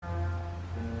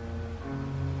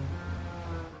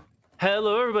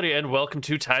Hello, everybody, and welcome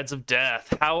to Tides of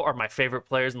Death. How are my favorite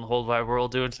players in the whole wide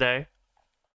world doing today?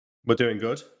 We're doing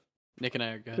good. Nick and I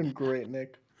are good. Doing great,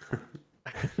 Nick.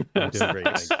 I'm doing great,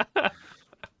 thanks.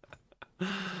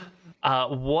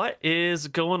 What is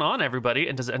going on, everybody?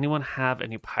 And does anyone have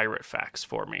any pirate facts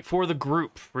for me? For the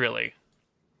group, really?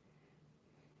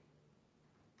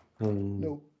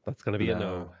 Nope. That's going to be a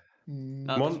no.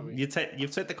 Not Come this on, week. you've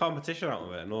taken the competition out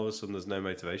of it, and all of a sudden there's no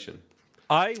motivation.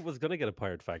 I was going to get a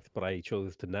pirate fact, but I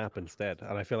chose to nap instead,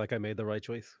 and I feel like I made the right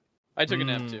choice. I took a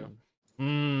nap too.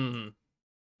 Anyone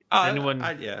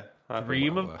I think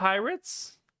dream that'll of work.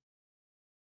 pirates?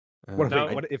 What,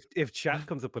 No. if chat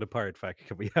comes up with a pirate fact,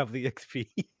 can we have the XP?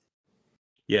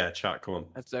 Yeah, chat, come on.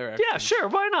 That's their Yeah, sure.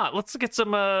 Why not? Let's get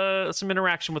some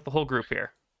interaction with the whole group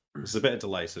here. There's a bit of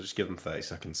delay, so just give them 30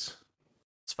 seconds.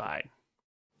 It's fine.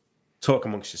 Talk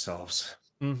amongst yourselves.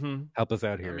 Mm-hmm. Help us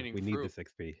out here. I'm eating We need fruit. this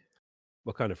XP.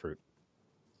 What kind of fruit?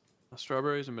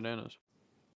 Strawberries and bananas.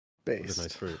 What a Based.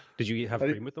 nice fruit. Did you have How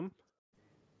do- cream with them?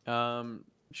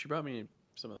 She brought me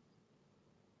some of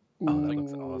Oh, that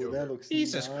looks Ooh, awesome. That looks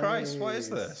Jesus Christ, what is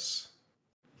nice. this?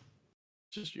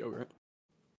 just yogurt.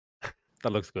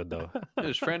 That looks good, though.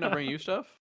 Does Fran not bring you stuff?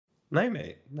 No,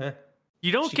 mate. No.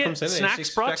 You don't She get comes in and snacks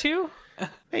she brought expect- to you?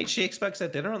 Mate, she expects her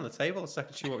dinner on the table the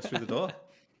second she walks through the door.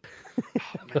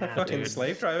 Man, Fucking dude.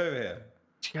 slave drive over here.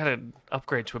 You gotta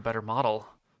upgrade to a better model.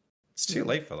 It's too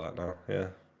late for that now. Yeah.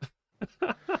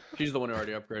 She's the one who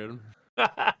already upgraded.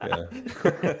 Yeah.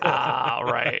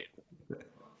 Right.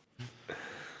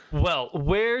 Well,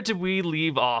 where did we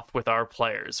leave off with our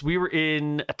players? We were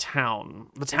in a town,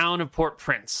 the town of Port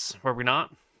Prince, were we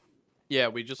not? Yeah,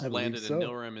 we just I believe landed so. and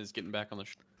Nilrim is getting back on the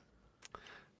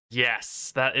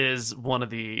Yes, that is one of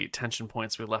the tension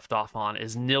points we left off on,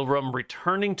 is Nilrum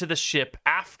returning to the ship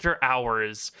after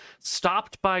hours,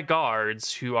 stopped by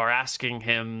guards who are asking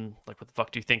him, like, what the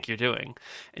fuck do you think you're doing?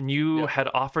 And you Yeah. had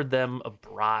offered them a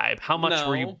bribe. How much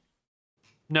were you...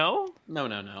 No? No.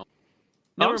 Oh,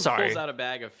 I'm Nilrim sorry. pulls out a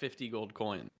bag of 50 gold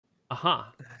coins. Uh-huh.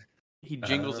 He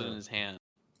jingles it in his hand.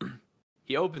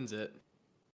 He opens it,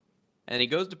 and he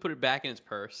goes to put it back in his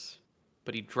purse,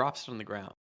 but he drops it on the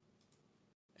ground.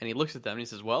 And he looks at them and he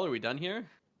says, "Well, are we done here?"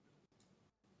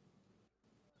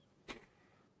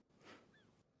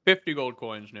 50 gold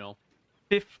coins, Neil.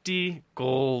 50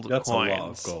 gold That's coins. a lot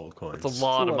of gold coins. That's a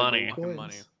lot of money. gold Good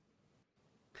coins.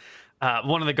 money.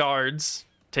 One of the guards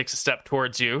takes a step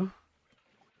towards you,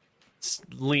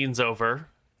 leans over,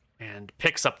 and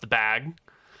picks up the bag,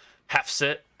 hefts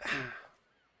it,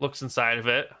 looks inside of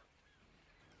it,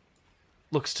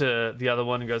 looks to the other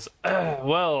one and goes,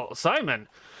 well, Simon,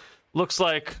 looks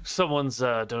like someone's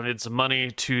donated some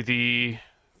money to the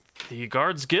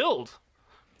Guards Guild.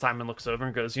 Simon looks over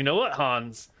and goes, you know what,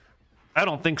 Hans? I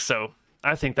don't think so.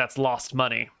 I think that's lost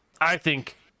money. I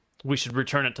think we should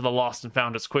return it to the lost and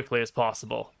found as quickly as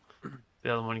possible.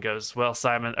 The other one goes, well,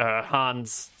 Simon,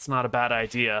 Hans, it's not a bad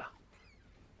idea.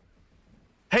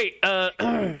 Hey,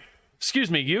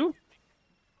 excuse me, you?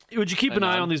 Would you keep an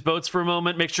eye on these boats for a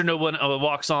moment? Make sure no one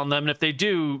walks on them. And if they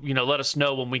do, let us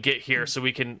know when we get here so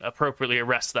we can appropriately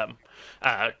arrest them.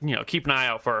 Keep an eye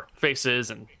out for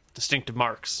faces and distinctive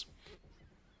marks.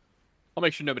 I'll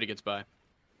make sure nobody gets by.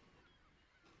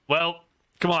 Well,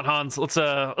 come on, Hans. Let's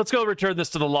go return this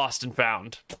to the lost and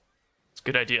found. It's a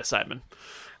good idea, Simon.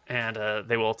 And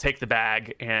they will take the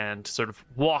bag and sort of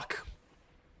walk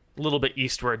a little bit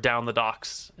eastward down the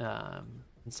docks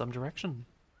in some direction.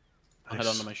 I'll head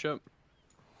on to my ship.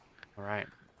 All right.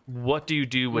 What do you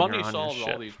do when Money you're on solves your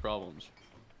ship? all these problems.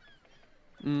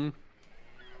 I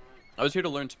was here to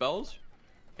learn spells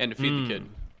and to feed the kid.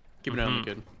 Keep an eye on the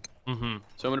kid. Mm-hmm.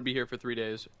 So I'm going to be here for 3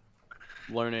 days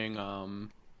learning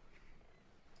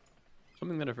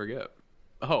something that I forget.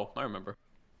 Oh, I remember.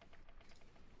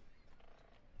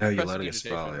 Oh, you're learning a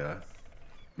Prestidigitation. spell, yeah.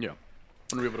 Yeah.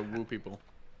 I'm going to be able to woo people.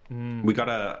 We got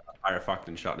a pirate fact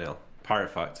in chat, Neil.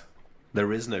 Pirate fact.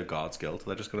 There is no Guards Guild.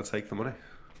 They're just going to take the money.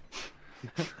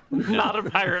 Not a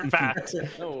pirate fact.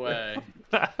 No way.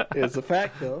 It's a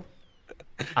fact, though.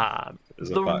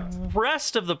 Is a The fact.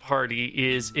 rest of the party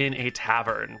is in a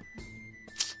tavern.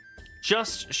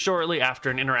 Just shortly after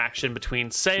an interaction between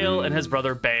Sale and his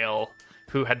brother Bale,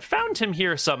 who had found him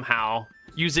here somehow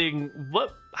using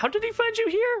what? How did he find you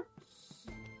here?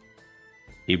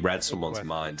 He read someone's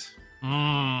mind.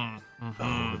 Oh,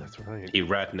 that's right. He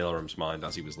read Nilrum's mind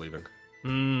as he was leaving.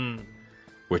 Mm.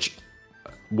 Which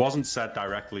wasn't said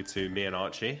directly to me and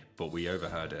Archie, but we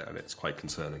overheard it, and it's quite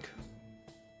concerning.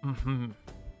 Mm-hmm.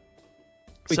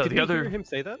 Wait, So did the we other hear him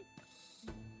say that?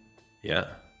 Yeah.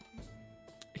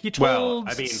 he Well, told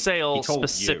I mean, Sale he told you.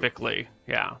 specifically.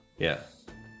 Yeah. Yeah.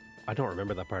 I don't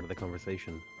remember that part of the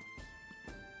conversation.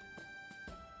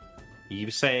 He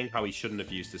was saying how he shouldn't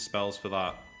have used his spells for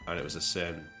that, and it was a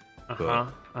sin. He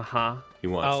wanted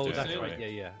Oh, to do that's it right.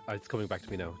 anyway. Yeah. It's coming back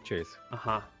to me now. Cheers.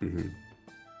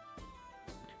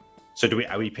 So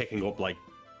are we picking up, like,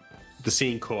 the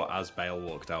scene caught as Bale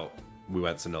walked out, we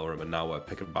went to Nilrim, and now we're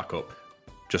picking back up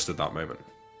just at that moment?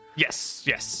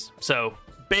 Yes. So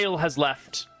Bale has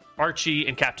left. Archie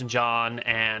and Captain John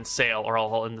and Sail are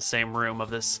all in the same room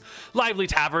of this lively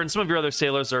tavern. Some of your other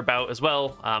sailors are about as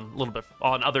well, a little bit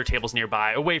on other tables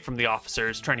nearby, away from the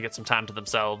officers, trying to get some time to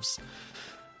themselves.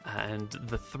 And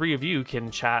the three of you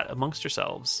can chat amongst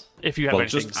yourselves if you have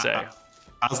anything to say.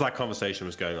 As that conversation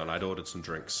was going on, I'd ordered some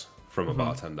drinks from a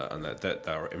bartender, and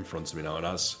they're in front of me now. And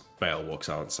as Bale walks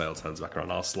out and Sail turns back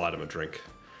around, I'll slide him a drink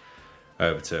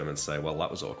over to him and say, well, that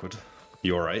was awkward.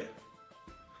 You all right?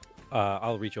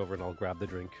 I'll reach over and I'll grab the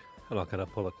drink and I'll kind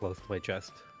of pull it close to my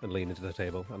chest and lean into the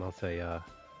table and I'll say,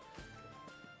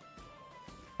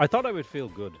 I thought I would feel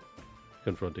good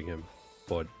confronting him,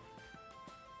 but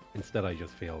instead I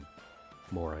just feel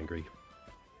more angry.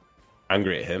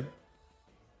 Angry at him?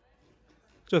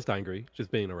 Just angry.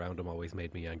 Just being around him always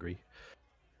made me angry.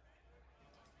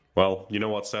 Well, you know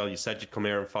what, Sail? You said you'd come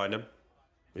here and find him.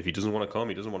 If he doesn't want to come,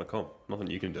 he doesn't want to come. Nothing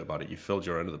you can do about it. You filled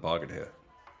your end of the bargain here.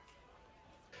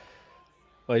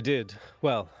 I did.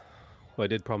 Well, I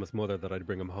did promise Mother that I'd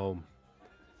bring him home.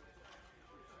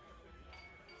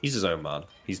 He's his own man.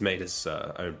 He's made his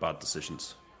own bad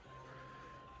decisions.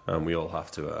 And we all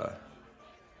have to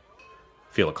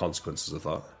feel the consequences of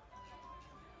that.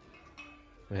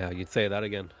 Yeah, you'd say that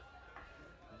again.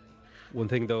 One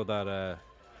thing, though, that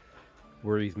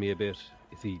worries me a bit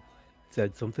is he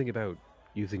said something about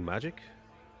using magic.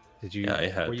 Did you? Yeah, I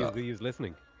heard were that. you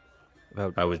listening?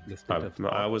 About I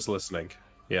was listening to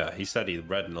Yeah, he said he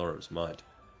read Noram's mind.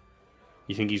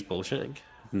 You think he's bullshitting?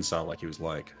 Didn't sound like he was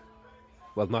lying.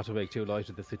 Well, not to make too light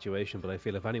of the situation, but I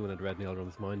feel if anyone had read Neil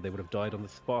Rum's mind, they would have died on the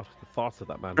spot. The thoughts of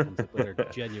that man comes up with are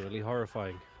genuinely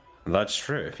horrifying. That's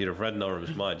true. If he'd have read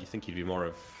Noram's mind, you think he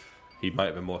might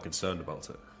have been more concerned about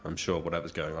it. I'm sure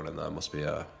whatever's going on in there must be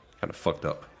kind of fucked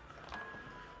up.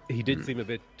 He did seem a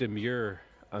bit demure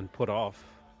and put off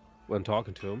when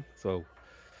talking to him, so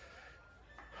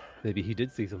maybe he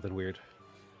did see something weird.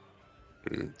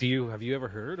 Have you ever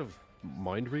heard of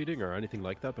mind reading or anything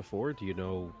like that before? Do you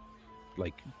know,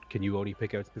 like, can you only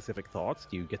pick out specific thoughts?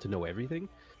 Do you get to know everything?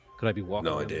 Could I be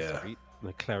walking No down the idea. street and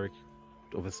a cleric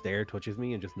of a stare touches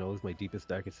me and just knows my deepest,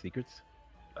 darkest secrets?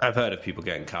 I've heard of people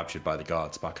getting captured by the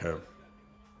guards back home.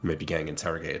 Maybe getting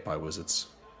interrogated by wizards.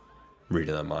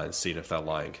 Reading their minds, seeing if they're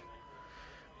lying.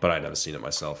 But I've never seen it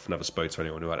myself. Never spoke to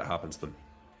anyone who had it happen to them.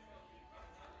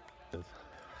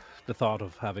 The thought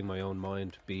of having my own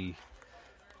mind be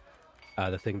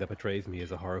the thing that betrays me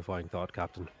is a horrifying thought,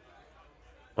 Captain.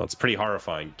 Well, it's pretty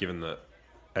horrifying, given that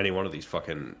any one of these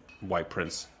fucking White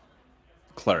Prince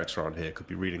clerics around here could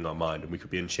be reading our mind, and we could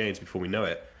be in chains before we know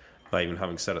it, not even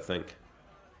having said a thing.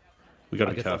 We gotta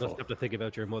I be guess I'll careful. just have to think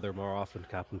about your mother more often,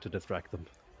 Captain, to distract them.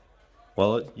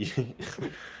 Well,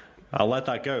 I'll let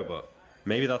that go, but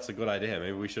maybe that's a good idea.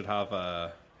 Maybe we should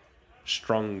have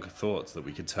strong thoughts that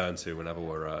we can turn to whenever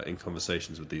we're in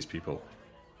conversations with these people.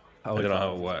 I don't know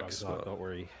how it works. But... Don't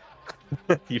worry.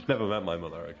 You've never met my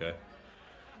mother, okay?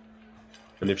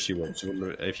 And if she wants,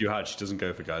 if you had, she doesn't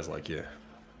go for guys like you.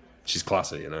 She's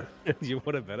classy, you know. You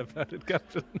want to bet about it,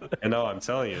 Captain? And no, I'm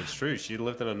telling you, it's true. She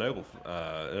lived in a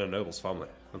noble's family.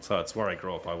 That's where I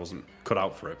grew up. I wasn't cut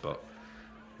out for it, but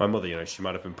my mother, you know, she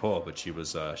might have been poor, but she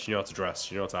was. She knew how to dress.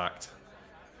 She knew how to act.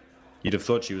 You'd have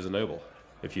thought she was a noble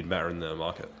if you'd met her in the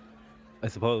market. I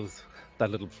suppose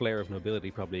that little flare of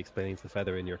nobility probably explains the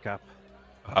feather in your cap.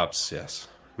 Perhaps, yes.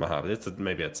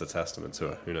 Maybe it's a testament to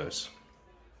her. Who knows?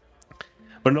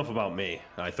 But enough about me.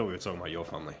 I thought we were talking about your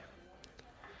family.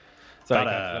 Sorry,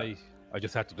 Captain, I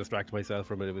just had to distract myself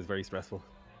from it. It was very stressful.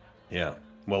 Yeah.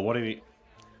 Well, we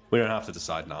don't have to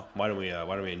decide now. Why don't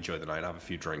we enjoy the night, have a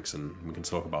few drinks, and we can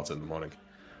talk about it in the morning.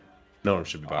 No one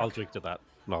should be back. I'll drink to that.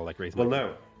 Not like raising. Well,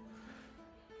 no.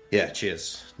 Yeah,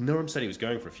 cheers. Noram said he was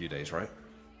going for a few days, right?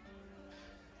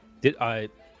 Did I?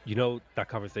 You know, that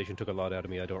conversation took a lot out of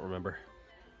me. I don't remember.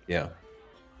 Yeah.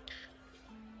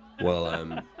 Well, I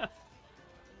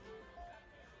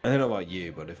don't know about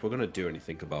you, but if we're going to do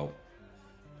anything about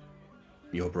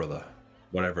your brother,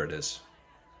 whatever it is,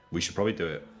 we should probably do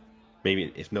it.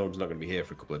 Maybe if Noram's not going to be here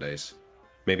for a couple of days,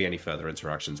 maybe any further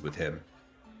interactions with him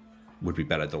would be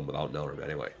better done without Noram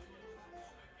anyway.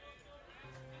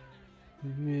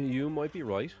 You might be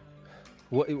right.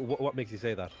 What makes you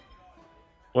say that?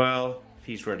 Well, if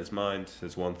he's read his mind,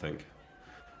 is one thing.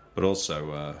 But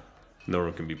also,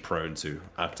 Noram can be prone to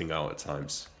acting out at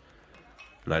times.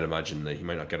 And I'd imagine that he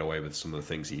might not get away with some of the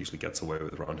things he usually gets away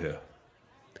with around here.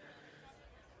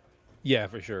 Yeah,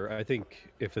 for sure. I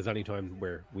think if there's any time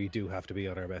where we do have to be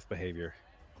on our best behavior,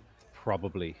 it's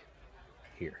probably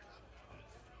here.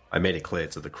 I made it clear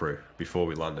to the crew before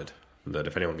we landed that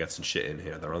if anyone gets some shit in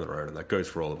here, they're on their own, and that goes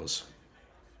for all of us.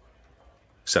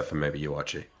 Except for maybe you,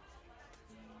 Archie.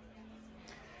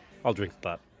 I'll drink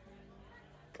that.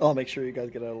 I'll make sure you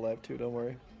guys get out alive too. Don't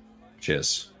worry.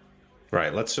 Cheers.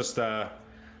 Right, let's just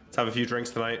let's have a few drinks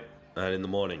tonight, and in the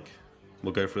morning,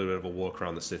 we'll go for a bit of a walk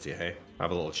around the city, hey? Have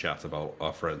a little chat about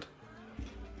our friend.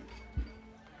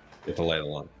 Get the lay of the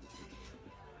land.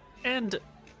 And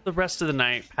the rest of the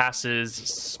night passes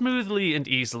smoothly and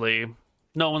easily.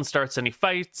 No one starts any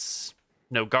fights.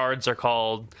 No guards are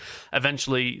called.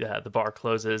 Eventually, the bar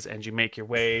closes, and you make your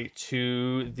way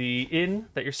to the inn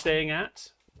that you're staying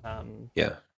at.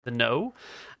 Yeah. The No,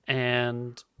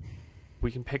 and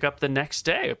we can pick up the next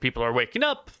day. People are waking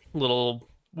up, a little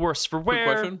worse for Quick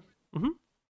wear. question.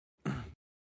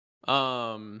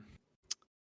 Mm-hmm.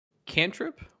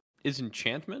 Cantrip is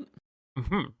enchantment.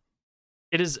 Mm-hmm.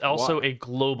 It is also Why? a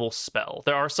global spell.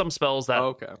 There are some spells that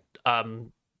Oh, okay.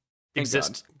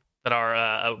 exist that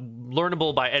are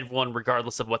learnable by everyone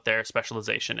regardless of what their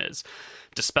specialization is.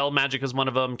 Dispel magic is one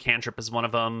of them. Cantrip is one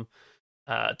of them.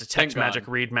 Detect Thank magic,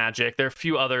 God. read magic. There are a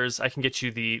few others. I can get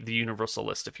you the universal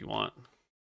list if you want.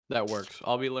 That works.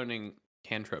 I'll be learning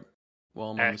cantrip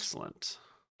while I'm on this Excellent.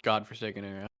 godforsaken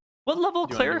area. What level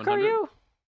Do you wanna do cleric are 100? you?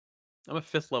 I'm a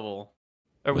 5th level.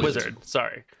 Or Wizard. wizard.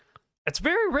 Sorry. It's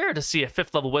very rare to see a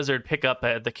 5th level wizard pick up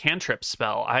the cantrip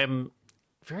spell. I am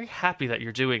very happy that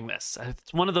you're doing this.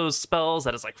 It's one of those spells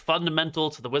that is like fundamental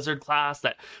to the wizard class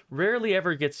that rarely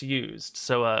ever gets used.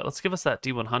 So let's give us that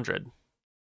D100.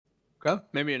 Okay.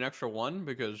 Maybe an extra 1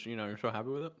 because, you're so happy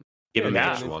with it. Give him Yeah.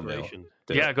 an extra one, Neil. Inspiration.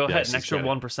 Yeah, go ahead. Yes, An he's extra got it.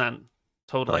 1%.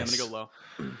 Totally. Nice. I'm going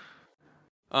to go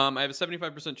low. I have a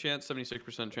 75% chance,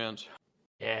 76% chance.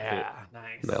 Yeah,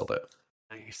 nice. Nailed it.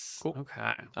 Nice. Cool.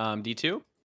 Okay. D2?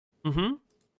 Mm-hmm.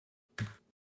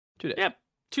 2 days. Yep.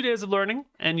 2 days of learning,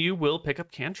 and you will pick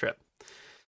up cantrip.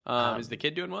 Is the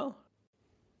kid doing well?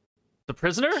 The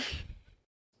prisoner?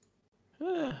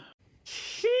 Eh,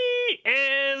 He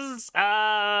is,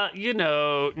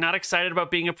 not excited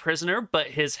about being a prisoner, but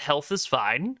his health is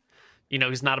fine.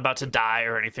 He's not about to die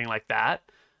or anything like that.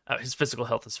 His physical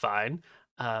health is fine.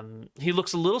 He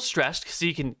looks a little stressed because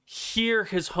he can hear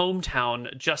his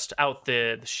hometown just out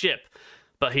the ship,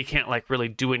 but he can't really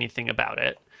do anything about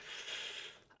it.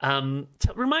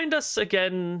 Remind us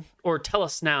again, or tell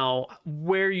us now,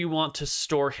 where you want to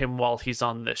store him while he's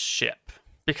on this ship.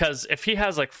 Because if he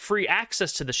has free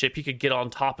access to the ship, he could get on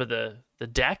top of the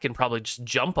deck and probably just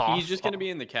jump off. he's just going to be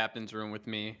in the captain's room with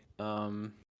me.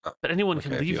 But anyone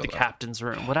can Okay, I leave feel the that. captain's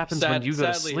room. What happens when you go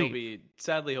to sleep?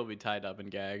 Sadly, he'll be tied up and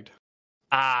gagged.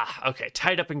 Ah, okay.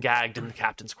 Tied up and gagged in the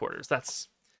captain's quarters.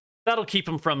 That'll keep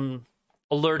him from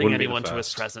alerting Wouldn't be the anyone to his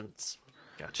first. presence.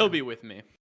 Gotcha. He'll be with me.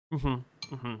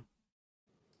 Mm-hmm. Mm-hmm.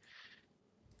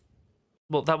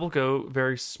 Well, that will go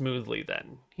very smoothly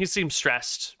then. He seems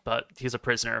stressed, but he's a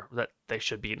prisoner that they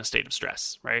should be in a state of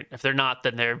stress, right? If they're not,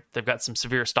 then they've got some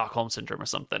severe Stockholm syndrome or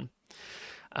something.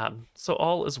 So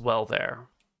all is well there.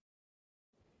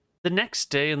 The next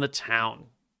day in the town.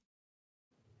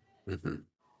 Mm-hmm.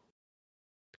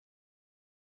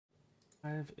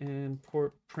 Arrive in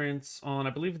Port Prince on, I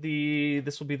believe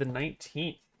this will be the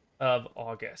 19th of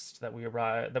August that we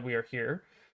are here.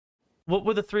 What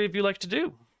would the three of you like to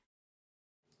do?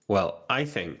 Well, I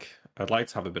think I'd like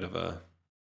to have a bit of a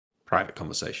private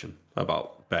conversation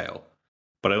about Bale,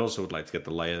 but I also would like to get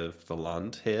the lay of the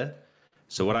land here.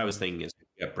 So what I was thinking is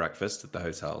get breakfast at the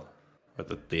hotel, at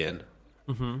the inn,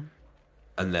 Mm-hmm.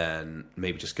 and then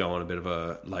maybe just go on a bit of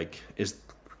a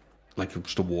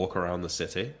just a walk around the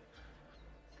city,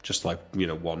 just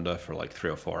wander for 3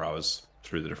 or 4 hours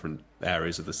through the different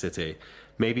areas of the city.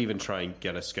 Maybe even try and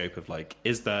get a scope of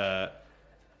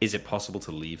is it possible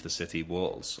to leave the city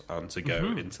walls and to go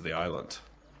into the island?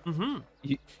 Mm-hmm.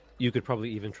 You could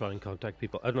probably even try and contact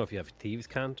people. I don't know if you have thieves'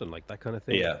 cant and that kind of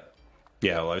thing. Yeah.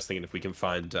 Well, I was thinking if we can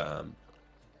find,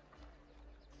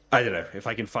 I don't know, if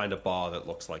I can find a bar that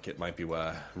looks like it might be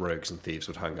where rogues and thieves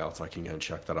would hang out, I can go and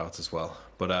check that out as well.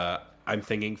 But I'm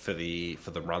thinking for the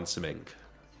ransoming,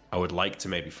 I would like to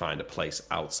maybe find a place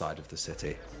outside of the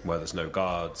city where there's no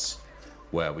guards,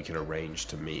 where we can arrange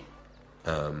to meet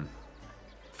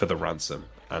for the ransom.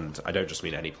 And I don't just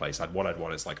mean any place. What I'd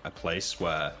want is a place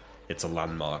where it's a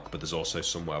landmark, but there's also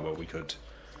somewhere where we could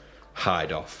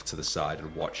hide off to the side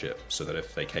and watch it, so that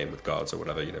if they came with guards or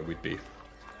whatever,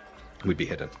 we'd be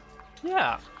hidden.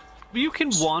 Yeah. You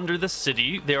can wander the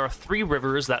city. There are 3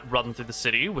 rivers that run through the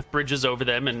city with bridges over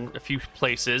them in a few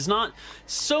places. Not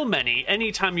so many.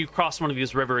 Anytime you cross one of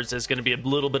these rivers is going to be a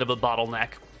little bit of a bottleneck.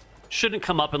 Shouldn't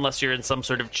come up unless you're in some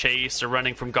sort of chase or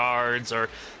running from guards or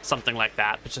something like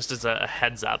that, but just as a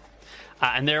heads up.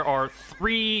 And there are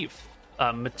 3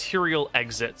 material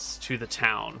exits to the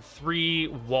town. 3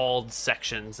 walled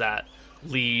sections that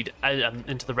lead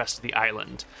into the rest of the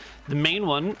island. The main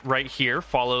one right here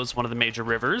follows one of the major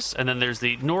rivers, and then there's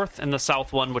the north and the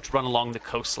south one which run along the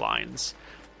coastlines.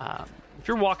 If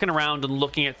you're walking around and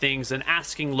looking at things and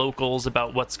asking locals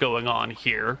about what's going on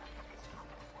here,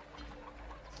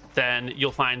 then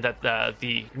you'll find that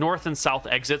the north and south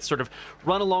exits sort of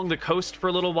run along the coast for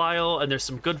a little while, and there's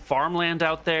some good farmland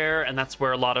out there, and that's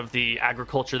where a lot of the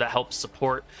agriculture that helps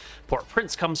support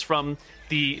Port-au-Prince comes from.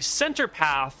 The center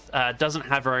path doesn't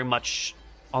have very much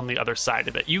on the other side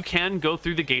of it. You can go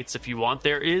through the gates if you want.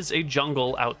 There is a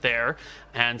jungle out there,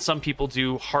 and some people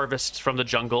do harvest from the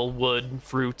jungle, wood,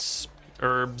 fruits,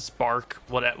 herbs, bark,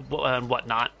 and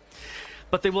whatnot.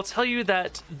 But they will tell you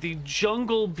that the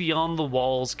jungle beyond the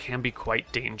walls can be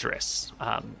quite dangerous,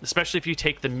 especially if you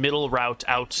take the middle route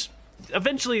out.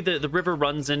 Eventually, the river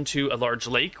runs into a large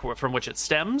lake from which it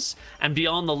stems, and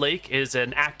beyond the lake is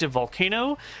an active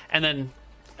volcano, and then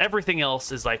everything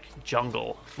else is like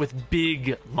jungle with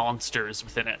big monsters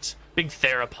within it. Big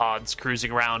theropods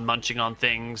cruising around, munching on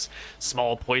things,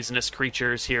 small poisonous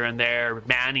creatures here and there,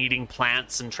 man-eating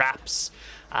plants and traps.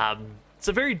 It's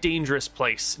a very dangerous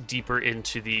place deeper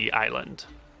into the island.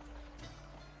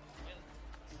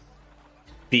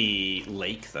 The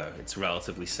lake, though, it's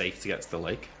relatively safe to get to the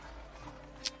lake.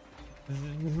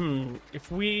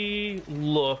 If we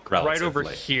look right over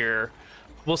Relatively. here,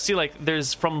 we'll see like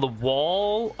there's from the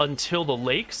wall until the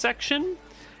lake section,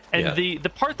 and Yeah. the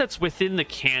part that's within the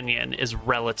canyon is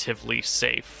relatively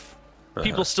safe.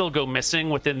 People still go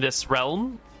missing within this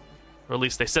realm, or at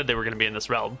least they said they were going to be in this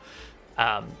realm.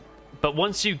 But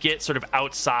once you get sort of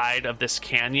outside of this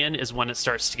canyon is when it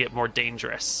starts to get more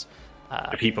dangerous.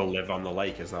 Do people live on the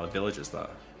lake? Is there villages there?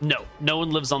 No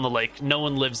one lives on the lake. No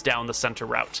one lives down the center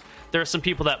route. There are some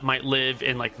people that might live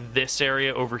in like this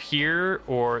area over here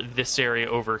or this area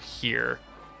over here.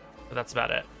 But that's about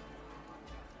it.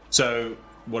 So,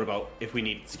 what about if we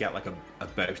needed to get like a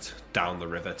boat down the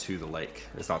river to the lake?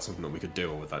 Is that something that we could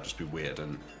do, or would that just be weird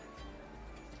and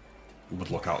would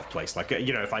look out of place? Like,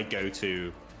 you know, if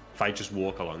I just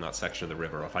walk along that section of the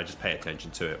river, or if I just pay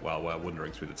attention to it while we're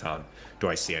wandering through the town, do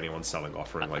I see anyone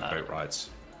offering like boat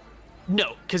rides?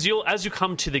 No, because as you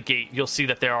come to the gate, you'll see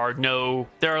that there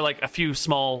are like a few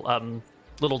small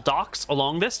little docks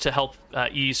along this to help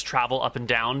ease travel up and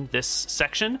down this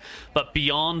section. But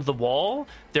beyond the wall,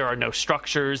 there are no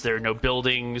structures, there are no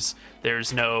buildings,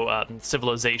 there's no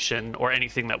civilization or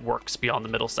anything that works beyond the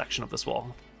middle section of this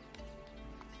wall.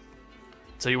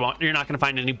 So you're not going to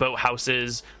find any boat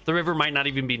houses. The river might not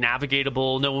even be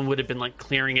navigatable. No one would have been like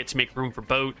clearing it to make room for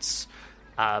boats.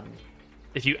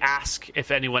 If you ask if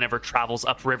anyone ever travels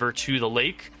upriver to the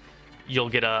lake, you'll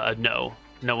get a no.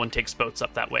 No one takes boats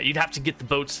up that way. You'd have to get the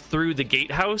boats through the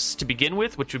gatehouse to begin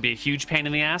with, which would be a huge pain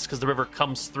in the ass because the river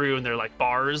comes through and they're like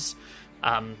bars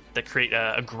that create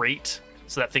a grate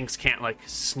so that things can't like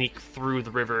sneak through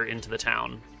the river into the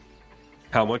town.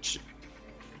 How much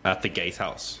at the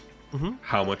gatehouse? Mm-hmm.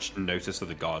 How much notice are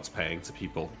the guards paying to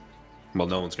people? Well,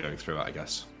 no one's going through it, I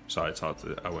guess. So it's hard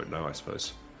to. I won't know, I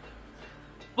suppose.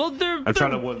 Well,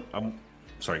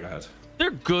 Sorry, go ahead.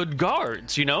 They're good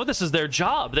guards, you know. This is their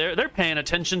job. They're paying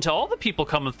attention to all the people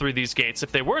coming through these gates.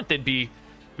 If they weren't, they'd be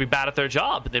bad at their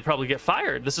job. They'd probably get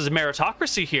fired. This is a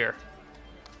meritocracy here.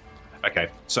 Okay,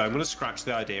 so I'm going to scratch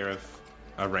the idea of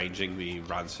arranging the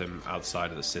ransom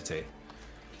outside of the city,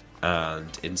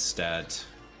 and instead,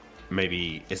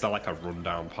 maybe is there like a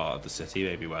rundown part of the city,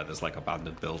 maybe where there's like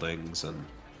abandoned buildings and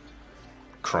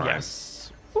crime?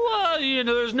 Yes. Well, you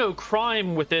know, there's no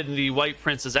crime within the White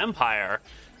Prince's empire,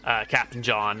 Captain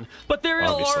John. But there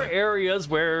Obviously. are areas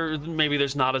where maybe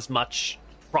there's not as much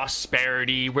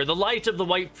prosperity, where the light of the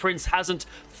White Prince hasn't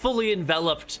fully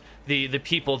enveloped the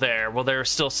people there. Well, there are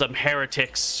still some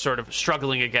heretics sort of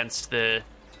struggling against the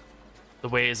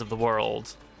ways of the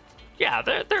world. Yeah,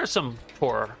 there are some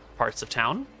poor parts of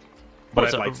town. What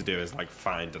Also- I'd like to do is like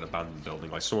find an abandoned building,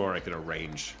 like somewhere I could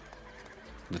arrange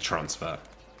the transfer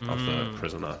of the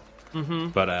prisoner. Mm-hmm.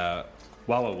 But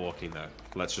while we're walking there,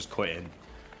 let's just quit in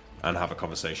and have a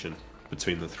conversation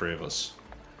between the 3 of us.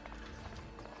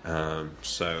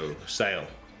 So, Sail,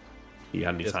 you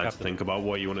had any Yes, time Captain. to think about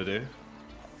what you want to do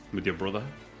with your brother?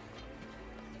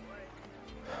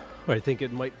 I think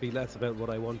it might be less about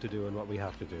what I want to do and what we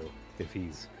have to do if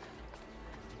he's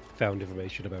found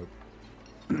information about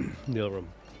Nilram.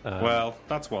 Well,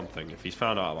 that's one thing. If he's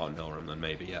found out about Nilram, then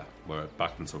maybe, yeah, we're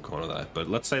back into a corner there. But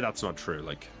let's say that's not true.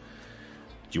 Like,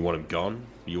 do you want him gone?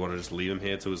 Do you want to just leave him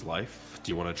here to his life?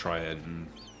 Do you want to try and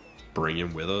bring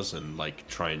him with us and, like,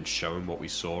 try and show him what we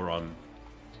saw on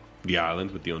the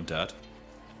island with the undead?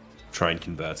 Try and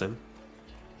convert him?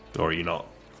 Or are you not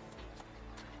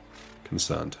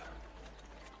concerned?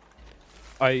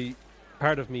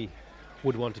 Part of me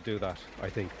would want to do that, I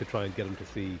think, to try and get him to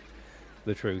see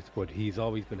the truth, but he's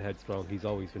always been headstrong, he's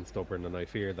always been stubborn, and I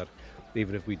fear that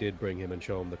even if we did bring him and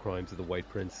show him the crimes of the White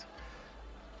Prince,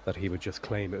 that he would just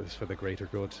claim it was for the greater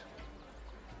good.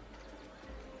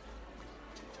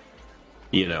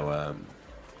 You know,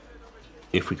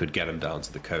 if we could get him down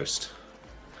to the coast,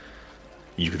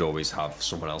 you could always have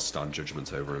someone else stand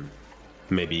judgment over him.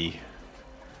 Maybe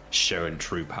showing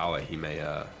true power, he may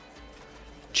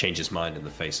change his mind in the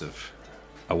face of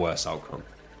a worse outcome.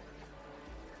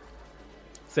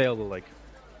 Sale will, like,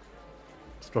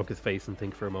 stroke his face and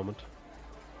think for a moment.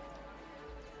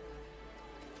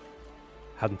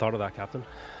 Hadn't thought of that, Captain.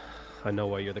 I know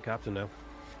why you're the captain now.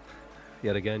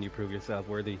 Yet again, you prove yourself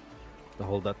worthy to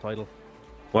hold that title.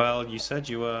 Well, you said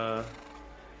you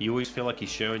always feel like he's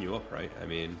showing you up, right? I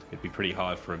mean, it'd be pretty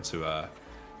hard for him to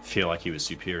feel like he was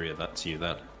superior to you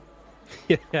then.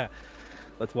 Yeah,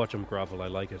 let's watch him grovel. I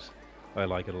like it. I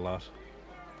like it a lot.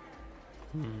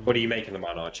 What are you making the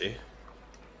man, Archie?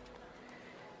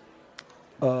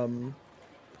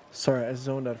 Sorry, I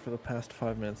zoned out for the past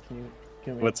 5 minutes. Can you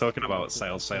give me... We're talking about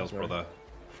Sales brother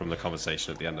from the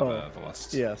conversation at the end of the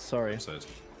last Yeah, sorry. episode.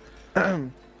 I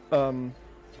don't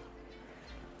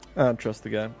trust the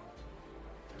guy.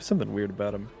 There's something weird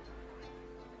about him.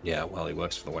 Yeah, well, he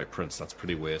works for the White Prince. That's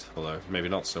pretty weird. Although, maybe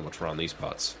not so much around these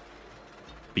parts.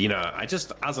 But, you know, I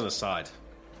just, as an aside,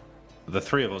 the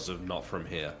three of us are not from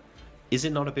here. Is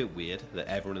it not a bit weird that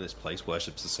everyone in this place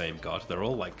worships the same god? They're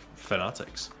all, like,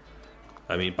 fanatics.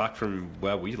 I mean, back from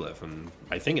where we live, and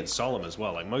I think in Solemn as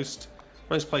well, like, most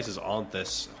places aren't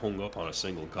this hung up on a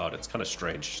single god. It's kind of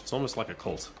strange. It's almost like a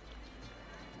cult.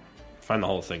 I find the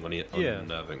whole thing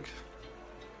unnerving.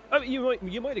 I mean,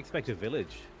 you might expect a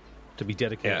village to be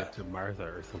dedicated to Martha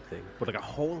or something, but like a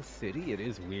whole city, it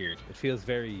is weird. It feels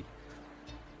very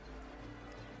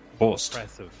Forced.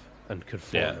 oppressive and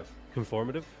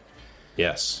conformative.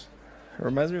 Yes. It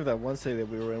reminds me of that one city that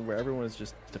we were in where everyone is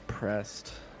just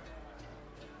depressed.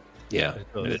 Yeah. It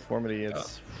does. Uniformity,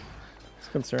 it's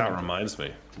concerning. That reminds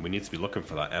me. We need to be looking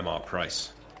for that MR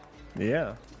Price.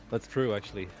 Yeah. That's true,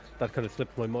 actually. That kind of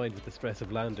slipped my mind with the stress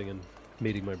of landing and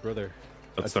meeting my brother.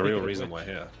 That's the real reason we're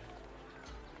here.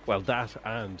 Well, that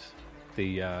and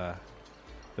the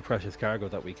precious cargo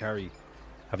that we carry.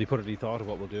 Have you put any thought of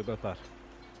what we'll do about that?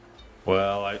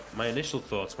 Well, my initial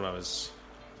thoughts when I was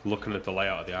looking at the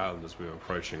layout of the island as we were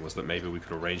approaching was that maybe we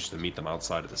could arrange to meet them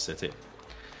outside of the city.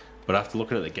 But after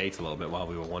looking at the gate a little bit while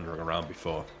we were wandering around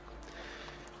before,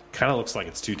 kind of looks like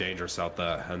it's too dangerous out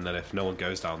there, and that if no one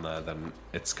goes down there, then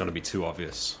it's going to be too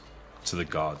obvious to the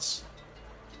guards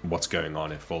what's going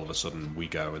on if all of a sudden we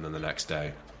go and then the next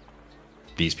day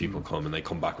these people come and they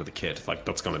come back with a kid. Like,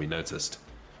 that's going to be noticed.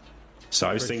 So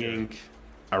I was thinking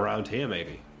around here,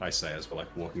 maybe, I say, as we're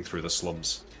like walking through the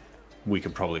slums, we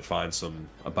could probably find some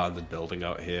abandoned building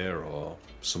out here or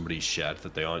somebody's shed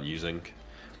that they aren't using.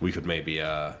 We could maybe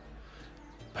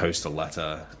post a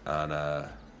letter and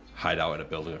hide out in a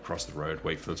building across the road,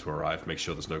 wait for them to arrive, make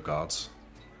sure there's no guards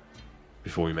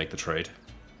before we make the trade.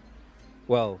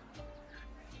 Well,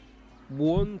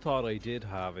 one thought I did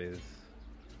have is,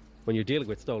 when you're dealing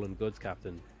with stolen goods,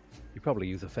 Captain, you probably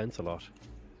use a fence a lot.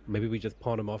 Maybe we just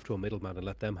pawn them off to a middleman and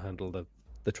let them handle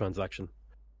the transaction.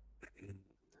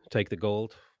 Take the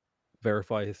gold,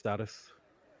 verify his status,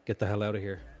 get the hell out of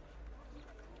here.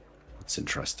 It's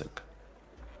interesting.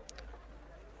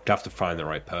 You'd have to find the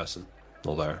right person,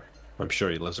 although I'm sure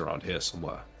he lives around here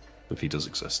somewhere, if he does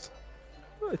exist.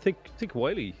 I think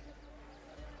Wiley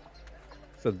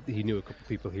said he knew a couple of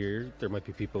people here. There might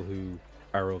be people who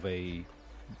are of a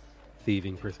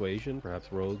thieving persuasion,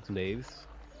 perhaps rogues, knaves,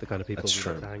 the kind of people That's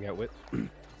we like true. to hang out with.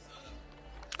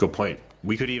 Good point.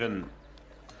 We could even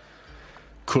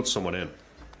cut someone in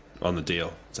on the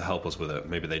deal to help us with it.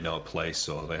 Maybe they know a place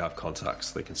or they have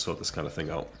contacts. They can sort this kind of thing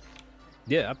out.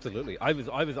 Yeah, absolutely. I was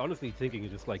honestly thinking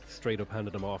of just like straight up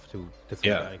handing them off to some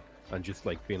gang and just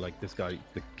like being like, this guy,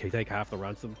 they take half the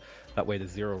ransom. That way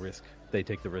there's zero risk. They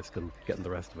take the risk and getting the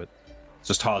rest of it. It's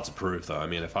just hard to prove, though. I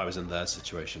mean, if I was in their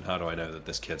situation, how do I know that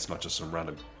this kid's not just some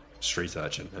random street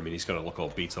urchin? I mean, he's going to look all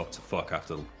beat up to fuck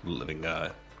after living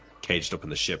caged up in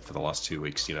the ship for the last 2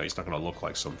 weeks. You know, he's not going to look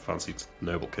like some fancy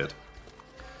noble kid.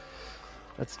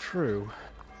 That's true.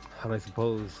 And I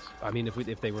suppose, I mean,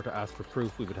 if they were to ask for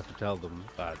proof, we would have to tell them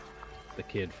that the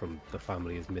kid from the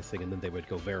family is missing, and then they would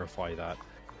go verify that.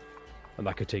 And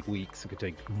that could take weeks, it could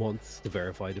take months to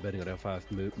verify, depending on how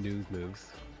fast news moves.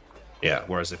 Yeah,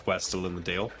 whereas if we're still in the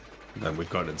deal, then we've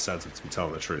got an incentive to be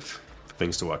telling the truth, for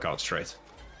things to work out straight.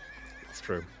 It's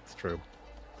true, it's true.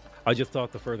 I just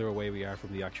thought the further away we are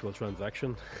from the actual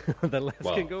transaction, the less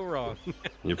can go wrong.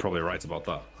 You're probably right about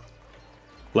that.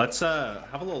 Let's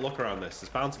have a little look around this. There's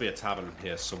bound to be a tavern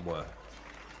here somewhere.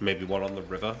 Maybe one on the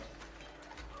river.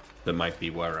 That might be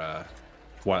where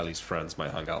Wiley's friends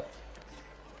might hang out.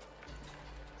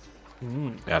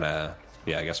 And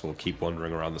yeah, I guess we'll keep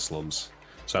wandering around the slums.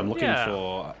 So I'm looking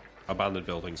for abandoned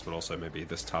buildings, but also maybe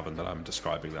this tavern that I'm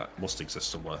describing that must exist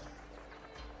somewhere.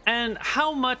 And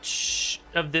how much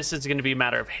of this is going to be a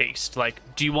matter of haste? Like,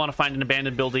 do you want to find an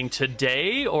abandoned building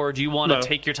today, or do you want to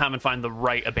take your time and find the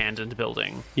right abandoned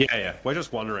building? Yeah. We're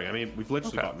just wondering. I mean, we've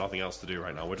literally got nothing else to do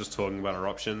right now. We're just talking about our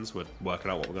options. We're working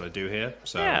out what we're going to do here.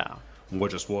 So we're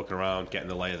just walking around, getting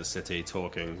the lay of the city,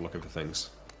 talking, looking for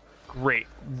things. Great.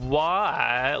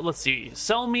 Why? Let's see.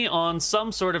 Sell me on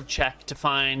some sort of check to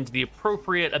find the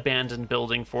appropriate abandoned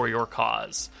building for your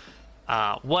cause.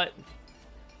 What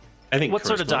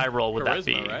sort of die roll would that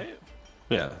be? Right?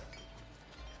 Yeah.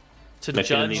 To Making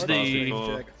judge any the...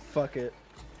 possible- Fuck it.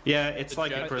 Yeah, it's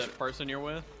like Judge that person you're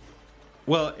with.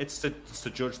 well, it's to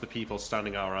judge the people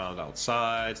standing around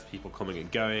outside, people coming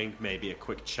and going, maybe a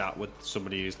quick chat with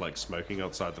somebody who's like smoking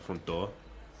outside the front door.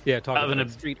 Yeah, talking Having about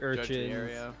a- street Judge the urchins.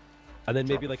 area. And then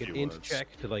maybe Drop a like an few int words. check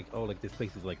to like, oh, like this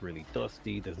place is like really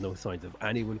dusty. There's no signs of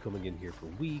anyone coming in here for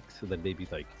weeks. And then maybe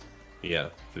like, Yeah,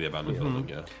 for the abandoned building,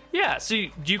 yeah. Yeah, so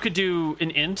you could do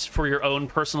an int for your own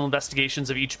personal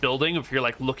investigations of each building if you're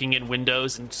like looking in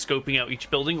windows and scoping out each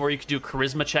building, or you could do a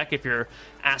charisma check if you're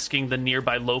asking the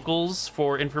nearby locals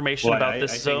for information Well, about I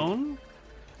this think- zone.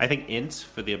 I think int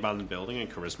for the abandoned building and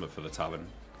charisma for the tavern.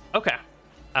 Okay.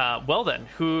 Well then,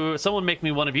 someone make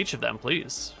me one of each of them,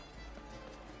 please.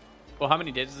 Well, how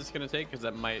many days is this going to take? Because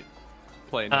that might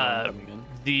play into what I'm coming in.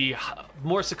 The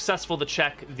more successful the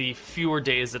check, the fewer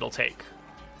days it'll take.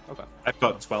 Okay. I've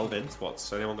got 12 int.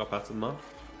 What's anyone got better than that?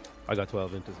 I got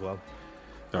 12 int as well.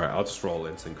 Alright, I'll just roll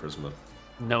int and charisma.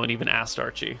 No one even asked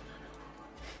Archie.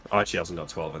 Archie hasn't got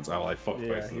 12 int. Oh, I fucked Yeah,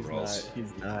 both of he's the not. rolls.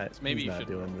 He's not. Maybe he's you not should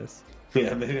doing this.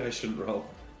 Yeah, maybe I shouldn't roll.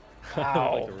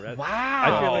 Wow. Like a red- Wow.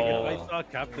 I feel like if I saw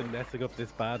Captain messing up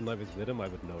this bad and I was with him, I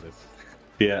would notice.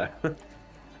 Yeah.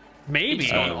 Maybe.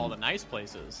 He's going all the nice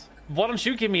places. Why don't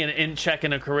you give me an int check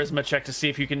and a charisma check to see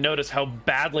if you can notice how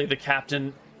badly the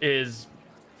captain is.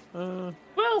 Well,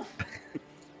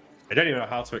 I don't even know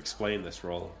how to explain this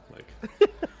roll. Like,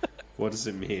 what does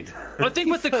it mean? I think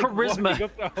with the Like charisma, walking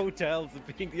up to hotels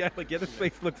and being, yeah, like, yeah, this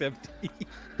place looks empty.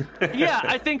 yeah,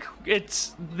 I think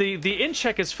it's the int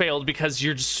check has failed because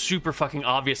you're just super fucking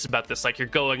obvious about this. Like, you're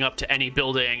going up to any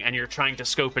building and you're trying to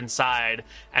scope inside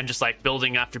and just like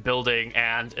building after building,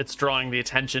 and it's drawing the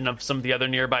attention of some of the other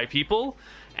nearby people,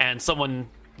 and someone,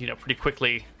 pretty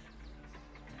quickly,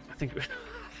 I think.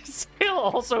 Sale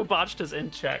also botched his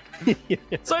int check.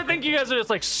 So I think you guys are just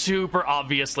like super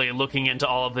obviously looking into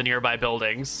all of the nearby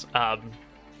buildings.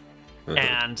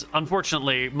 And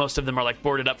unfortunately, most of them are like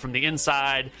boarded up from the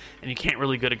inside, and you can't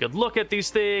really get a good look at these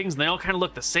things. And they all kind of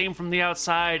look the same from the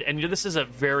outside. And this is a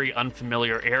very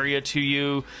unfamiliar area to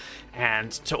you.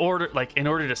 And in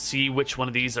order to see which one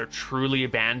of these are truly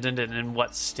abandoned and in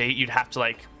what state, you'd have to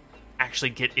like actually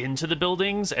get into the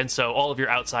buildings. And so all of your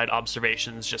outside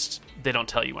observations they don't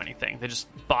tell you anything. They just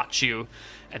botch you,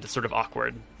 and it's sort of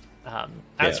awkward.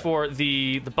 As for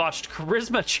the botched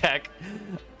charisma check,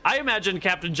 I imagine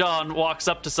Captain John walks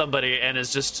up to somebody and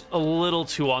is just a little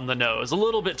too on the nose, a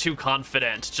little bit too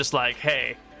confident, just like,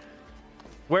 hey,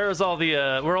 where all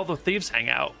the thieves hang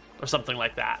out, or something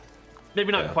like that.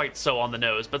 Maybe not quite so on the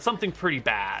nose, but something pretty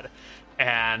bad.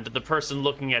 And the person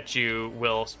looking at you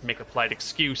will make a polite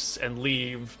excuse and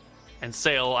leave. And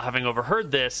Sale, having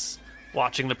overheard this,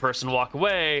 watching the person walk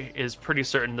away, is pretty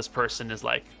certain this person is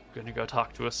like going to go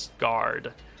talk to a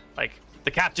guard. Like,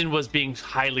 the captain was being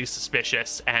highly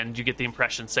suspicious, and you get the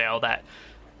impression, Sale, that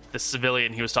the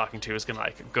civilian he was talking to is going to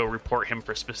like go report him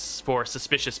for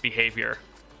suspicious behavior.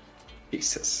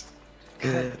 Jesus.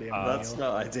 God damn, That's Neil.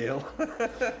 not ideal.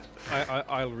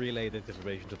 I'll relay this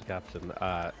information to the captain.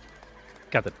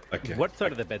 Captain, Okay. what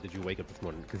side of the bed did you wake up this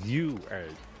morning? Because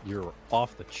you're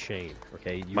off the chain,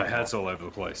 okay? My head's all over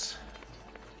the place.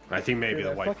 I think maybe Dude,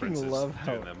 the I White fucking Prince is love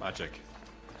how- doing their magic.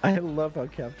 I love how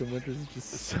Captain Winters is just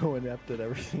so inept at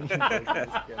everything. in, like, this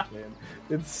campaign.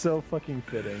 It's so fucking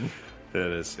fitting. It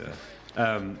is,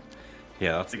 yeah.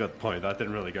 Yeah, that's a good point. That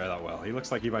didn't really go that well. He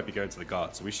looks like he might be going to the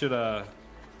guard, so we should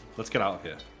let's let's get out of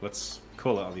here. Let's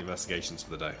call it on the investigations for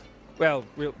the day. Well,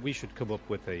 we should come up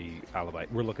with a alibi.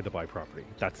 We're looking to buy property.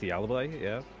 That's the alibi,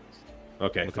 yeah?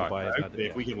 Okay, Looking to fine. buy is not- If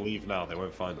yeah. we can leave now, they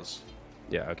won't find us.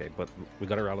 Yeah, okay, but we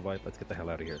got our alibi. Let's get the hell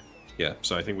out of here. Yeah,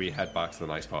 so I think we head back to the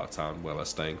nice part of town where we're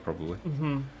staying, probably.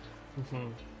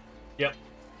 Yep.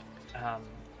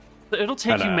 It'll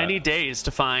take And, you many days to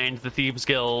find the Thieves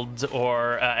Guild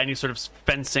or any sort of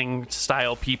fencing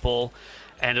style people,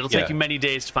 and it'll take Yeah. you many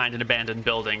days to find an abandoned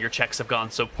building. Your checks have gone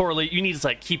so poorly. You need to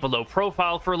like keep a low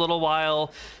profile for a little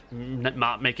while,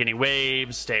 not make any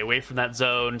waves, stay away from that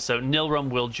zone. So Nilrum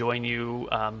will join you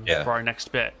Yeah. for our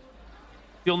next bit.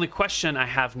 The only question I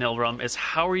have, Nilrum, is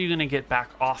how are you going to get back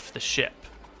off the ship?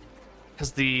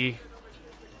 Because the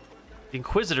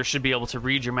Inquisitor should be able to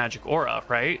read your magic aura,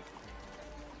 right?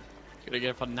 Gonna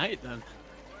get a fun night then.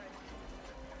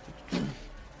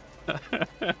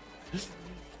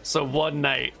 So one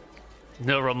night,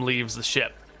 Nilrum leaves the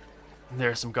ship. And there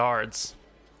are some guards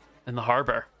in the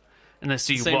harbor. And they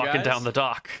see you Same walking guys? down the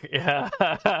dock.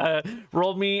 Yeah.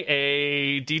 Roll me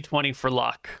a d20 for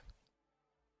luck.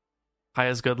 High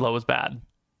is good, low is bad.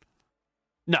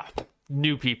 No.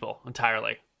 New people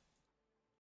entirely.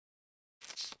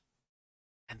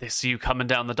 And they see you coming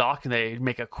down the dock, and they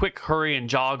make a quick hurry and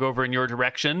jog over in your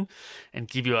direction and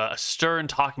give you a stern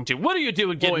talking to. What are you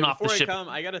doing getting Wait, off the before ship?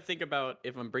 I gotta think about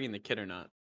if I'm bringing the kid or not.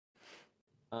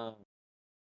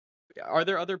 Are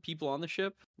there other people on the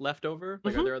ship left over?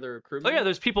 Like, are there other Oh crewmen? yeah,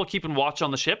 there's people keeping watch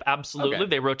on the ship. Absolutely, Okay.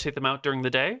 they rotate them out during the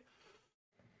day.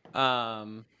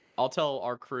 I'll tell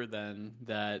our crew then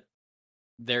that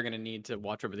they're gonna need to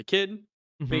watch over the kid,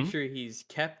 make Mhm. sure he's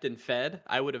kept and fed.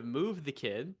 I would have moved the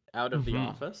kid out of the Mhm.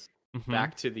 office Mhm.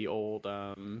 back to the old,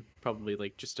 probably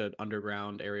like just an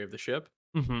underground area of the ship,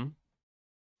 Mhm.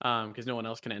 because no one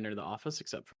else can enter the office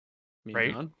except for me Right.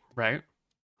 and John. Right.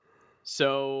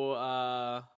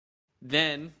 So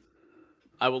then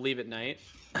I will leave at night,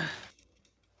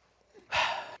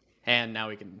 and now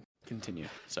we can continue.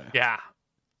 Sorry. Yeah.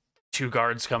 Two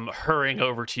guards come hurrying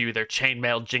over to you. Their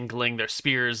chainmail jingling, their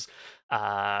spears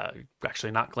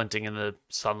actually not glinting in the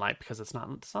sunlight because it's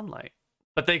not sunlight.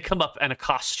 But they come up and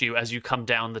accost you as you come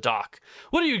down the dock.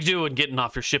 What are you doing getting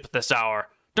off your ship at this hour?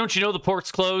 Don't you know the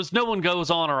port's closed? No one goes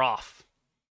on or off.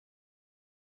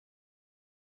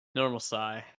 Normal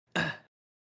sigh.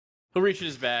 He'll reach in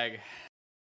his bag.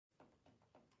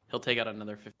 He'll take out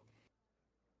another 50.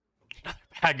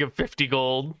 Bag of 50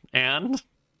 gold and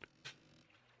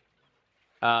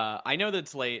I know that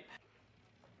it's late,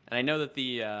 and I know that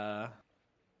the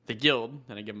guild,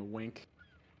 and I give him a wink,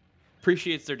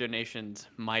 appreciates their donations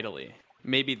mightily.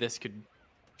 Maybe this could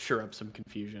sure up some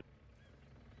confusion.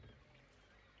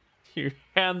 you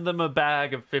hand them a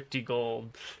bag of 50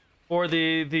 gold for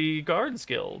the guards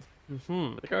guild.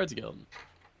 The Guards Guild.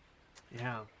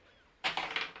 Yeah.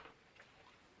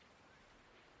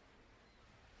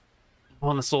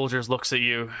 One of the soldiers looks at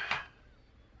you.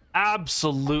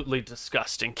 Absolutely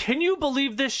disgusting. Can you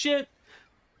believe this shit?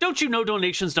 Don't you know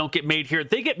donations don't get made here?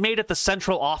 They get made at the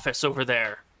central office over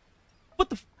there. What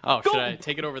the? Oh, Go- should I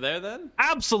take it over there then?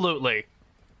 Absolutely.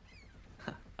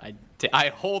 I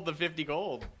hold the 50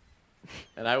 gold,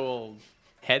 and I will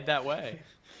head that way.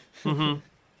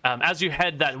 As you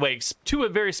head that way to a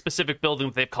very specific building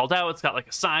that they've called out, it's got like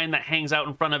a sign that hangs out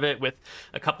in front of it with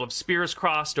a couple of spears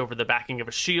crossed over the backing of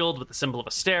a shield with the symbol of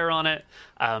a stare on it.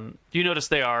 You notice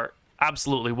they are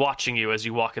absolutely watching you as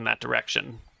you walk in that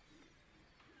direction.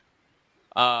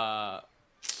 Are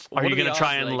Are you gonna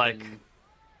try and like?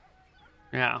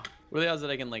 Yeah. What are the odds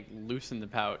that I can like loosen the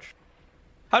pouch?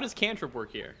 How does cantrip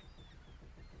work here?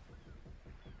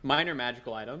 Minor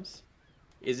magical items.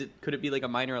 Could it be like a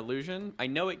minor illusion? I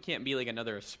know it can't be like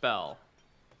another spell.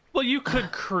 Well, you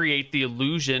could create the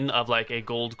illusion of like a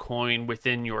gold coin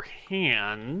within your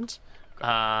hand.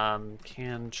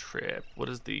 Cantrip. What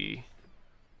is the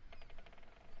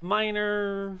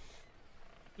minor?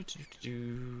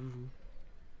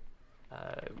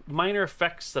 Minor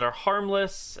effects that are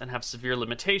harmless and have severe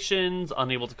limitations,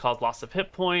 unable to cause loss of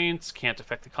hit points, can't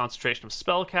affect the concentration of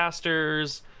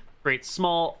spellcasters, create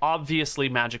small, obviously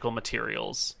magical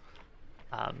materials.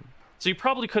 So you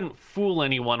probably couldn't fool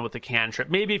anyone with a cantrip.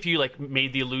 Maybe if you like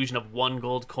made the illusion of one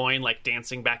gold coin like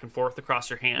dancing back and forth across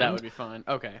your hand. That would be fine.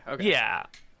 Okay. Yeah.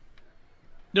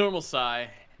 Normal sigh.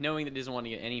 Knowing that he doesn't want to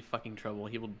get any fucking trouble,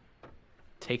 he will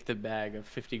take the bag of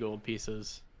 50 gold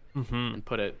pieces and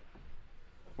put it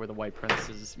where the White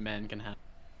Prince's men can have.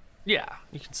 Yeah.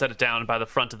 You can set it down by the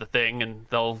front of the thing and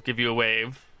they'll give you a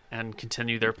wave and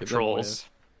continue their Give them a patrols.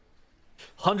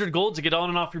 100 gold to get on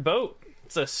and off your boat.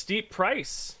 It's a steep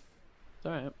price. It's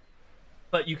all right.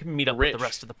 But you can meet up with the Rich.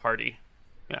 rest of the party.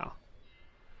 Yeah.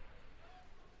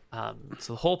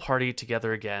 So the whole party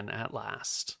together again at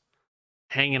last,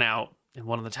 hanging out in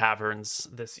one of the taverns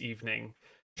this evening,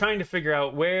 trying to figure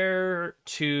out where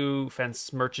to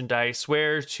fence merchandise,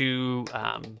 where to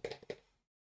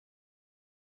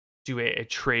do a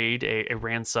trade, a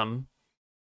ransom.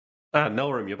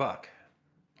 Nelrim, you're back.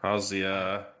 How's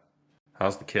the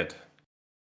kid?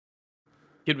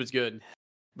 Kid was good,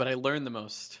 but I learned the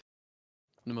most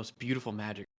beautiful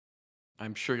magic.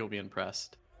 I'm sure you'll be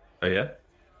impressed. Oh yeah?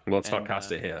 Well, let's not And,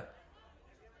 cast it here.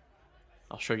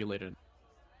 I'll show you later.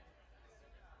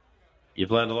 You've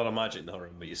learned a lot of magic,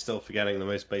 Nelrim, but you're still forgetting the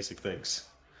most basic things.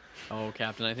 Oh,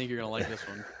 Captain, I think you're gonna like this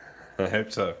one. I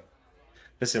hope so.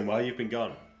 Listen, while you've been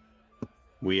gone,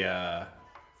 we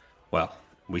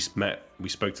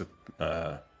spoke to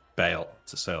Bale,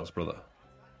 to Sale's brother.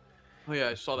 Oh yeah,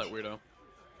 I saw that weirdo.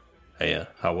 Hey,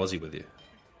 how was he with you?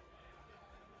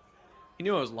 He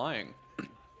knew I was lying.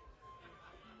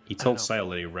 He told know. Sale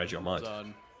that he read your It was mind,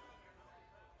 odd.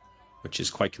 which is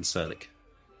quite concerning.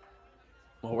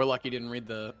 Well, we're lucky he didn't read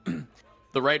the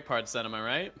the right parts then, am I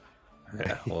right?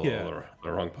 Yeah, well, Yeah.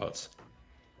 the wrong parts.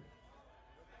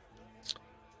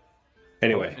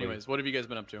 Anyway, Anyways, what have you guys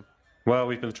been up to? well,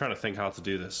 we've been trying to think how to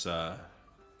do this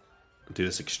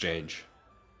exchange.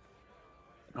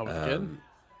 Oh, with the kid?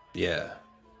 Yeah.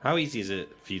 How easy is it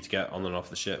for you to get on and off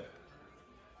the ship?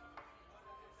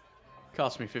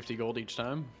 Cost me 50 gold each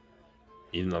time.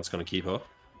 You think that's going to keep up?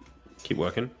 Keep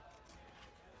working?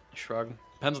 Shrug.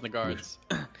 Depends on the guards.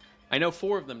 I know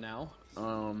 4 of them now.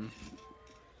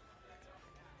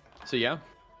 So yeah.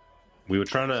 We were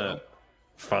trying to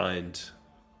find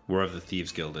wherever the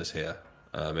Thieves Guild is here.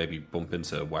 Maybe bump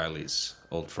into Wiley's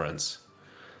old friends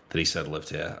that he said lived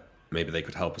here. Maybe they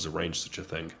could help us arrange such a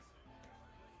thing.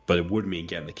 But it would mean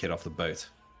getting the kid off the boat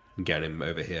and getting him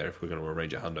over here if we're going to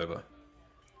arrange a handover.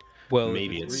 Well,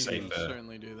 Maybe if it's We can safer.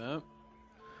 certainly do that.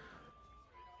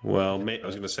 Well, I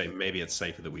was going to say maybe it's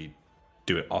safer that we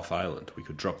do it off island. We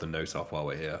could drop the note off while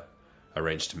we're here,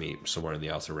 arrange to meet somewhere in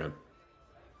the Outer Rim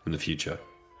in the future.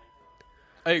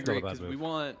 I not agree a bad because we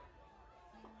move.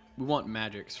 want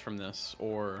magics from this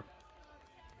or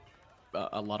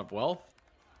a lot of wealth.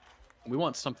 We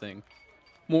want something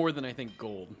more than I think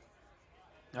gold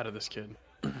out of this kid.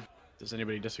 Does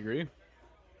anybody disagree?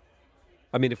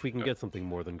 I mean, if we can get something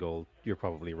more than gold, you're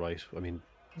probably right. I mean,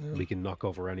 we can knock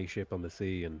over any ship on the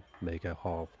sea and make a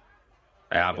haul.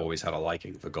 I have always had a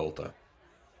liking for gold, though.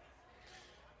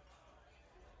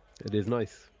 It is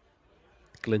nice.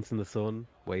 Glints in the sun,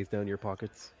 weighs down your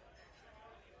pockets.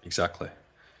 Exactly.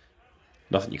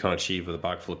 Nothing you can't achieve with a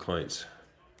bag full of coins.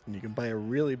 And you can buy a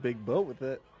really big boat with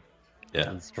it. Yeah,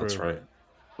 That's that's true. right.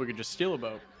 We could just steal a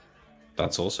boat.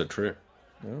 That's also true.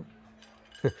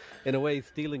 Yeah. In a way,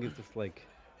 stealing is just like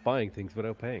buying things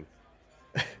without paying.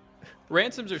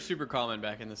 Ransoms are super common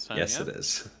back in this time. Yes, yeah? it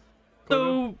is.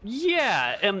 So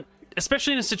yeah,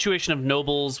 especially in a situation of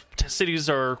nobles, cities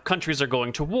or countries are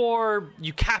going to war,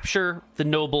 you capture the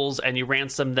nobles and you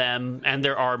ransom them and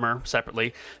their armor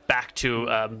separately back to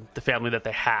the family that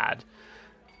they had.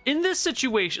 In this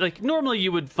situation, like normally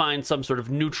you would find some sort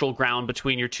of neutral ground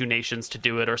between your two nations to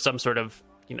do it, or some sort of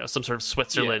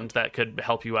Switzerland that could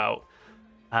help you out.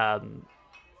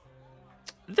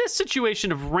 This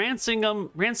situation of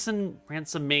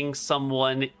ransoming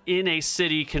someone in a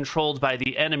city controlled by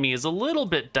the enemy is a little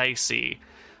bit dicey,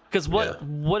 because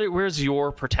where's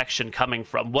your protection coming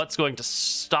from? What's going to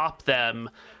stop them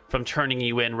from turning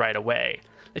you in right away?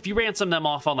 If you ransom them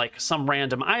off on like some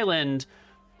random island,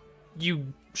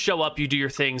 you show up, you do your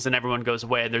things, and everyone goes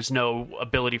away, and there's no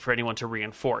ability for anyone to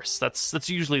reinforce. That's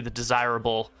usually the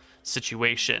desirable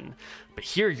situation. But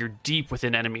here you're deep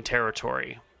within enemy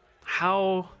territory.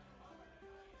 How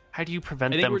do you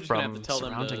prevent I think them we're just gonna from have to tell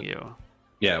them surrounding to- you?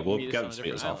 Yeah, we'll Meet us get on them a to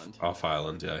meet us different off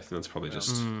island. Yeah, I think that's probably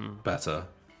just Mm. better.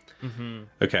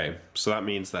 Okay, so that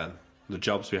means then the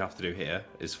jobs we have to do here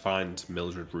is find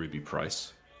Mildred Ruby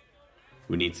Price.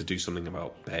 We need to do something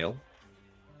about Bale.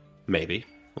 Maybe.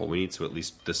 Or we need to at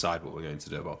least decide what we're going to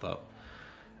do about that.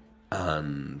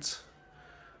 And...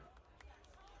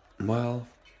 well...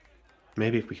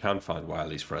 maybe if we can find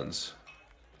Wiley's friends,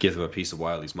 give them a piece of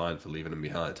Wiley's mind for leaving him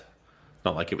behind.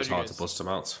 Not like it was But you hard guys- to bust him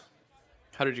out.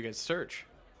 How did you guys search?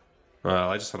 Well,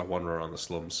 I just had a wander around the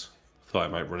slums. Thought I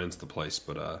might run into the place,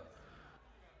 but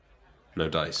no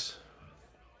dice.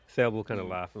 Sale will kind of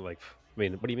laugh and like, I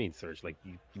mean, what do you mean, Serge? Like,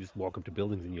 you just walk up to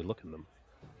buildings and you look in them.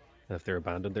 And if they're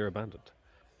abandoned, they're abandoned.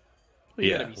 Well,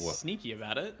 you Yeah, gotta be well- sneaky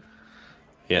about it.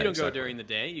 Yeah, You don't exactly. go during the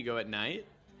day, you go at night.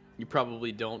 You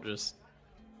probably don't just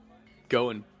go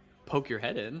and poke your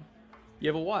head in. You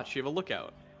have a watch, you have a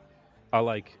lookout. I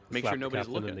like Make slap sure the nobody's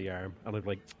captain in looking. the arm, and I'm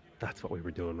like, That's what we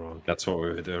were doing wrong. That's what we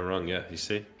were doing wrong, yeah. You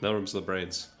see? Nilrim's the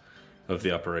brains of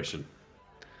the operation.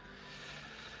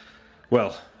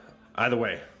 Well, either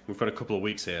way, we've got a couple of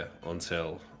weeks here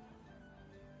until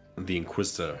the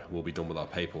Inquisitor will be done with our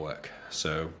paperwork.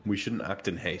 So we shouldn't act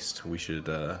in haste. We should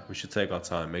take our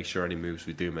time, make sure any moves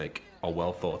we do make are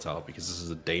well thought out, because this is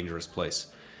a dangerous place.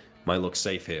 Might look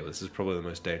safe here, but this is probably the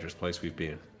most dangerous place we've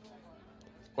been.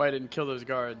 Why I didn't kill those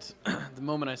guards the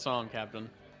moment I saw him, Captain.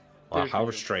 Wow, how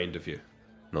restrained of you,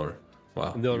 Nora.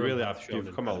 Wow, you really have.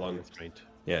 You've come a long.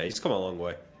 Yeah, he's come a long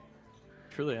way.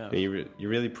 Truly have. You're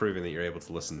really proving that you're able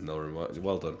to listen, Nora.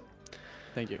 Well done.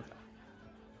 Thank you.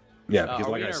 Yeah, because are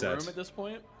like we in I our said, room at this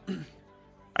point?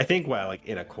 I think we're like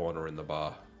in a corner in the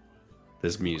bar.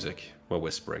 There's music. We're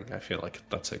whispering. I feel like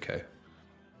that's okay.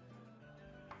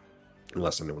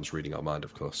 Unless anyone's reading our mind,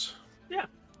 of course. Yeah.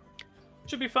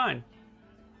 Should be fine.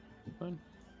 Fine.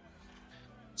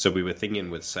 So we were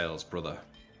thinking with Sale's brother.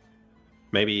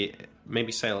 Maybe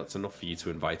Sale, it's enough for you to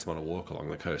invite him on a walk along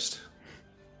the coast.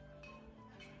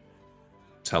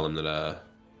 Tell him that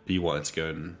you wanted to go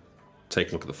and take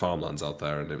a look at the farmlands out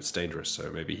there, and it was dangerous, so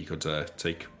maybe he could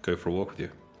go for a walk with you.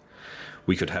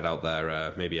 We could head out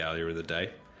there maybe earlier in the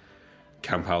day,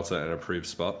 camp out at an approved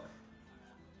spot,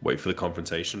 wait for the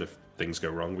confrontation. If things go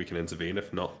wrong, we can intervene.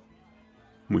 If not,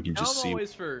 we can just I'm see.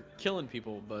 always for killing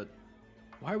people, but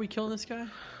why are we killing this guy?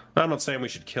 I'm not saying we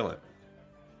should kill him.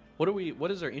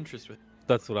 What is our interest with?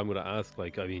 That's what I'm going to ask.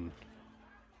 Like, I mean,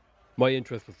 my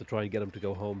interest was to try and get him to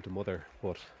go home to Mother,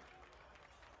 but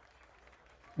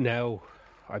now,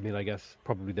 I mean, I guess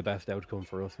probably the best outcome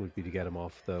for us would be to get him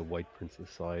off the White Prince's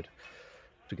side,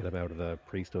 to get him out of the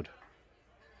priesthood.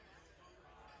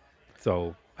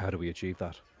 So, how do we achieve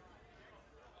that?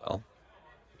 Well,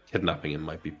 kidnapping him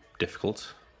might be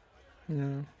difficult.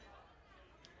 Yeah.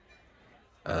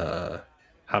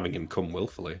 Having him come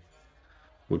willfully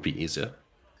would be easier.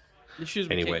 The issue is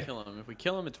we Anyway. can't kill him. If we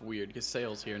kill him, it's weird because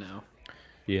Sale's here now.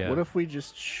 Yeah. What if we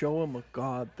just show him a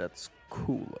god that's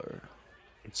cooler?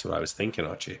 That's what I was thinking,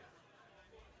 Archie.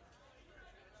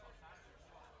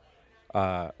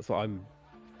 So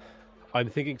I'm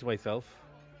thinking to myself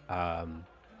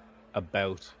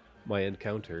about my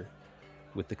encounter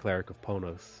with the cleric of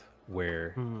Ponos,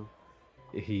 where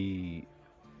he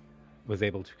was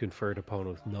able to confer to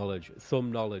Ponos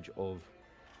some knowledge of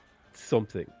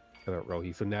something about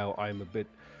Rohi. So now I'm a bit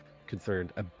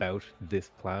concerned about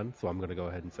this plan. So I'm going to go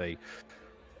ahead and say,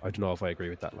 I don't know if I agree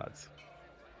with that, lads.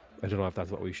 I don't know if that's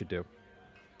what we should do.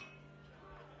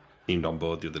 Seemed on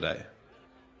board the other day.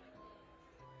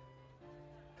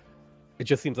 It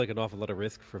just seems like an awful lot of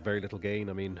risk for very little gain.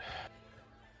 I mean,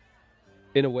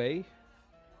 in a way,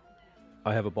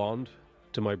 I have a bond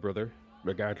to my brother,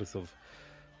 regardless of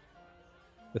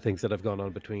the things that have gone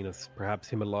on between us. Perhaps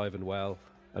him alive and well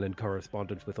and in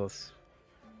correspondence with us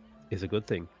is a good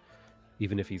thing,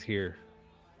 even if he's here.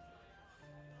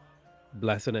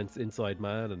 Bless an inside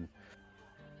man, and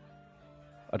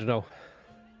I don't know.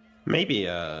 Maybe,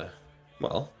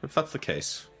 well, if that's the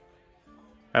case,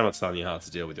 I'm not telling you how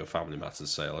to deal with your family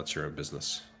matters, Sale. That's your own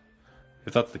business.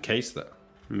 If that's the case, then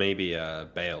maybe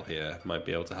Bale here might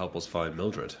be able to help us find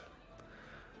Mildred.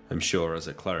 I'm sure as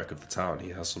a cleric of the town, he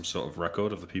has some sort of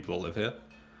record of the people that live here.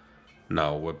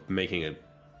 Now, we're making a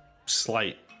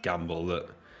slight gamble that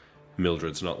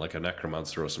Mildred's not like a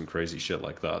necromancer or some crazy shit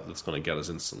like that that's going to get us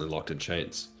instantly locked in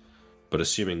chains. But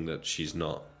assuming that she's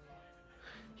not,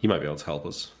 he might be able to help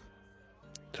us.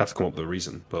 Have to come up with a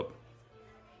reason, but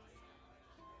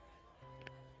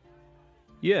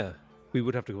Yeah, we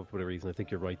would have to come up with a reason. I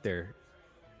think you're right there.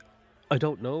 I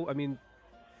don't know. I mean,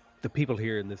 the people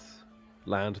here in this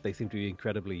land, they seem to be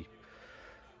incredibly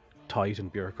tight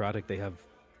and bureaucratic. They have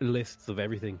lists of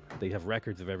everything. They have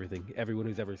records of everything. Everyone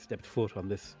who's ever stepped foot on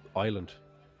this island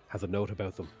has a note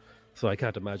about them. So I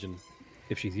can't imagine,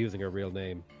 if she's using her real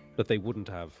name, that they wouldn't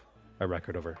have a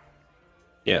record of her.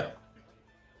 yeah.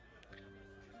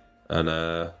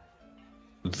 And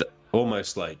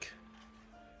almost like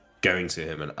going to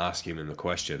him and asking him the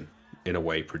question in a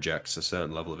way projects a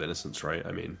certain level of innocence, right?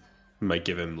 I mean, might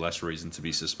give him less reason to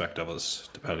be suspect of us,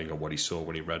 depending on what he saw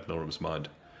when he read Norum's mind.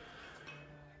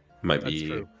 Might That's be,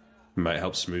 true. might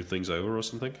help smooth things over or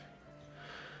something.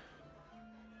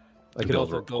 I could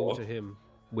Build also go rapport. to him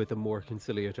with a more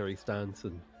conciliatory stance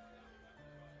and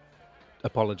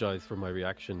apologize for my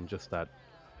reaction, just that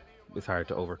it's hard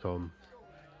to overcome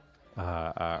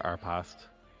our past.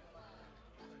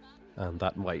 And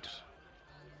that might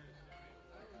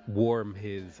warm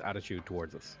his attitude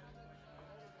towards us.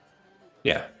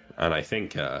 Yeah, and I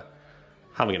think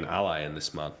having an ally in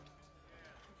this man,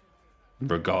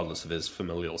 regardless of his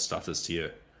familial status to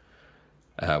you,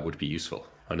 would be useful.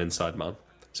 an inside man,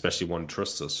 especially one who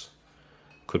trusts us,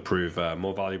 could prove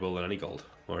more valuable than any gold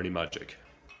or any magic.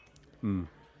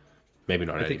 Maybe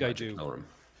not any think I magic, do.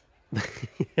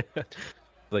 Elrim.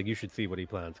 Like, you should see what he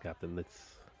plans, Captain.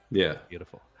 It's Yeah.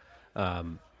 beautiful.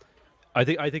 I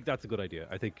think that's a good idea.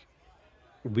 I think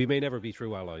we may never be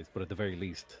true allies, but at the very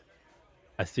least,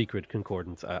 a secret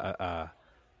concordance, a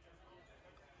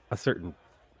certain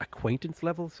acquaintance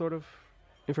level sort of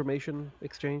information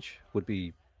exchange would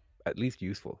be at least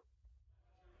useful.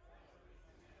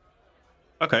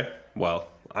 Okay, well,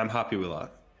 I'm happy with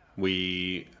that.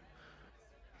 We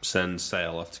send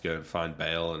Sale off to go and find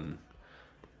Bale and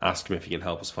ask him if he can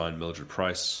help us find Mildred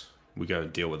Price. We go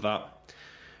and deal with that.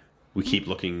 We keep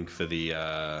looking for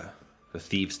the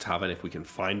Thieves' Tavern if we can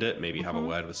find it. Maybe have a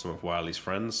word with some of Wiley's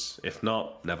friends. If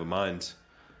not, never mind.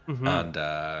 And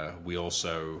we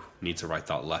also need to write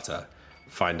that letter,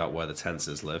 find out where the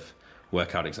Tenses live,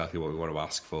 work out exactly what we want to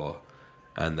ask for,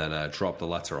 and then drop the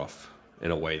letter off in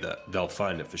a way that they'll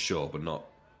find it for sure, but not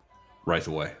right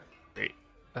away. Great.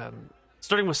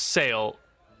 Starting with Sale,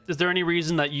 is there any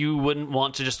reason that you wouldn't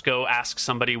want to just go ask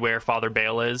somebody where Father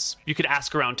Bale is? You could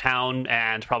ask around town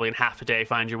and probably in half a day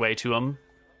find your way to him.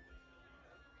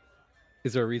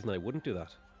 Is there a reason I wouldn't do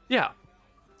that? Yeah,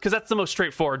 because that's the most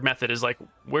straightforward method. Is like,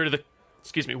 where do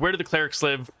the clerics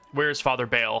live? Where's Father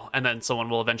Bale? And then someone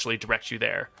will eventually direct you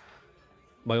there.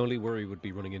 My only worry would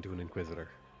be running into an Inquisitor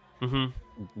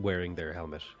wearing their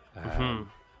helmet.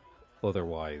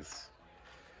 Otherwise,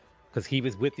 because he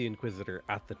was with the Inquisitor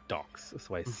at the docks,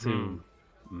 so I assume.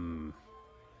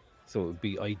 So it would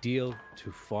be ideal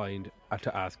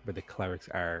to ask where the clerics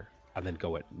are, and then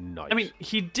go at night. I mean,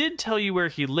 he did tell you where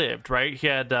he lived, right? He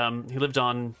had he lived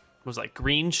on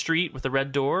Green Street with the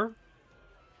red door.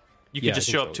 You could Yeah, I just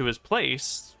think show up so. to his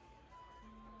place.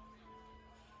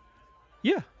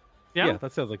 yeah, Yeah.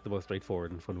 that sounds like the most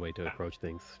straightforward and fun way to approach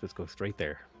things. Just go straight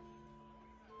there.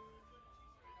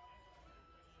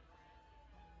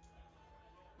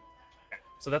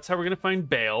 So that's how we're going to find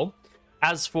Bale.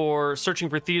 As for searching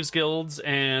for thieves' guilds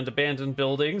and abandoned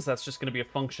buildings, that's just going to be a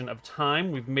function of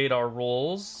time. We've made our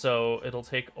rolls, so it'll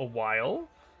take a while.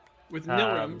 With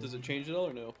Nilrim, does it change at all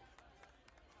or no?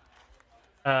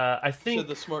 I So think...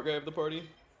 the smart guy of the party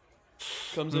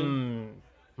comes in.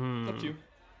 Up to you.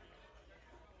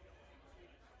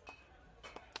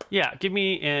 Yeah, give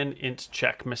me an int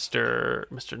check, Mr.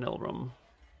 Nilrum.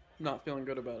 Not feeling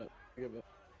good about it. I give it.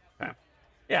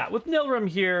 Yeah, with Nilrum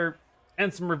here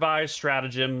and some revised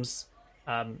stratagems,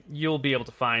 you'll be able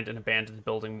to find an abandoned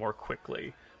building more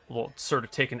quickly. We'll sort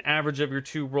of take an average of your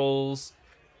two rolls,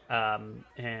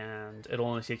 and it'll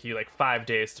only take you like 5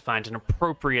 days to find an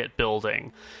appropriate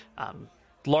building.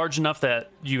 Large enough that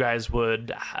you guys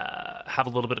would have a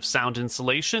little bit of sound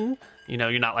insulation. You know,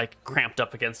 you're not like cramped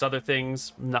up against other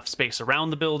things. Enough space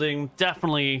around the building.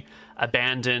 Definitely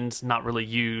abandoned, not really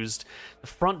used. The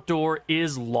front door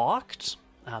is locked.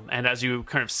 And as you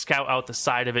kind of scout out the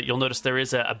side of it, you'll notice there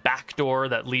is a back door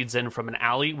that leads in from an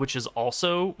alley, which is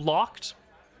also locked.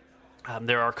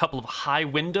 There are a couple of high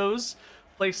windows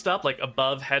placed up, like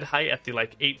above head height at the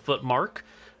 8-foot mark.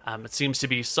 It seems to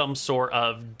be some sort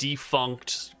of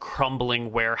defunct,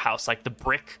 crumbling warehouse. Like the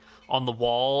brick on the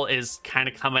wall is kind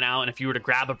of coming out, and if you were to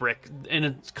grab a brick, in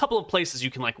a couple of places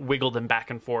you can wiggle them back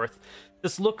and forth.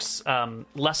 This looks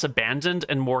less abandoned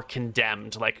and more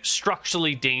condemned, like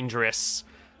structurally dangerous.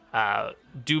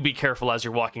 Do be careful as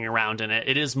you're walking around in it.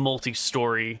 It is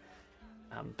multi-story,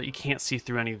 but you can't see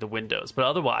through any of the windows. But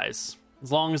otherwise,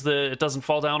 as long as it doesn't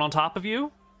fall down on top of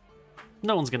you,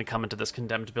 no one's going to come into this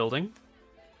condemned building.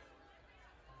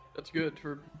 That's good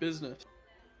for business.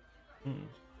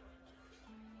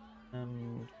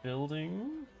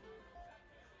 Building.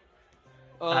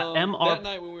 MR... That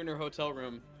night when we were in our hotel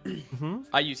room,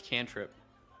 I used cantrip,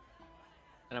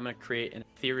 and I'm gonna create an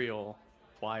ethereal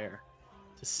choir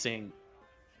to sing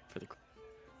for the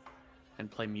and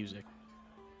play music.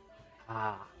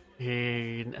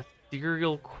 An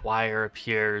ethereal choir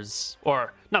appears,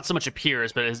 or not so much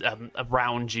appears, but is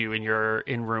around you in your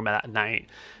room at night,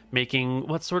 making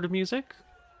what sort of music?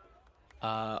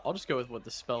 I'll just go with what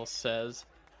the spell says.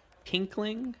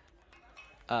 Tinkling,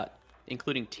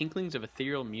 including tinklings of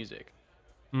ethereal music.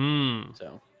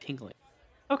 So, tinkling.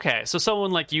 Okay, so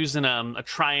someone using a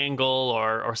triangle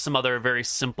or some other very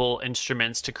simple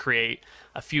instruments to create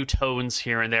a few tones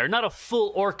here and there. Not a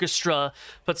full orchestra,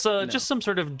 but just some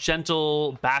sort of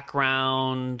gentle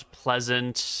background,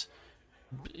 pleasant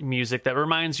music that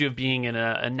reminds you of being in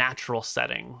a natural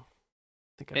setting.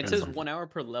 It says 1 hour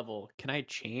per level. Can I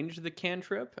change the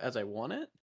cantrip as I want it?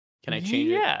 Can I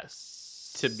change it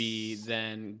to be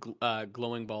then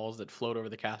glowing balls that float over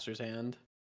the caster's hand?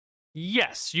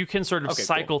 Yes, you can sort of Okay, cool.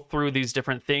 cycle through these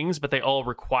different things, but they all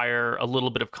require a little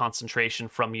bit of concentration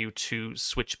from you to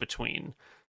switch between.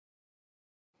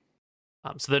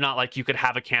 So they're not like you could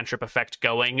have a cantrip effect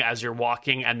going as you're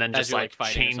walking and then As just you're, like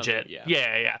fighting or change something, it.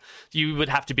 yeah. Yeah. You would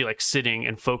have to be like sitting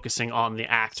and focusing on the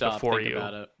act Stop, before think you.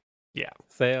 about it.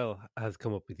 Sale has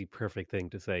come up with the perfect thing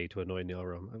to say to annoy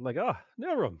Nelrum. I'm like,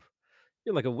 Nelrum,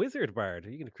 you're like a wizard bard. Are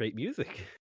you going to create music?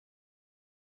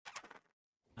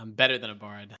 I'm better than a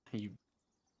bard. You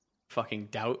fucking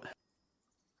doubt.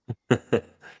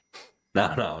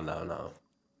 No.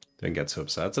 Don't get so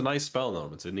upset. It's a nice spell, though.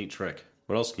 It's a neat trick.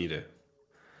 What else can you do?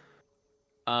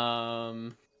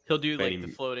 He'll do like Any- the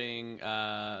floating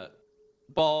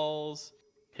balls.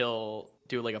 He'll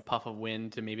do like a puff of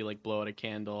wind to maybe like blow out a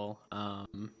candle.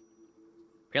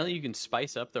 Apparently you can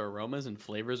spice up the aromas and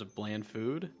flavors of bland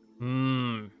food.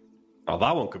 Hmm. Oh,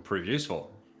 that one could prove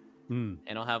useful. Hmm.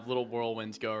 And I'll have little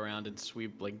whirlwinds go around and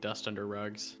sweep like dust under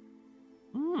rugs.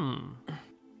 Hmm.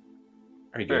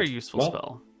 Very good. Very useful Well,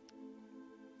 spell.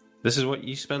 This is what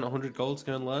you spent 100 gold to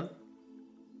go and learn?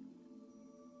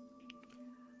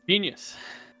 Genius.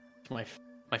 It's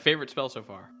my favorite spell so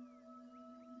far.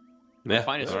 Yeah,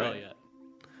 Finest all spell right. yet.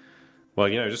 Well,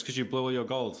 just because you blew all your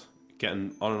gold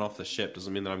getting on and off the ship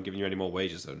doesn't mean that I'm giving you any more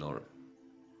wages, though, Nora.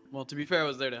 Well, to be fair, I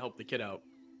was there to help the kid out.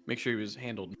 Make sure he was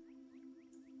handled.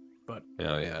 But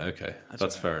Oh, yeah, okay. That's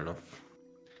That's all fair enough.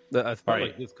 I feel Right.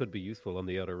 like this could be useful on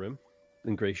the outer rim.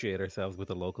 Ingratiate ourselves with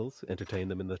the locals, entertain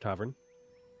them in the tavern.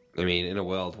 I mean, in a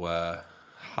world where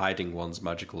hiding one's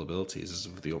magical abilities is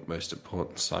of the utmost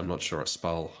importance, I'm not sure a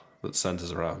spell that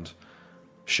centers around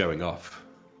showing off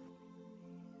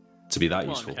to be that Come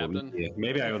on, useful. Captain. Yeah,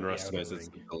 maybe I It's the underestimated outer its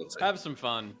ring. ability. have some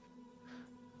fun.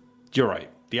 You're right.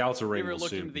 The outer You ring ever will look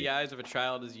soon into be... the eyes of a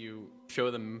child as you show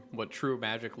them what true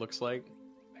magic looks like?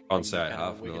 Can't say I Kind of a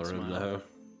have, wicked Nora, smile. no.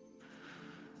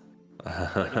 I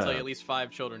can tell you at least 5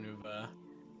 children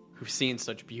who've seen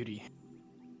such beauty.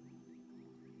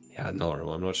 Yeah, no,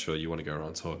 I'm not sure you want to go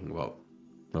around talking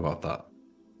about that.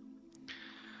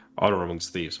 Honor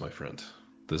amongst thieves, my friend.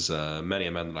 There's many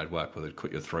a man that I'd work with who'd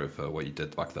cut your throat for what you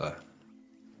did back there.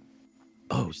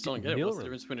 Oh, I still don't get it. What's the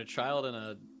difference between a child and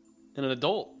an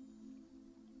adult?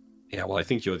 Yeah, well, I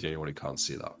think you're the only one who can't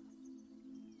see that.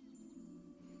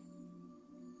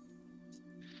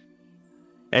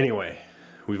 Anyway,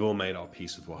 we've all made our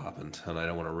peace with what happened, and I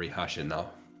don't want to rehash it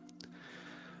now.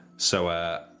 So,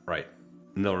 right.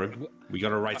 Nilrim, we got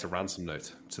to write a ransom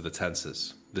note to the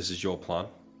Tensors. This is your plan.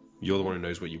 You're the one who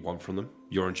knows what you want from them.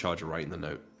 You're in charge of writing the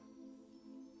note.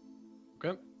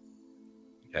 Okay.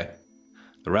 Okay?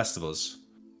 The rest of us,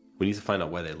 we need to find out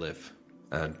where they live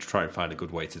and try and find a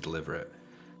good way to deliver it.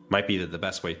 Might be that the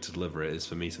best way to deliver it is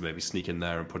for me to maybe sneak in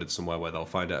there and put it somewhere where they'll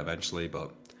find it eventually,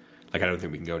 but I don't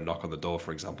think we can go and knock on the door,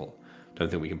 for example. Don't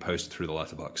think we can post it through the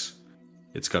letterbox.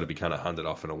 It's got to be kind of handed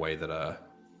off in a way that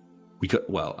we could.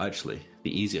 Well, actually,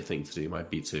 the easier thing to do might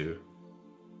be to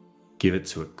give it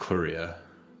to a courier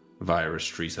via a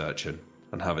street urchin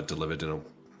and have it delivered in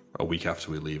a week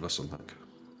after we leave or something.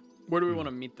 Where do we want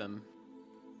to meet them?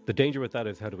 The danger with that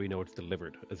is how do we know it's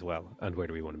delivered as well, and where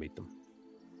do we want to meet them?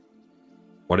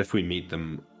 What if we meet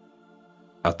them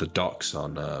at the docks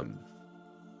on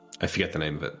I forget the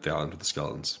name of it, the island with the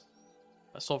skeletons.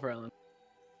 Sulphur Island.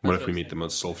 What That's if we what I meet was them on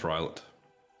Sulphur Island?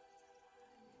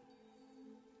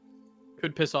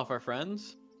 Could piss off our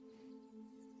friends.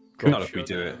 Not if we Show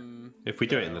do it. them If we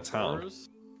do it in their the town. horrors.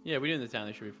 Yeah, we do it in the town.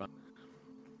 They should be fun.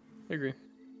 I agree.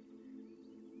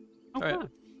 Okay. All right.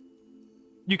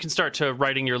 You can start to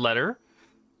writing your letter.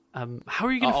 How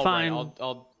are you going to I'll find? write.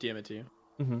 I'll DM it to you.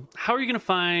 How are you going to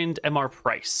find MR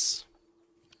Price?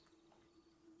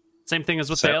 Same thing as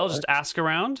with So- Bale. Just ask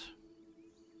around.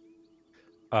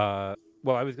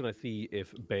 Well, I was going to see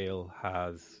if Bale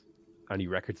has any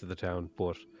records of the town,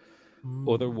 but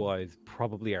otherwise,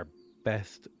 probably our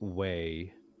best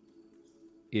way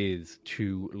is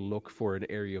to look for an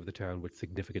area of the town with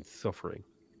significant suffering,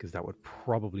 because that would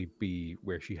probably be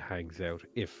where she hangs out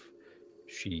if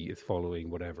she is following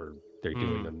whatever they're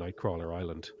doing on Nightcrawler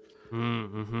Island.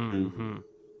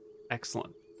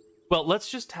 Excellent. Well, let's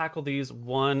just tackle these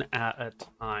one at a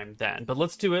time then. But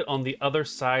let's do it on the other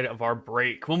side of our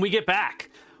break. When we get back,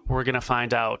 we're going to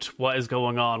find out what is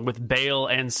going on with Bale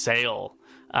and Sale.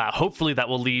 Hopefully that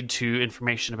will lead to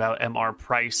information about MR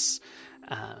Price.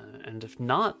 And if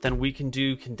not, then we can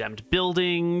do condemned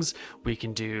buildings, we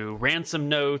can do ransom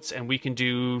notes, and we can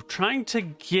do trying to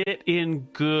get in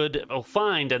good,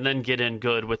 find and then get in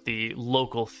good with the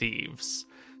local thieves.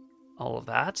 All of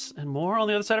that and more on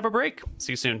the other side of our break.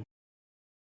 See you soon.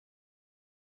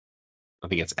 I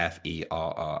think it's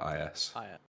Ferris. Hi.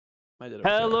 My did over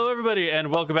Hello, everybody,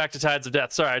 and welcome back to Tides of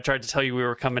Death. Sorry, I tried to tell you we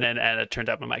were coming in, and it turned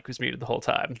out my mic was muted the whole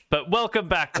time. But welcome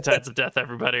back to Tides of Death,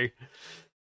 everybody.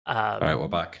 All right, we're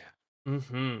back.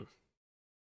 Mm-hmm.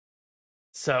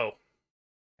 So,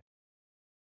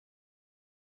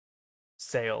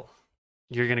 Sale,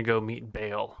 you're going to go meet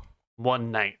Bale one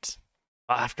night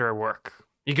after work.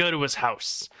 You go to his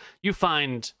house. You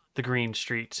find the green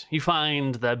street. You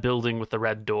find the building with the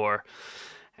red door.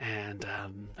 And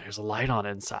there's a light on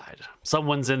inside.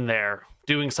 Someone's in there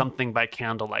doing something by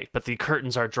candlelight, but the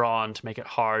curtains are drawn to make it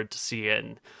hard to see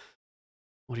in.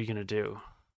 What are you going to do?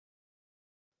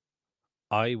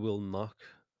 I will knock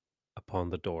upon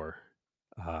the door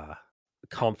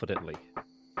confidently.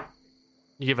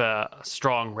 You give a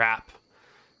strong rap.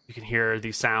 You can hear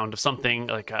the sound of something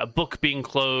like a book being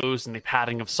closed and the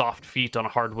padding of soft feet on a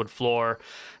hardwood floor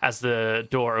as the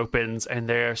door opens, and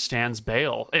there stands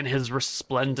Bale in his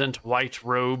resplendent white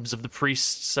robes of the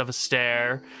priests of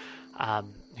Astaire.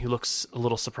 He looks a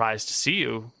little surprised to see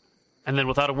you, and then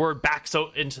without a word backs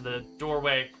out into the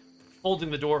doorway,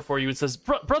 holding the door for you, and says,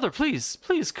 "Brother, please,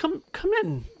 come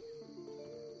in."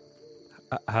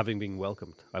 Having been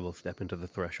welcomed, I will step into the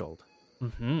threshold.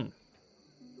 Mm-hmm.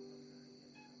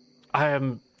 I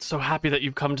am so happy that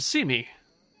you've come to see me.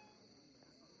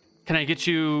 Can I get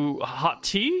you hot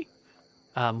tea,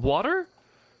 water,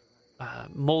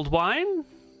 mulled wine,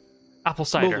 apple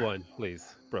cider? Mulled wine,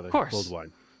 please, brother. Of course. Mulled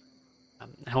wine.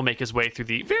 He'll make his way through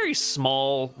the very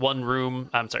small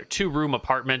two-room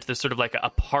apartment. There's sort of like a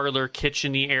parlor,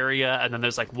 kitchen-y area, and then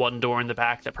there's like one door in the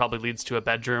back that probably leads to a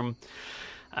bedroom.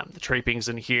 The trappings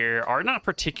in here are not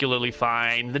particularly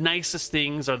fine. The nicest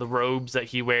things are the robes that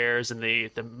he wears and the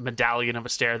medallion of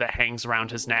Astaire that hangs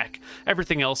around his neck.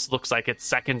 Everything else looks like it's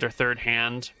second or third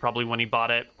hand, probably when he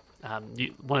bought it.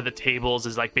 One of the tables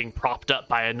is like being propped up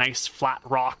by a nice flat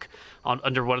rock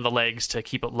under one of the legs to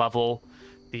keep it level.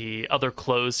 The other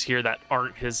clothes here that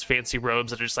aren't his fancy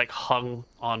robes that are just like hung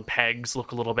on pegs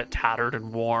look a little bit tattered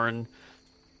and worn.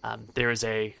 There is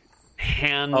a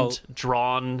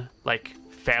hand-drawn like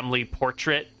family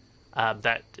portrait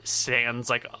that stands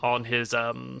like on his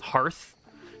hearth.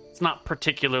 It's not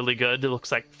particularly good. It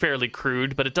looks like fairly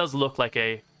crude, but it does look like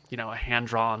a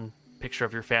hand-drawn picture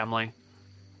of your family.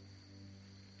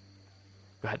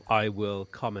 Go ahead. I will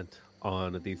comment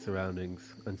on these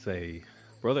surroundings and say,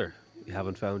 brother, you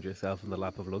haven't found yourself in the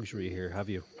lap of luxury here, have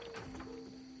you?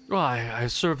 Well, I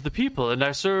serve the people, and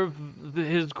I serve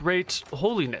his great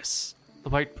holiness, the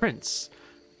White Prince.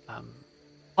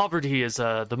 Poverty is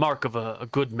the mark of a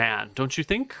good man, don't you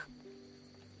think?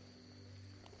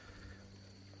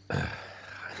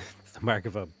 It's the mark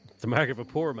of a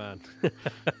poor man.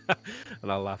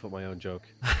 And I'll laugh at my own joke.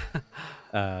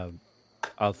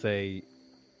 I'll say,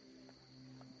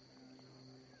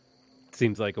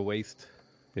 seems like a waste.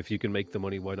 If you can make the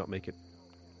money, why not make it?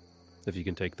 If you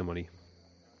can take the money,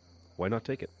 why not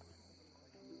take it?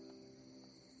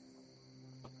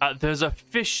 There's a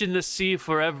fish in the sea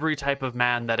for every type of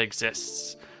man that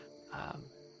exists.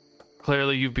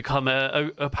 Clearly, you've become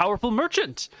a powerful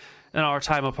merchant in our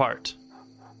time apart.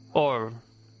 Or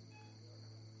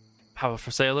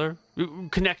powerful sailor,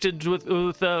 connected with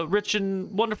rich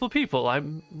and wonderful people.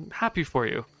 I'm happy for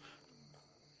you.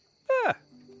 A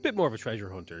bit more of a treasure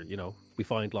hunter, you know. We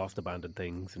find lost, abandoned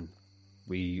things, and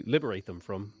we liberate them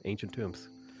from ancient tombs.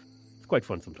 It's quite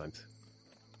fun sometimes.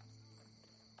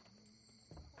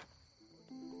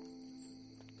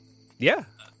 Yeah.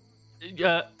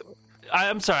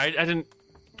 I'm sorry, I didn't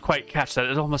quite catch that.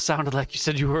 It almost sounded like you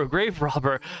said you were a grave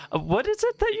robber. What is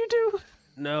it that you do?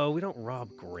 No, we don't rob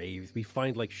graves. We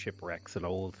find like shipwrecks and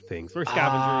old things. We're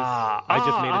scavengers. I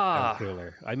just made it sound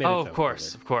cooler. I made it sound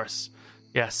of course.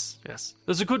 Yes.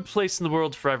 There's a good place in the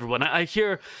world for everyone. I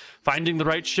hear finding the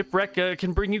right shipwreck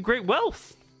can bring you great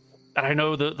wealth. And I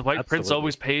know the White Prince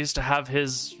always pays to have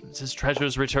his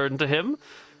treasures returned to him.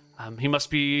 He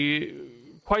must be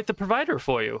quite the provider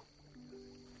for you.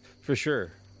 For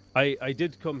sure. I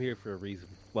did come here for a reason.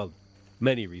 Well,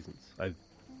 many reasons. I've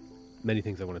many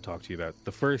things I want to talk to you about.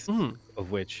 The first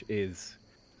of which is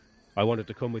I wanted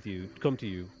to come to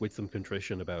you with some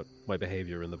contrition about my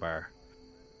behavior in the bar.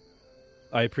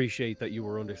 I appreciate that you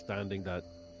were understanding that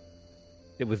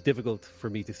it was difficult for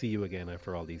me to see you again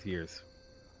after all these years.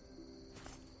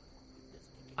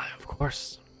 Of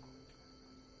course.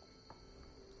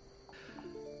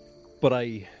 But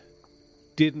I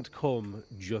didn't come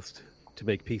just to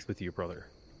make peace with you, brother.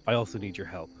 I also need your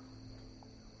help.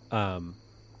 I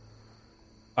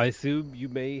assume you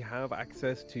may have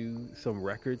access to some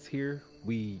records here.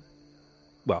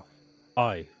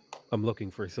 I am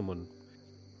looking for someone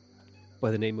by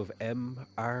the name of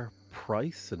M.R.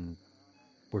 Price, and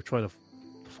we're trying to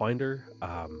find her.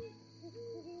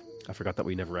 I forgot that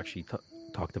we never actually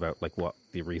talked about like what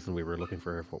the reason we were looking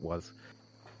for her was.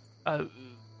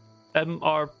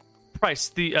 M.R. Price,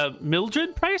 the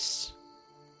Mildred Price.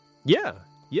 Yeah,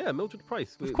 Mildred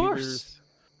Price. Of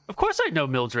course, I know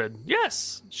Mildred.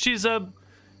 Yes, she's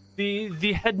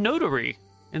the head notary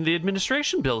in the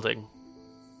administration building.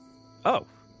 Oh,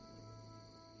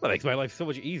 that makes my life so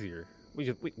much easier. We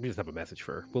just have a message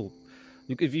for her.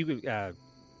 If you could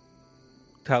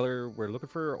tell her we're looking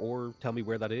for her, or tell me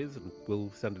where that is, and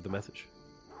we'll send her the message.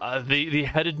 The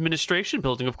head administration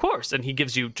building, of course, and he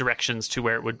gives you directions to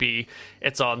where it would be.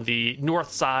 It's on the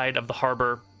north side of the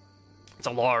harbor. It's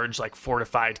a large, like,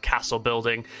 fortified castle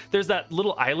building. There's that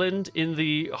little island in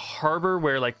the harbor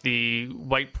where, like, the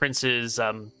White Prince is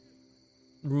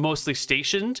mostly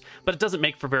stationed, but it doesn't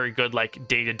make for very good, like,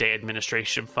 day-to-day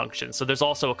administration functions. So there's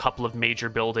also a couple of major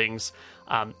buildings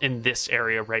in this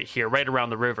area right here, right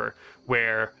around the river,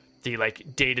 where the,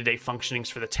 like, day-to-day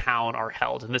functionings for the town are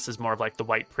held. And this is more of, like, the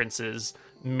White Prince's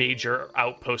major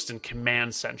outpost and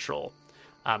command central.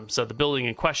 So the building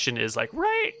in question is, like,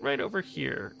 right over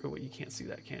here. Oh, wait, you can't see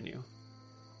that, can you?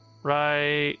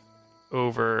 Right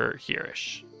over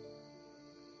here-ish.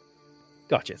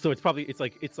 Gotcha. So it's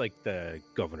like the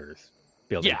governor's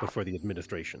building Yeah. before the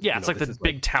administration. Yeah, it's like the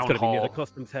big town it's hall. It's going to be near the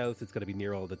customs house. It's going to be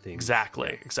near all the things.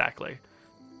 Exactly.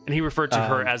 And he referred to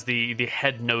her as the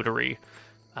head notary,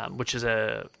 which is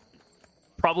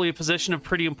probably a position of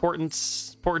pretty important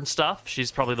stuff. She's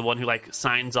probably the one who, like,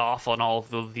 signs off on all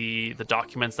of the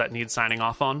documents that need signing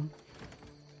off on.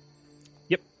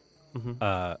 Yep.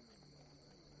 Mm-hmm.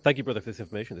 Thank you, brother, for this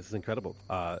information. This is incredible.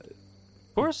 Of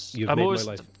course, You've I'm made my always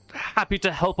life. happy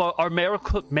to help our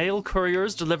mail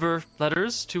couriers deliver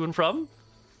letters to and from.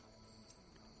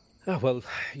 Oh, well,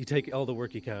 you take all the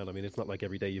work you can. I mean, it's not like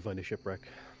every day you find a shipwreck.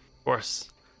 Of course.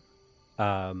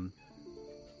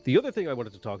 The other thing I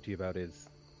wanted to talk to you about is,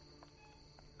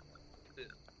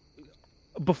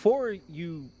 before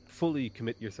you fully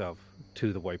commit yourself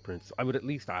to the White Prince, I would at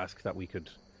least ask that we could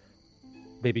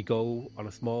maybe go on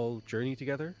a small journey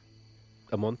together,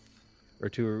 a month or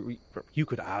two. You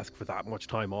could ask for that much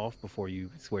time off before you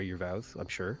swear your vows, I'm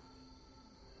sure.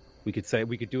 We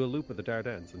could do a loop of the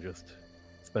Dardanelles and just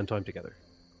spend time together.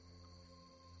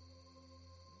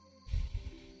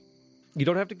 You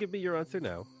don't have to give me your answer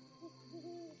now.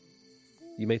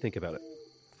 You may think about it.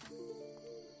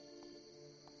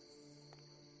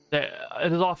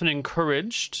 It is often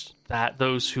encouraged that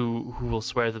those who will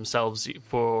swear themselves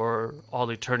for all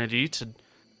eternity to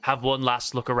have one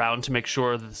last look around to make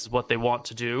sure this is what they want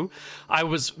to do. I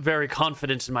was very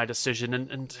confident in my decision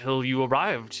until you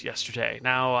arrived yesterday.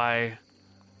 Now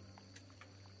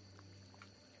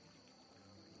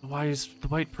the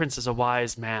White Prince is a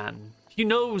wise man. He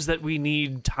knows that we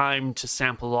need time to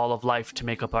sample all of life to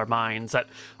make up our minds, that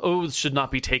oaths should not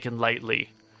be taken lightly.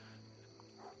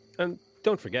 And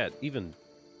don't forget, even,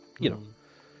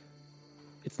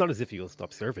 it's not as if you'll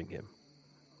stop serving him.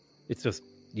 It's just,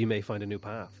 you may find a new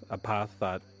path, a path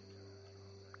that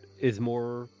is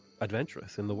more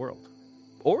adventurous in the world.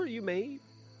 Or you may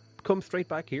come straight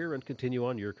back here and continue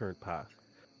on your current path.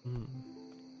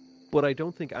 But I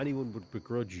don't think anyone would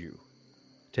begrudge you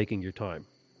taking your time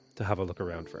to have a look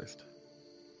around first.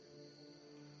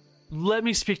 Let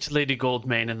me speak to Lady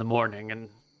Goldmane in the morning and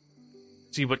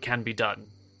see what can be done.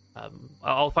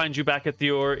 I'll find you back at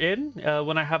your inn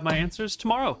when I have my answers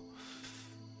tomorrow.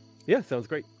 Yeah, sounds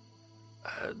great.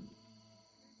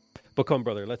 But come,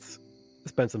 brother, let's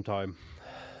spend some time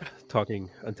talking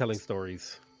and telling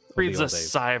stories. Breathes a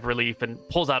sigh of relief and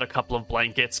pulls out a couple of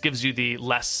blankets, gives you the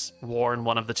less worn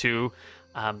one of the two,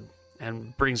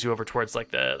 and brings you over towards,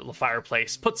 like, the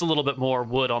fireplace, puts a little bit more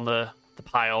wood on the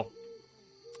pile,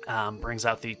 brings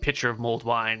out the pitcher of mulled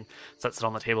wine, sets it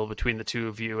on the table between the two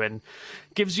of you, and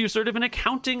gives you sort of an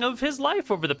accounting of his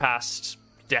life over the past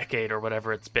decade or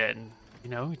whatever it's been.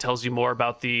 He tells you more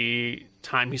about the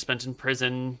time he spent in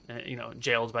prison,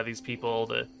 jailed by these people,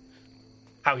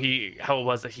 how it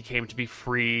was that he came to be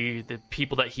free, the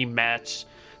people that he met.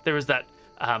 There was that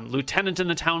lieutenant in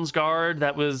the town's guard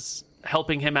that was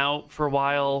helping him out for a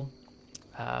while.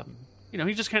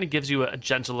 He just kind of gives you a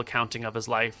gentle accounting of his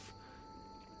life.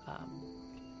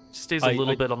 Stays a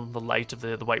little bit on the light of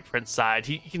the White Prince side.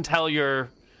 He can tell you're,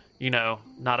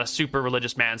 not a super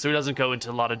religious man, so he doesn't go into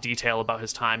a lot of detail about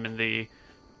his time in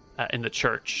the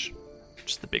church.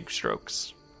 Just the big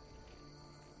strokes.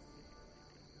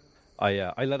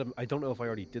 I let him. I don't know if I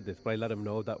already did this, but I let him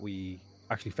know that we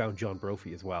actually found John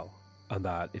Brophy as well, and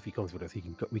that if he comes with us, he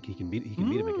can meet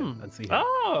him again and see him.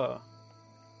 Oh,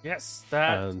 yes,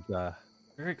 that And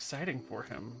very exciting for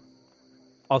him.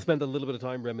 I'll spend a little bit of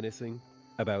time reminiscing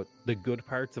about the good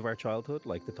parts of our childhood,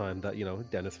 like the time that,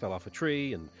 Dennis fell off a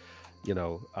tree and,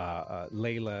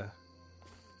 Layla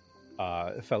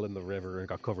fell in the river and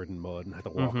got covered in mud and had to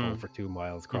walk home for 2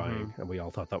 miles crying. And we all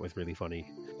thought that was really funny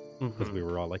because we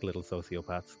were all like little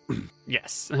sociopaths.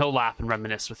 Yes, and he'll laugh and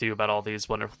reminisce with you about all these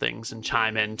wonderful things and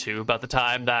chime in too about the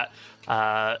time that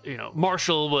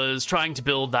Marshall was trying to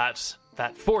build that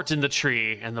fort in the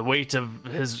tree and the weight of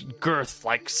his girth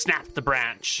like snapped the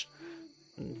branch,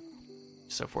 and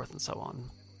so forth and so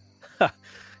on.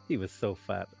 He was so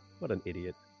fat. What an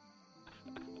idiot.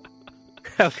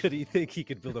 How could he think he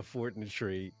could build a fort in a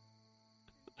tree?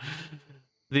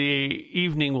 The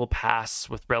evening will pass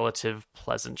with relative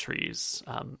pleasantries,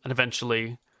 and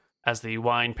eventually, as the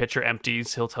wine pitcher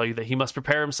empties, he'll tell you that he must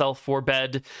prepare himself for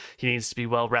bed. He needs to be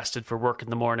well rested for work in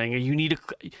the morning.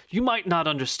 You might not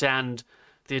understand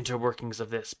the interworkings of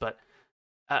this, but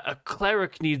a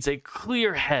cleric needs a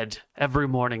clear head every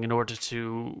morning in order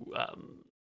to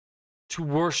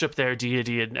worship their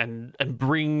deity and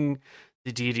bring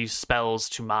the deity's spells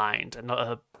to mind, and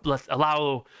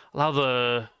allow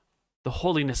the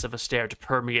holiness of Astaire to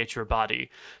permeate your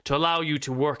body, to allow you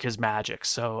to work his magic.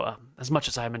 So, as much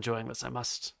as I am enjoying this, I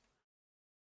must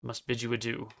bid you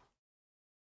adieu.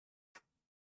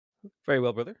 Very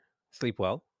well, brother. Sleep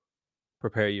well.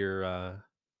 Prepare your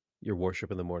worship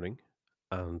in the morning,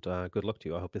 and good luck to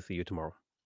you. I hope to see you tomorrow.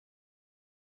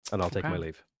 And I'll take my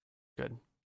leave. Good.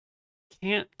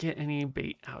 Can't get any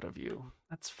bait out of you.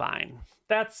 That's fine.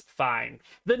 That's fine.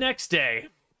 The next day.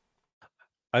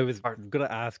 I was going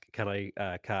to ask, can I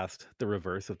cast the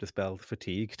reverse of Dispel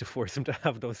Fatigue to force him to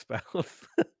have those spells?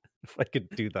 If I could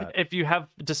do that. If you have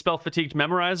Dispel Fatigue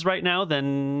memorized right now,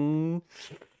 then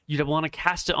you'd want to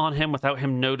cast it on him without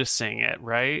him noticing it,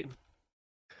 right?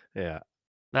 Yeah.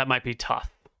 That might be tough.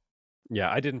 Yeah,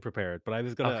 I didn't prepare it, but I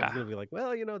was gonna be like,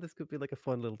 well, this could be like a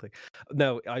fun little thing.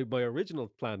 No, my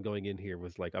original plan going in here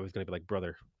was like, I was gonna be like,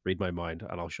 brother, read my mind,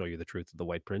 and I'll show you the truth of the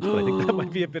White Prince. But I think that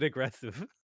might be a bit aggressive.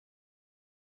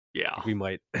 Yeah, we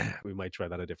might try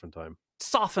that a different time.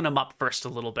 Soften him up first a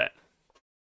little bit.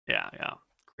 Yeah,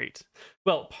 great.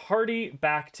 Well, party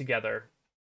back together.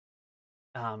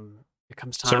 It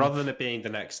comes time. So rather than it being the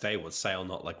next day, would Sale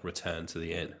not like return to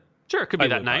the inn? Sure, it could be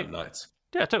that night.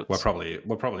 Yeah, totes. We're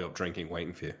probably up drinking,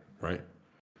 waiting for you, right?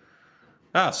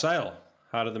 Sale,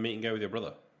 how did the meeting go with your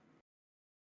brother?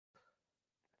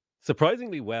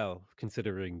 Surprisingly well,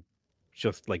 considering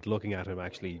just like looking at him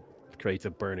actually creates a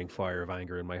burning fire of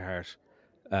anger in my heart.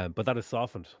 But that has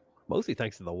softened, mostly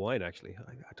thanks to the wine, actually.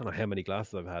 I don't know how many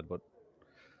glasses I've had, but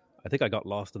I think I got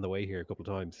lost in the way here a couple of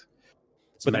times.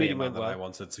 It's many a man that I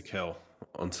wanted to kill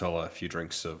until a few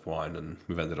drinks of wine, and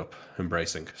we've ended up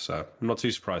embracing. So I'm not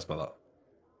too surprised by that.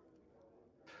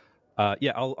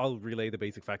 I'll relay the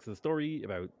basic facts of the story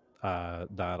about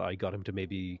that I got him to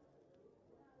maybe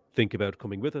think about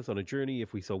coming with us on a journey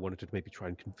if we so wanted to maybe try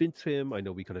and convince him. I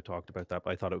know we kind of talked about that,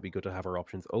 but I thought it would be good to have our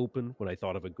options open when I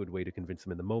thought of a good way to convince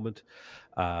him in the moment.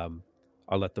 I'll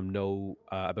let them know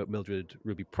about Mildred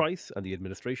Ruby Price and the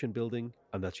administration building,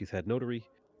 and that she's head notary.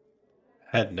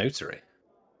 Head notary?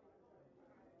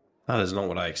 That is not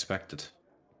what I expected.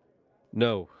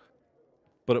 No,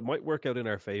 but it might work out in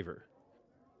our favor.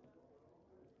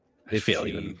 If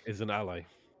she is an ally.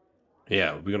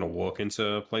 Yeah, we're going to walk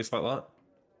into a place like that?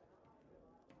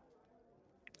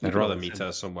 I'd rather meet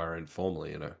her somewhere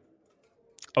informally,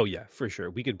 Oh, yeah, for sure.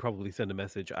 We could probably send a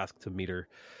message, ask to meet her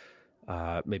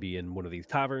maybe in one of these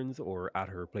taverns or at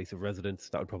her place of residence.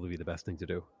 That would probably be the best thing to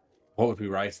do. What would we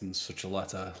write in such a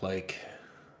letter? Like,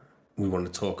 we want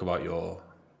to talk about your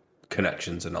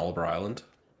connections in Oliver Island.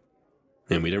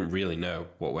 And we don't really know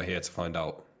what we're here to find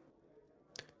out.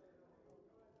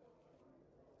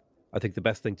 I think the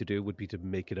best thing to do would be to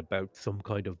make it about some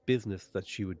kind of business that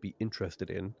she would be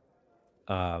interested in.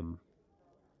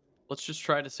 Let's just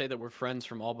try to say that we're friends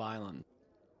from Alba Island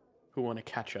who want to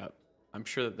catch up. I'm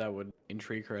sure that would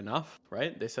intrigue her enough,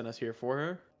 right? They sent us here for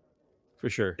her. For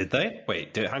sure. Did they?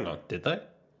 Wait, hang on. Did they?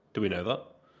 Do we know that?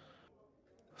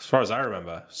 As far as I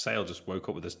remember, Sale just woke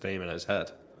up with this name in his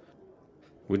head.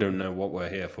 We don't know what we're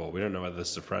here for. We don't know whether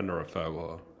this is a friend or a foe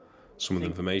or someone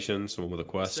with information, someone with a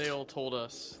quest. Sale told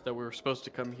us that we were supposed to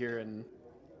come here and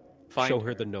find show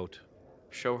her the note.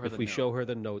 Show her if the we note. show her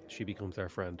the note, she becomes our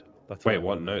friend. That's Wait,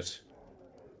 what note?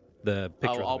 The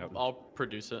picture of the mountain. I'll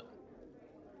produce it.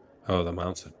 Oh, the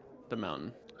mountain. The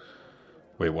mountain.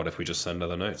 Wait, what if we just send her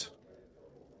the note?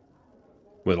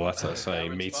 With a letter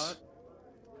saying meet.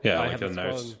 Yeah, like a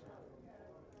note.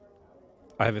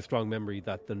 I have a strong memory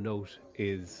that the note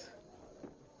is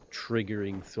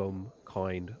triggering some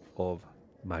kind of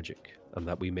magic, and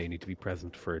that we may need to be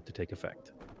present for it to take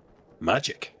effect.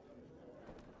 Magic.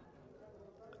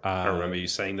 I Uh, remember you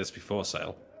saying this before,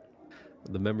 Sale.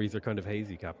 The memories are kind of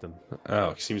hazy, Captain. Oh,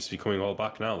 it seems to be coming all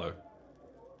back now, though.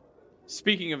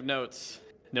 Speaking of notes,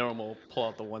 Norum will pull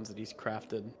out the ones that he's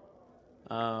crafted.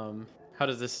 How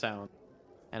does this sound?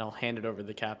 And I'll hand it over to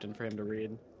the captain for him to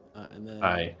read. And then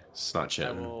I snatch it.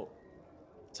 I will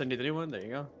send you the new one. There you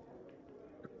go.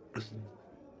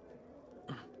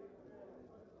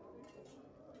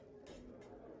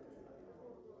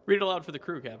 Read it aloud for the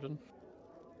crew, Captain.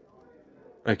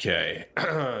 Okay.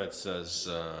 It says,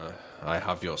 I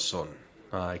have your son.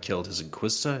 I killed his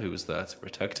inquisitor who was there to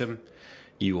protect him.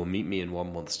 You will meet me in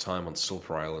 1 month's time on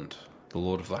Sulphur Island. The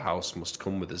lord of the house must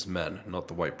come with his men, not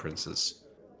the white princes.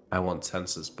 I want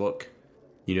Tenser's book.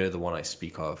 You know the one I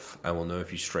speak of. I will know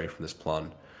if you stray from this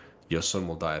plan. Your son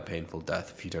will die a painful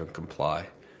death if you don't comply.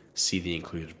 See the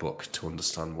included book to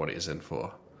understand what it is in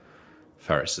for.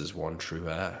 Ferris's one true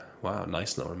heir. Wow,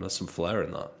 nice, Norm. There's some flair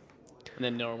in that. And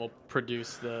then Norum will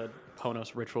produce the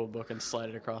Ponos ritual book and slide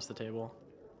it across the table.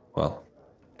 Well,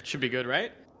 Should be good,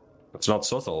 right? it's not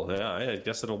subtle. Yeah, I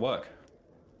guess it'll work.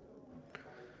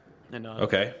 And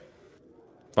Okay.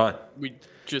 Fine. we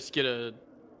just get an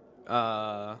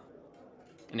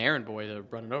errand boy to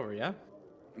run it over, yeah?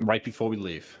 Right before we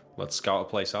leave, let's scout a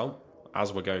place out.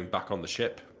 As we're going back on the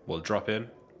ship, we'll drop in,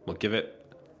 we'll give it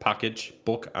package,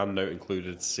 book and note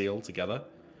included, seal together.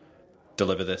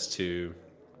 Deliver this to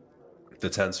the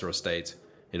Tenser estate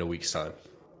in a week's time.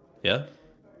 Yeah?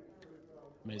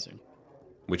 Amazing.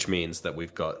 Which means that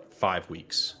we've got 5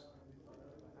 weeks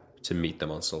to meet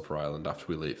them on Sulphur Island after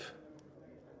we leave.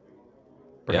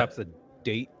 Perhaps a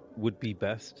date would be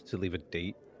best to leave a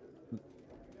date.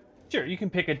 Sure, you can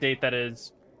pick a date that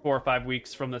is 4 or 5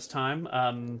 weeks from this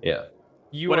time. Yeah.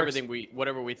 You Whatever are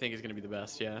whatever we think is going to be the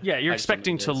best, yeah. Yeah, you're I just don't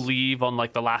expecting need to dates. leave on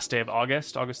like the last day of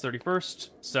August 31st.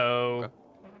 So,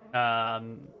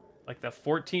 like the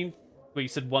 14th. Well, you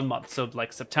said 1 month, so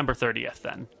like September 30th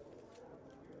then.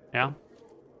 Yeah.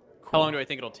 How long do I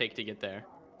think it'll take to get there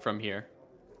from here?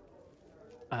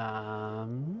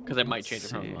 Because I might let's change it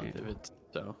from a see. month if it's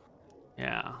so.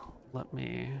 Yeah, let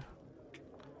me.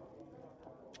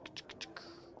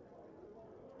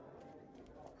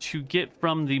 To get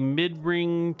from the mid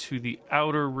ring to the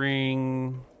outer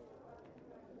ring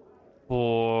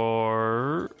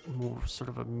for more sort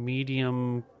of a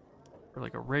medium or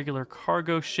like a regular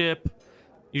cargo ship,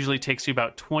 usually takes you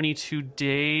about 22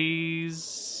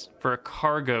 days for a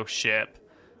cargo ship.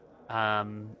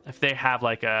 If they have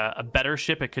like a better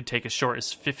ship, it could take as short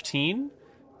as 15,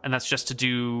 and that's just to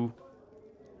do.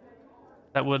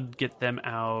 That would get them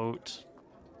out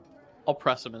I'll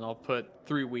press them and I'll put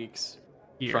 3 weeks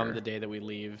here. from the day that we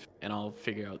leave, and I'll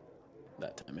figure out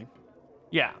that timing.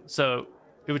 Yeah, so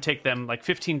it would take them like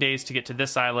 15 days to get to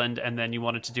this island, and then you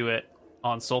wanted to do it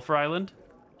on Sulphur Island.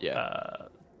 Yeah.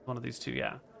 One of these two,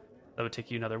 yeah. That would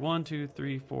take you another 1, 2,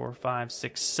 3, 4, 5,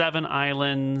 6, 7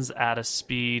 islands at a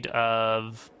speed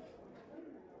of.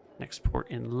 Next port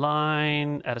in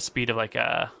line at a speed of like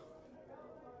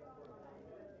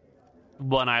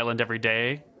one island every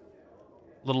day.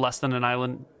 A little less than an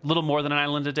island, a little more than an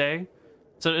island a day.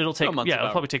 So it'll take, month's yeah, it'll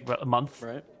about- probably take about a month.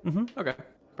 Right? Mm-hmm. Okay.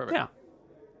 Perfect. Yeah.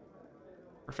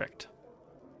 Perfect.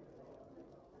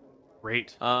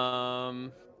 Great.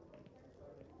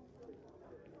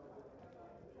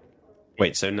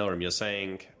 Wait, so Nilrim, you're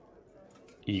saying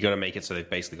you're going to make it so they've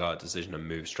basically got a decision and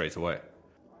move straight away?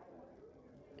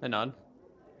 A nod.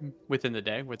 Within the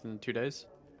day, within 2 days.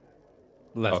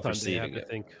 The less Of time they have receiving to it.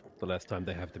 think, the less time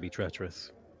they have to be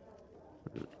treacherous.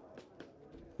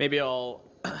 Maybe I'll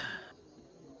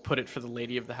put it for the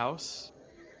lady of the house.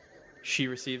 She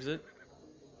receives it.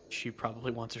 She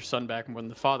probably wants her son back more than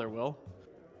the father will.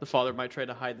 The father might try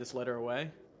to hide this letter away.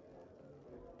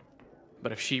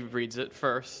 But if she reads it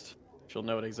first, she'll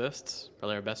know it exists.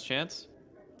 Probably our best chance.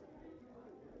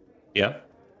 Yeah?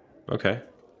 Okay.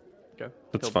 Okay.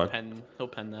 That's fine. He'll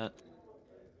pen that.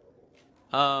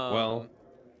 Well,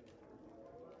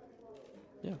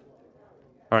 yeah.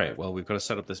 all right. Well, we've got to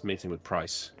set up this meeting with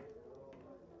Price.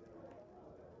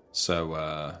 So,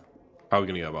 how are we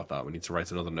going to go about that? We need to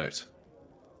write another note.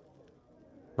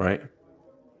 Right?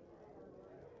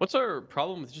 What's our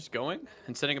problem with just going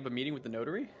and setting up a meeting with the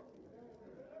notary?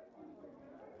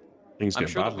 Things I'm go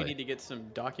sure that badly. we need to get some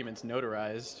documents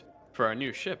notarized for our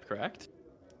new ship, correct?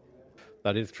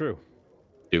 That is true.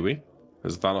 Do we?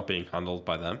 Is that not being handled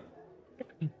by them?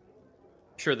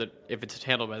 Sure that if it's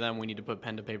handled by them, we need to put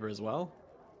pen to paper as well.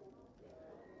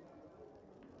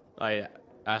 I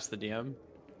asked the DM.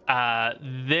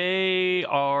 They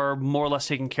are more or less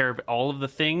taking care of all of the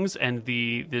things, and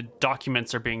the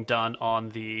documents are being done on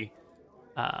the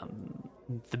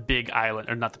the big island,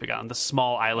 or not the big island, the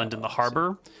small island in the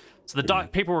harbor. So the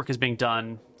doc paperwork is being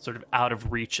done sort of out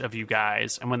of reach of you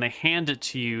guys, and when they hand it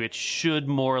to you, it should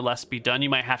more or less be done. You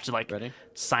might have to like Ready?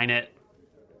 sign it,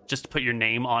 just to put your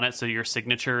name on it, so your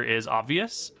signature is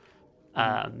obvious.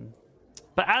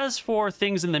 But as for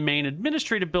things in the main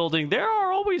administrative building, there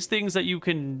are always things that you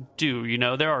can do. You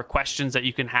know, there are questions that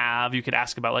you can have. You could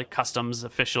ask about like customs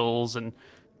officials and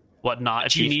whatnot.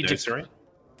 If you need Notary?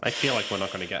 I feel like we're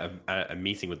not going to get a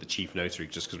meeting with the chief notary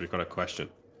just because we've got a question.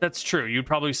 That's true. You'd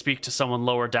probably speak to someone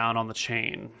lower down on the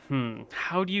chain.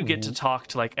 How do you get to talk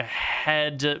to like a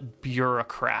head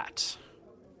bureaucrat?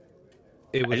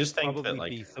 It would just think probably that, like-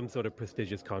 be some sort of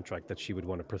prestigious contract that she would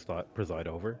want to preside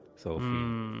over. So if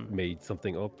we made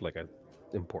something up, like an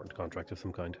important contract of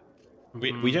some kind.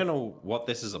 We don't know what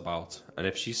this is about, and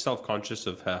if she's self-conscious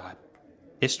of her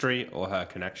history or her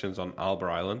connections on Alba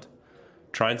Island,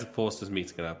 trying to force this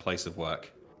meeting in her place of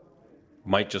work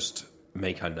might just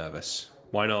make her nervous.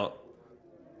 Why not?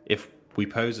 If we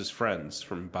pose as friends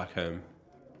from back home,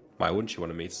 why wouldn't she want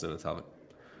to meet us in a tavern?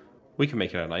 We can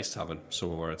make it a nice tavern,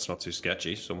 somewhere where it's not too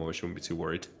sketchy, somewhere where she wouldn't be too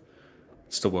worried.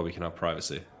 Still where we can have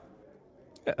privacy.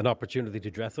 An opportunity to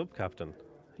dress up, Captain.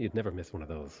 You'd never miss one of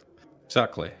those.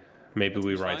 Exactly. Maybe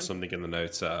we That's write fine. something in the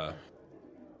notes.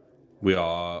 We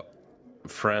are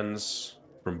friends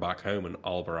from back home in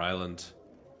Alba Island.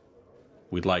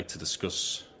 We'd like to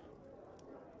discuss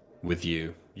with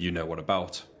you. You know what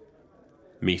about.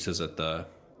 Meet us at the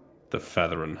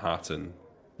Feather and Hat and,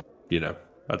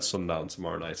 at sundown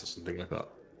tomorrow night or something like that.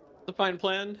 It's a fine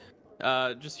plan.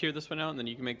 Just hear this one out, and then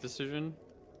you can make the decision.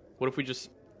 What if we just,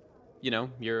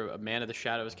 you're a man of the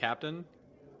shadows captain?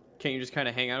 Can't you just kind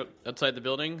of hang out outside the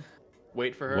building,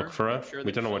 wait for her? Look for her? I'm sure We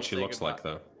that don't know she'll what she say looks goodbye. like,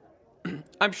 though.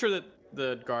 I'm sure that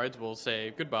the guards will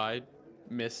say goodbye,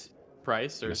 Miss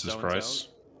Price or Mrs. so-and-so. Price.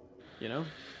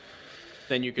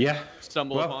 Then you could Yeah.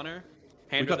 stumble Well, upon her.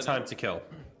 We've got time to kill.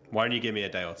 Why don't you give me a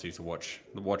day or two to watch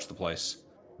the place?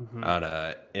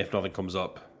 And if nothing comes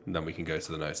up, then we can go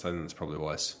to the notes. I think that's probably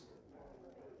wise.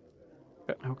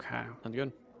 Okay. Sounds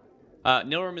good.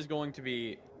 Nilram is going to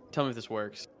be, tell me if this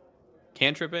works,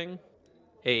 cantripping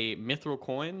a mithril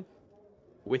coin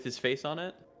with his face on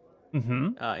it.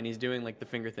 And he's doing like the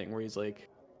finger thing where he's like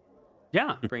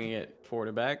Yeah. bringing it forward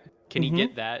and back. Can he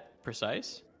get that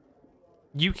precise?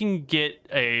 You can get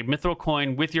a mithril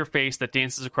coin with your face that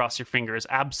dances across your fingers,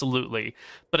 absolutely.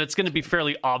 But it's going to be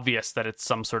fairly obvious that it's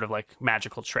some sort of like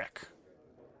magical trick,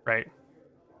 right?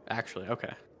 Actually,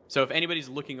 okay. So if anybody's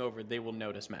looking over, they will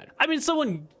notice magic. I mean,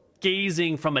 someone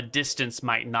gazing from a distance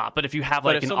might not, but if you have But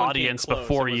like if an someone came audience close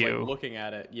before and was, you, like, looking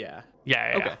at it, yeah.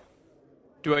 yeah. Okay.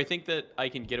 Do I think that I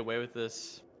can get away with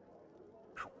this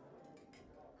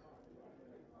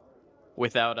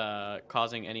without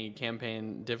causing any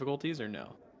campaign difficulties, or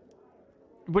no?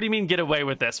 What do you mean get away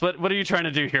with this? What are you trying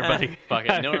to do here, buddy? Fuck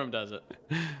it, Nilram does it.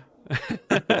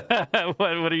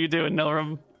 what are you doing,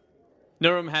 Nilram?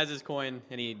 Nilram has his coin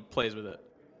and he plays with it.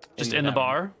 Just in the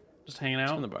bar? Just hanging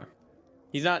Just out? in the bar.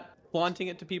 He's not flaunting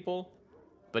it to people,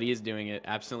 but he is doing it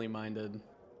absently minded,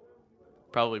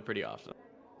 probably pretty often.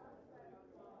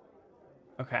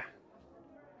 Okay.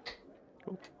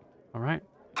 Cool. All right.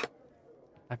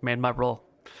 I've made my roll.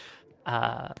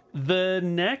 The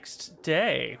next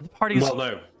day, the party's Well,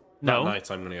 no. No? That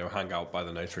night, I'm going to go hang out by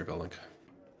the notary building.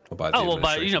 Or by the by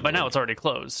administration by now building. it's already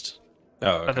closed. Oh,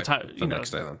 okay. By the time The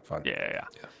next day, then. Fine. Yeah.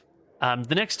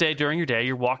 The next day during your day,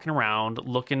 you're walking around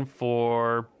looking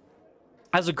for,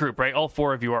 as a group, right? All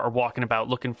four of you are walking about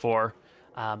looking for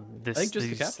this. I think just the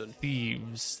these captain.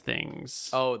 thieves things.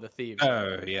 Oh, the thieves.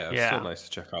 Oh, yeah. It's Yeah. still nice to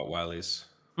check out Wiley's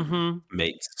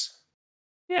mates.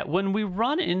 Yeah, when we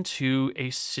run into a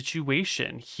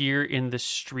situation here in the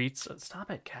streets,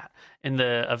 stop it, cat,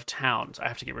 of towns. I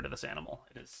have to get rid of this animal.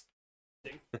 It is.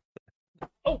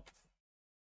 Oh.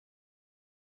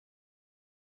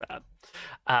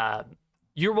 Bad.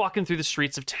 You're walking through the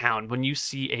streets of town when you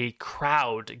see a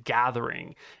crowd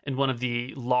gathering in one of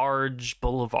the large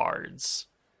boulevards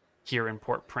here in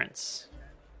Port-Prince.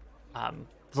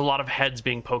 There's a lot of heads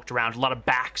being poked around, a lot of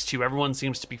backs too. Everyone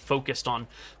seems to be focused on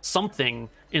something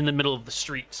in the middle of the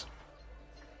street.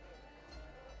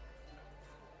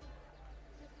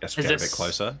 Guess we Is get a this- bit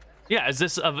closer. Yeah, is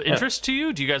this of interest to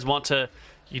you? Do you guys want to,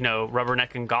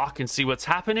 rubberneck and gawk and see what's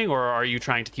happening, or are you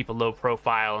trying to keep a low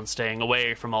profile and staying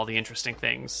away from all the interesting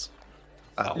things?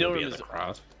 I'll Nilram be in is- the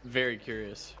crowd. Very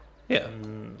curious. Yeah,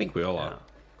 I think we all are.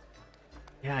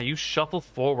 Yeah, you shuffle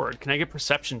forward. Can I get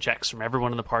perception checks from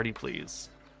everyone in the party, please?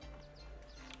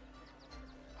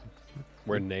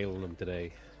 We're nailing them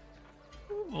today.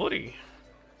 Woody.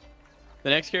 The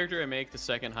next character I make, the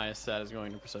second highest stat is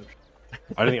going to perception.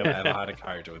 I don't think I've ever had a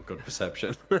character with good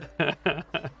perception.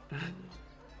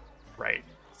 Right.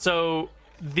 So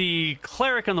the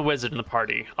cleric and the wizard in the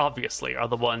party, obviously, are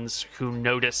the ones who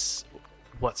notice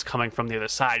what's coming from the other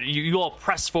side. You all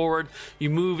press forward, you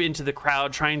move into the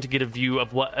crowd, trying to get a view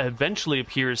of what eventually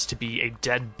appears to be a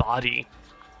dead body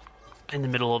in the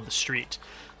middle of the street.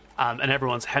 And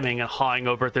everyone's hemming and hawing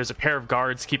over it. There's a pair of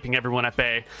guards keeping everyone at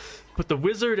bay. But the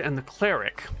wizard and the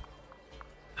cleric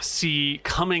see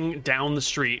coming down the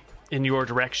street in your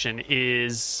direction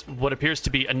is what appears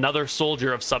to be another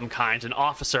soldier of some kind, an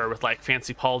officer with like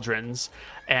fancy pauldrons,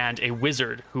 and a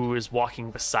wizard who is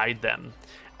walking beside them.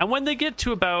 And when they get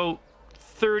to about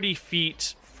 30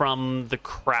 feet from the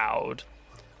crowd,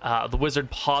 the wizard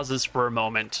pauses for a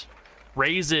moment,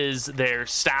 raises their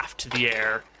staff to the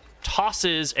air,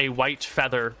 tosses a white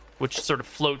feather, which sort of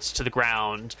floats to the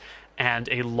ground, and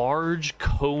a large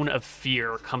cone of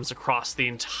fear comes across the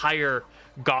entire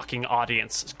gawking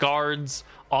audience. Guards,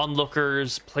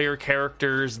 onlookers, player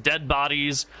characters, dead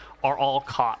bodies are all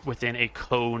caught within a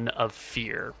cone of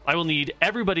fear. I will need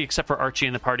everybody except for Archie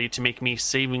in the party to make me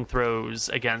saving throws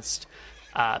against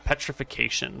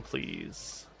petrification,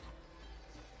 please.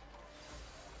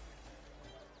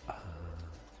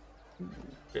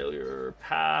 Failure,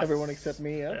 pass. Everyone except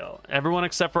me, yeah? Fail. Everyone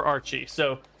except for Archie.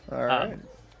 So, All right.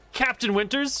 Captain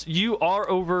Winters, you are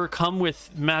overcome with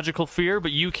magical fear,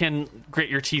 but you can grit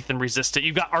your teeth and resist it.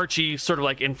 You've got Archie sort of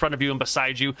like in front of you and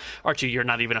beside you. Archie, you're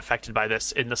not even affected by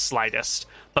this in the slightest.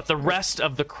 But the rest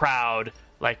of the crowd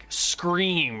like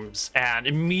screams and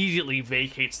immediately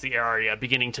vacates the area,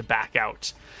 beginning to back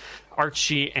out.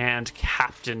 Archie and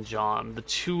Captain John, the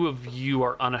two of you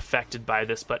are unaffected by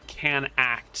this, but can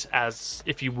act as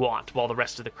if you want while the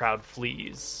rest of the crowd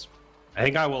flees. I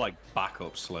think I will like back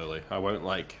up slowly. I won't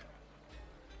like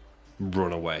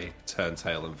run away, turn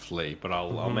tail, and flee. But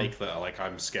I'll make that like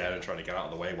I'm scared and trying to get out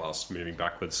of the way whilst moving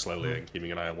backwards slowly and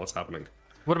keeping an eye on what's happening.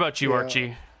 What about you, Yeah.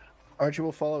 Archie? Archie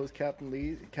will follow his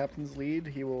captain's lead.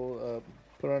 He will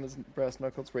put on his brass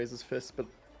knuckles, raise his fist, but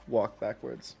walk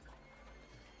backwards.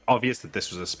 Obvious that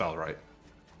this was a spell, right?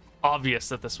 Obvious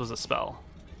that this was a spell.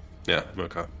 Yeah.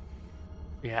 Okay.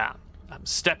 Yeah.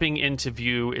 Stepping into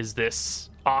view is this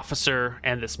officer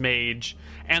and this mage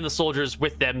and the soldiers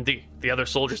with them. The other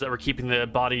soldiers that were keeping the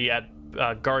body at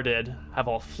guarded have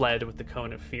all fled with the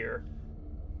cone of fear.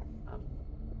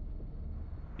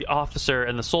 The officer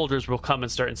and the soldiers will come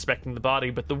and start inspecting the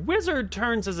body, but the wizard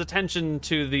turns his attention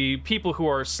to the people who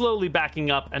are slowly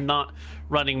backing up and not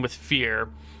running with fear,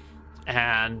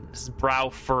 and his brow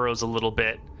furrows a little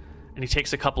bit, and he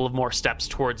takes a couple of more steps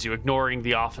towards you, ignoring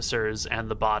the officers and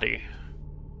the body.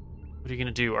 What are you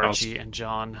going to do, Archie and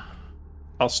John?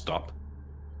 I'll stop.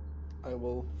 I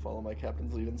will follow my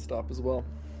captain's lead and stop as well.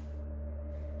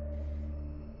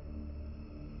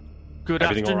 Good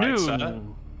Everything all right,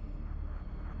 afternoon,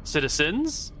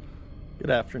 citizens.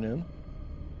 Good afternoon.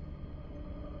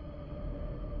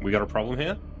 We got a problem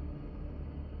here?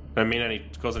 I mean,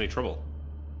 cause any trouble?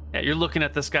 Yeah, you're looking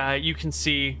at this guy. You can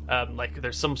see like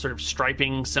there's some sort of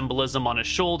striping symbolism on his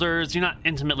shoulders. You're not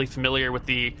intimately familiar with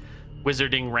the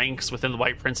wizarding ranks within the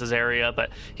White Prince's area,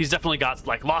 but he's definitely got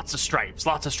like lots of stripes.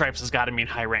 Lots of stripes has got to mean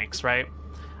high ranks, right?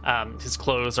 His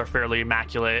clothes are fairly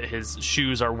immaculate. His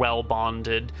shoes are well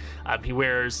bonded. He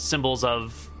wears symbols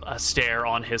of a stare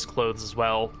on his clothes as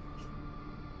well.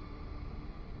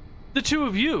 The two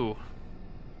of you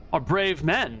are brave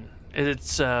men.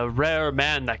 It's a rare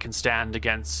man that can stand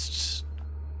against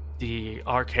the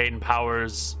arcane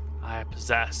powers I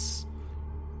possess.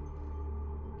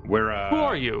 We're Who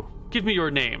are you? Give me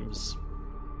your names.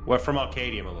 We're from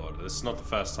Arcadia, my lord. This is not the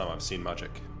first time I've seen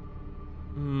magic.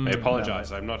 I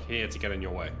apologize. I'm not here to get in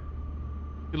your way.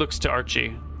 He looks to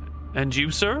Archie. And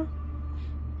you, sir?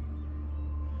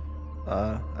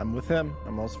 I'm with him.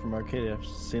 I'm also from Arcadia. I've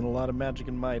seen a lot of magic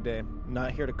in my day.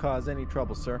 Not here to cause any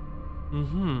trouble, sir.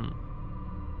 Mm-hmm.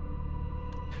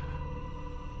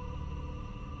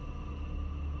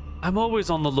 I'm always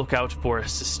on the lookout for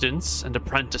assistants and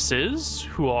apprentices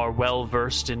who are well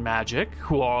versed in magic,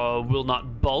 who will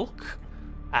not balk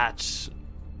at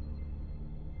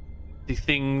the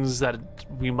things that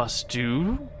we must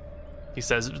do. He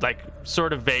says, like,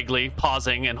 sort of vaguely,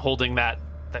 pausing and holding that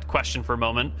question for a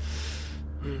moment.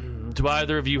 Do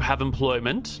either of you have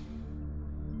employment?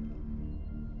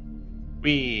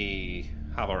 We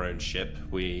have our own ship.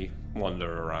 We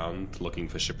wander around looking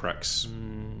for shipwrecks,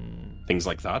 things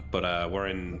like that. But we're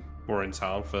in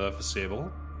town for the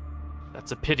foreseeable.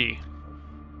 That's a pity.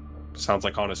 Sounds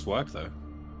like honest work, though.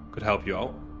 Could help you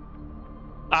out.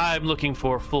 I'm looking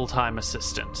for a full-time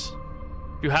assistant.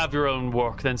 If you have your own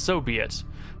work, then so be it.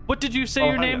 What did you say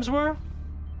your hang names on. were?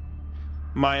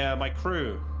 My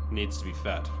crew needs to be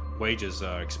fed. Wages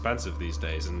are expensive these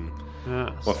days, and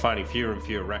Yes. we're finding fewer and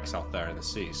fewer wrecks out there in the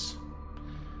seas.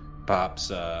 Perhaps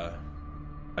a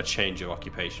change of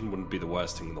occupation wouldn't be the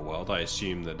worst thing in the world. I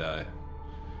assume that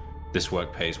this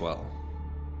work pays well.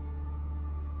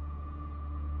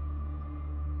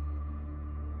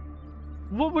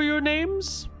 What were your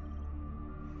names?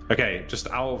 Okay, just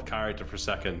out of character for a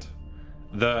second.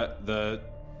 The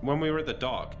when we were at the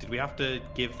dock, did we have to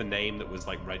give the name that was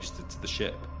like registered to the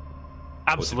ship? Or did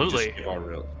we Absolutely. just give our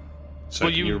real? So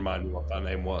Well, can you you- remind me what that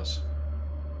name was?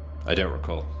 I don't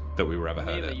recall that we were ever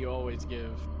Name heard that it. you always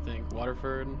give. I think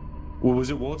Waterford. Well, was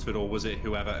it Waterford or was it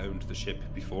whoever owned the ship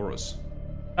before us?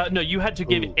 No, you had to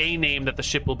give Ooh. a name that the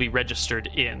ship will be registered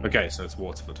in. Okay, so it's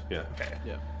Waterford. Yeah. Okay.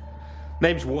 Yeah.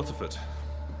 Name's Waterford.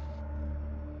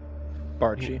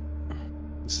 Barchi.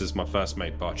 This is my first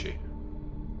mate, Barchi.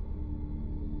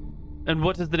 And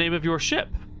what is the name of your ship?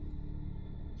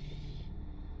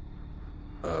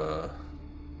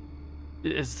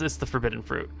 Is this the Forbidden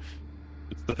Fruit?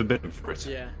 It's the Forbidden Fruit.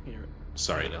 Yeah. Here.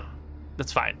 Sorry, no.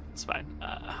 That's fine. It's fine.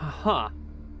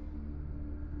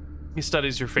 He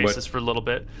studies your faces for a little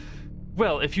bit.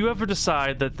 Well, if you ever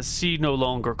decide that the sea no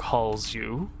longer calls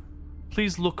you,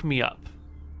 please look me up.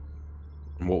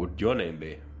 And what would your name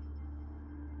be?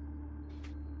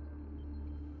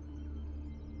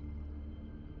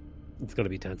 It's going to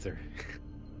be Tensor.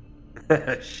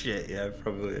 Shit, yeah, it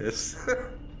probably is.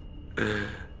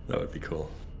 That would be cool.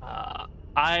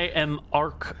 I am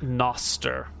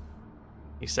Arknoster,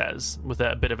 he says, with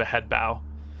a bit of a head bow.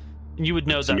 And you would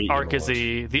know Good to that meet you, Ark is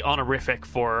Lord. the honorific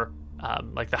for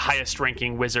like the highest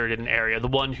ranking wizard in an area, the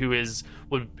one who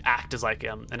would act as like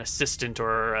an assistant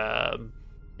or an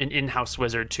in-house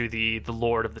wizard to the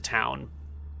lord of the town.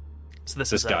 So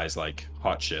this This is guy's like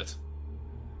hot shit.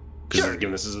 Because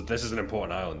again, this is an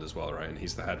important island as well, right? And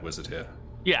he's the head wizard here.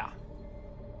 yeah.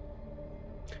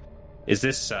 Is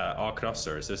this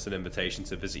Arknoster? Is this an invitation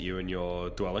to visit you in your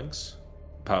dwellings?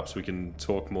 Perhaps we can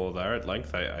talk more there at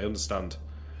length. I understand.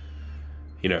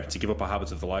 You know, to give up a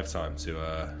habit of the lifetime,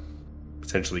 to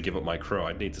potentially give up my crew,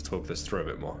 I'd need to talk this through a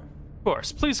bit more. Of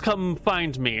course. Please come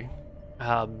find me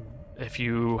if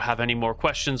you have any more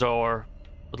questions or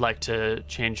would like to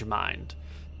change your mind.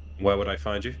 Where would I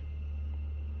find you?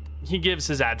 He gives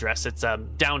his address. It's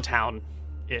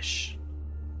downtown-ish.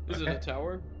 Is it a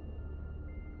tower?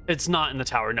 It's not in the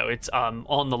tower. No, it's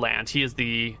on the land. He is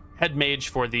the head mage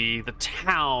for the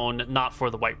town, not for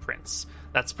the White Prince.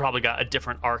 That's probably got a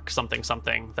different arc,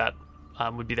 something that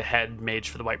would be the head mage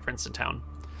for the White Prince in town.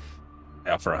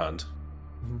 Out for a hand.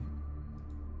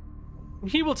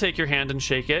 He will take your hand and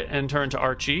shake it and turn to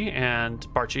Barchi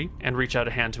and reach out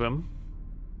a hand to him.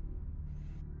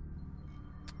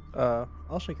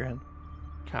 I'll shake your hand.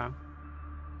 Okay.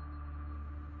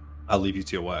 I'll leave you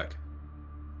to your work.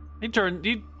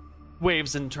 He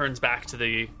waves and turns back to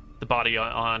the body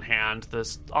on hand.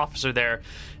 This officer there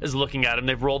is looking at him.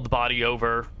 They've rolled the body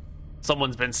over.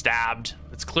 Someone's been stabbed.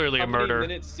 It's clearly How a murder. many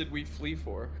minutes did we flee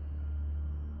for?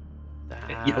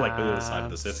 You're like on the other side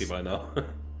of the city by now.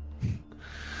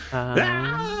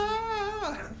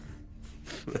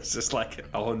 There's just like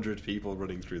 100 people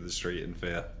running through the street in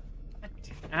fear.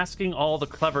 Asking all the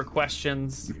clever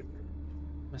questions,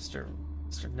 Mr.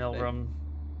 Nilram.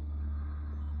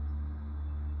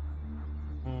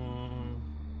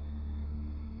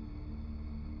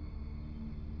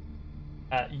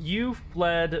 You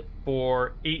fled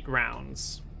for 8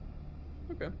 rounds.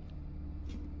 Okay. I'm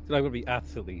going to be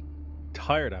absolutely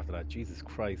tired after that. Jesus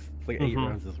Christ. It's like 8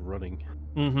 rounds just running.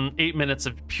 8 minutes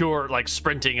of pure like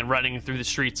sprinting and running through the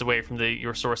streets away from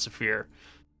your source of fear.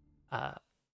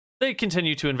 They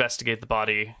continue to investigate the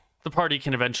body. The party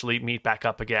can eventually meet back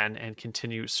up again and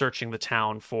continue searching the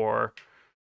town for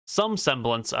some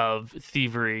semblance of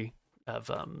thievery,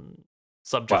 of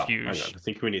subterfuge. Well, hang on. I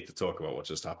think we need to talk about what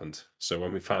just happened. So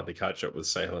when we finally catch up with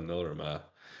Sahel and Nilram,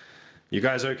 you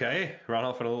guys okay? Ran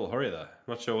off in a little hurry there.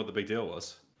 Not sure what the big deal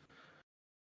was.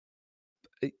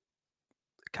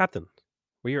 Captain,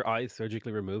 were your eyes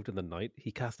surgically removed in the night?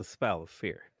 He cast a spell of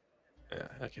fear. Yeah,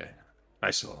 okay. I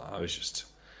saw that.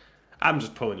 I'm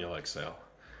just pulling your leg, Sale.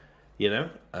 You know?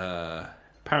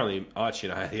 Apparently Archie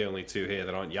and I are the only two here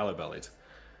that aren't yellow-bellied.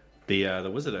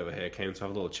 The wizard over here came to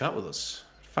have a little chat with us.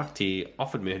 In fact, he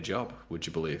offered me a job, would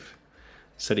you believe?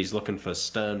 Said he's looking for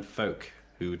stern folk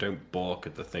who don't balk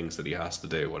at the things that he has to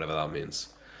do, whatever that means.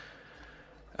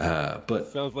 But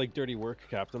Sounds like dirty work,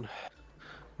 Captain.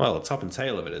 well, the top and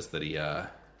tail of it is that he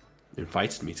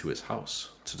invited me to his house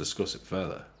to discuss it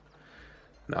further.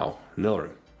 Now,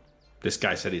 Nilram, this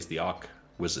guy said he's the Ark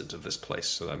Wizard of this place,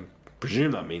 so I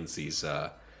presume that means he's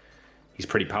he's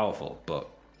pretty powerful, but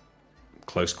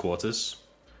close quarters,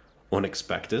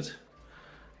 unexpected.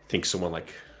 I think someone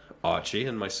like Archie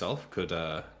and myself could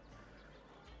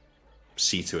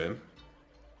see to him.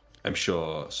 I'm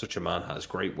sure such a man has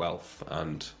great wealth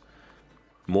and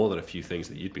more than a few things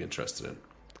that you'd be interested in.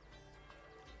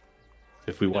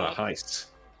 If we want a heist,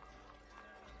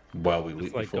 well, we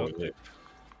leave before we leave.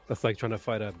 That's like trying to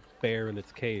fight a bear in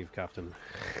its cave, Captain.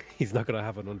 He's not going to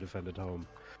have an undefended home.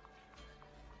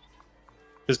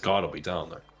 His guard will be down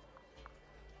there.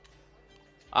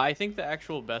 I think the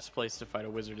actual best place to fight a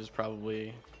wizard is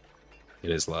probably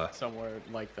It is last. somewhere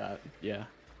like that. Yeah.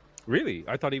 Really?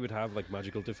 I thought he would have like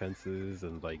magical defenses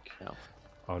and like No.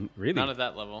 on really. Not at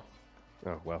that level.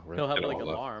 Oh well, right. He'll have I don't like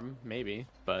know. alarm, maybe,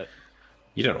 but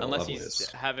You don't know unless what level he's it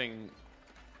is. having.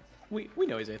 We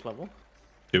know he's 8th level.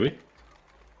 Do we?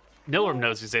 Nilrim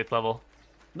knows he's 8th level.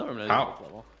 No, I'm not How? 8th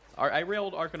level. I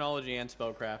railed Arcanology and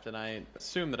Spellcraft, and I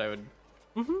assume that I would.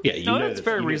 Yeah, you No, know that's that-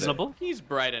 very you know that- reasonable. He's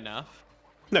bright enough.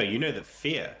 No, you know that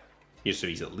fear. So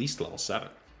he's at least level 7,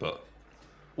 but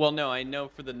Well, no, I know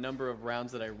for the number of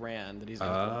rounds that I ran that he's.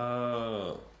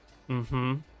 oh,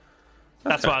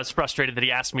 That's why I was frustrated that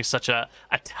he asked me such a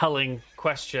telling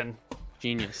question.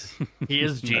 Genius. He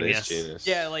is that genius. is genius.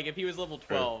 Yeah, like if he was level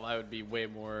 12, I would be way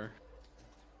more.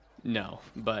 No,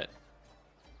 but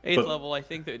 8th But- level, I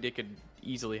think that it could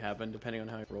easily happen depending on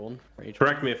how he rolled for each.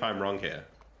 Correct me if I'm wrong here.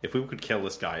 If we could kill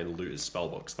this guy and loot his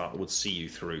spellbooks, that would see you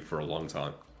through for a long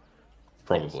time.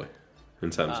 Probably, in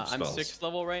terms of I'm spells. 6th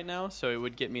level right now, so it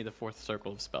would get me the 4th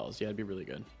circle of spells. Yeah, it'd be really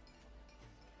good.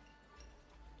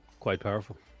 Quite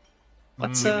powerful.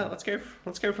 Let's go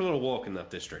for a little walk in that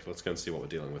district. Let's go and see what we're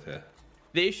dealing with here.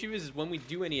 The issue is when we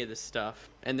do any of this stuff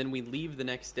and then we leave the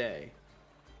next day,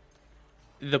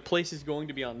 the place is going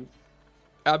to be on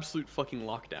absolute fucking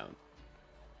lockdown.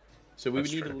 So we That's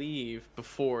would need true. to leave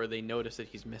before they notice that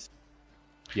he's missing.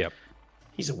 Yep.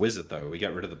 He's a wizard, though. We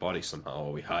get rid of the body somehow,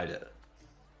 or we hide it.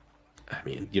 I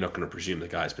mean, you're not going to presume the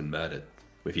guy's been murdered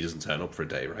if he doesn't turn up for a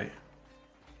day, right?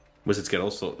 Wizards get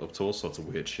up to all sorts of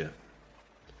weird shit.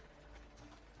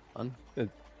 Fun. Uh,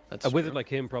 That's A wizard true. like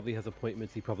him probably has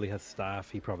appointments. He probably has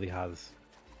staff. He probably has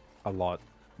a lot.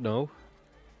 No.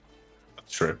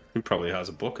 That's true. He probably has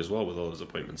a book as well with all his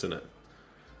appointments in it.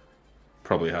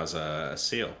 Probably has a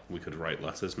seal. We could write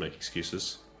letters, make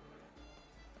excuses.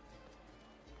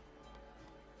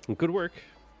 Good work.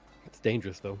 It's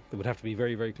dangerous though. It would have to be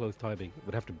very, very close timing. It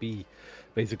would have to be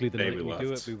basically the Day night we we do it.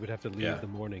 left. We would have to leave Yeah. the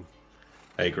morning.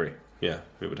 I agree. Yeah,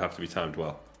 it would have to be timed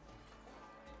well.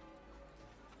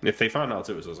 If they found out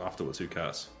it was us afterwards, who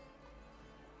cares?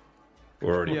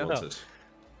 We're already Yeah. wanted.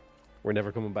 We're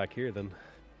never coming back here. Then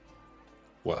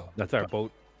Well, that's our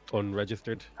boat,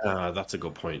 unregistered. that's a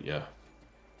good point, yeah.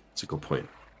 That's a good point.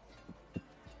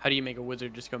 How do you make a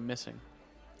wizard just go missing?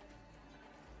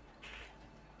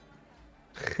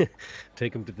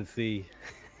 Take him to the sea.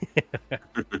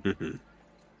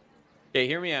 Okay,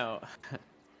 hear me out.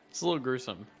 It's a little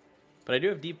gruesome, but I do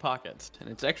have deep pockets, and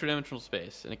it's extra dimensional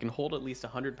space, and it can hold at least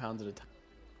 100 pounds at a time.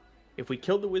 If we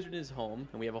killed the wizard in his home,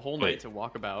 and we have a whole night Wait. to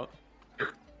walk about,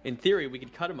 in theory, we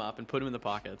could cut him up and put him in the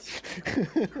pockets,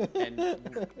 and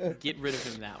get rid of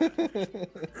him that way.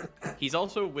 He's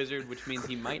also a wizard, which means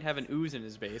he might have an ooze in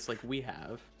his base, like we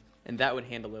have, and that would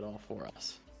handle it all for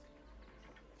us.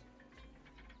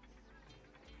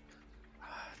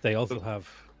 They also have.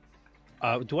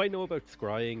 Do I know about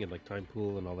scrying and like time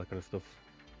pool and all that kind of stuff?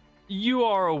 You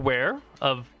are aware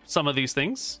of some of these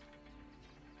things.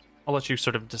 I'll let you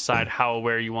sort of decide how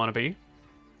aware you want to be.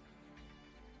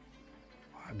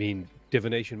 I mean,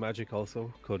 divination magic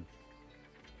also could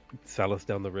sell us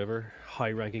down the river.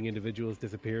 High-ranking individuals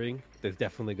disappearing. There's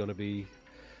definitely going to be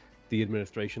the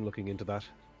administration looking into that.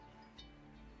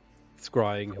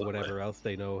 Scrying, whatever else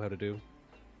they know how to do.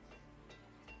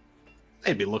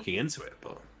 They'd be looking into it,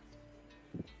 but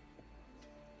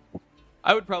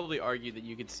I would probably argue that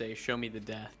you could say, "Show me the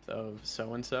death of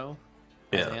so and so,"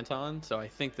 as Yeah. Anton. So I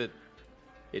think that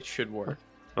it should work.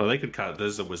 well, they could kind of,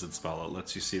 there's a wizard spell that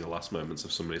lets you see the last moments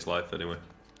of somebody's life anyway.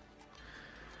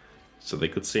 So they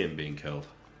could see him being killed.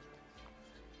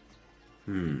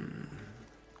 Can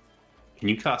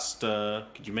you cast,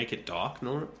 could you make it dark,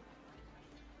 Nora?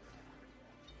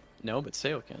 No, but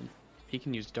Sale can. He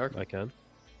can use dark. I can.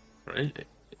 Right?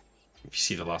 If you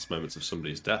see the last moments of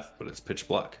somebody's death, but it's pitch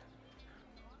black.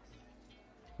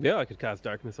 Yeah, I could cast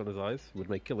darkness on his eyes. Would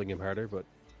make killing him harder, but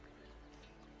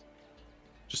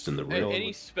Just in the And real.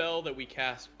 any spell that we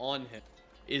cast on him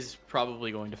is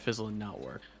probably going to fizzle and not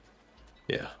work.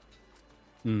 Yeah.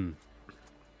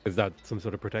 is that some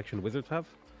sort of protection wizards have?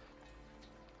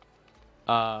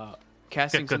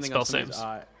 Casting Get good something on spell somebody's saves.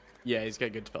 eye. Yeah, he's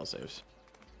got good spell saves.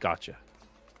 Gotcha.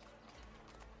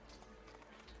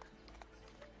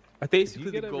 Basically,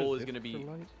 the goal is going to be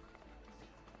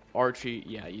Archie.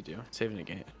 Yeah, you do. Saving a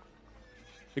game.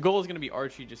 The goal is going to be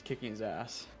Archie just kicking his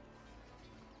ass.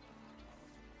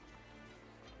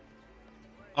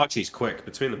 Archie's quick.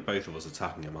 Between the both of us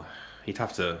attacking him, he'd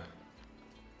have to...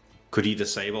 Could he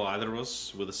disable either of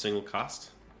us with a single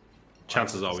cast?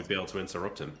 Chances are we'd be able to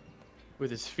interrupt him.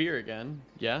 With his sphere again,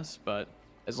 yes, but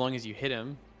as long as you hit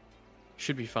him,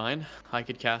 should be fine. I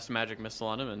could cast a magic missile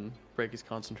on him and break his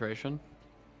concentration.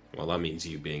 Well, that means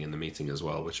you being in the meeting as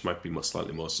well, which might be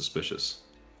slightly more suspicious.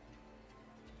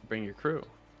 Bring your crew.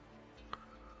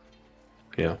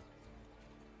 Yeah.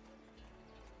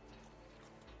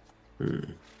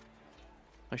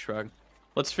 I shrug.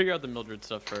 Let's figure out the Mildred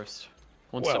stuff first.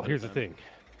 One step Well, at a here's the time. thing.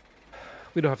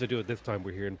 We don't have to do it this time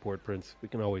we're here in Port Prince. We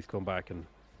can always come back and...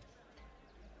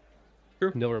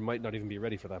 Sure. Nilra might not even be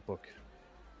ready for that book.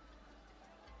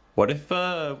 What if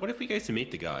we go to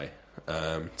meet the guy?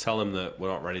 Tell him that we're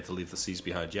not ready to leave the seas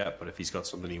behind yet, but if he's got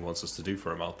something he wants us to do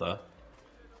for him out there,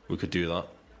 we could do that.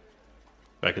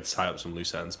 I could tie up some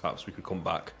loose ends. Perhaps we could come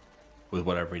back with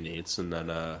whatever he needs and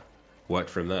then work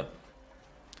for him there.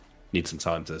 Need some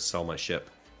time to sell my ship,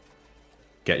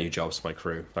 get new jobs for my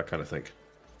crew, that kind of thing.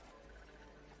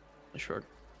 I shrug.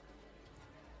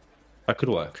 That could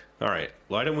work. All right.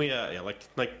 Why don't we?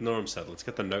 Like Norm said, let's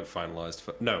get the note finalized.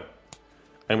 No,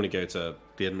 I'm going to go to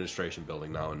the administration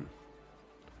building now and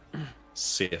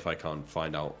see if I can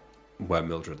find out where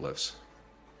Mildred lives.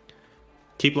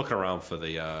 Keep looking around for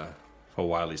the for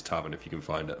Wiley's Tavern if you can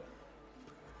find it.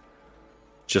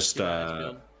 Just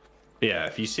yeah,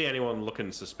 if you see anyone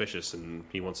looking suspicious and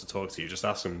he wants to talk to you, just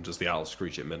ask him, does the owl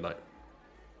screech at midnight?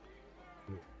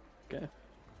 Okay.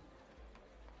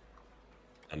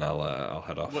 And I'll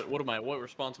head off. What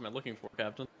response am I looking for,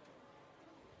 Captain?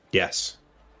 Yes.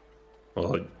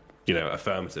 Well,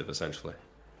 affirmative, essentially.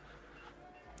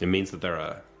 It means that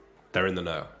they're in the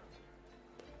know.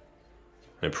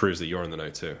 And it proves that you're in the know,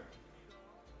 too.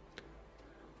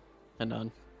 And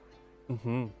none.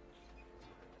 Mm-hmm.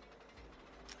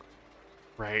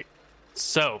 Right.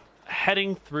 So,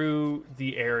 heading through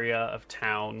the area of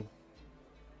town,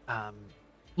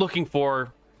 looking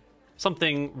for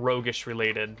something roguish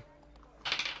related.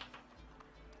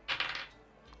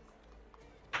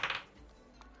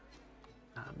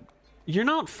 You're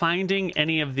not finding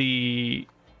any of the...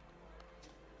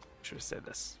 Should I say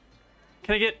this?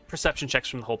 Can I get perception checks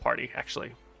from the whole party,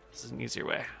 actually? This is an easier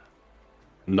way.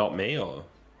 Not me, or?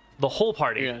 The whole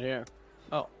party. Yeah.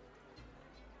 Oh.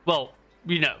 Well,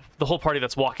 the whole party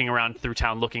that's walking around through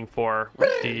town looking for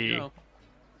the... No.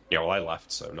 Yeah, well, I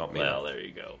left, so not me. Well, there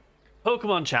you go.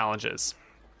 Pokemon challenges.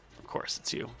 Of course,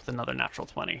 it's you with another natural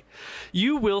 20.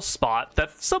 You will spot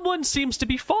that someone seems to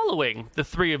be following the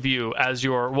three of you as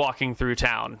you're walking through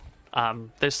town.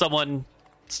 There's someone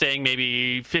staying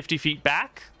maybe 50 feet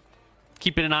back,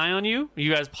 keeping an eye on you.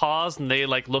 You guys pause and they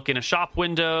look in a shop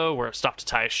window or stop to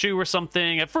tie a shoe or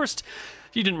something. At first,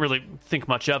 you didn't really think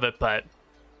much of it, but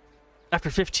after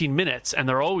 15 minutes, and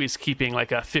they're always keeping a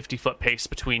 50-foot pace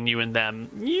between you and them,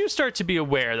 you start to be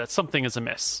aware that something is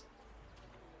amiss.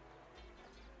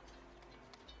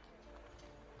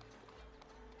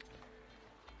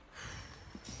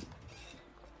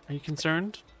 Are you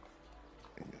concerned?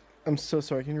 I'm so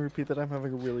sorry. Can you repeat that? I'm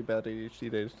having a really bad ADHD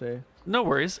day today. No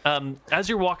worries. As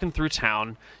you're walking through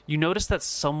town, you notice that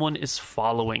someone is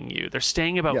following you. They're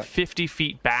staying about 50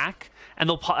 feet back, and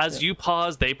they'll as you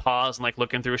pause, they pause and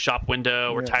looking through a shop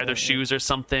window or tie their shoes or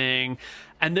something,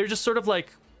 and they're just sort of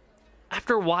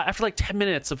after a while, after 10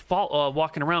 minutes of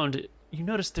walking around, you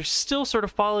notice they're still sort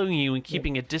of following you and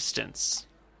keeping a distance.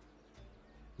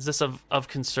 Is this of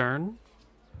concern?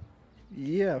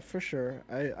 Yeah, for sure.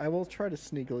 I will try to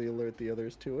sneakily alert the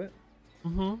others to it.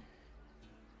 Mm-hmm.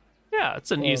 Yeah,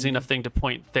 it's an easy enough thing to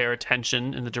point their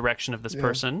attention in the direction of this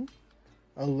person.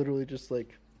 I'll literally just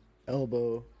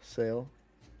elbow sail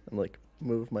and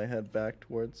move my head back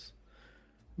towards.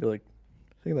 Be like,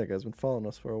 I think that guy's been following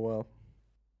us for a while.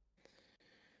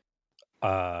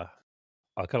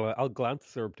 I'll glance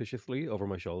surreptitiously over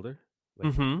my shoulder.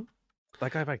 Mm-hmm.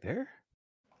 That guy back there?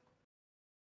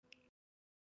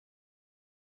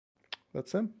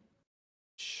 That's him.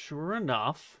 Sure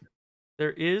enough,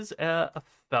 there is a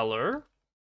feller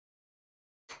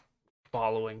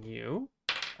following you.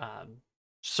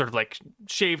 Sort of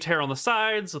shaved hair on the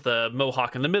sides with a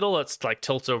mohawk in the middle that's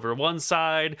tilts over one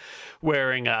side,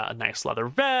 wearing a nice leather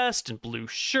vest and blue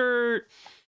shirt.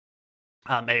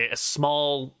 A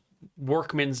small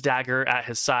workman's dagger at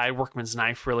his side, workman's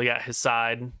knife really at his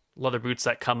side. leather boots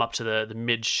that come up to the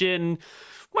mid shin,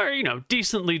 where, you know,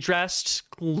 decently dressed,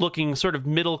 looking sort of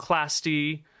middle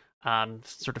classy,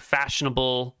 sort of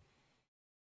fashionable,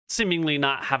 seemingly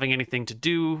not having anything to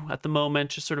do at the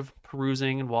moment, just sort of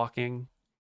perusing and walking,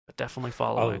 but definitely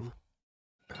following.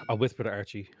 I'll whisper to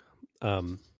Archie.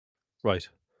 Right.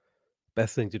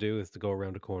 Best thing to do is to go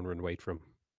around a corner and wait for him.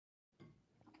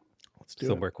 Let's do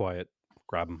Somewhere quiet.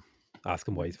 Grab him. Ask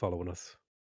him why he's following us.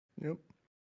 it. Yep.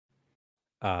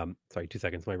 Sorry, 2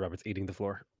 seconds. My rabbit's eating the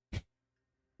floor.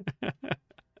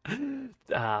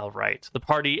 All right. The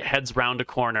party heads round a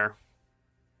corner,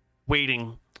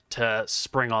 waiting to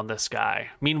spring on this guy.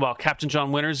 Meanwhile, Captain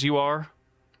John Winters, you are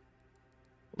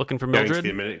looking for Mildred?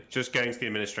 Just going to the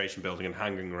administration building and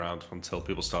hanging around until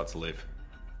people start to leave.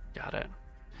 Got it.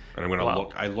 And I'm going to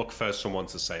look. I look for someone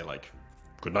to say, like,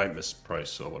 "Good night, Miss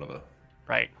Price," or whatever.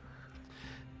 Right.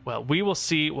 Well, we will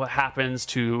see what happens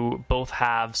to both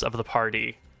halves of the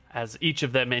party as each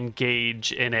of them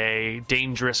engage in a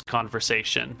dangerous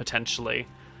conversation, potentially,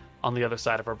 on the other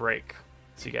side of our break.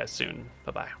 See you guys soon.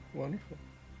 Bye-bye. Wonderful.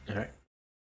 All right.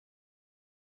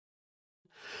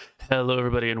 Hello,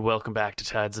 everybody, and welcome back to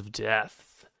Tides of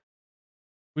Death.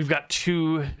 We've got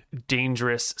two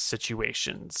dangerous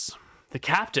situations. The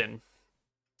captain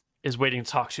is waiting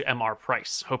to talk to M.R.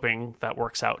 Price, hoping that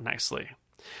works out nicely.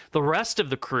 The rest of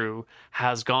the crew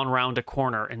has gone round a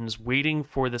corner and is waiting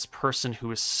for this person who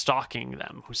is stalking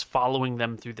them, who's following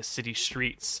them through the city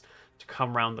streets, to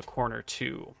come round the corner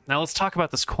too. Now let's talk about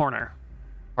this corner,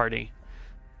 party.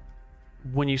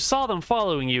 When you saw them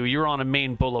following you, you're on a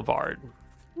main boulevard.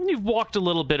 You've walked a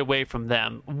little bit away from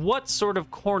them. What sort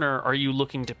of corner are you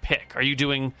looking to pick? Are you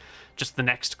doing just the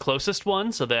next closest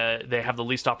one so that they have the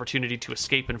least opportunity to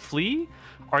escape and flee?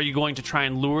 Are you going to try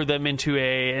and lure them into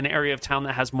an area of town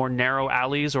that has more narrow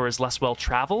alleys or is less well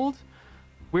traveled?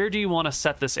 Where do you want to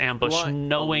set this ambush,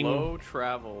 knowing a low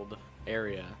traveled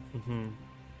area?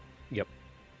 Yep.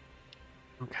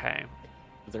 Okay.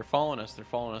 If they're following us, they're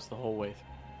following us the whole way through.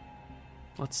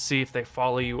 Let's see if they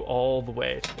follow you all the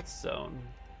way to this zone.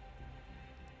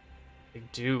 They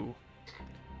do.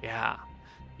 Yeah.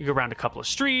 You go around a couple of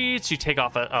streets, you take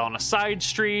off on a side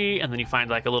street, and then you find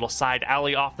like a little side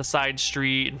alley off the side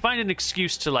street, and find an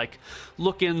excuse to like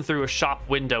look in through a shop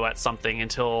window at something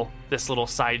until this little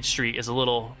side street is a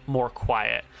little more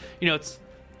quiet. You know, it's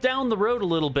down the road a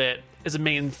little bit is a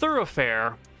main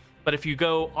thoroughfare, but if you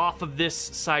go off of this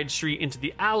side street into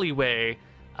the alleyway,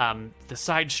 the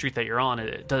side street that you're on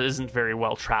isn't very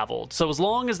well traveled. So as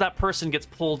long as that person gets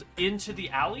pulled into the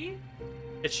alley,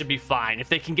 it should be fine. If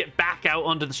they can get back out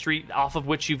onto the street off of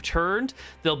which you've turned,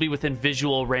 they'll be within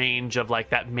visual range of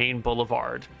like that main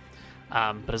boulevard.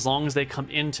 But as long as they come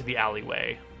into the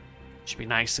alleyway, it should be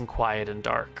nice and quiet and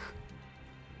dark.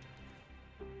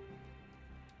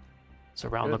 So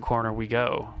around the corner we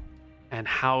go. And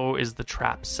how is the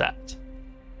trap set?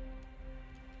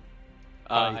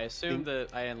 I assume that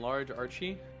I enlarge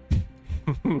Archie,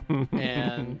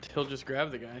 and he'll just grab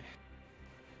the guy.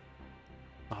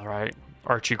 All right.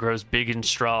 Archie grows big and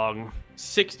strong.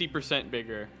 60%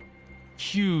 bigger.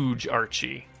 Huge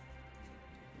Archie.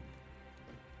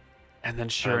 And then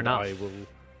sure enough, I will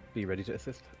be ready to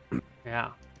assist.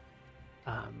 yeah.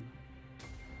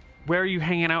 Where are you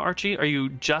hanging out, Archie? Are you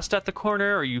just at the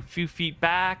corner? Are you a few feet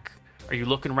back? Are you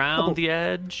looking around the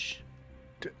edge?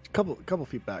 Couple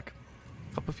feet back.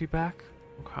 Couple feet back?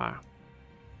 Okay.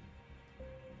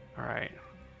 All right.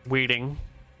 Waiting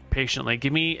patiently.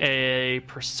 Give me a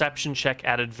perception check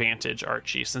at advantage,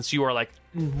 Archie, since you are like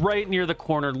right near the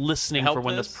corner listening for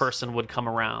when this person would come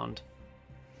around.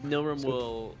 Nilrim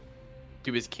will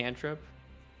do his cantrip,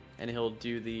 and he'll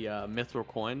do the mithril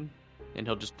coin, and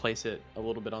he'll just place it a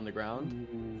little bit on the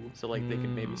ground, so like they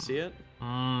can maybe see it,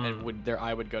 and their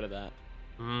eye would go to that.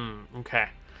 Okay.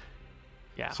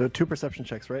 Yeah. So 2 perception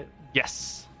checks, right?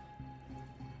 Yes.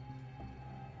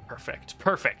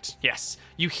 Perfect. Yes.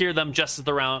 You hear them just as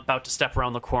they're about to step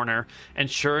around the corner, and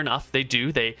sure enough, they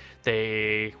do. They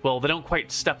don't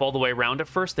quite step all the way around at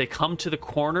first. They come to the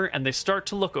corner and they start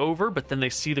to look over, but then they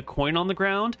see the coin on the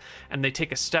ground, and they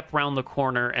take a step around the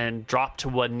corner and drop to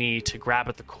one knee to grab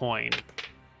at the coin.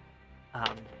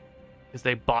 Because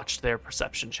they botched their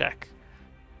perception check.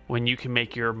 When you can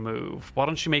make your move, why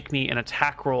don't you make me an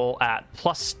attack roll at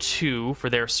 +2 for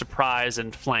their surprise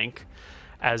and flank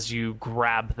as you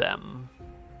grab them.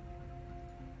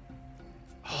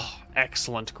 Oh,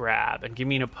 excellent grab. And give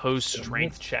me an opposed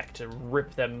strength check to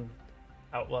rip them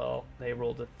out. Well, they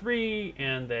rolled a 3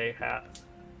 and they have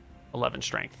 11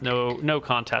 strength. No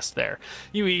contest there.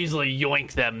 You easily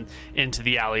yoink them into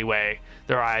the alleyway.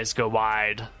 Their eyes go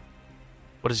wide.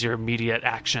 What is your immediate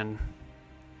action?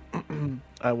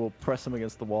 I will press him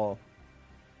against the wall.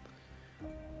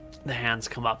 The hands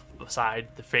come up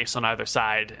beside the face on either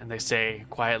side, and they say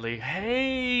quietly,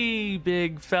 "Hey,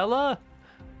 big fella.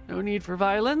 No need for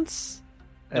violence."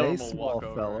 Hey, Normal small walk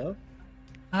over. fella.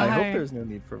 I hope Hi. there's no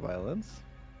need for violence.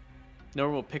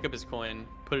 Norman will pick up his coin,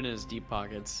 put it in his deep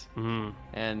pockets,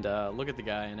 and look at the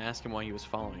guy and ask him why he was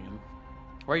following him.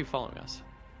 Why are you following us?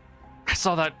 I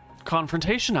saw that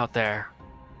confrontation out there.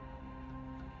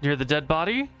 Near the dead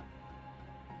body?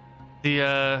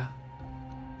 The,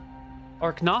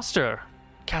 Arknoster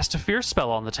cast a fear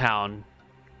spell on the town.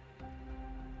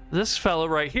 This fellow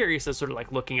right here, he says, sort of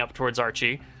like looking up towards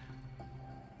Archie,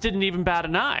 didn't even bat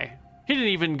an eye. He didn't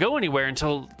even go anywhere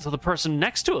until the person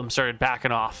next to him started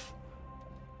backing off.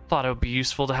 Thought it would be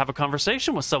useful to have a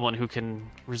conversation with someone who can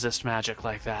resist magic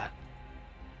like that.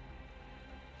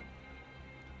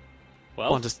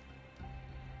 Well, Well, just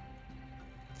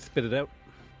Spit it out.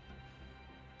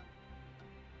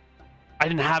 I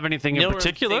didn't have anything in Nilram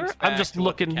particular. thinks I'm back just to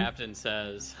what the looking. captain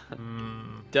says.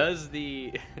 Does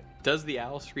the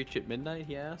owl screech at midnight?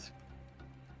 He asks.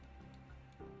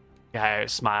 Guy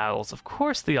smiles. Of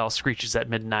course the owl screeches at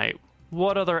midnight.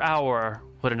 What other hour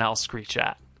would an owl screech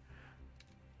at?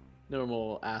 Norman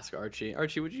will ask Archie.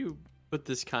 Archie, would you put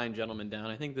this kind gentleman down?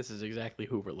 I think this is exactly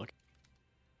who we're looking.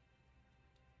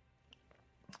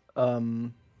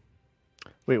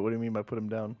 Wait, what do you mean by put him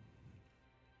down?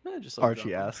 Just like Archie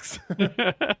drop him. asks.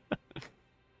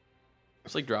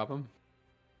 Just like drop him.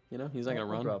 You know, he's not gonna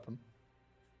I'll run. Drop him.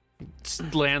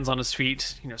 Lands on his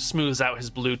feet, smooths out his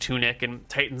blue tunic and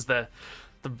tightens the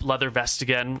leather vest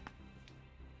again.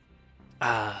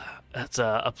 It's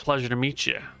a pleasure to meet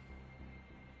you.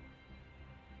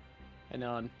 And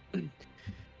on.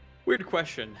 Weird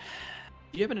question.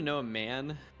 Do you happen to know a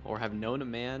man, or have known a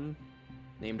man,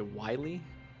 named Wiley?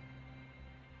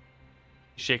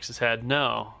 He shakes his head.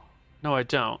 No, I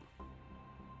don't. Well,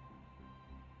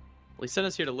 he sent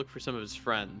us here to look for some of his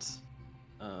friends.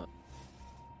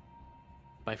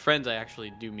 By friends, I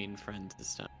actually do mean friends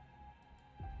this time.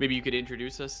 Maybe you could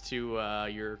introduce us to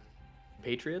your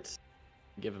patriots?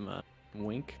 Give him a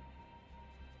wink?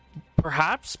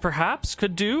 Perhaps,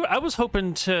 could do. I was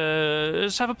hoping to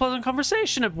just have a pleasant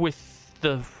conversation with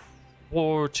the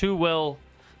or two. Well,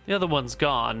 the other one's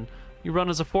gone. You run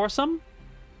as a foursome?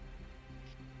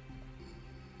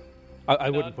 I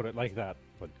wouldn't put it like that,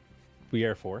 but we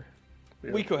are four.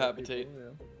 We cohabitate.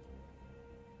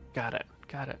 Got it.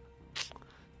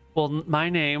 Well, my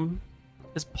name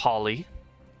is Polly.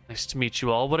 Nice to meet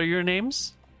you all. What are your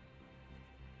names?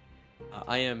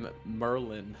 I am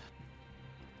Merlin.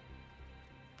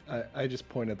 I just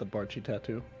point at the Barchi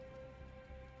tattoo.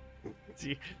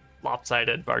 See,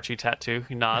 lopsided Barchi tattoo.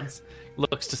 He nods.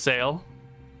 Looks to Sail.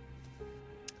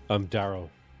 I'm Darrow.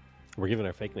 We're giving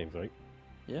our fake names, right?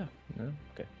 Yeah.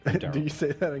 Okay. I'm Do Darrow. you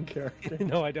say that in character?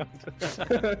 No, I don't.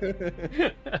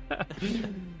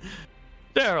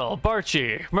 Daryl,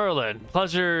 Barchi, Merlin,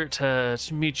 pleasure to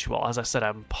meet you all. As I said,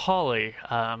 I'm Polly.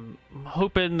 I'm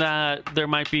hoping that there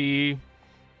might be,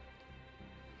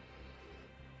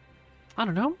 I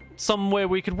don't know, some way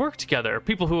we could work together.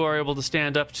 People who are able to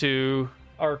stand up to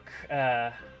Ark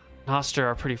Noster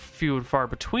are pretty few and far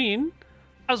between.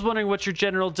 I was wondering what your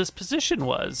general disposition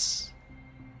was.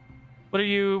 What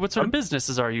sort of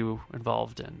businesses are you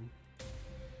involved in?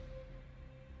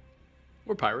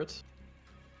 We're pirates.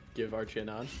 Give Archie a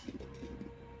nod.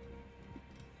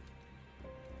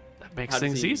 That makes How does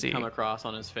things he easy. come across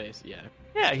on his face? Yeah.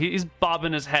 Yeah, he's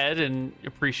bobbing his head in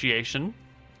appreciation.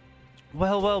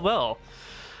 Well.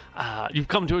 You've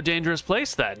come to a dangerous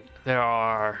place then. There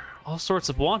are all sorts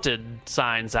of wanted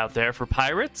signs out there for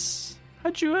pirates.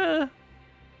 How'd you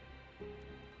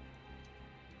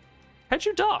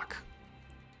dock?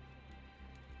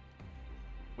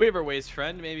 We have our ways,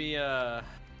 friend. Maybe a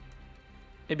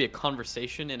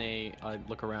conversation in a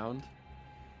look around,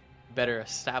 better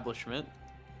establishment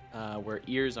where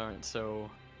ears aren't so,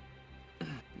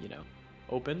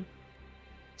 open.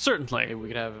 Certainly. Maybe we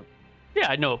could have. Yeah,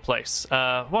 I know a place.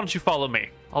 Why don't you follow me?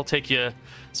 I'll take you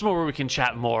somewhere where we can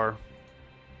chat more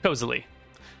cozily.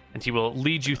 And he will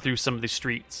lead you through some of the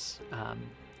streets.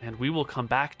 And we will come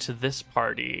back to this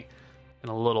party in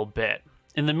a little bit.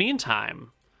 In the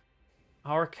meantime,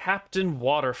 our Captain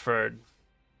Waterford.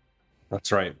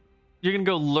 That's right. You're going to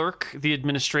go lurk the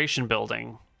administration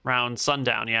building around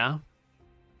sundown, yeah?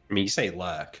 I mean, you say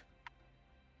lurk.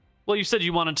 Well, you said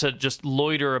you wanted to just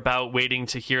loiter about waiting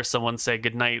to hear someone say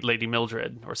goodnight, Lady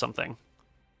Mildred, or something.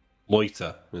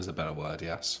 Loiter is a better word,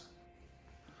 yes.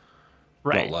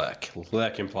 Right. Not lurk.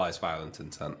 Lurk implies violent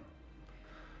intent.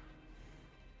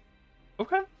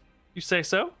 Okay. You say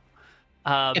so?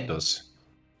 It does.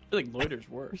 feel like loiter's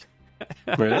worse.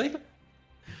 Really?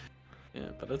 Yeah,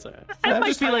 but that's alright. That might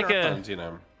just be hanging like around, you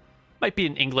know. might be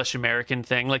an English American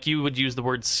thing. Like you would use the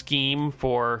word scheme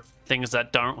for things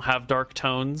that don't have dark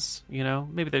tones. You know,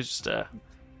 maybe there's just a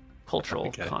cultural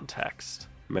Okay. context.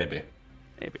 Maybe.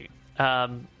 Maybe.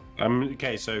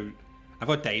 Okay, so I've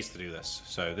got days to do this.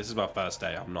 So this is my first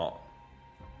day. I'm not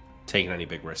taking any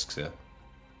big risks here.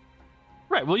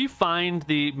 Right. Well, you find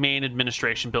the main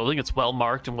administration building. It's well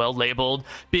marked and well labeled.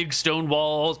 Big stone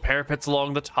walls, parapets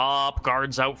along the top,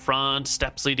 guards out front,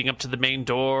 steps leading up to the main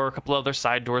door, a couple other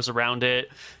side doors around it.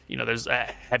 You know, there's a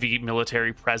heavy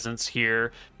military presence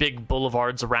here. Big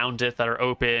boulevards around it that are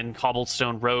open,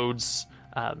 cobblestone roads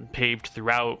paved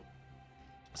throughout.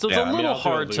 So it's a little I'll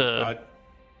hard to. I'd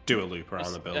do a loop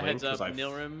around the A building. heads up, 'cause I've-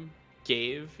 Nilrim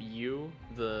gave you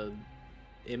the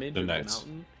image The of notes. the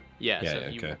mountain. Yeah, Yeah, so yeah,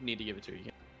 if you okay. need to give it to her, you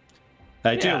can.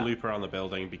 I do Yeah. a loop around the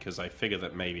building because I figure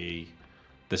that maybe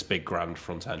this big grand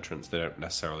front entrance, they don't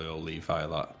necessarily all leave via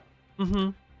that.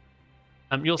 You'll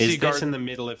see Is this guards. in the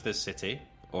middle of the city,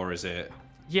 or is it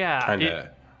Yeah, kind of?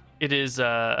 it is.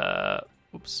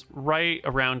 Right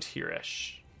around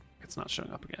here-ish. It's not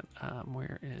showing up again.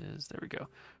 Where is? There we go.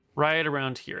 Right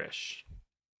around here-ish.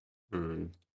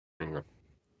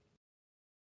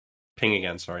 Ping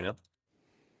again, sorry, Neil.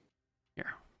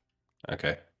 Here.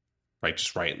 Okay. Right,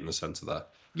 just right in the center there.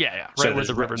 Yeah. Right So where there's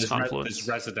the re- river's there's re- confluence. There's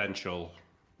residential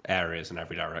areas in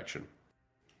every direction.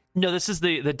 No, this is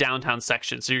the downtown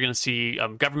section. So you're going to see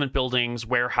government buildings,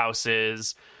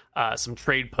 warehouses, some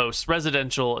trade posts.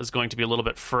 Residential is going to be a little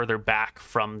bit further back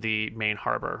from the main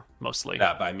harbor, mostly.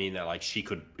 Yeah, but I mean that like she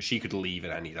could leave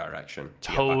in any direction.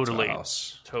 To get back to her Totally.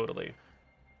 house. Totally.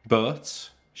 But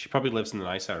she probably lives in the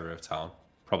nice area of town,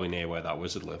 probably near where that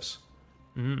wizard lives.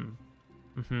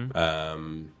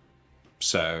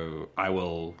 So I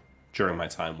will, during my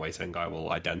time waiting, I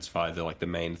will identify the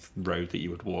main road that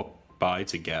you would walk by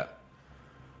to get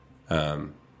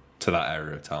to that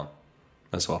area of town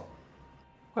as well.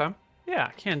 Okay. Yeah,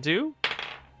 can do.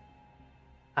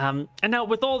 And now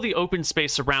with all the open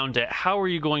space around it, how are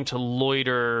you going to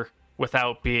loiter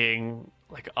without being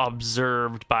like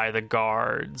observed by the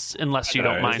guards? Unless you I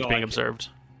don't don't know, mind is it being like- observed.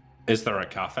 Is there a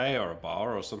cafe or a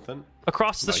bar or something?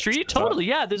 Across the like, street? is that- Totally,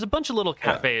 yeah. There's a bunch of little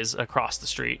cafes across the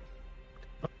street.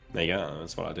 There you go.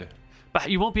 That's what I do. But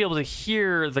you won't be able to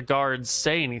hear the guards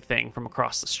say anything from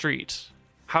across the street.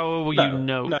 How will you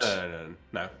note?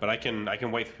 No. But I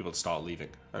can wait for people to start leaving,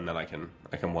 and then I can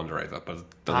wander over. But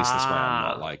at least this way,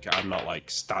 I'm not like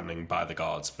standing by the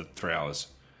guards for 3 hours.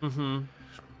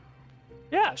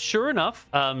 Yeah, sure enough,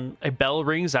 a bell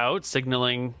rings out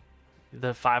signaling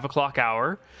the 5 o'clock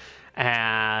hour,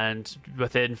 and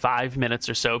within 5 minutes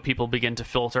or so, people begin to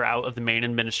filter out of the main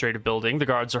administrative building. The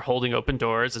guards are holding open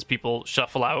doors as people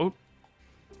shuffle out.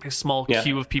 A small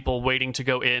queue of people waiting to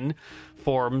go in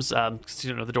forms. 'Cause,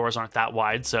 you know, the doors aren't that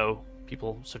wide, so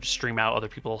people sort of stream out. Other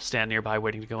people stand nearby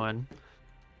waiting to go in.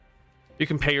 You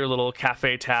can pay your little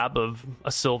cafe tab of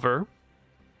a silver.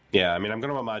 Yeah, I mean, I'm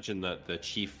going to imagine that the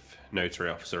chief notary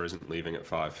officer isn't leaving at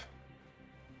 5.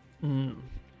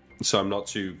 So I'm not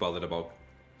too bothered about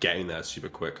getting there super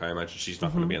quick. I imagine she's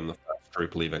not going to be in the first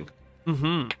group leaving.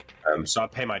 So I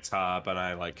pay my tab, and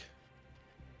I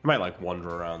might wander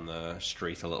around the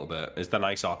street a little bit. Is there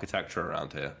nice architecture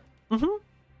around here?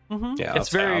 Yeah, It's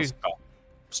very- I'll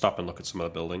stop and look at some of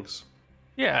the buildings.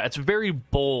 Yeah, it's very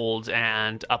bold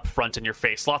and upfront in your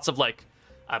face. Lots of like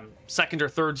second or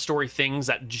third story things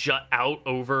that jut out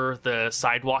over the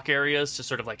sidewalk areas to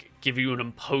sort of like give you an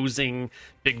imposing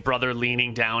big brother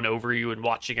leaning down over you and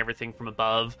watching everything from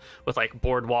above, with like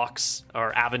boardwalks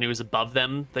or avenues above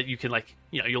them that you can like,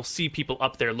 you know, you'll see people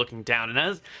up there looking down.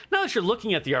 And now that you're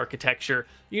looking at the architecture,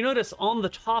 you notice on the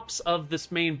tops of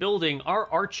this main building are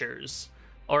archers,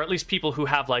 or at least people who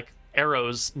have like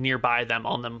arrows nearby them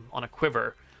on a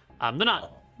quiver. They're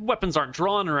not, weapons aren't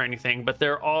drawn or anything, but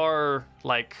there are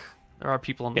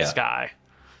people in the Yeah. sky.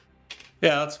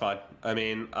 Yeah, that's fine. I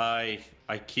mean, I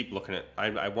keep looking at,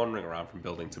 I'm wandering around from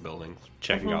building to building,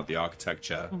 checking out the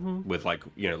architecture with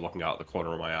looking out the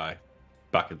corner of my eye,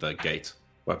 back at the gate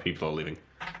where people are leaving.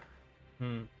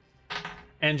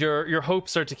 And your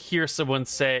hopes are to hear someone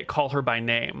call her by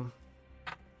name.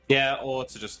 Yeah, or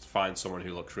to just find someone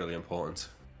who looks really important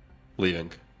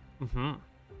leaving.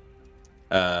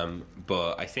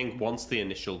 But I think once the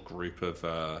initial group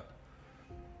of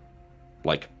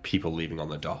people leaving on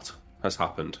the dot has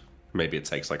happened, maybe it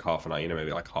takes like half an hour,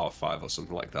 maybe like 5:30 or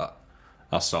something like that,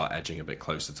 I'll start edging a bit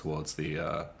closer towards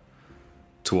the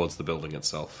building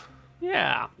itself.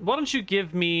 Yeah. Why don't you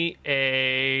give me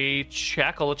a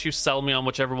check? I'll let you sell me on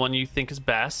whichever one you think is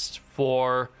best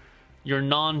for You're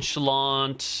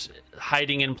nonchalant,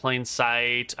 hiding in plain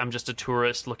sight. I'm just a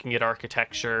tourist looking at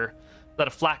architecture. Is that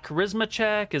a flat charisma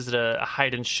check? Is it a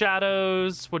hide in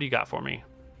shadows? What do you got for me?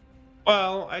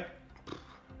 Well, I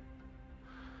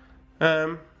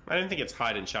don't think it's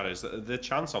hide in shadows. The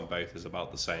chance on both is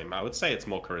about the same. I would say it's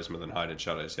more charisma than hide in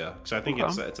shadows, yeah. Because I think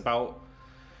it's about,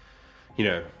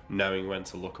 knowing when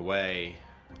to look away,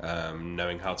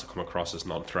 knowing how to come across as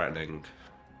non-threatening,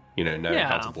 knowing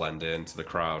how to blend into the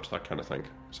crowd, that kind of thing.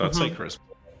 So I'd say charisma.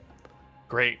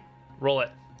 Great. Roll it.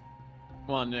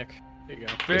 Come on, Nick. There you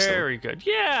go. Very good.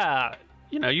 Yeah.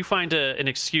 You find an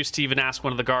excuse to even ask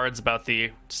one of the guards about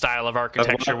the style of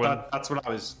architecture. That's what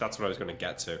I was going to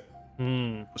get to.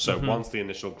 So once the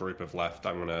initial group have left,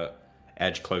 I'm going to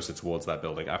edge closer towards that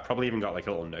building. I've probably even got like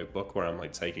a little notebook where I'm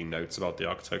like taking notes about the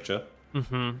architecture.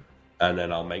 And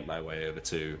then I'll make my way over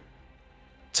to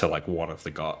like one of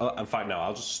the guards. In fact, no,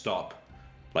 I'll just stop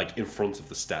like in front of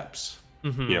the steps,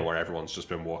 where everyone's just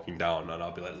been walking down, and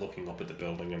I'll be like looking up at the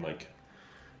building and like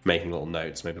making little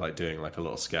notes, maybe like doing like a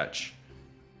little sketch.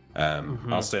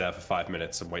 I'll stay there for 5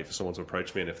 minutes and wait for someone to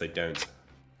approach me, and if they don't,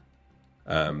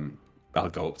 I'll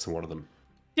go up to one of them.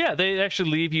 Yeah, they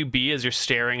actually leave you be as you're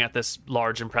staring at this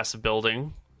large, impressive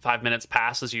building. 5 minutes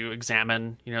pass as you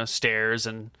examine, stairs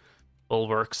and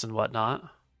bulwarks and whatnot.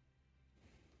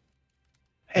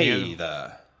 Hey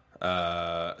there.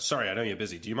 Sorry, I know you're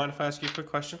busy. Do you mind if I ask you a quick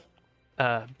question?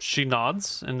 She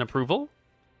nods in approval.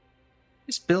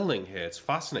 This building here, it's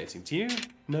fascinating. Do you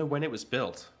know when it was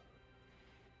built?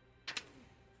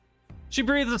 She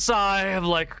breathes a sigh of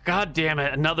like, God damn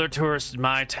it, another tourist in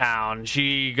my town.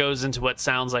 She goes into what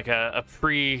sounds like a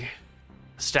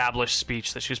pre-established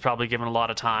speech that she's probably given a lot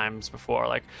of times before.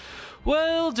 Like,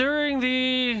 well, during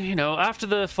the, after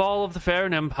the fall of the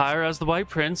Farron Empire, as the White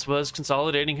Prince was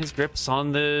consolidating his grips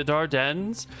on the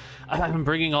Dardannes,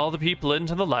 bringing all the people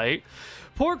into the light,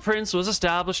 Port-Prince was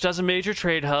established as a major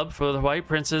trade hub for the White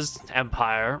Prince's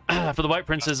empire, for the White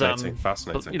Prince's,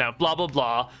 fascinating. Blah, blah,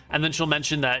 blah. And then she'll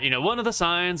mention that, one of the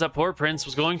signs that Port-Prince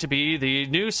was going to be the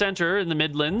new center in the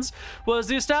Midlands was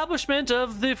the establishment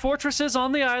of the fortresses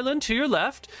on the island to your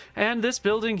left, and this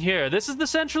building here. This is the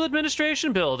Central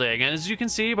Administration Building, and as you can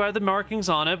see by the markings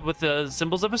on it with the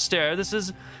symbols of a stair, this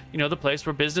is, the place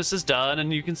where business is done,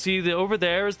 and you can see that over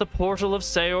there is the Portal of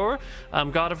Seor,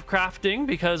 god of crafting,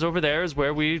 because over there is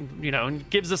where we,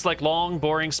 gives this like long,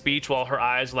 boring speech while her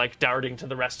eyes like darting to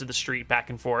the rest of the street back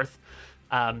and forth.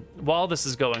 While this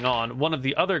is going on, one of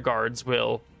the other guards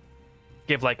will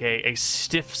give like a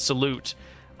stiff salute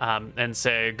and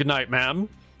say, "Good night, ma'am,"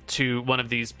 to one of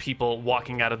these people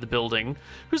walking out of the building,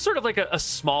 who's sort of like a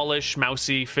smallish,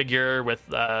 mousy figure with,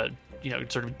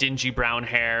 sort of dingy brown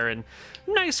hair and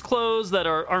nice clothes that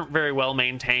aren't very well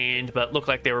maintained, but look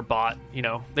like they were bought,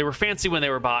 they were fancy when they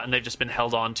were bought and they've just been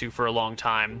held on to for a long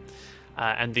time.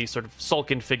 And the sort of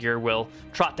sullen figure will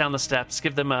trot down the steps,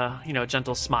 give them a,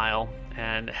 gentle smile,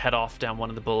 and head off down one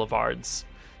of the boulevards.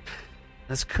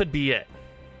 This could be it,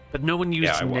 but no one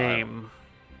used name.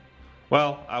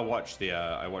 Well, I watch the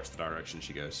direction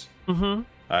she goes.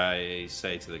 I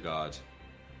say to the guard,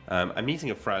 "I'm meeting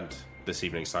a friend this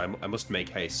evening, so I must make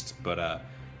haste. But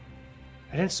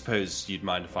I don't suppose you'd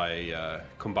mind if I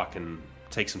come back and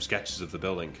take some sketches of the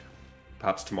building,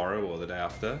 perhaps tomorrow or the day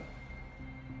after?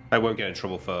 I won't get in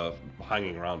trouble for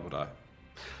hanging around, would I?"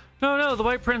 No, the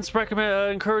White Prince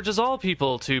encourages all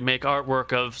people to make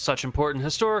artwork of such important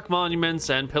historic monuments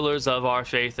and pillars of our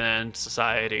faith and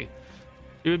society.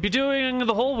 You would be doing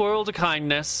the whole world a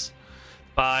kindness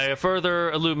by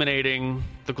further illuminating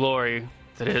the glory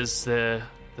that is the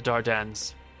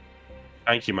Dardannes.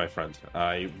 Thank you, my friend.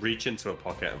 I reach into a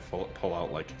pocket and pull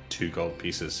out like 2 gold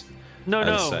pieces.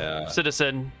 No, say,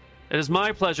 citizen. It is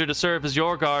my pleasure to serve as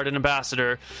your guard and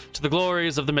ambassador to the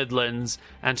glories of the Midlands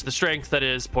and to the strength that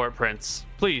is Port-Prince.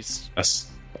 Please.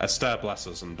 Esther bless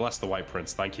us and bless the White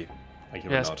Prince. Thank you. Thank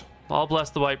you, yes, Renard. I'll bless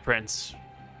the White Prince.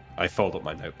 I fold up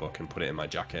my notebook and put it in my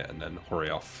jacket and then hurry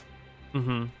off.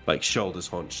 Mm-hmm. Like shoulders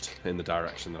hunched in the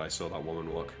direction that I saw that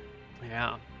woman walk.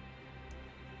 Yeah.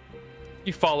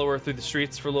 You follow her through the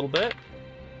streets for a little bit.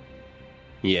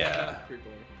 Yeah.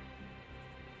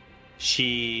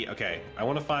 I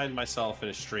want to find myself in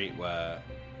a street where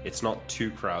it's not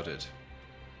too crowded,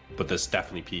 but there's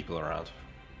definitely people around.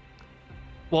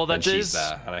 Well, that is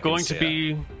going to her.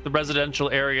 be the residential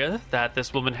area that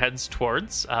this woman heads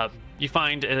towards. You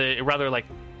find a rather like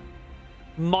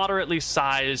moderately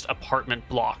sized apartment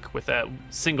block with a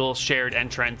single shared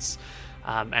entrance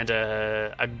and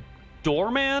a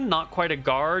doorman, not quite a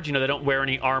guard. They don't wear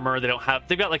any armor.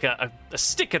 They've got like a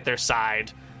stick at their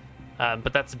side.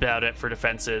 But that's about it for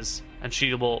defenses. and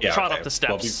she will trot up the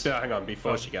steps. Well, hang on,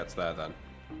 before she gets there then,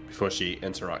 before she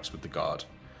interacts with the guard,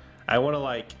 I want to,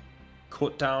 like,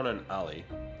 cut down an alley,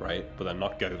 right, but then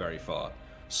not go very far.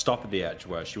 Stop at the edge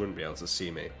where she wouldn't be able to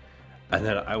see me. And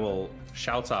then I will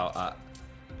shout out at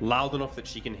loud enough that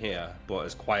she can hear, but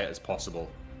as quiet as possible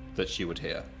that she would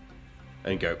hear.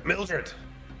 And go, Mildred!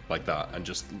 Like that, and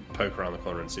just poke around the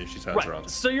corner and see if she turns around.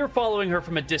 So you're following her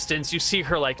from a distance. You see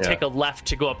her, like, take a left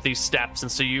to go up these steps,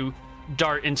 and so you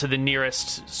dart into the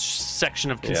nearest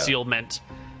section of concealment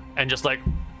and just, like,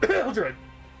 Mildred!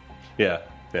 Yeah.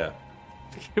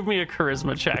 Give me a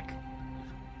charisma check.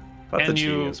 That's a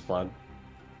genius plan.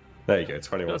 There you go,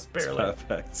 21. Just barely.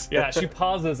 Perfect. Yeah, she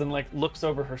pauses and, like, looks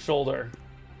over her shoulder.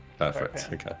 Perfect.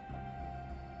 Okay.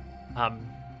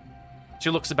 She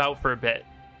looks about for a bit.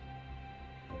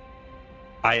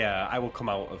 I will come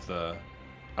out of the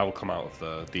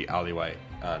alleyway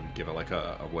and give her like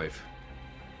a wave,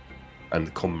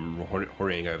 and come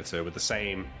hurrying over to her with the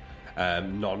same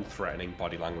non-threatening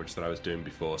body language that I was doing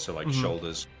before. So like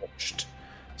shoulders clutched,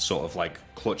 sort of like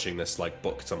clutching this like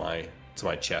book to my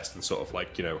chest, and sort of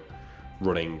like, you know,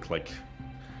 running, like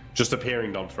just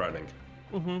appearing non-threatening.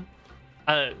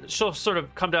 She'll sort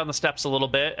of come down the steps a little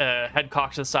bit, head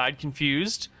cocked to the side,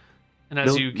 confused. And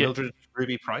as you get... Mildred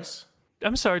Ruby Price?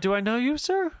 I'm sorry, do I know you,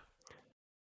 sir?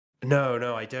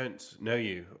 No, I don't know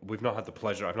you. I've not had the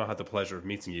pleasure of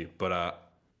meeting you, but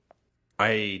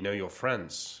I know your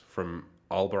friends from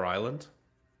Alba Island.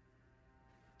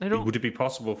 Would it be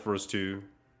possible for us to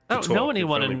I don't know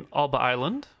anyone in Alba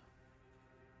Island.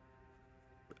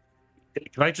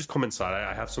 Can I just come inside?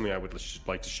 I have something I would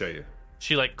like to show you.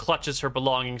 She, like, clutches her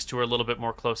belongings to her a little bit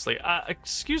more closely.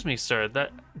 Excuse me, sir.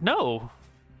 No.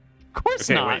 Of course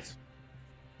not. Wait.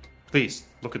 Please,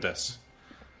 look at this.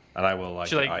 And I will, like...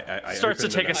 She, like, I starts to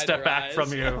take a step back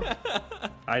from you.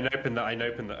 I open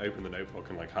the notebook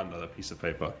and, like, hand her a piece of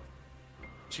paper.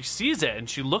 She sees it, and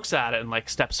she looks at it and, like,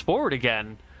 steps forward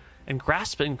again and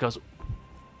grasps it and goes,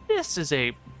 this is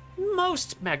a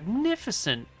most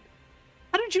magnificent...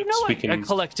 How did you know I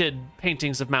collected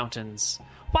paintings of mountains?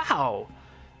 Wow,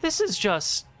 this is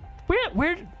just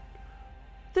where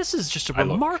this is just a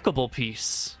remarkable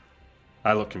piece.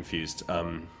 I look confused.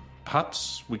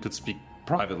 Perhaps we could speak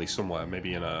privately somewhere,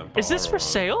 maybe in a bar. Is this for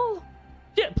sale?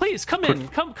 Yeah, please come in.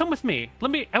 Come with me.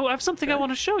 I have something I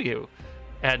want to show you.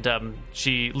 And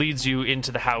she leads you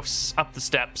into the house, up the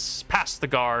steps, past the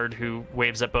guard who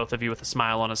waves at both of you with a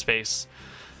smile on his face,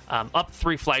 up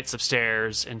 3 flights of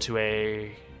stairs into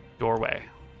a doorway.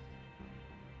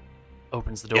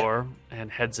 Opens the door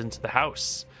and heads into the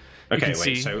house. Okay,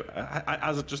 wait. So,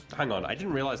 just hang on. I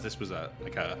didn't realize this was a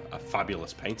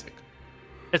fabulous painting.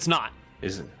 It's not.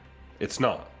 Isn't it? It's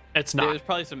not. It's not. There's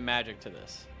probably some magic to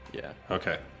this. Yeah.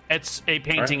 Okay. It's a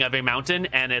painting of a mountain,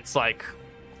 and it's like,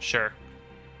 sure.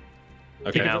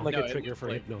 Okay. You know? Like a trigger for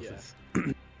hypnosis.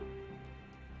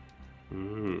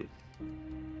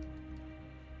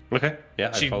 Okay.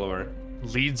 Yeah, I follow her.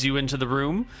 Leads you into the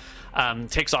room.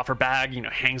 Takes off her bag,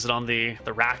 hangs it on the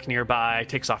rack nearby,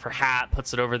 takes off her hat,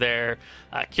 puts it over there,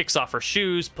 kicks off her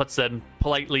shoes, puts them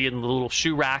politely in the little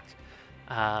shoe rack,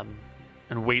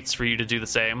 and waits for you to do the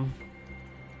same.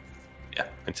 Yeah,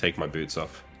 and take my boots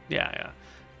off. Yeah.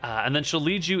 And then she'll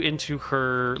lead you into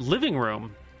her living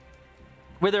room,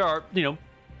 where there are,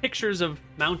 pictures of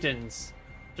mountains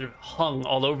sort of hung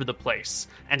all over the place,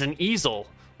 and an easel.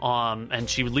 And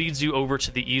she leads you over to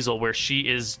the easel where she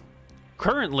is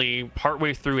currently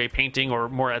partway through a painting, or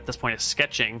more at this point, a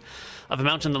sketching of a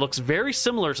mountain that looks very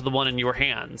similar to the one in your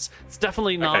hands. It's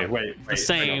definitely not the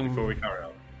same. Hang on, before we carry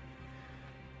on.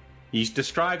 You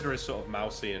described her as sort of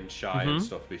mousy and shy and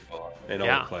stuff before in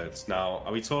old clothes. Now,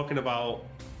 are we talking about,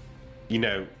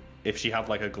 if she had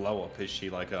like a glow up, is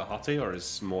she like a hottie, or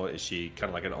is she kind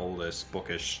of like an oldish,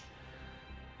 bookish?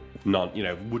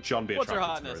 Would John be attracted What's her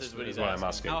hotness to her? is what I'm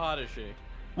asking. How hot is she?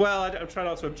 Well, I'm trying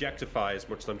not to objectify as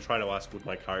much as I'm trying to ask, would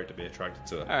my character be attracted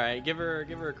to her? All right, give her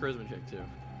a charisma check too.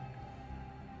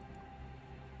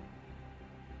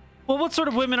 Well, what sort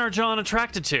of women are John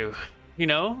attracted to?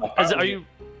 Are you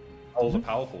all the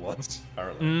powerful ones?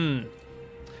 Apparently.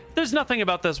 There's nothing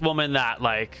about this woman that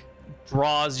like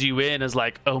draws you in as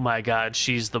like, oh my god,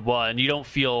 she's the one. You don't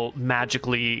feel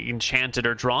magically enchanted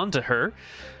or drawn to her.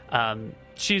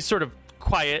 She's sort of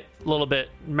quiet, a little bit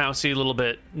mousy, a little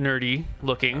bit nerdy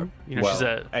looking.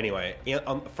 Anyway,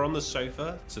 from the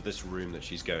sofa to this room that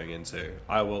she's going into,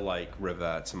 I will like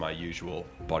revert to my usual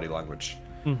body language.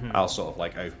 I'll sort of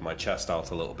like open my chest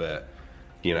out a little bit.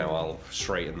 I'll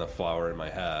straighten the flower in my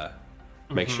hair,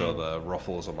 make sure the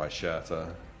ruffles on my shirt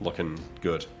are looking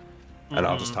good, and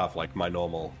I'll just have like my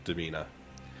normal demeanor.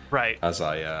 Right. As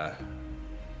I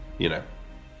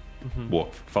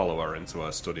follow her into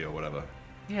her study or whatever.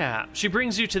 Yeah, she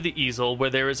brings you to the easel where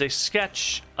there is a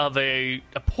sketch of a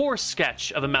poor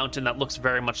sketch of a mountain that looks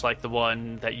very much like the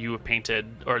one that you have painted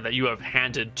or that you have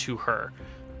handed to her.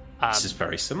 This is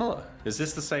very similar. Is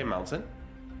this the same mountain?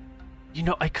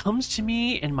 It comes to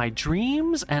me in my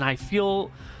dreams, and I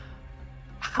feel.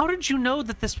 How did you know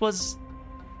that this was?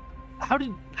 How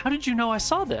did you know I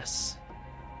saw this?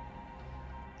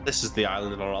 This is the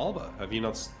island on Alba. Have you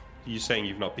not? You saying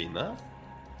you've not been there?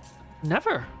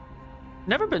 Never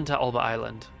been to Alba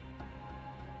Island.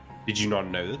 Did you not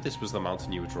know that this was the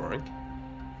mountain you were drawing?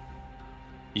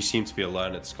 You seem to be a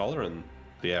learned scholar in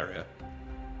the area.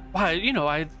 Why,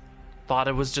 I thought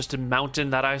it was just a mountain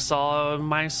that I saw in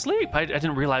my sleep. I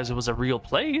didn't realize it was a real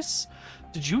place.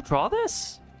 Did you draw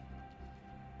this?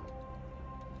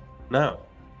 No.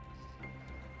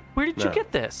 Where did you No.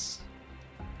 get this?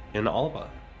 In Alba.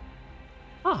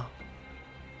 Oh.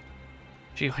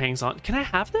 She hangs on. Can I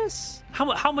have this?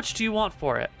 How much do you want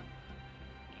for it?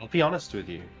 I'll be honest with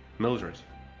you, Mildred.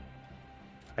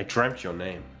 I dreamt your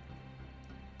name.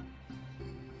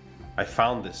 I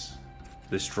found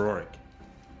this drawing,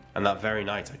 and that very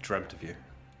night I dreamt of you.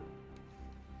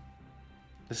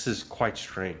 This is quite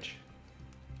strange.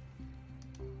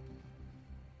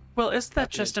 Well, isn't that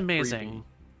Captain, just it's amazing? creepy.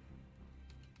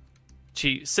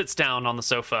 She sits down on the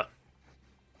sofa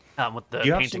with the Do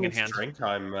you have painting in something hand. to drink?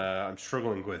 I'm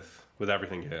struggling with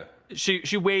everything here.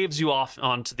 She waves you off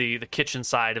onto the kitchen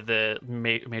side of the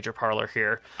major parlor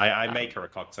here. I make her a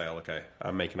cocktail, okay?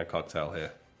 I'm making a cocktail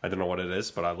here. I don't know what it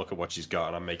is, but I look at what she's got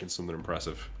and I'm making something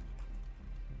impressive.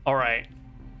 All right.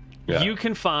 Yeah. You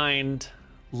can find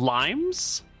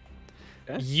limes.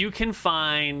 Okay. You can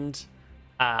find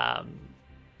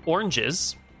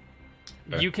oranges.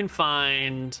 Okay. You can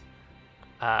find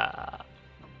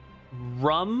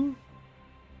rum,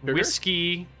 Sugar?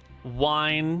 whiskey,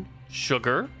 wine,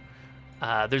 sugar.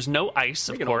 There's no ice,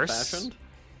 Make of it course. old-fashioned.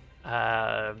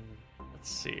 Let's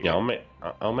see. Yeah,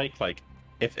 I'll make like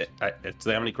if do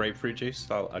they have any grapefruit juice?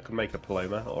 I could make a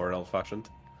Paloma or an old fashioned.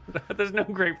 There's no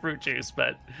grapefruit juice,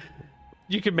 but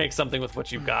you could make something with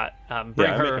what you've got. Bring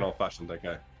Yeah, I make her. an old fashioned.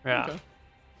 Okay, Yeah. Okay.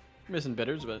 Missing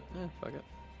bitters, but fuck it.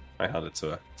 I hand it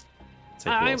to her.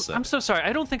 Take a little sip. I'm so sorry.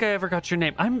 I don't think I ever got your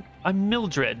name. I'm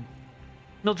Mildred.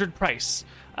 Mildred Price.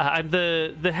 I'm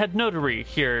the head notary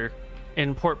here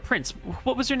in Port Prince.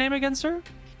 What was your name again, sir?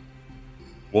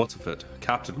 Waterford,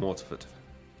 Captain Waterford.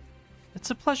 It's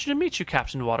a pleasure to meet you,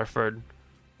 Captain Waterford.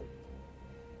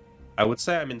 I would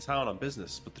say I'm in town on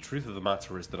business, but the truth of the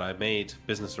matter is that I made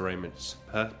business arrangements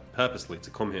purposely to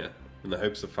come here in the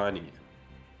hopes of finding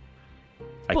you.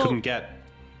 I Well- couldn't get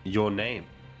your name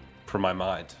from my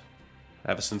mind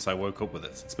ever since I woke up with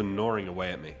it. It's been gnawing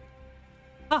away at me.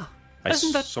 Ah, I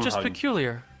isn't that just somehow-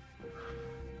 peculiar?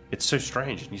 It's so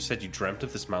strange. And you said you dreamt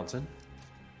of this mountain?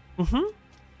 Mm-hmm.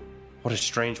 What a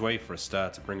strange way for a star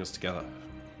to bring us together.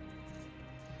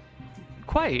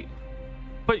 Quite.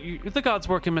 But the gods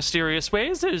work in mysterious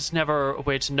ways. There's never a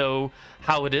way to know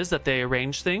how it is that they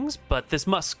arrange things. But this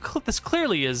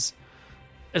clearly is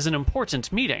an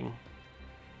important meeting.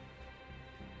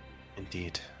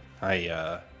 Indeed.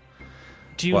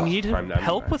 Do you Well, need I'm-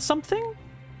 help with something?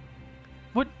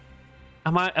 What?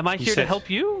 Am I here to said- help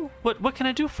you? What can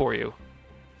I do for you?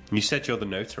 You said you're the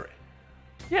notary.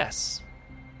 Yes.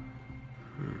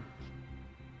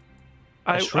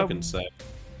 I I shrug and say,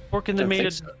 work in the don't main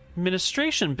think so.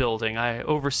 administration building. I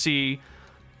oversee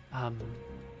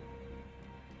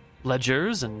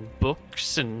ledgers and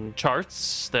books and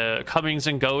charts, the comings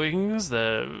and goings,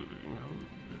 the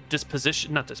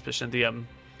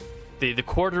the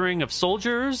quartering of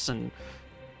soldiers, and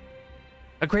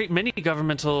a great many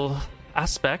governmental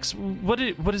aspects. What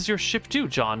does your ship do,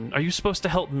 John? Are you supposed to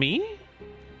help me?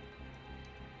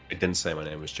 I didn't say my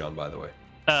name was John, by the way.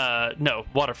 No,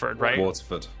 Waterford, right?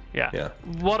 Waterford. Yeah. Yeah.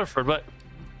 Waterford, but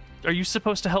are you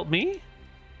supposed to help me?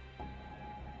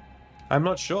 I'm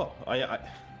not sure. I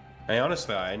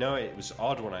honestly, I know it was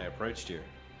odd when I approached you,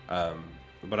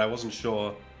 but I wasn't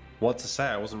sure what to say.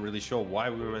 I wasn't really sure why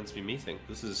we were meant to be meeting.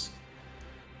 This is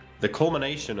the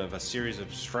culmination of a series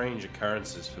of strange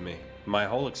occurrences for me. My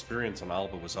whole experience on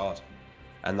Alba was odd,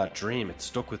 and that dream, it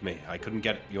stuck with me. I couldn't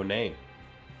get your name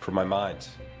from my mind,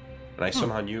 and I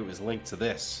somehow knew it was linked to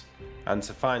this. And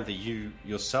to find that you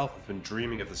yourself have been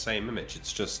dreaming of the same image,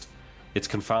 it's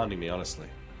confounding me, honestly.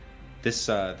 This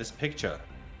picture,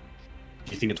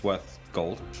 do you think it's worth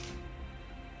gold?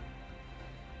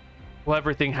 Well,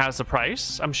 everything has a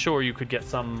price. I'm sure you could get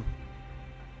some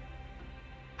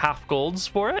half golds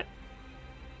for it.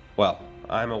 Well,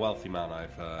 I'm a wealthy man.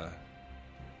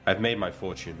 I've made my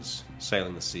fortunes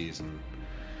sailing the seas, and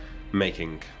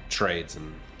making trades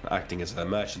and acting as a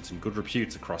merchant in good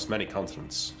repute across many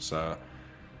continents. So,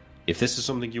 if this is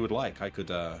something you would like, I could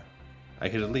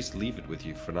at least leave it with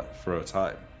you for a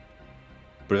time,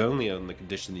 but only on the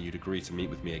condition that you'd agree to meet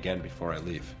with me again before I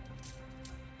leave.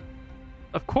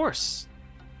 Of course.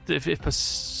 If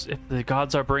the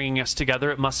gods are bringing us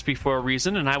together, it must be for a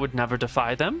reason, and I would never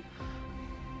defy them.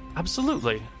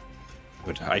 Absolutely.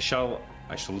 But I shall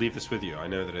leave this with you. I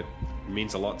know that it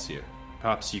means a lot to you.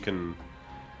 Perhaps you can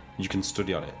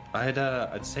study on it.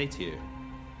 I'd say to you,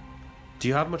 do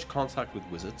you have much contact with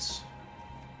wizards?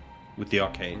 With the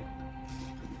arcane?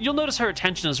 You'll notice her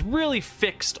attention is really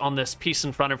fixed on this piece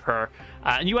in front of her.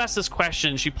 And you ask this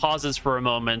question, she pauses for a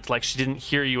moment, like she didn't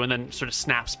hear you, and then sort of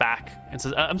snaps back and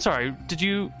says, I'm sorry, did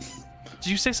you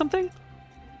say something?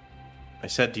 I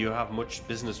said, do you have much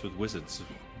business with wizards?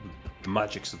 The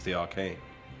magics of the arcane?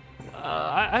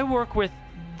 I work with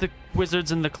the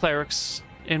wizards and the clerics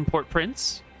in Port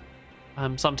Prince.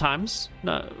 Sometimes.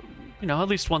 At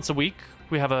least once a week,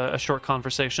 we have a short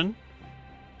conversation.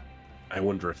 I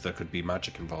wonder if there could be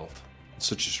magic involved. It's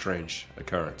such a strange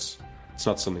occurrence. It's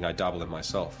not something I dabble in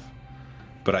myself,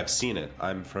 but I've seen it.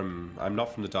 I'm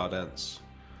not from the Dardanelles.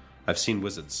 I've seen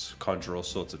wizards conjure all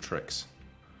sorts of tricks.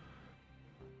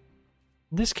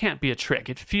 This can't be a trick.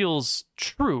 It feels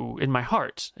true in my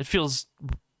heart. It feels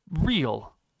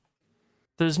real.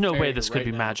 There's no way this could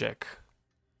be magic.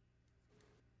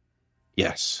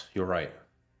 Yes, you're right.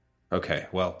 Okay,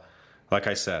 well, like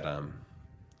I said,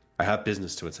 I have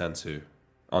business to attend to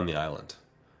on the island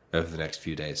over the next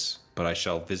few days, but I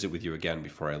shall visit with you again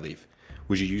before I leave.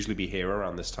 Would you usually be here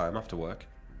around this time after work?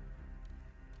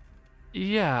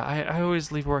 Yeah, I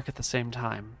always leave work at the same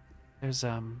time. There's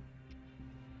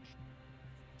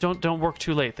Don't work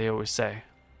too late, they always say.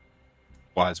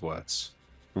 Wise words.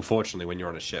 Unfortunately, when you're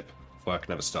on a ship, work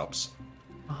never stops.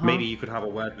 Maybe you could have a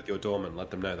word with your doorman, let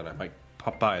them know that I might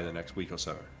pop by in the next week or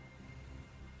so.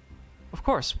 Of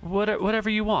course, whatever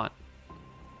you want.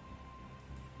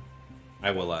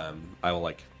 I will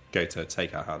go to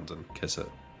take her hand and kiss it.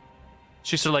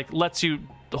 She sort of lets you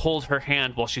hold her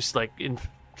hand while she's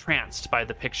entranced by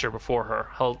the picture before her,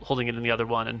 holding it in the other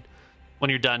one. And when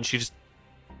you're done, she just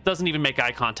doesn't even make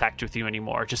eye contact with you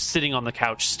anymore, just sitting on the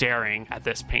couch staring at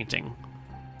this painting.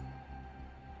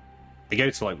 I go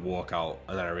to walk out,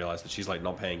 and then I realize that she's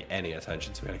not paying any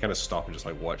attention to me. I kind of stop and just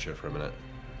watch her for a minute.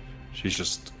 She's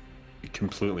just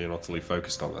completely and utterly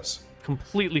focused on this.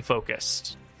 Completely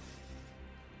focused.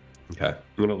 Okay, I'm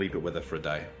gonna leave it with her for a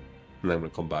day, and then I'm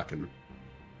gonna come back and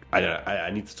I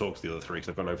need to talk to the other three because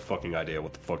I've got no fucking idea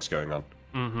what the fuck's going on.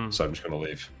 Mm-hmm. So I'm just gonna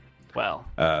leave. Well,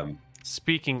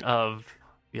 speaking of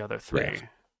the other three,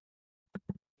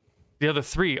 the other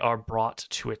three are brought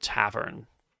to a tavern.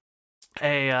 What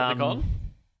are they called?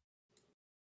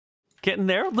 Getting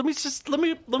there. Let me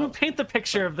paint the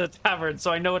picture of the tavern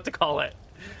so I know what to call it.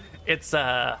 It's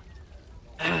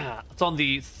it's on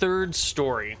the third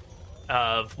story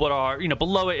of what are,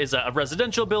 below it is a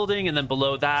residential building, and then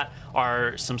below that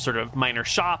are some sort of minor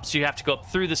shops. You have to go up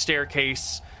through the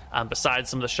staircase, beside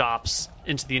some of the shops,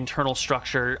 into the internal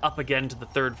structure, up again to the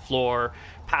third floor,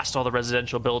 past all the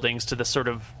residential buildings to this sort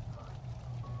of...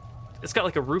 It's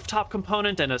got a rooftop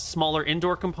component and a smaller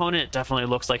indoor component. It definitely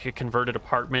looks like a converted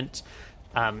apartment.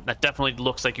 That definitely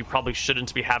looks like you probably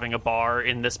shouldn't be having a bar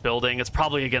in this building. It's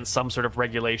probably against some sort of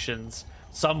regulations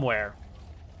somewhere.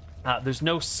 There's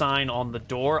no sign on the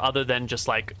door other than just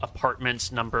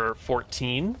apartment number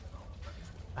 14.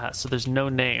 So there's no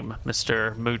name,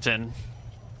 Mr. Mooten.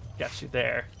 Got you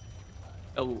there.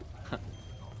 Oh,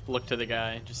 look to the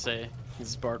guy. Just say, is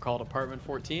this bar called Apartment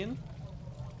 14?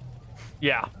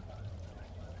 Yeah.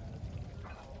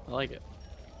 I like it.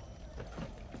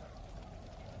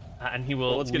 And he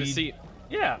will. Let's get a seat.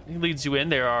 Yeah, he leads you in.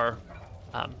 There are,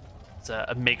 it's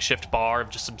a makeshift bar of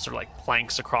just some sort of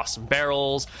planks across some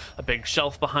barrels, a big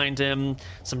shelf behind him,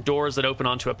 some doors that open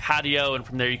onto a patio, and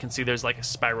from there you can see there's a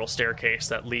spiral staircase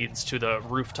that leads to the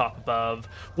rooftop above.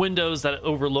 Windows that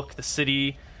overlook the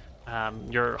city.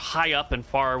 You're high up and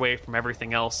far away from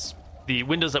everything else. The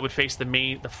windows that would face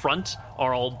the front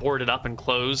are all boarded up and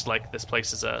closed, like this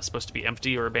place is supposed to be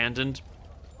empty or abandoned.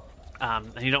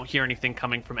 And you don't hear anything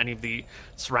coming from any of the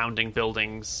surrounding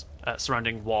buildings,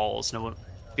 surrounding walls. No one,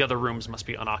 the other rooms must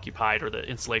be unoccupied, or the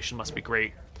insulation must be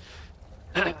great.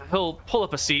 He'll pull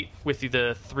up a seat with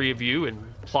the three of you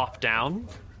and plop down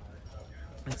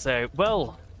and say,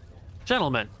 "Well,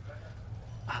 gentlemen,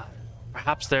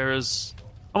 perhaps there's...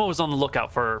 I'm always on the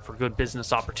lookout for good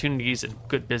business opportunities and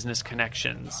good business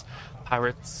connections.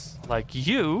 Pirates like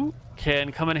you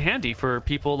can come in handy for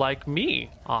people like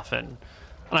me often.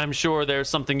 And I'm sure there's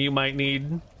something you might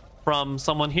need from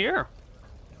someone here.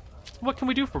 What can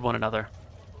we do for one another?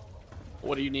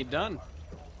 What do you need done?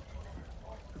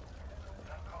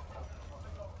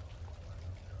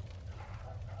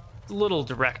 It's a little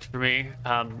direct for me.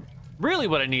 Really,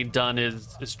 what I need done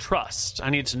is trust. I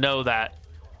need to know that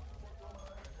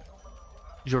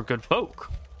you're good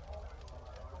folk.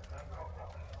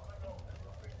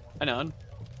 I know.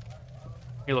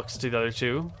 He looks to the other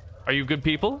two. Are you good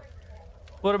people?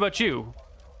 What about you,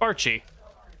 Archie?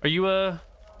 Are you a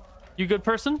good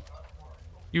person?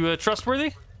 You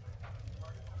trustworthy?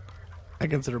 I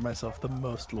consider myself the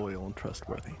most loyal and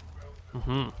trustworthy.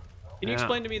 Can you Yeah.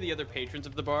 explain to me the other patrons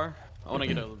of the bar? I want to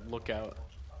get a lookout.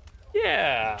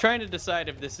 Yeah. Trying to decide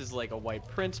if this is like a White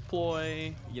Prince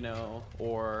ploy,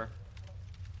 or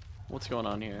what's going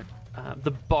on here.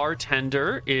 The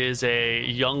bartender is a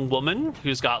young woman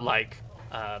who's got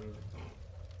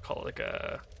call it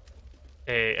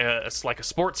like a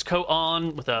sports coat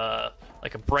on with a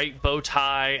bright bow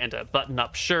tie and a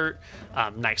button-up shirt,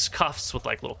 nice cuffs with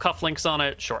like little cufflinks on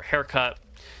it, short haircut.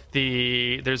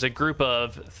 There's a group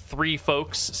of 3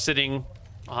 folks sitting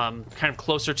kind of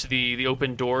closer to the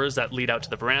open doors that lead out to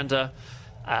the veranda.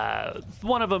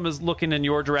 One of them is looking in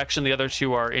your direction. The other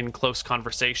 2 are in close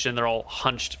conversation. They're all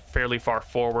hunched fairly far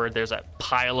forward. There's a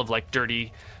pile of like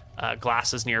dirty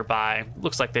glasses nearby.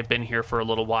 Looks like they've been here for a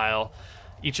little while.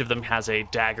 Each of them has a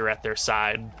dagger at their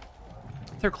side.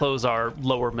 Their clothes are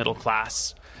lower middle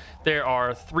class. There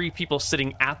are 3 people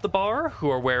sitting at the bar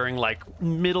who are wearing like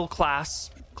middle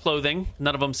class clothing.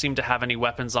 None of them seem to have any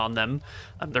weapons on them.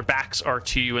 Their backs are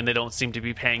to you and they don't seem to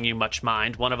be paying you much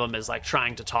mind. One of them is like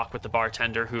trying to talk with the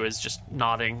bartender, who is just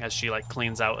nodding as she like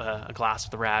cleans out a glass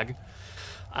with a rag.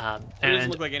 It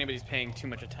doesn't look like anybody's paying too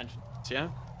much attention. Yeah.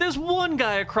 There's one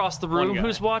guy across the room One guy.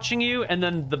 who's watching you, and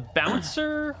then the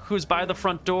bouncer who's by the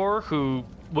front door, who,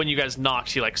 when you guys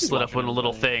knocked, he like slid up on a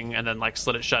little thing and then like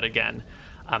slid it shut again.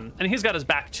 And he's got his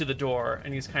back to the door,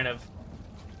 and he's kind of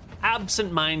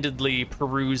absent-mindedly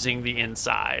perusing the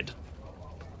inside.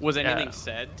 Was anything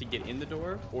said to get in the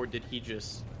door, or did he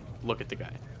just look at the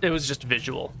guy? It was just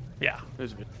visual. Yeah. It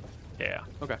was Yeah.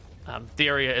 okay. The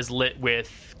area is lit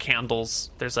with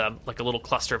candles. There's a little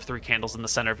cluster of 3 candles in the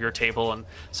center of your table and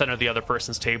center of the other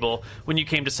person's table. When you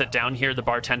came to sit down here, the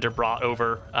bartender brought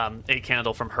over a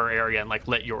candle from her area and like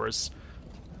lit yours.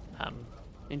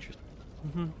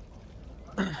 Interesting.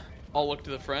 I'll look to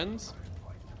the friends.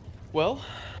 Well,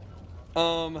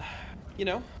 I'd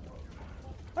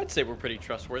say we're pretty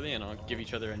trustworthy, and I'll give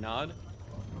each other a nod.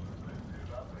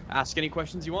 Ask any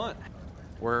questions you want.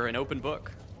 We're an open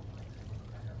book.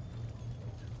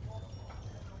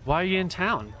 Why are you in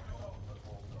town?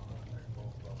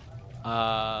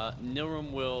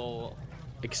 Nilram will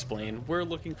explain. We're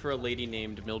looking for a lady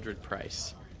named Mildred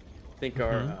Price. I think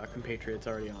our compatriot's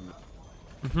already on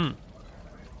them.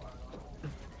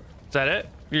 Is that it?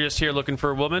 You're just here looking for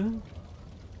a woman?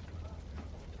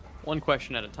 One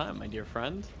question at a time, my dear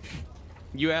friend.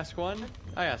 You ask one,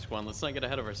 I ask one. Let's not get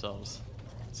ahead of ourselves.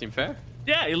 Seem fair?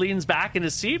 Yeah, he leans back in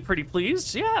his seat, pretty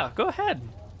pleased. Yeah, go ahead.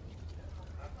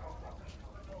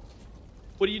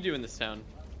 What do you do in this town?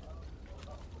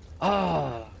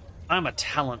 I'm a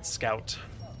talent scout.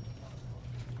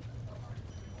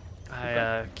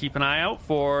 I keep an eye out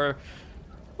for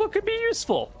what could be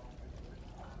useful.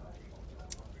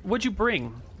 What'd you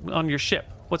bring on your ship?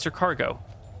 What's your cargo?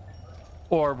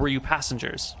 Or were you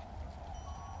passengers?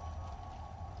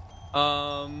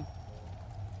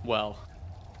 Well,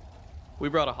 we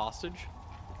brought a hostage.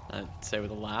 I'd say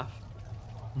with a laugh.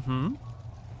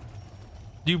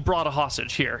 You brought a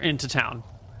hostage here into town.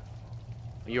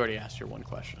 You already asked your one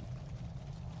question.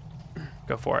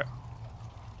 Go for it.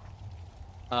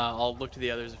 I'll look to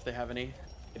the others if they have any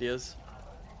ideas.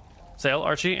 Sale,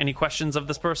 Archie, any questions of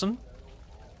this person?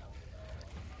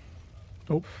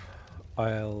 Nope.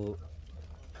 I'll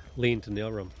lean to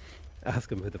Nilram,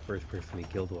 ask him who the first person he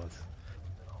killed was.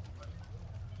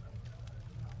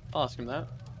 I'll ask him that.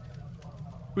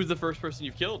 Who's the first person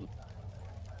you've killed?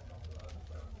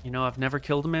 You know, I've never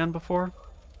killed a man before.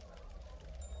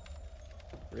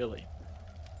 Really?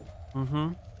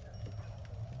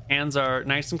 Hands are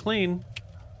nice and clean.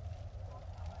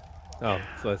 Oh,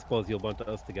 so I suppose you'll want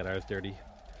us to get ours dirty.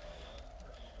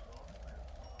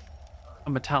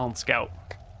 I'm a talent scout.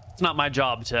 It's not my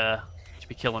job to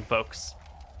be killing folks.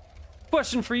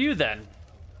 Question for you then.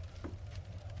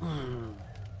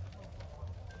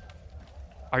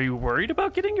 Are you worried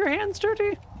about getting your hands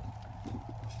dirty?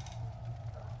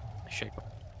 Shake.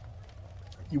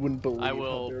 You wouldn't believe I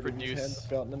will how dirty these produce- hands have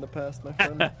gotten in the past, my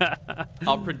friend.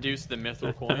 I'll produce the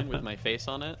mithril coin with my face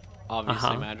on it.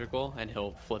 Obviously magical, and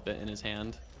he'll flip it in his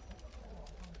hand.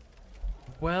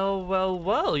 Well, well,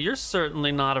 well, you're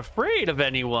certainly not afraid of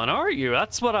anyone, are you?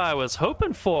 That's what I was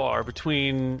hoping for,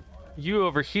 between you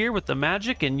over here with the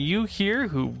magic and you here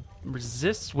who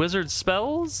resists wizard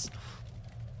spells.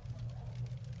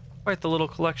 Quite the little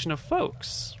collection of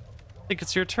folks. I think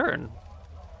it's your turn.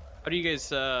 How do you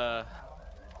guys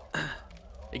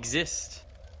exist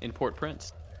in Port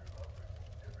Prince?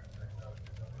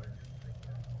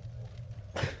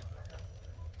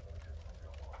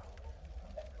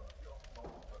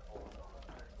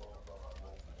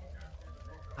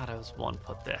 How does one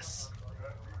put this?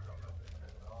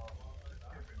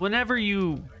 Whenever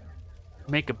you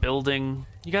make a building,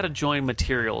 you gotta join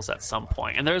materials at some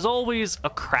point, and there's always a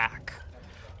crack.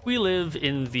 We live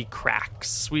in the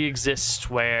cracks. We exist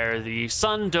where the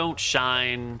sun don't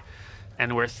shine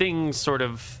and where things sort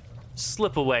of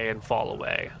slip away and fall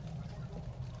away.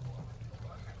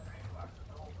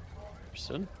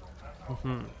 Understood.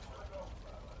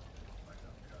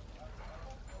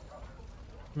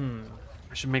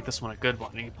 I should make this one a good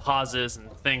one. He pauses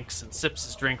and thinks and sips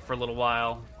his drink for a little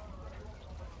while.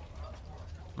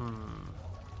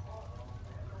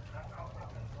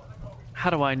 How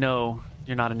do I know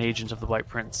you're not an agent of the White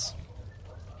Prince?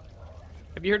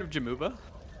 Have you heard of Jamuba?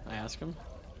 I ask him.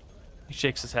 He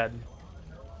shakes his head.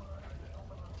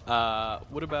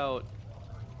 What about...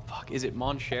 Fuck, is it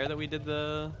Mon Cher that we did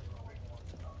the...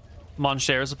 Mon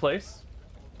Cher is a place?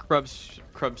 Crub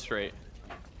Strait.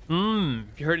 Have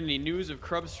you heard any news of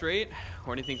Crub Strait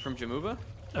or anything from Jamuba?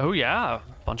 Oh yeah,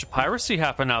 bunch of piracy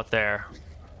happening out there.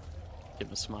 Give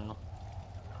him a smile.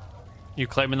 You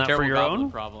claiming that Terrible for your goblin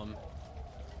own? problem.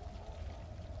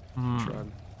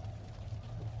 Shrug.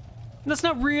 That's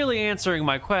not really answering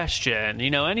my question. You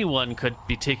know, anyone could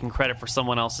be taking credit for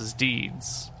someone else's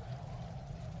deeds.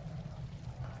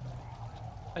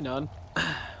 I nod.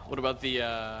 What about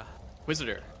the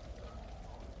Wizarder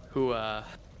who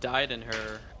died in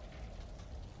her?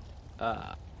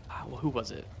 Who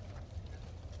was it?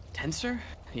 Tensor?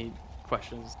 He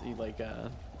questions. He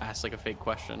asks like a fake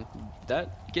question. Did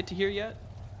that get to here yet?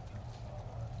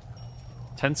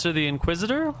 Tensor the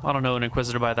Inquisitor? I don't know an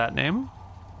Inquisitor by that name.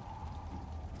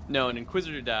 No, an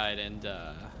Inquisitor died, and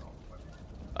a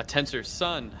Tensor's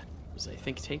son was, I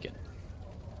think, taken.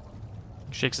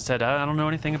 Shakes his head. I don't know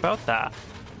anything about that.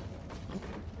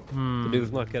 The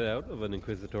news not get out of an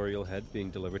inquisitorial head being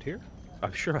delivered here?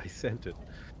 I'm sure I sent it.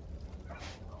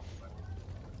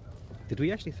 Did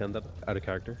we actually send that out of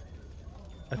character?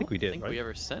 I think we did, I think right? we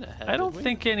ever sent a head. I don't did we?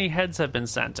 think any heads have been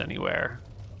sent anywhere.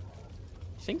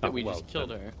 I think that Oh, we well, just killed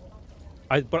then.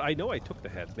 her. But I know I took the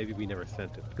head. Maybe we never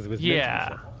sent it because it was meant to be Yeah.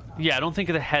 sent. Yeah, I don't think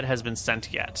the head has been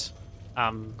sent yet.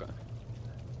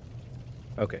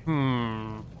 Okay.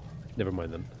 Never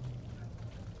mind then.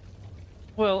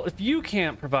 Well, if you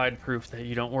can't provide proof that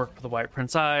you don't work for the White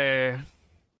Prince, as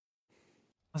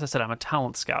I said, I'm a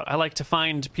talent scout. I like to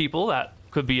find people that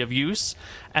could be of use,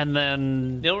 and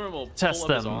then Nilrim will test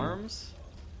pull up his them. arms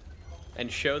and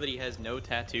show that he has no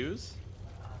tattoos.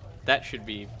 That should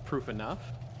be proof enough.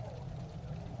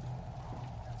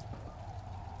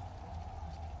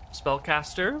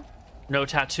 Spellcaster, no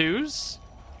tattoos.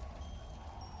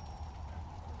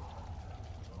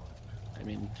 I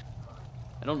mean,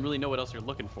 I don't really know what else you're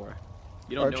looking for.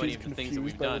 You don't know any Archie's of the things confused that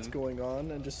we've by done. what's going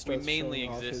on and just starts mainly showing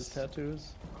off his exist-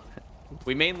 tattoos.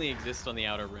 We mainly exist on the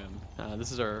Outer Rim.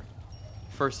 This is our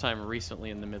first time recently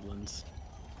in the Midlands.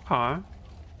 Huh.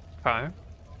 Okay.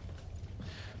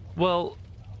 Well,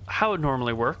 how it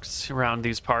normally works around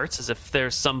these parts is if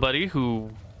there's somebody who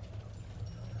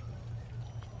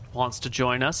wants to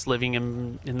join us living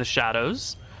in the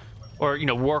shadows or, you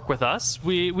know, work with us,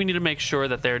 we need to make sure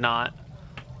that they're not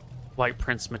White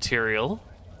Prince material.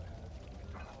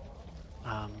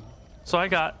 So I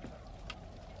got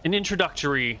an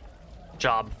introductory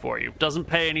job for you. Doesn't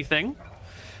pay anything,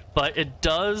 but it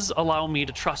does allow me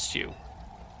to trust you.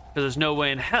 Because there's no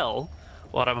way in hell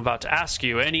what I'm about to ask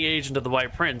you any agent of the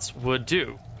White Prince would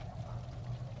do.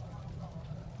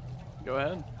 Go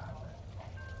ahead.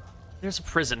 There's a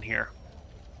prison here,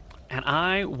 and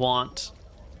I want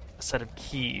a set of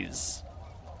keys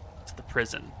to the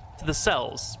prison, to the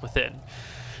cells within.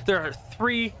 There are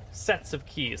 3 sets of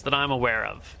keys that I'm aware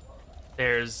of.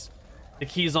 There's the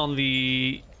keys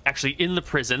actually in the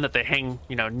prison that they hang,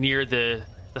 you know, near the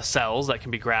cells that can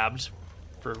be grabbed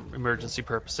for emergency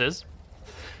purposes.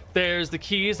 There's the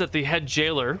keys that the head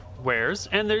jailer wears,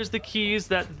 and there's the keys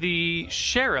that the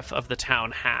sheriff of the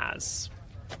town has.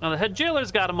 Now, the head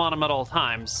jailer's got him on him at all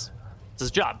times. It's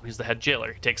his job. He's the head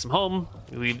jailer. He takes him home,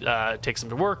 takes him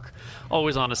to work,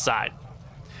 always on his side.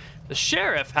 The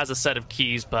sheriff has a set of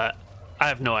keys, but I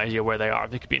have no idea where they are.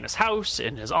 They could be in his house,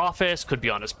 in his office, could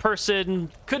be on his person,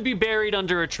 could be buried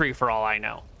under a tree for all I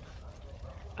know.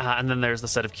 And then there's the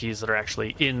set of keys that are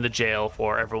actually in the jail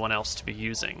for everyone else to be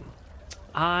using.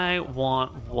 I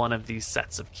want one of these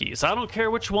sets of keys. I don't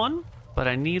care which one, but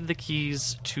I need the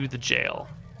keys to the jail.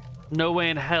 No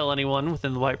way in hell anyone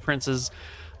within the White Prince's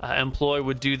employ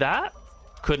would do that.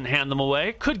 Couldn't hand them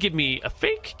away. Could give me a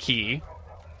fake key.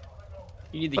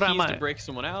 You need the keys to break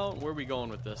someone out? Where are we going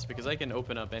with this? Because I can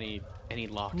open up any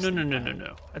locks.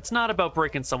 No. It's not about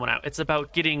breaking someone out. It's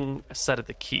about getting a set of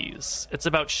the keys. It's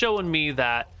about showing me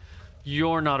that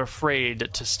you're not afraid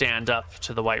to stand up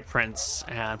to the White Prince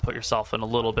and put yourself in a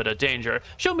little bit of danger.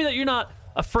 Show me that you're not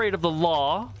afraid of the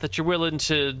law, that you're willing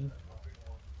to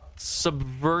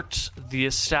subvert the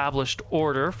established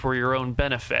order for your own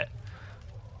benefit.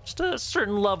 Just a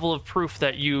certain level of proof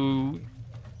that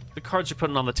the cards you're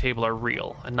putting on the table are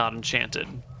real and not enchanted.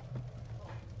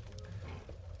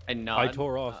 I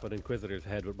tore off an Inquisitor's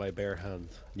head with my bare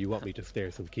hands. You want me to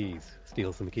steal some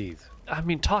keys? I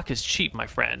mean, talk is cheap, my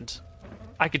friend.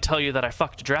 I could tell you that I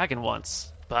fucked a dragon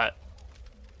once, but,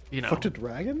 you know. Fucked a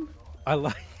dragon? I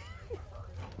like.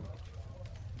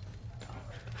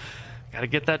 Gotta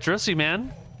get that drussy,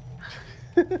 man.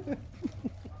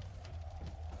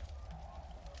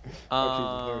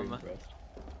 Archie's very impressed.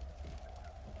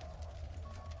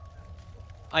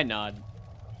 I nod.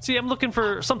 See, I'm looking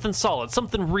for something solid,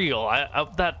 something real.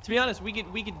 To be honest, we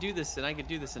could do this, and I could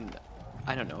do this in,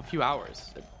 I don't know, a few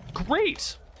hours.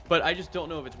 Great. But I just don't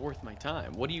know if it's worth my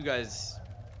time. What do you guys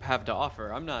have to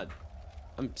offer?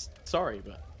 I'm sorry,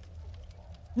 but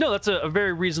No, that's a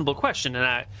very reasonable question,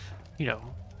 and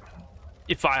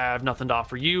if I have nothing to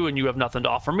offer you and you have nothing to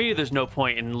offer me, there's no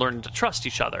point in learning to trust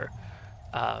each other.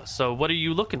 So what are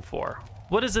you looking for?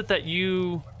 What is it that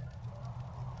you...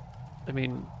 I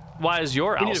mean, why is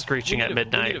your owl screeching at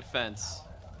midnight? We need a fence.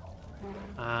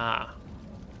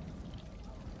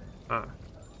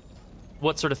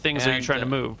 What sort of things are you trying to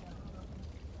move?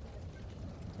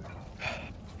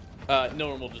 No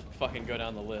one will just fucking go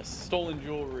down the list. Stolen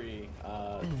jewelry,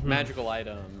 magical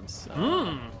items.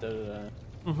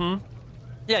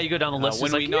 Yeah, you go down the list.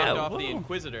 When we knocked off the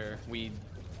Inquisitor, we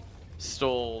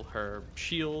stole her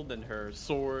shield and her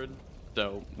sword,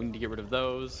 so we need to get rid of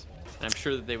those. And I'm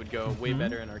sure that they would go way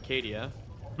better in Arcadia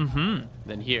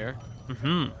than here.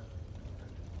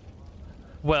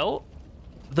 Well,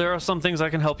 there are some things I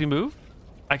can help you move.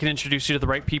 I can introduce you to the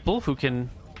right people who can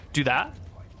do that.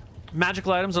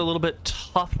 Magical items are a little bit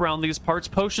tough around these parts.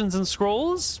 Potions and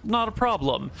scrolls, not a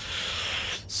problem.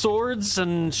 Swords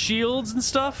and shields and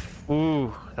stuff,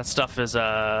 ooh, that stuff is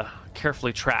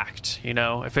carefully tracked. You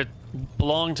know, if it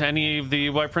belonged to any of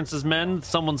the White Prince's men,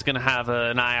 someone's gonna have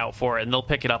an eye out for it, and they'll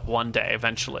pick it up one day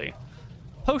eventually.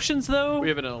 Potions, though, we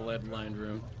have it in a lead-lined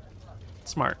room.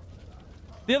 Smart.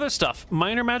 The other stuff,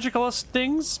 minor magical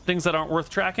things that aren't worth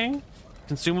tracking,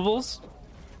 consumables,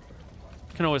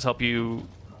 can always help you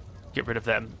get rid of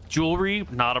them. Jewelry,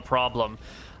 not a problem.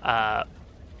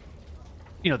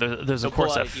 There's of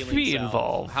course a fee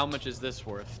involved. How much is this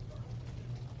worth?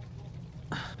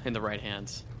 In the right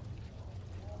hands.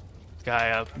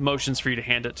 Guy motions for you to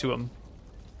hand it to him.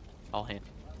 I'll hand.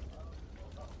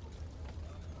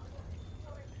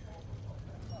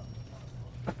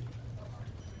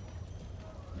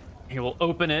 He will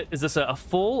open it. Is this a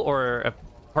full or a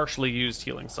partially used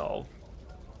healing salve?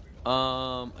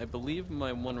 I believe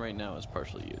my one right now is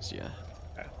partially used, yeah.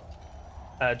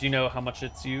 Okay. Do you know how much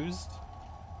it's used?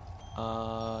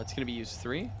 It's gonna be used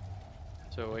 3.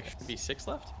 So it should be 6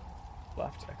 left?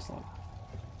 Excellent.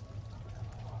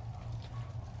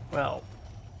 Well,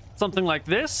 something like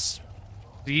this,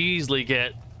 you easily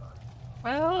get,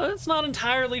 well, it's not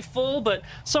entirely full, but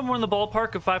somewhere in the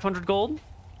ballpark of 500 gold.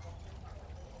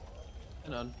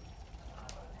 And on.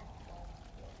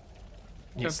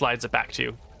 He slides it back to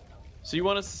you. So you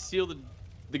want us to steal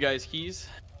the guy's keys?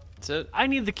 That's it? I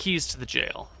need the keys to the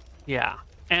jail. Yeah.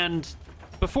 And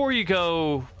before you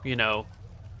go,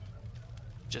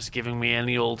 just giving me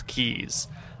any old keys,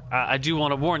 I do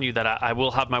want to warn you that I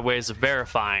will have my ways of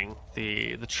verifying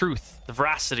the truth, the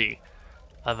veracity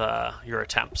of your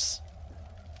attempts.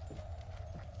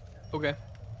 Okay.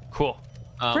 Cool.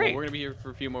 Well, Great. we're going to be here for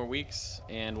a few more weeks,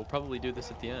 and we'll probably do this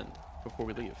at the end, before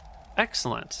we leave.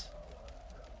 Excellent.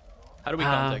 How do we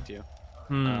contact you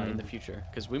in the future?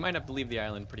 Because we might have to leave the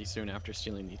island pretty soon after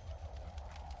stealing these.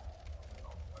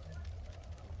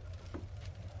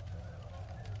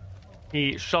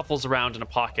 He shuffles around in a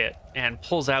pocket and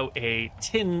pulls out a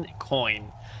tin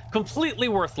coin. Completely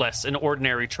worthless in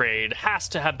ordinary trade. Has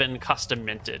to have been custom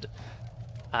minted.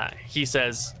 He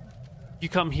says, you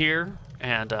come here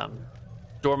and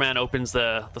Doorman opens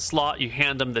the slot. You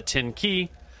hand him the tin key.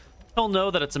 He'll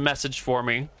know that it's a message for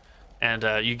me, and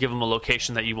you give him a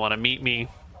location that you want to meet me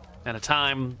and a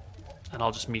time, and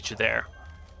I'll just meet you there.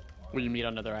 Will you meet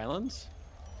on other islands?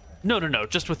 No,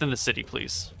 just within the city,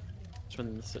 please. Just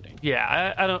within the city.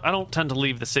 Yeah, I don't tend to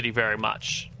leave the city very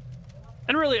much.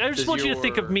 And really, I just want you to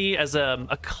think of me as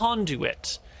a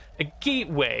conduit, a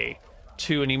gateway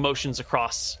to an emotions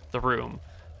across the room,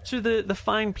 to the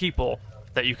fine people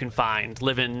that you can find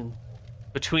living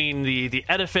between the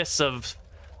edifice of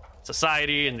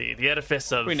society and the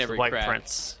edifice of the White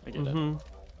Prince. I get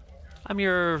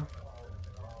it.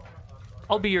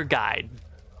 I'll be your guide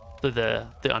to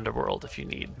the underworld if you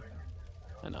need.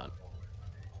 Why not?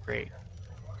 Great.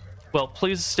 Well,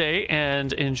 please stay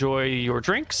and enjoy your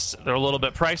drinks. They're a little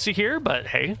bit pricey here, but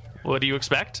hey, what do you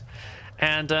expect?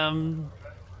 And I'm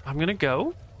gonna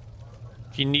go.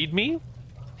 If you need me,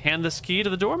 hand this key to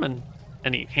the doorman.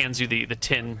 And he hands you the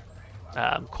tin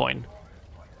coin.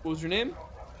 What was your name?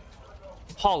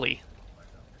 Polly.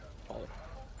 Paul.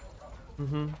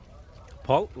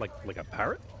 Paul, like a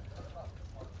parrot?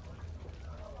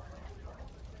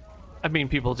 I mean,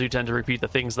 people do tend to repeat the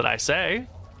things that I say.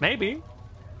 Maybe.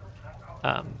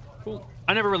 Cool.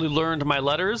 I never really learned my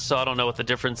letters, so I don't know what the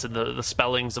difference in the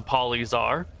spellings of Polly's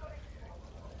are.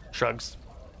 Shrugs.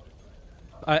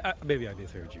 Maybe I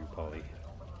misheard you, Polly.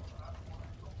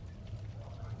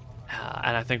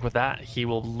 And I think with that, he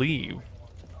will leave.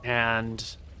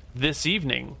 And this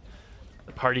evening,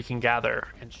 the party can gather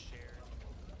and share.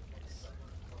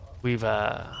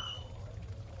 Why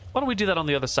don't we do that on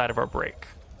the other side of our break?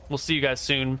 We'll see you guys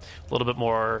soon. A little bit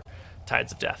more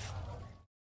Tides of Death.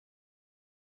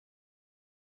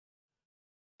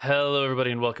 Hello,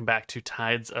 everybody, and welcome back to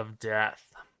Tides of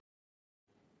Death.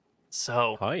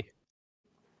 So, Hi.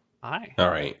 hi. All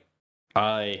right.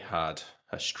 I had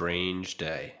a strange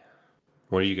day.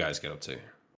 What do you guys get up to?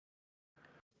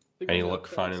 Any luck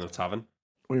finding the tavern?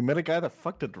 We met a guy that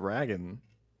fucked a dragon.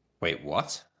 Wait,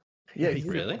 what? Yeah, he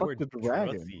Really? fucked a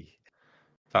dragon.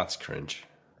 That's cringe.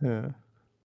 Yeah.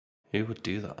 Who would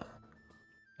do that?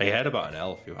 I heard about an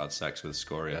elf who had sex with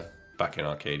Scoria back in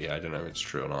Arcadia. I don't know if it's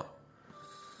true or not.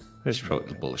 It's probably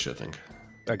the bullshit thing.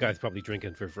 That guy's probably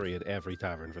drinking for free at every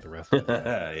tavern for the rest of it.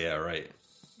 Yeah, right.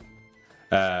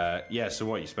 Yeah. So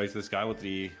what? You spoke to this guy. What did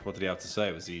he have to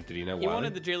say? Did he know why? He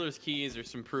wanted the jailer's keys or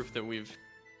some proof that we've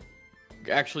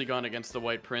actually gone against the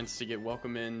White Prince to get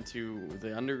welcome into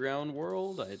the underground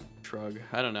world. I shrug.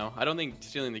 I don't know. I don't think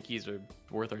stealing the keys are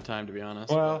worth our time, to be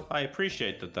honest. Well, I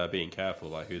appreciate that they're being careful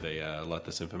about who they let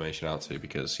this information out to,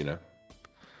 because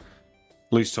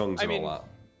loose tongues and all that.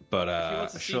 But if he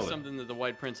wants to see surely. something that the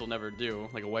White Prince will never do,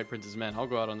 like a White Prince's men, I'll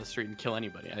go out on the street and kill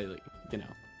anybody. Just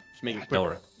make it quick.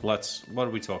 No, what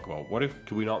do we talk about?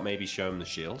 Could we not maybe show him the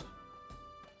shield?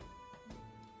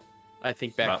 I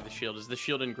think back to the shield. Is the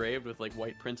shield engraved with like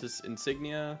White Prince's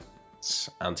insignia? It's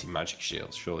anti-magic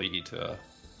shield. Surely he'd.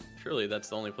 Surely that's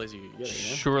the only place you could get it.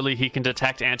 Surely he can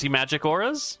detect anti-magic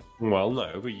auras? Well,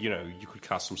 no, but you could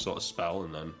cast some sort of spell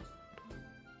and then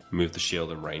move the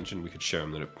shield in range, and we could show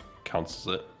him that it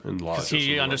cancels it in large. Because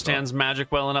he understands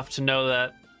magic well enough to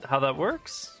know how that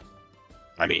works?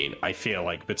 I mean, I feel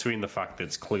like between the fact that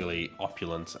it's clearly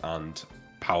opulent and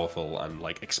powerful and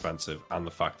expensive, and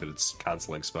the fact that it's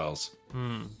cancelling spells.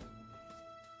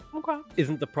 Okay.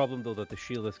 Isn't the problem, though, that the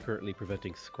shield is currently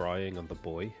preventing scrying on the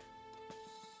boy?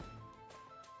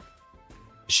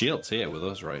 Shield's here with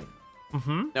us, right?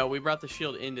 Mm-hmm. No, we brought the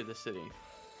shield into the city.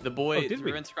 The boy, did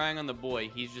we? we're scrying on the boy.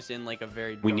 He's just in a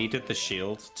very. We dark needed the place.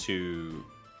 shield to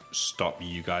stop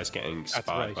you guys getting spied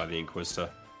right. by the Inquisitor.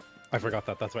 I forgot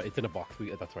that. That's right. It's in a box.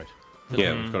 That's right.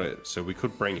 Yeah, we've got it. So we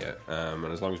could bring it, and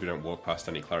as long as we don't walk past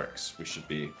any clerics, we should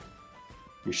be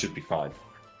fine.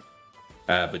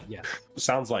 But Yes.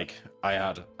 sounds like I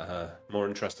had a more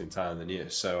interesting time than you.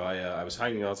 So I was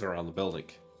hanging out around the building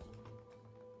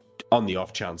on the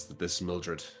off chance that this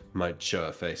Mildred might show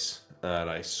her face, and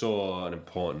I saw an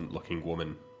important-looking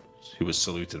woman who was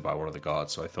saluted by one of the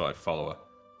guards. So I thought I'd follow her.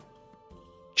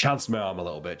 Chanced my arm a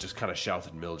little bit, just kind of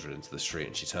shouted Mildred into the street,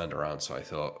 and she turned around, so I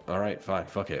thought, all right, fine,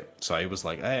 fuck it. So I was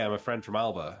like, hey, I'm a friend from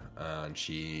Alba, and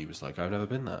she was like, I've never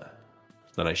been there.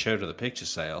 Then I showed her the picture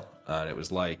sale, and it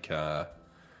was like, it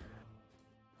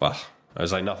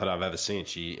was like nothing I've ever seen.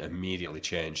 She immediately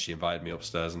changed. She invited me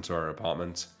upstairs into her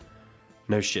apartment.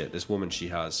 No shit, this woman, she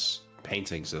has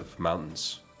paintings of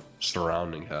mountains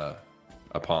surrounding her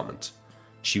apartment.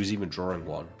 She was even drawing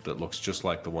one that looks just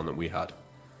like the one that we had.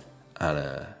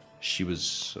 And she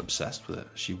was obsessed with it.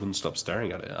 She wouldn't stop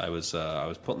staring at it. I was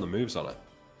putting the moves on it,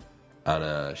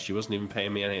 and she wasn't even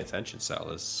paying me any attention. So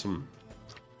there's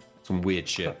Some weird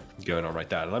shit going on right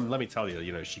there. And let me tell you,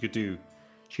 you know, she could do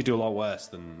a lot worse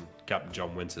than Captain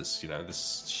John Winters. You know,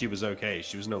 she was okay.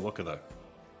 She was no looker though.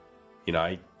 You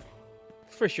know,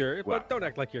 For sure, Well- but don't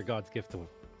act like you're God's gift to him.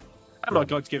 I'm not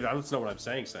going to give. That's not what I'm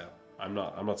saying, Sale. I'm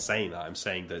not saying that. I'm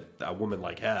saying that a woman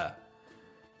like her,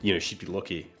 you know, she'd be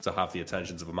lucky to have the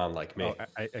attentions of a man like me.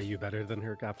 Oh, are you better than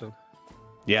her, Captain?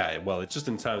 Yeah, well, it's just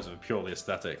in terms of a purely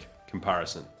aesthetic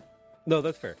comparison. No,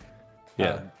 that's fair.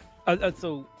 Yeah, And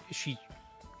so she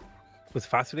was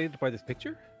fascinated by this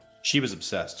picture? she was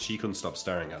obsessed. She couldn't stop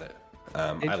staring at it.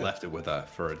 I Interesting. left it with her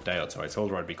for a day or two. I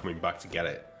told her I'd be coming back to get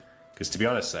it. Because to be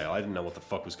honest, Sale, I didn't know what the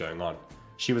fuck was going on.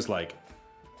 She was like,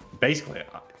 basically,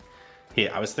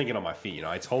 I was thinking on my feet. You know,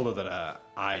 I told her that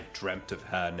I dreamt of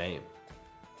her name,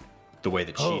 the way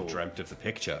that she Oh. dreamt of the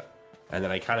picture, and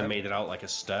then I kind of made it out like a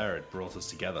stir. It brought us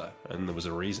together, and there was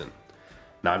a reason.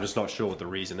 Now I'm just not sure what the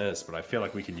reason is, but I feel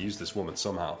like we can use this woman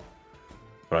somehow.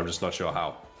 But I'm just not sure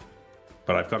how.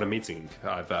 But I've got a meeting.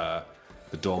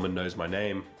 The doorman knows my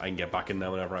name. I can get back in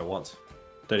there whenever I want.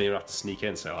 Don't even have to sneak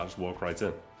in, so I'll just walk right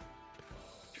in.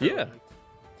 Yeah.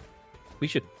 We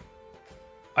should.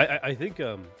 I think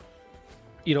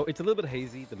you know, it's a little bit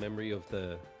hazy, the memory of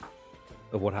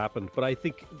what happened, but I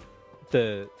think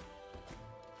the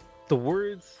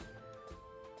words,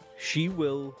 "She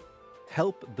will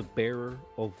help the bearer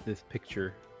of this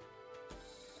picture,"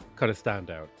 kind of stand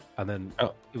out. And then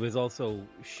it was also,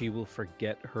 "She will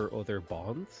forget her other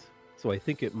bonds." So I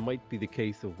think it might be the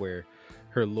case of where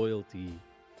her loyalty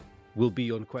will be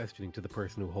unquestioning to the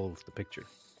person who holds the picture.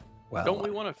 Well, Don't we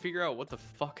want to figure out what the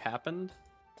fuck happened?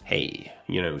 hey,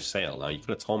 you know, Sale, now you could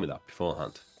have told me that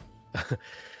beforehand.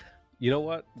 You know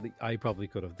what? I probably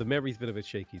could have. The memory's been a bit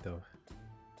shaky, though.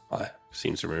 I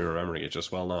seem to be remembering it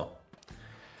just well now.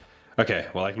 Okay,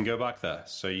 well, I can go back there.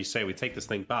 So you say we take this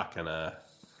thing back, and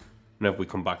whenever we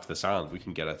come back to this island, we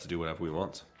can get her to do whatever we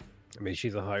want. I mean,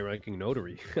 she's a high-ranking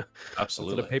notary. What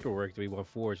Absolutely. sort of paperwork do we want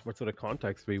forged? What sort of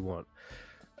contacts do we want?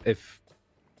 If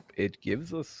it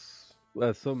gives us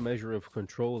some measure of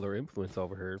control or influence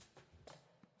over her,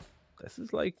 this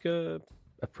is like a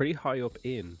pretty high up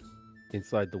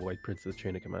inside the White Prince's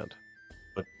chain of command.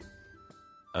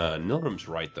 Nilrum's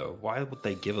right, though. Why would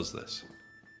they give us this?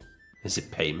 Is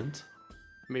it payment?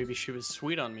 Maybe she was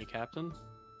sweet on me, Captain.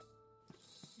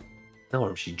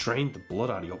 Nilrum, she drained the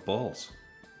blood out of your balls.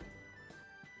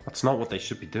 That's not what they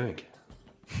should be doing.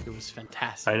 It was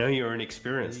fantastic. I know you're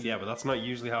inexperienced, yeah, but that's not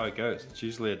usually how it goes. It's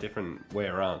usually a different way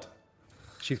around.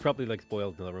 She's probably like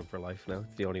spoiled Nilrum for life now.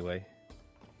 It's the only way.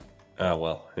 Ah,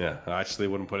 well, yeah. I actually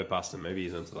wouldn't put it past him. Maybe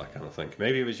he's into that kind of thing.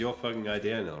 Maybe it was your fucking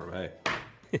idea, Nilrum,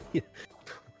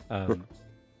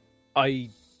 hey.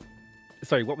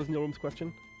 Sorry, what was Nilrum's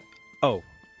question? Oh,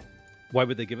 why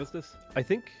would they give us this? I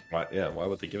think, Right, yeah, why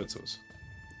would they give it to us?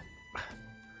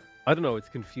 I don't know, it's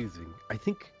confusing. I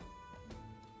think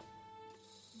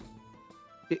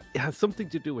it has something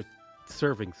to do with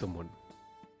serving someone.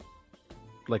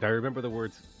 Like, I remember the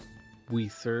words, "We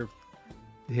served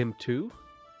him too,"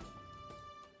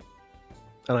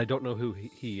 and I don't know who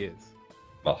he is.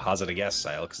 Well, hazard a guess,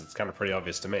 Sale, because it's kind of pretty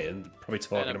obvious to me, and probably And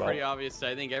talking about... pretty obvious,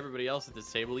 I think everybody else at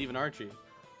this table, even Archie.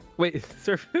 Wait,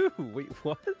 serve who? Wait,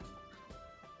 what?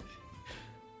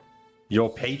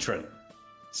 Your patron,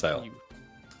 Sale. You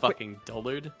fucking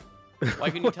dullard. Why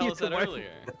couldn't you tell us that Why-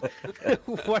 earlier?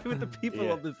 Why would the people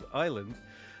Yeah. on this island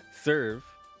serve?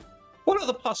 What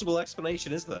other possible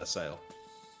explanation is there, Sale?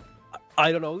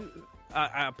 I don't know,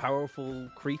 a powerful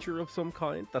creature of some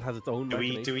kind that has its own. Do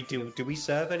we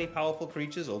serve any powerful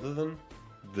creatures other than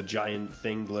the giant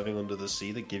thing living under the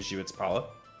sea that gives you its power?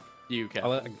 You,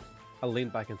 Captain. I'll lean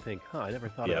back and think, I never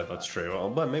thought Yeah, of that. that's true.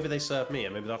 Well, maybe they serve me,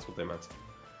 and maybe that's what they meant.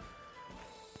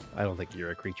 I don't think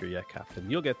you're a creature yet, Captain.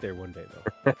 You'll get there one day,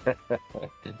 though.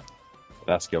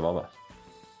 Ask your mama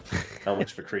how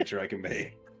much of a creature I can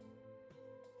be.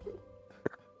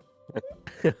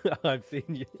 I've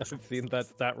seen that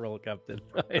stat roll, Captain.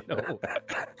 I know.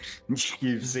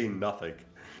 You've seen nothing.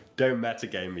 Don't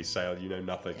metagame me, Sale. You know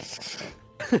nothing.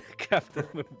 Captain,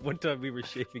 one time we were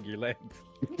shaving your legs.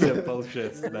 Yeah,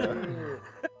 bullshit. No.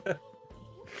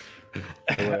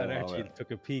 And Archie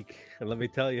took a peek, and let me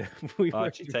tell you, we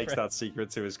Archie weren't takes that impressed. secret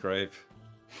to his grave.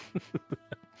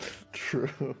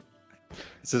 True.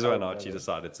 This is when Archie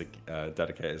decided to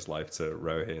dedicate his life to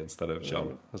Rohi instead of John.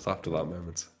 It was after that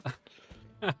moment.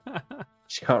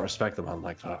 She can't respect a man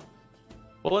like that.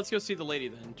 Well, let's go see the lady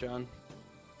then, John.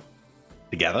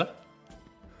 Together?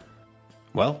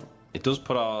 Well, it does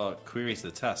put our queries to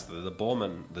the test. The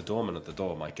doorman at the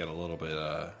door might get a little bit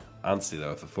antsy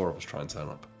though if the four of us try and turn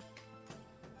up.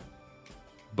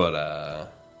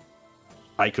 But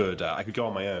I could go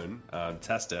on my own and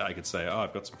test it. I could say, "Oh,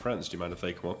 I've got some friends. Do you mind if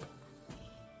they come up?"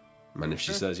 And if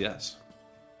she says yes,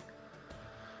 all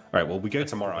right. Well, we go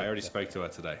tomorrow. I already spoke to her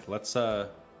today. Let's.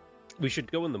 We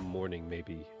should go in the morning,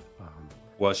 maybe.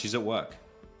 Well, she's at work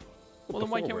Well, then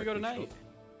why before can't we go work, tonight?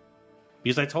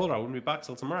 because I told her I wouldn't be back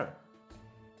till tomorrow.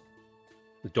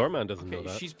 The doorman doesn't know Okay,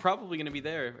 that. she's probably going to be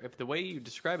there if the way you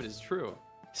describe it is true.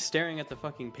 Staring at the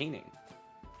fucking painting.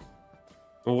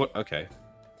 Well, what? Okay.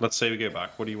 Let's say we go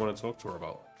back. What do you want to talk to her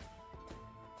about?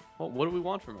 Well, what do we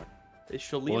want from her?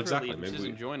 She'll leave exactly, early if she maybe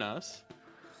doesn't we- join us.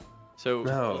 So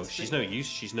No, let's she's see. no use.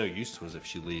 She's no use to us if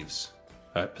she leaves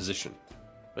her position.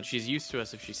 But she's used to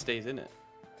us if she stays in it.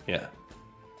 Yeah.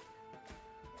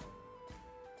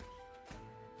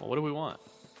 Well, what do we want?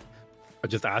 Or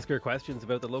just ask her questions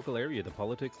about the local area, the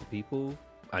politics, the people,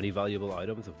 any valuable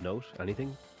items of note,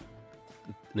 anything.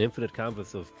 An infinite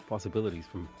canvas of possibilities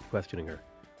from questioning her.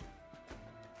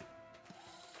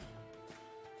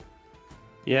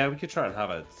 Yeah, we could try and have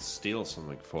her steal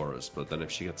something for us, but then if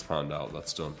she gets found out,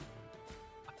 that's done.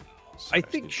 I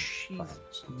think she's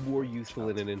more useful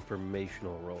in an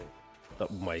informational role.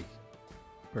 That's my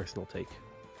personal take.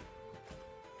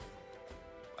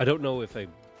 I don't know if a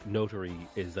notary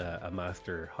is a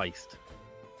master heist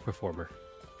performer.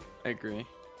 I agree.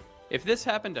 If this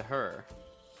happened to her,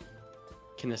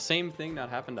 can the same thing not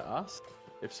happen to us?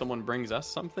 If someone brings us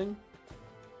something?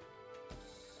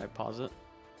 I pause it.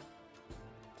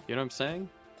 You know what I'm saying?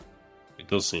 It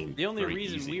does seem The only very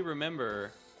reason easy. we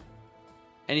remember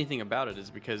anything about it is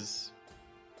because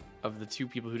of the two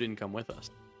people who didn't come with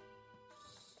us.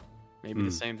 Maybe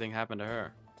the same thing happened to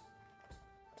her.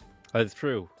 That's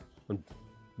true. And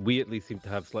we at least seem to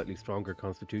have slightly stronger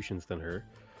constitutions than her.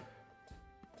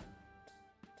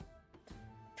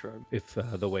 True. If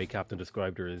the way Captain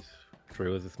described her is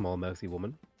true as a small mousy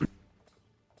woman.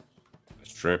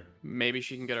 It's true. Maybe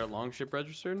she can get our longship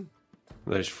registered?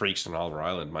 Those freaks on Albert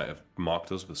Island might have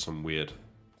marked us with some weird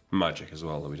magic as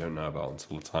well that we don't know about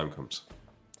until the time comes.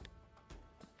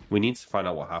 We need to find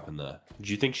out what happened there.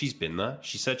 Do you think she's been there?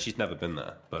 She said she's never been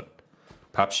there, but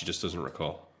perhaps she just doesn't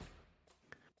recall.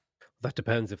 That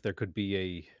depends if there could be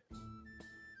a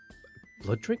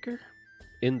blood drinker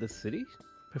in the city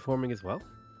performing as well.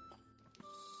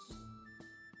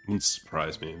 Wouldn't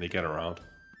surprise me. They get around,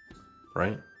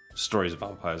 right? Stories of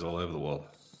vampires all over the world.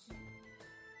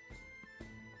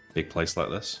 Big place like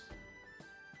this.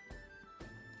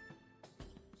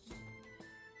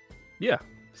 Yeah.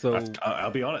 So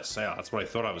I'll be honest, Sayah, that's what I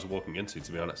thought I was walking into,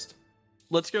 to be honest.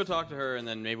 Let's go talk to her and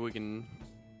then maybe we can.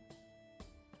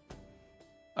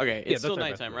 Okay, Yeah, it's still that's our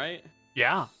best nighttime, bet. right?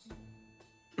 Yeah.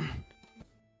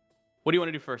 What do you want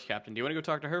to do first, Captain? Do you want to go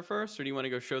talk to her first, or do you want to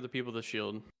go show the people the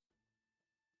shield?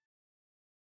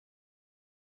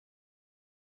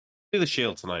 Do the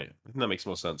shield tonight. I think that makes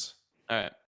more sense. All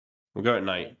right. We'll go at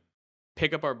night.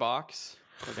 Pick up our box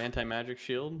of anti-magic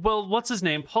shield. Well, what's his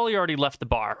name? Paulie already left the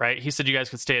bar, right? He said you guys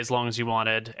could stay as long as you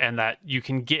wanted, and that you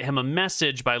can get him a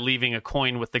message by leaving a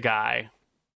coin with the guy.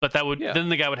 But that would then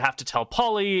the guy would have to tell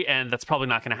Paulie, and that's probably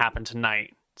not going to happen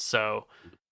tonight. So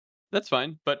That's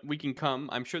fine, but we can come.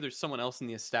 I'm sure there's someone else in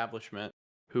the establishment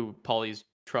who Paulie's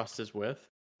trust is with.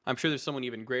 I'm sure there's someone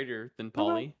even greater than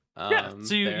Paulie. yeah.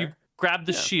 So you there. grab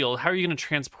the Yeah. shield. How are you going to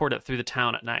transport it through the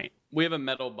town at night? We have a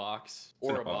metal box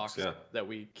or in a a box box, yeah. that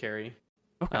we carry.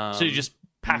 Okay. So you just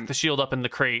pack the shield up in the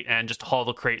crate and just haul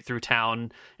the crate through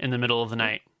town in the middle of the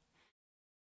night.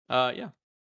 Yeah.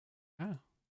 Oh.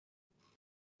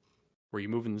 Where you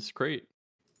moving this crate?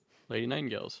 Lady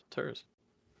Nightingale's. It's hers.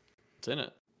 It's in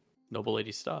it. Noble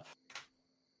lady stuff.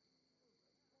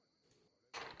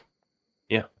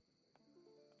 Yeah.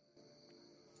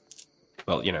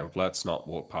 Well, let's not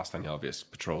walk past any obvious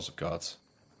patrols of guards.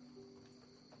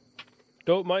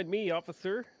 don't mind me,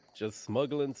 officer. Just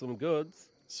smuggling some goods.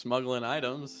 Smuggling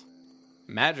items.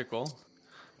 Magical.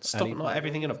 Stop, Any not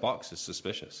everything in a box is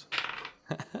suspicious.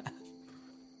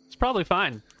 It's probably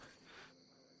fine.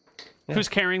 Yeah. Who's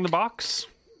carrying the box?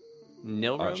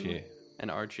 Nilram Archie. and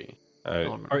Archie.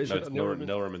 Or is No, it it's Nilram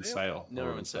Nilram and and Sale? Sale.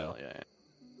 Nilram and Sale,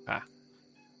 yeah.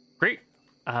 Great.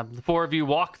 The four of you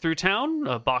walk through town,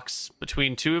 a box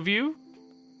between two of you.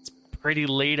 It's pretty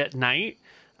late at night.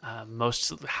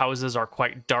 Most houses are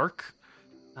quite dark.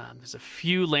 There's a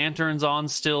few lanterns on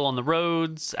still on the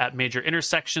roads. At major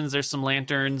intersections, there's some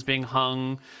lanterns being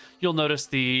hung. You'll notice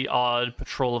the odd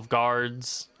patrol of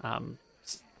guards. A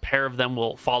pair of them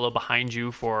will follow behind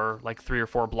you for like 3 or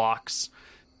 4 blocks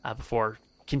before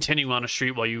continuing on a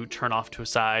street while you turn off to a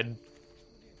side.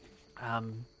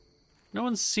 No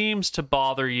one seems to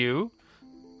bother you.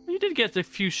 You did get a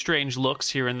few strange looks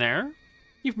here and there.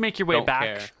 You make your way Don't back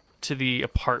care. to the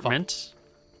apartment.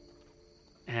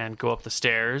 and go up the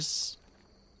stairs,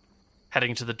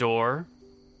 heading to the door.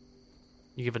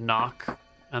 You give a knock,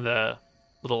 and the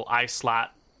little eye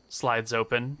slat slides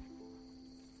open.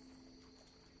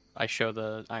 I show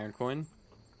the iron coin.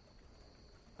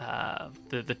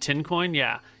 The tin coin,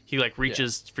 yeah. He like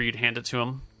reaches for you to hand it to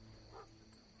him.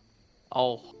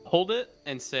 I'll hold it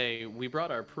and say, "We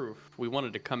brought our proof. We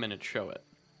wanted to come in and show it.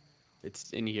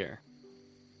 It's in here."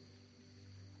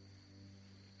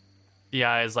 The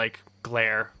eyes like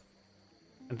glare,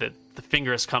 and the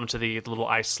fingers come to the little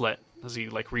eye slit as he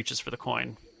like reaches for the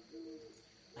coin.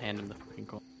 Hand him the fucking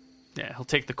coin. Yeah, he'll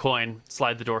take the coin,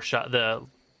 slide the door shut, the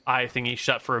eye thingy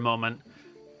shut for a moment,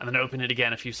 and then open it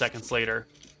again a few seconds later.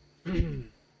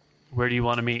 Where do you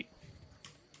want to meet?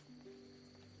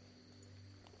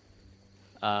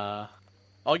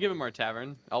 I'll give him our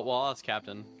tavern. I'll ask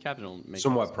Captain. Captain will make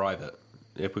Somewhat private.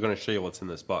 If we're going to show you what's in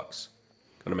this box,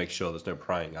 got to make sure there's no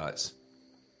prying eyes.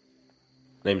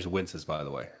 Name's Winters, by the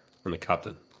way. I'm the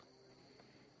captain.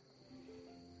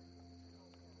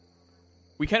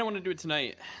 We kind of want to do it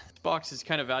tonight. This box is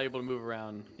kind of valuable to move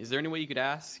around. Is there any way you could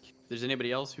ask if there's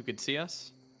anybody else who could see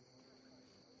us?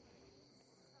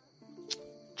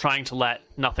 Trying to let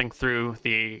nothing through,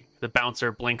 the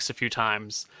bouncer blinks a few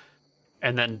times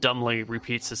and then dumbly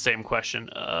repeats the same question.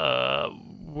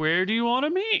 Where do you want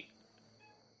to meet?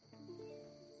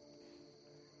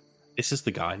 This is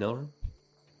the guy, Nilram?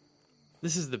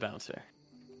 This is the bouncer.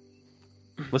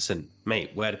 Listen,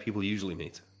 mate, where do people usually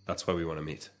meet? That's where we want to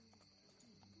meet.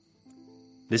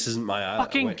 This isn't my island.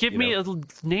 Fucking give me a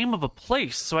name of a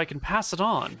place so I can pass it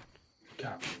on.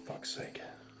 God, for fuck's sake.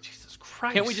 Jesus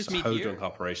Christ. Can't we just meet here? Podunk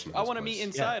operation. I want to meet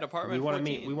inside apartment We want 14.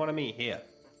 to meet here.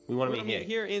 We want to meet here.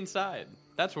 Here inside.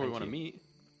 That's where we Thank want to you. meet.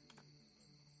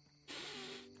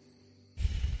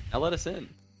 Now let us in.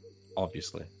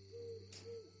 Obviously.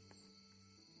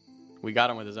 We got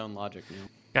him with his own logic. Neil.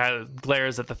 Guy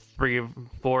glares at the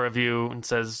four of you and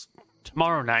says,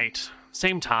 "Tomorrow night,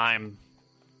 same time,"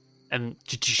 and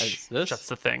Is this? shuts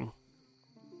the thing.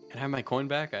 Can I have my coin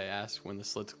back? I ask when the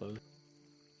slit's closed.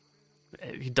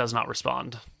 He does not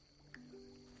respond.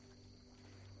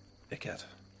 Dickhead.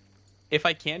 If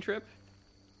I cantrip,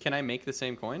 can I make the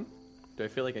same coin? Do I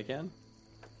feel like I can?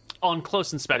 On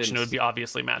close inspection, it didn't would be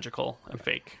obviously magical and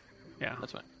fake. Yeah.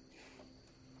 That's fine.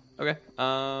 Okay.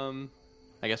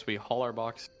 I guess we haul our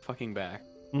box fucking back.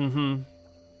 Mm-hmm.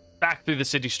 Back through the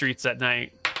city streets at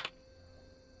night.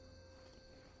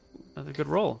 Another good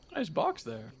roll. Nice box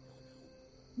there.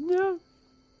 Yeah.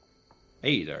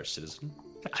 Hey there, citizen.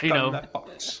 What You got know, in that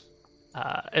box?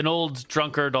 an old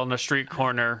drunkard on the street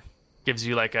corner gives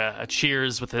you like a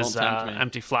cheers with his Don't tempt me.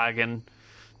 empty flagon.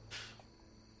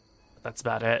 That's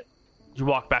about it. You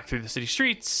walk back through the city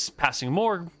streets, passing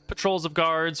more patrols of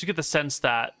guards. You get the sense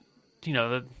that, you know,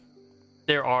 that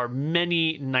there are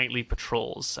many nightly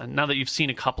patrols. And now that you've seen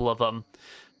a couple of them,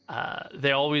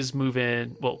 they always move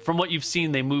in. Well, from what you've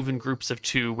seen, they move in groups of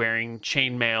two wearing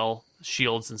chainmail,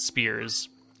 shields, and spears.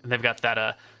 And they've got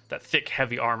that thick,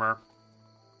 heavy armor.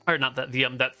 Or not that,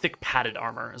 that thick padded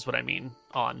armor is what I mean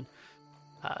on.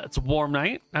 It's a warm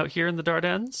night out here in the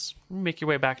Dardanelles. Make your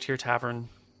way back to your tavern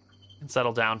and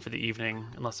settle down for the evening,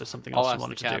 unless there's something else I'll you ask the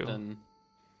wanted to do. captain.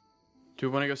 Do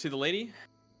we want to go see the lady?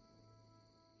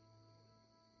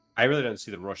 I really don't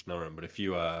see the rush, Noran, but if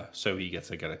you are so eager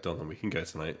to get it done, then we can go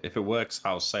tonight. If it works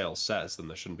how Sale says, then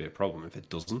there shouldn't be a problem. If it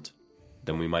doesn't,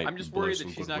 then we might. I'm just blow worried some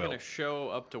that she's not goodwill. going to show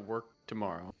up to work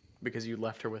tomorrow because you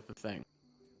left her with the thing.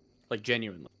 Like,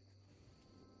 genuinely.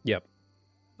 Yep.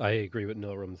 I agree with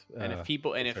Nilram's. And if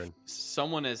people, and if concern.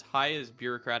 someone as high as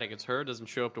bureaucratic as her doesn't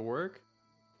show up to work,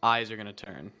 eyes are going to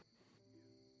turn.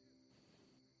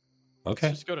 Okay,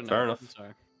 So just go to fair no. enough. I'm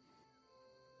sorry.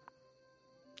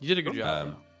 You did a good job, Um,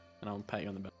 though, and I'll pat you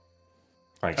on the back.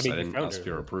 Thanks, I, you didn't found ask her. for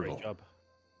your Great approval. job.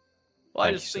 Well,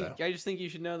 Thank you, I just think you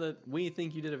should know that we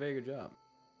think you did a very good job.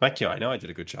 Thank you. I know I did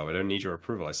a good job. I don't need your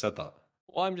approval. I said that.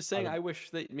 Well, I'm just saying, I wish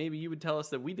that maybe you would tell us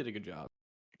that we did a good job.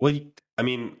 Well, I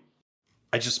mean,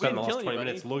 I just spent the didn't last kill 20 anybody.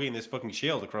 minutes lugging this fucking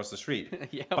shield across the street.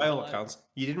 Yeah, By all well, accounts,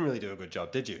 you didn't really do a good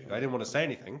job, did you? I didn't want to say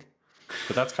anything,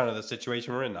 but that's kind of the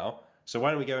situation we're in now. So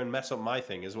why don't we go and mess up my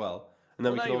thing as well, and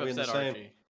then well, we now can all you've be in the upset same.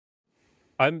 Archie.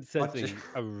 I'm sensing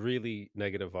a really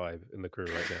negative vibe in the crew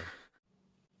right now.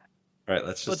 All right,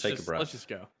 let's just take a breath. Let's just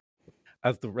go.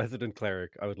 As the resident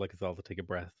cleric, I would like us all to take a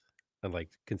breath and like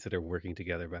consider working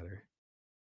together better.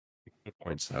 Good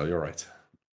point, Sal. You're right.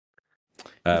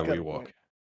 got We a walk point.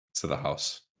 to the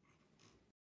house.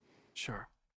 Sure.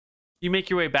 You make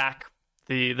your way back.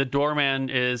 The doorman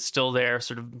is still there,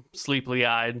 sort of sleepily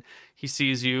eyed. He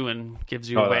sees you and gives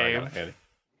you a there, I got wave. it.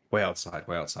 Way outside,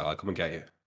 way outside. I'll come and get you.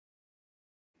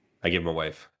 I give him a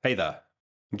wave. Hey there.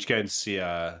 Would you go and see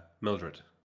Mildred?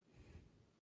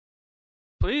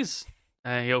 Please.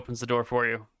 He opens the door for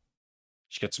you.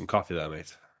 Should get some coffee there,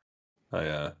 mate.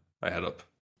 I head up.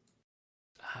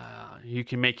 You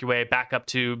can make your way back up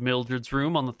to Mildred's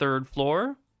room on the 3rd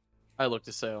floor. I look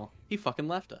to Sale. He fucking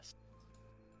left us.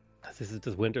 This is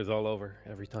just winter's all over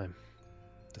every time.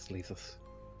 Just leaves us.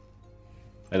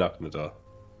 I knock on the door.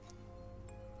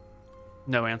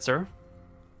 No answer.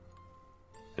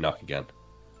 I knock again.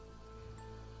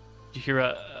 You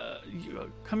hear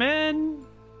come in.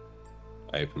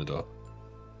 I open the door.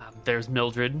 There's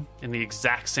Mildred in the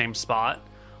exact same spot,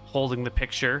 holding the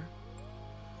picture,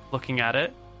 looking at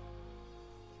it.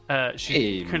 She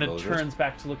Hey, kind of Mildred. turns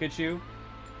back to look at you.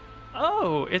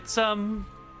 Oh, it's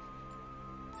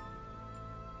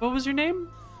what was your name?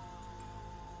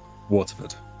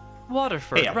 Waterford.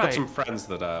 Waterford, Hey, I've right? got some friends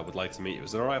that would like to meet you.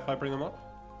 Is it alright if I bring them up?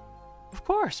 Of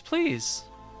course, please.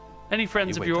 Any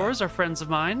friends You of wait yours are friends of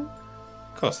mine.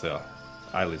 Of course they are.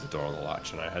 I leave the door on the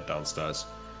latch and I head downstairs.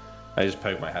 I just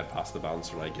poke my head past the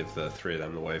bouncer and I give the 3 of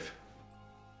them the wave.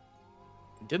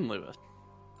 He didn't leave us.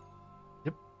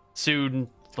 Soon,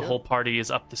 the whole party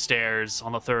is up the stairs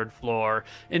on the 3rd floor.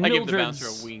 And I give the Mildred's...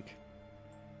 bouncer a wink.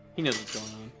 He knows what's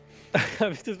going on. I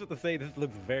was just about to say, this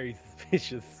looks very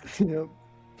suspicious. Yep.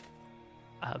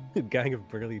 A gang of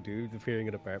burly dudes appearing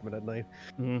in an apartment at night.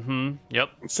 Yep.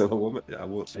 So the woman, yeah,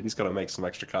 well, he's got to make some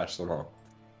extra cash somehow.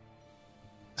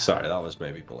 Sorry, that was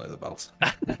maybe below the belt.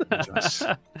 Just-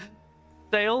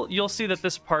 Dale, you'll see that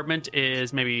this apartment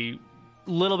is maybe a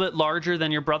little bit larger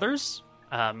than your brother's.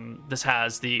 This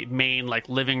has the main like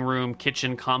living room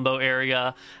kitchen combo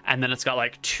area, and then it's got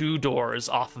like 2 doors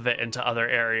off of it into other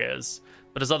areas,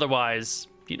 but is otherwise,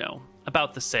 you know,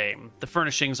 about the same. The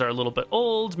furnishings are a little bit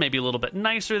old, maybe a little bit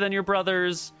nicer than your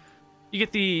brother's. You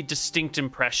get the distinct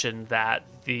impression that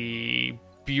the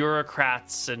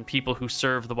bureaucrats and people who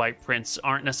serve the White Prince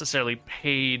aren't necessarily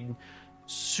paid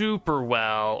super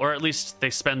well, or at least they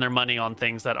spend their money on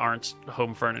things that aren't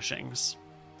home furnishings.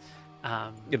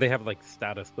 Yeah, they have like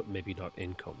status, but maybe not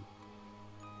income.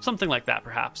 Something like that,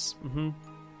 perhaps.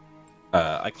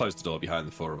 I close the door behind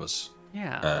the 4 of us,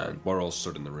 Yeah. and we're all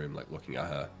stood in the room, like looking at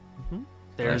her.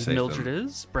 There's say to Mildred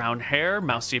is. Brown hair,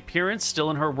 mousy appearance,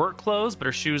 still in her work clothes, but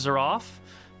her shoes are off.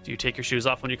 Do you take your shoes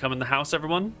off when you come in the house,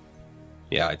 everyone?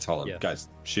 Yeah, I tell him, Yes. guys,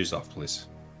 shoes off, please.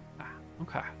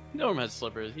 Okay. Norm has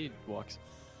slippers. He walks.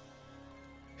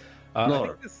 I No.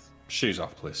 think this... Shoes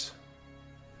off, please.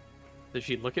 Does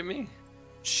she look at me?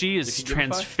 She is Did he give a fuck?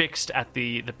 transfixed at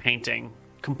the painting.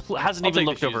 Hasn't I'll even take the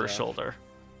looked over her shoes off. shoulder.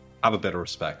 Have a bit of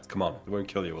respect. Come on, it won't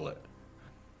kill you, will it?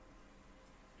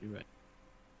 You're right.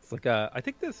 It's like, I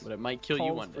think this... But it might kill you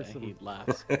calls one for day. some- He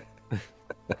laughs.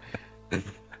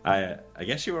 I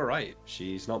guess you were right.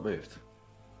 She's not moved.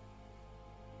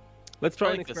 Let's I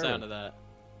try an like the experiment. sound of that.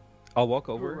 I'll walk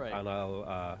over right. and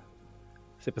I'll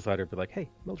sit beside her and be like, hey,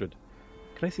 Mildred,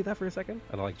 can I see that for a second?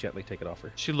 And I'll like gently take it off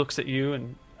her. She looks at you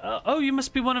and, oh, you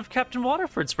must be one of Captain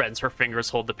Waterford's friends. Her fingers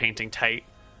hold the painting tight.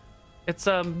 It's,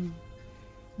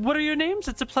 what are your names?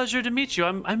 It's a pleasure to meet you.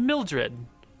 I'm Mildred.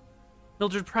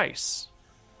 Mildred Price.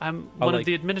 I'm I'll, one like, of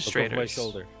the Look administrators. over my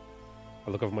shoulder.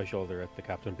 I'll look over my shoulder at the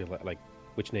captain and be like,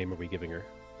 which name are we giving her?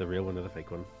 The real one or the fake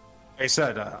one? I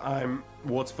said, I'm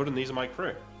Waterford and these are my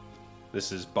crew.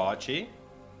 This is Barchi,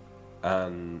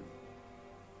 and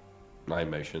my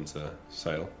motion to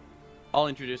sail. I'll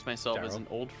introduce myself as Darryl. an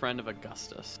old friend of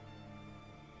Augustus.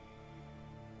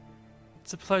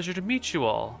 It's a pleasure to meet you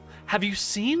all. Have you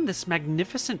seen this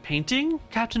magnificent painting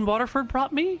Captain Waterford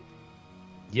brought me?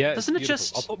 Yeah, Doesn't it beautiful.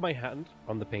 just- I'll put my hand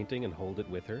on the painting and hold it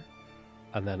with her,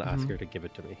 and then ask her to give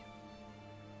it to me.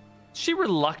 She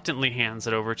reluctantly hands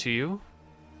it over to you,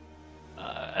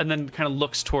 and then kind of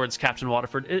looks towards Captain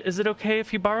Waterford. Is it okay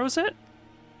if he borrows it?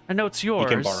 I know it's You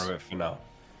yours. can borrow it for now.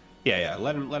 Yeah.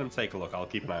 Let him take a look. I'll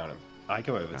keep an eye on him. I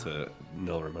go over to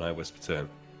Nilrim and I whisper to him,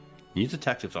 "You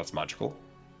detect if that's magical?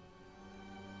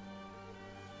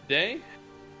 Day?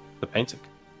 The painting."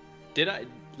 Did I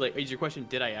like? Is your question?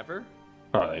 Did I ever?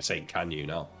 Oh, they say, "Can you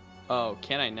now?" Oh,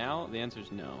 can I now? The answer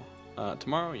is no.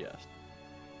 Tomorrow, yes.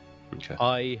 Okay.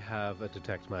 I have a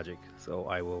detect magic, so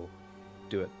I will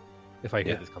do it if I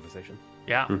hear Yeah. this conversation.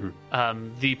 Yeah.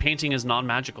 Mhm. The painting is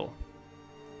non-magical.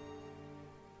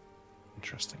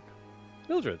 Interesting.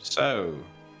 Mildred, So,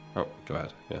 oh, go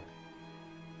ahead. Yeah.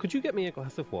 could you get me a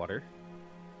glass of water?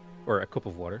 Or a cup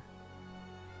of water?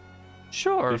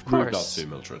 Sure, You've of moved course. out to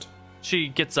Mildred. She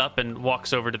gets up and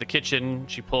walks over to the kitchen.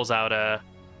 She pulls out a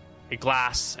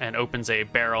glass and opens a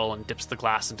barrel and dips the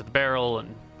glass into the barrel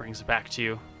and brings it back to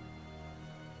you.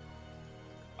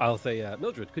 I'll say,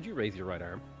 Mildred, could you raise your right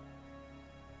arm?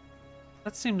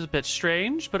 That seems a bit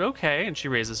strange, but okay. And she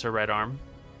raises her right arm.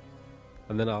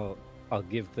 And then I'll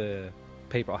give the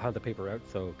paper. I'll hand the paper out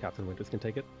so Captain Winters can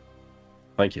take it.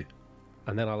 Thank you.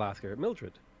 And then I'll ask her,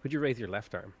 Mildred, could you raise your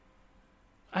left arm?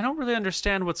 I don't really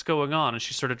understand what's going on. And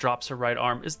she sort of drops her right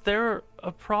arm. Is there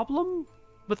a problem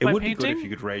with It my would painting? be good if you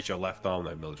could raise your left arm,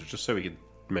 though, Mildred, just so we can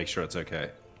make sure it's okay.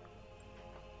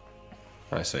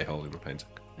 I say, holding the painting.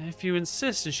 If you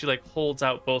insist, and she like holds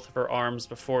out both of her arms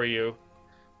before you.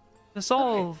 It's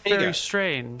all Here you very go.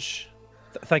 strange.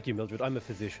 Thank you, Mildred. I'm a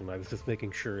physician. I was just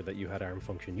making sure that you had arm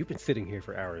function. You've been sitting here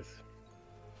for hours.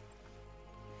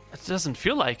 It doesn't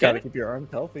feel like Gotta it. keep your arms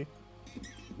healthy.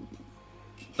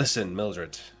 Listen,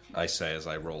 Mildred, I say as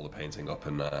I roll the painting up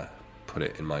and put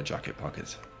it in my jacket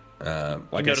pocket. Like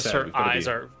You I notice said, her we've gotta eyes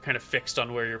be, are kind of fixed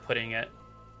on where you're putting it.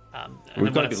 And we've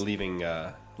then got when to be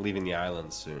it's- leaving the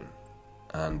island soon.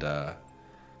 And,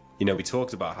 you know, we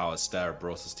talked about how Astera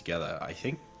brought us together. I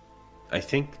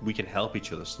think we can help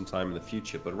each other sometime in the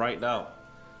future. But right now,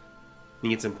 I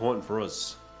think it's important for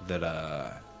us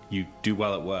that you do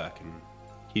well at work and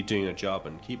keep doing your job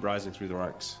and keep rising through the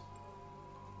ranks.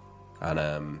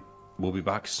 And we'll be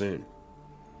back soon,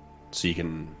 so you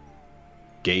can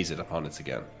gaze it upon it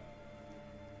again.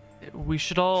 We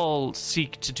should all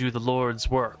seek to do the Lord's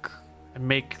work and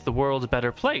make the world a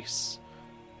better place.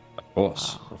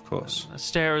 Of course.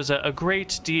 Astaire is a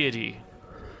great deity.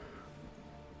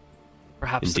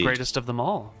 Perhaps the Indeed. greatest of them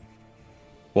all.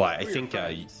 Well, I We're your think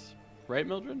friends. Right,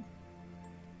 Mildred?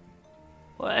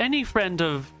 Well, any friend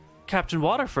of Captain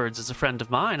Waterford's is a friend of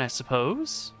mine, I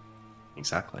suppose.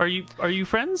 exactly. Are you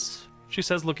friends? She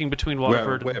says, looking between We're,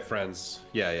 Waterford. we're friends.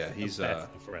 Yeah. He's Best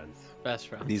of friends. Best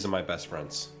friend. these are my best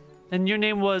friends. And your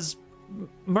name was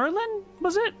Merlin,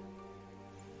 was it?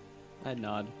 I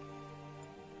nod.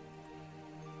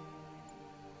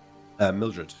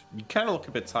 Mildred, you kind of look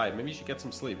a bit tired. Maybe you should get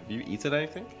some sleep. Have you eaten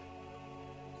anything?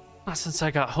 Not since I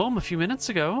got home a few minutes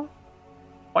ago.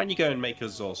 Why don't you go and make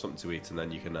us all something to eat, and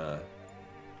then you can.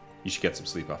 You should get some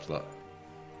sleep after that.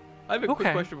 I have a quick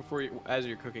Okay. question before you, as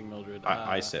you're cooking, Mildred.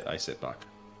 I sit back.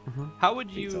 How would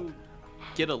Feet you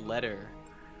get a letter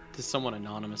to someone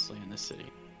anonymously in this city?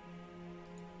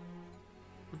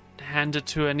 Hand it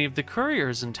to any of the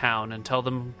couriers in town and tell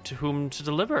them to whom to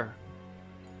deliver.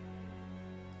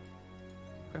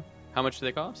 How much do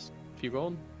they cost? A few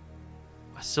gold?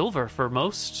 A silver for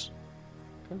most.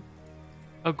 Okay.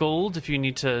 A gold if you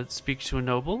need to speak to a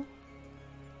noble.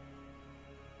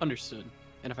 Understood.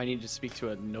 And if I need to speak to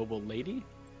a noble lady,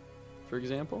 for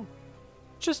example?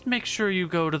 Just make sure you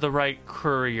go to the right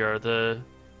courier, the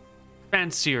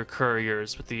fancier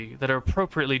couriers with that are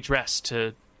appropriately dressed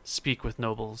to speak with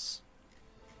nobles.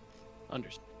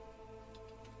 Understood.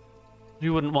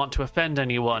 You wouldn't want to offend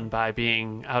anyone by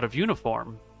being out of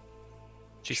uniform.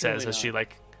 She Surely says as not.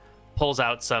 she pulls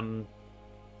out some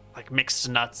mixed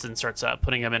nuts and starts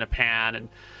putting them in a pan and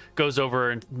goes over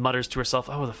and mutters to herself,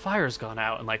 "Oh, the fire's gone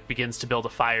out," and begins to build a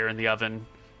fire in the oven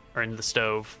or in the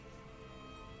stove.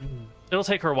 It'll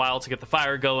take her a while to get the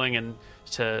fire going and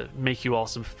to make you all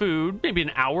some food, maybe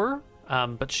an hour,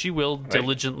 but she will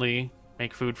diligently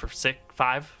make food for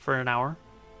 5 for an hour.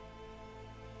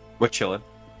 We're chilling.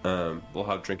 We'll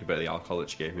have drink a bit of the alcohol that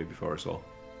she gave me before as well.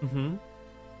 Mm-hmm.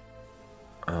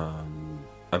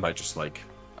 I might just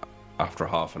after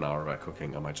half an hour of her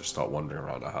cooking, I might just start wandering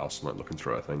around her house and looking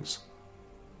through her things.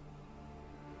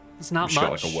 It's not She's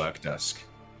got much. a work desk.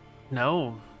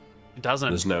 No, it doesn't.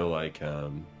 There's no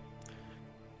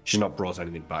she's not brought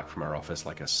anything back from her office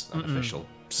like an official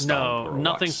stamp No, or a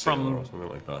nothing wax seal from- or something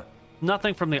like that.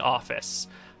 Nothing from the office.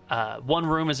 One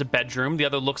room is a bedroom. The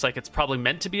other looks like it's probably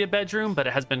meant to be a bedroom, but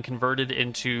it has been converted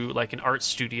into an art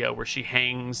studio where she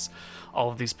hangs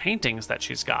all of these paintings that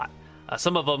she's got.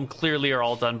 Some of them clearly are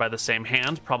all done by the same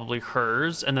hand, probably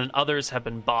hers, and then others have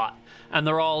been bought. And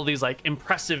they're all these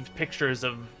impressive pictures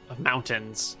of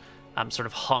mountains sort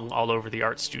of hung all over the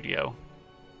art studio.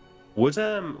 Would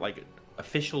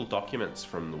official documents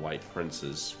from the White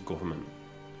Prince's government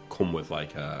come with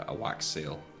a wax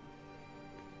seal?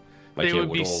 They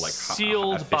would be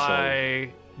sealed official-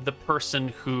 by the person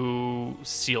who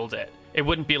sealed it. It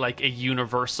wouldn't be a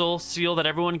universal seal that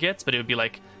everyone gets, but it would be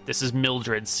this is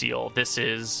Mildred's seal, this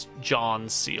is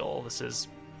John's seal, this is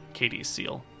Katie's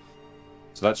seal.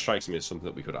 So that strikes me as something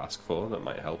that we could ask for that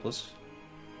might help us.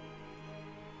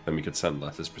 Then we could send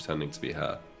letters pretending to be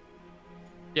her.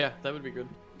 Yeah, that would be good.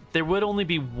 There would only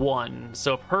be one,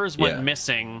 so if hers went Yeah.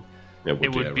 missing, It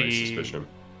It would raise be- suspicion.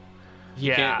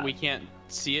 yeah. We can't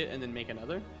see it and then make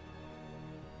another?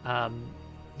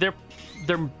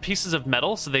 They're pieces of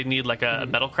metal, so they need a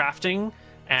metal crafting,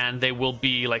 and they will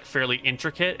be fairly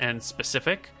intricate and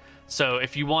specific. So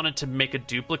if you wanted to make a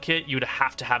duplicate, you'd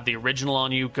have to have the original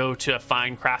on you, go to a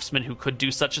fine craftsman who could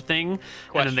do such a thing,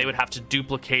 and then they would have to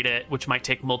duplicate it, which might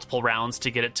take multiple rounds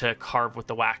to get it to carve with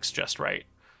the wax just right.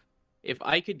 If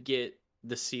I could get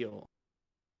the seal,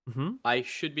 I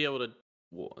should be able to...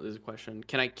 Well, there's a question.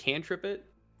 Can I cantrip it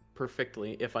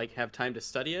perfectly if I have time to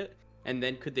study it? And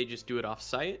then could they just do it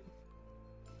off-site?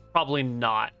 Probably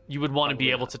not. You would want to be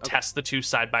Probably able not. to Okay. test the two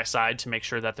side by side to make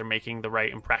sure that they're making the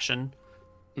right impression.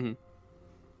 Mhm.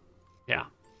 Yeah.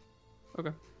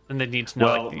 Okay. And they need to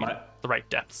know Well, the right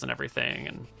depths and everything.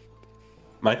 And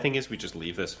my thing is we just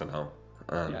leave this for now.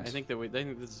 And Yeah, I think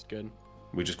this is good.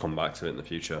 we just come back to it in the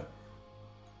future.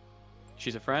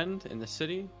 She's a friend in the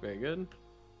city. Very good.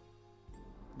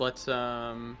 Let's do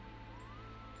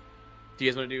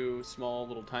you guys want to do a small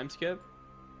little time skip?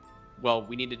 Well,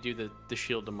 we need to do the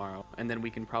shield tomorrow, and then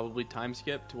we can probably time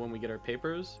skip to when we get our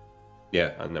papers.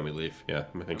 Yeah, and then we leave. Yeah,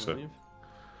 I think and so. we leave.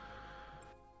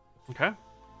 okay.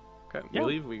 Okay, Yeah.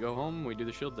 we leave, we go home, we do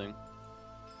the shield thing.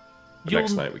 The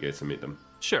next night we go to meet them.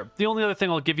 Sure. The only other thing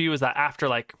I'll give you is that after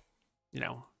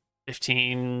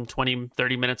 15, 20,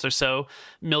 30 minutes or so,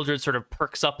 Mildred sort of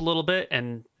perks up a little bit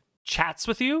and chats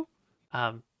with you.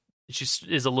 She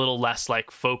is a little less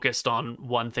focused on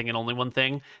one thing and only one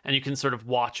thing, and you can sort of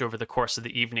watch over the course of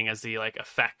the evening as the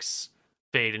effects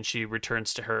fade and she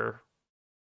returns to her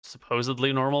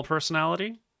supposedly normal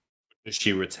personality. Does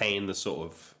she retain the sort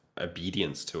of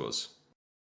obedience to us?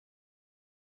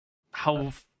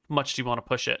 How much do you want to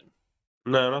push it?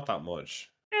 No, not that much.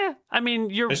 I mean,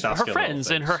 you're Just her asking a lot of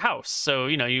friends in her things. house, so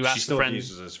you She ask still friends.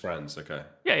 views us as friends, okay.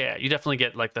 Yeah, you definitely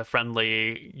get the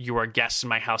friendly. You are guests in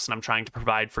my house, and I'm trying to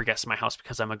provide for guests in my house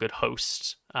because I'm a good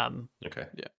host. Okay.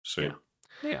 Yeah. Sweet.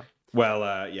 Yeah. Well,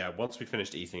 once we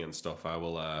finished eating and stuff, I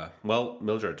will,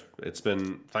 Mildred,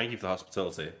 thank you for the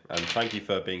hospitality, and thank you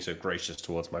for being so gracious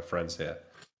towards my friends here.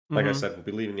 Like I said, we'll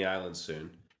be leaving the island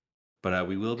soon, but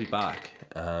we will be back,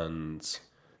 and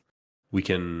we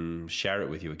can share it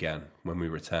with you again when we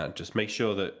return. Just make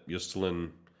sure that you're still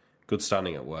in good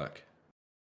standing at work.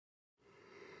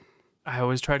 I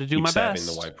always try to do Keep my serving best.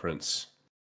 the White Prince.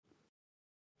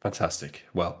 Fantastic.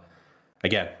 Well,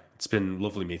 again, it's been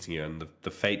lovely meeting you, and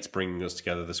the fates bringing us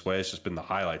together this way has just been the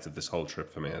highlight of this whole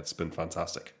trip for me. It's been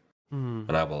fantastic. Mm.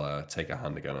 And I will take a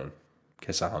hand again and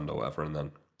kiss her hand or whatever, and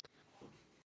then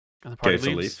And the party go to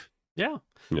leaves. leave. Yeah.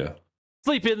 Yeah.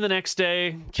 Sleep in the next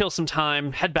day, kill some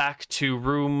time, head back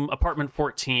to apartment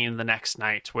 14 the next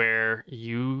night, where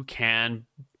you can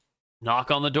knock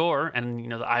on the door,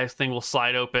 and the ice thing will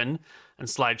slide open and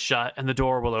slide shut, and the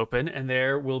door will open, and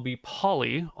there will be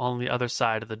Polly on the other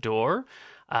side of the door,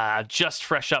 just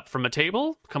fresh up from a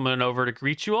table, coming over to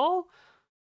greet you all.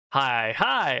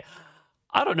 Hi.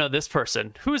 I don't know this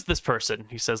person. Who is this person?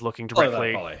 He says, looking Hello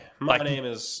directly. there, Polly. My like- name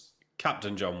is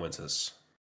Captain John Winters,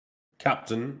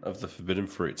 Captain of the Forbidden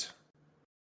Fruit.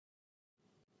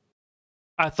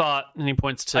 I thought, and he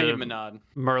points to I give him a nod.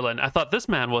 Merlin. I thought this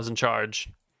man was in charge.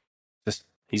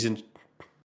 He's in...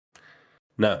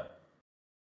 No.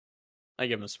 I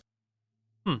give him a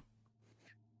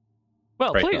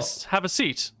Well, Right, please, have a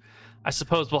seat. I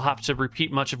suppose we'll have to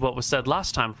repeat much of what was said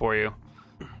last time for you.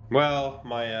 Well,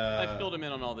 I filled him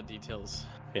in on all the details.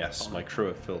 Yes, my crew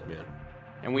have filled me in.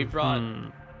 And we brought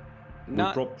We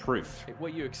not brought proof.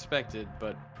 what you expected,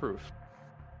 but proof.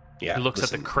 Yeah, He looks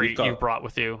listen, at the crate we've got you brought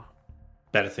with you.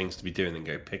 better things to be doing than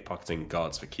go pickpocketing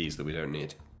guards for keys that we don't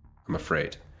need. I'm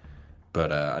afraid.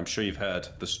 But I'm sure you've heard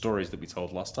the stories that we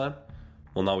told last time.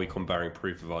 Well, now we come bearing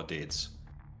proof of our deeds.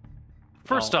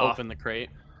 First I'll off, open the crate.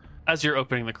 as you're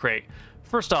opening the crate,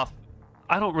 first off,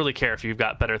 I don't really care if you've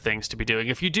got better things to be doing.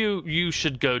 If you do, you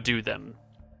should go do them.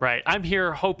 Right? I'm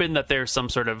here hoping that there's some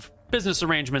sort of business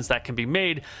arrangements that can be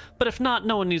made, but if not,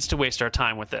 no one needs to waste our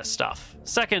time with this stuff.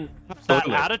 Second, that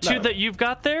Absolutely. attitude No. that you've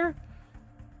got there,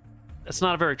 it's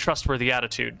not a very trustworthy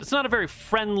attitude. It's not a very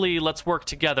friendly, let's work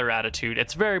together attitude.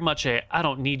 It's very much a, I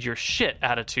don't need your shit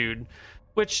attitude,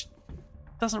 which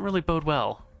doesn't really bode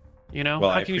well. You know?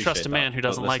 Well, How I can you trust a appreciate man that, who but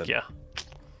doesn't like listen. you?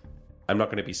 I'm not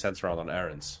going to be sent around on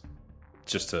errands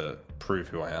just to prove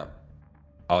who I am.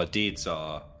 Our deeds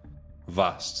are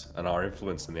vast, and our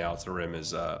influence in the Outer Rim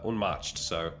is unmatched.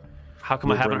 So, How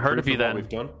come I we'll haven't bring heard of proof you what then? we've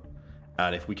done.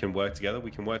 And if we can work together,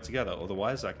 we can work together.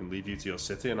 Otherwise, I can leave you to your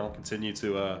city, and I'll continue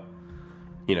to,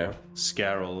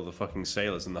 scare all of the fucking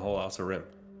sailors in the whole Outer Rim.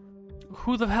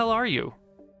 Who the hell are you?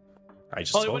 I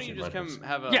just Polly, told why don't you you. just my name's- come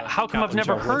have a... Yeah, how come I've Captain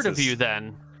never John heard of Winters. you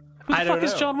then? Who the I don't fuck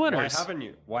is know. John Winters?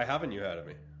 Why haven't you heard of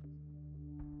me?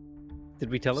 Did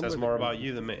we tell him? Says where more the- about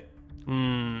you than me.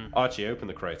 Hmm. Archie, open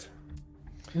the crate.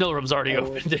 Nilrum's already Oh,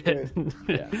 opened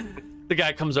it. The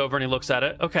guy comes over and he looks at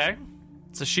it. Okay.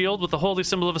 It's a shield with the holy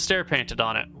symbol of a stair painted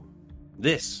on it.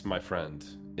 This, my friend,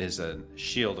 is a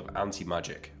shield of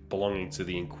anti-magic belonging to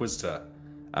the Inquisitor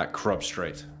at Crub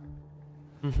Strait,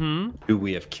 who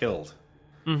we have killed,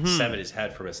 severed his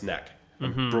head from his neck,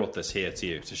 and brought this here to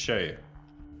you to show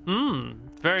you.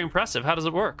 Very impressive. How does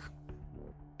it work?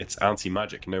 It's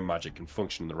anti-magic. No magic can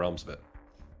function in the realms of it.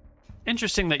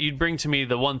 Interesting that you'd bring to me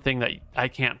the one thing that I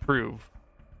can't prove.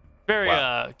 Very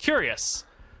curious.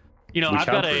 You know, We I've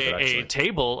can got prove it, a actually.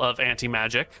 table of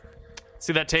anti-magic.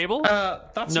 See that table?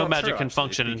 That's No not magic true, can actually,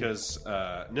 function. because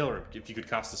Nilrim, if you could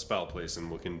cast a spell, please,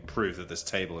 and we can prove that this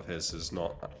table of his is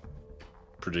not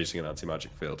producing an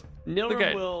anti-magic field. Nilrim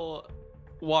Okay. will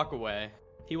walk away.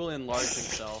 He will enlarge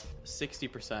himself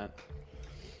 60%.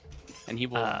 And he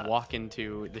will walk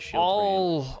into the shield range.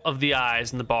 All of the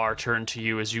eyes in the bar turn to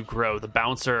you as you grow. The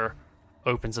bouncer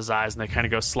opens his eyes and they kind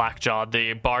of go slack-jawed.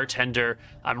 The bartender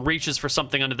reaches for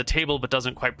something under the table but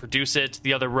doesn't quite produce it.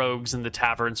 The other rogues in the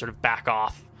tavern sort of back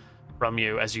off from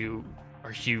you as you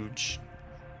are huge.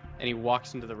 And he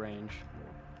walks into the range.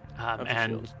 Of the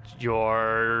And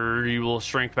shield. you will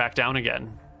shrink back down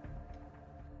again.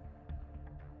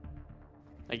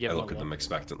 I give I him look a at them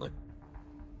expectantly.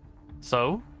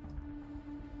 So,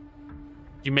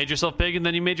 you made yourself big and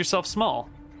then you made yourself small.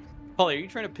 Polly, are you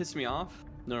trying to piss me off?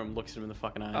 Nilrim looks at him in the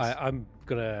fucking eyes. I'm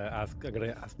gonna ask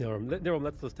Nilrim. Nilrim,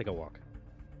 let's just take a walk.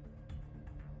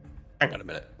 Hang on a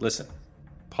minute. Listen,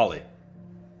 Polly,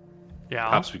 Yeah,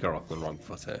 perhaps we got off on the wrong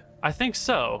foot here. I think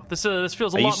so. This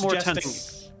feels a Are you lot more suggesting-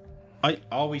 tense.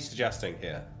 Are we suggesting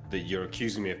here that you're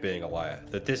accusing me of being a liar?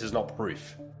 That this is not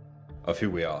proof of who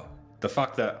we are? The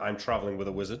fact that I'm traveling with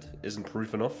a wizard isn't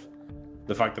proof enough?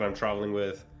 The fact that I'm traveling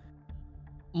with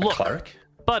a Look, cleric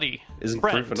buddy, isn't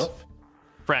friend, proof enough?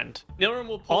 friend. Nilrim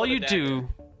will pull All out a you dagger. do,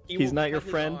 He He's will not your cut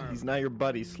his friend. arm. He's not your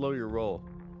buddy. Slow your roll.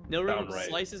 Nilrim Downright.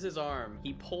 slices his arm.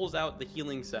 He pulls out the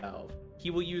healing salve. He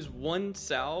will use one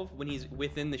salve when he's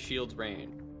within the shield's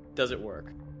range. Does it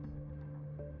work?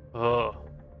 oh.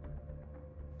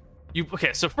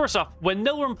 Okay, so first off, when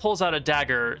Nilrim pulls out a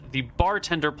dagger, the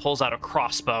bartender pulls out a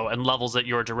crossbow and levels it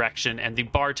your direction, and the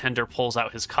bartender pulls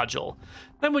out his cudgel.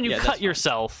 Then when you Yeah, that's cut fine.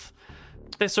 yourself,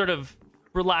 they sort of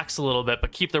relax a little bit,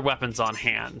 but keep their weapons on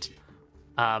hand.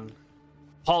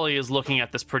 Polly is looking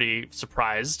at this pretty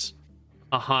surprised.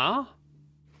 Uh-huh.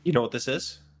 You know what this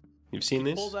is? You've seen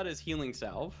He these? pulls out his healing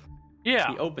salve.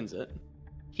 Yeah. He opens it.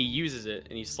 He uses it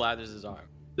and he slathers his arm.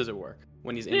 Does it work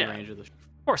when he's in Yeah. range of the?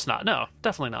 Of course not. No,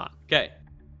 definitely not. Okay.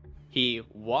 He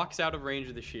walks out of range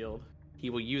of the shield. He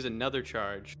will use another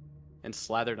charge and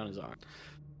slather it on his arm.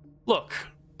 Look,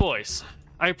 boys,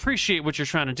 I appreciate what you're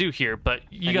trying to do here, but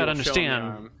you And gotta he will show him the understand,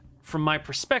 arm. from my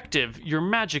perspective, you're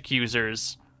magic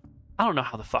users. I don't know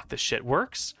how the fuck this shit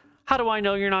works. How do I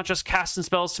know you're not just casting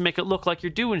spells to make it look like you're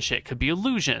doing shit? Could be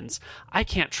illusions. I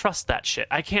can't trust that shit.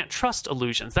 I can't trust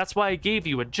illusions. That's why I gave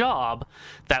you a job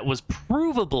that was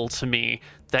provable to me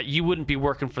that you wouldn't be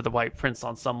working for the White Prince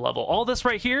on some level. All this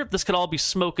right here, this could all be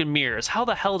smoke and mirrors. How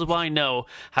the hell do I know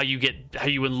how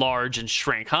you enlarge and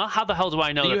shrink, huh? How the hell do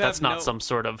I know You that have that's not no- some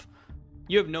sort of...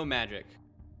 You have no magic.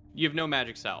 You have no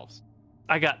magic salves.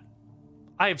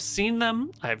 I have seen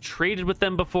them, I have traded with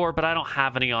them before, but I don't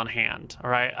have any on hand, all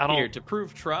right? I don't... Here, to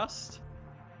prove trust,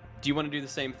 do you want to do the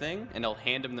same thing? And I'll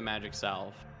hand him the magic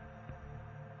salve.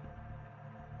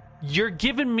 You're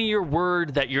giving me your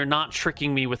word that you're not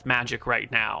tricking me with magic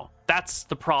right now. That's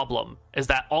the problem, is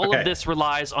that all Okay. of this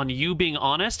relies on you being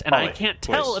honest, and I Ollie, can't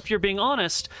tell please. if you're being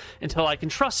honest until I can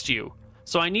trust you.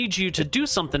 So I need you to do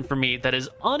something for me that is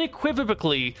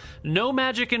unequivocally, no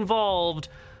magic involved,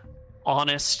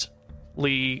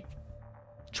 honestly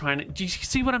trying to... Do you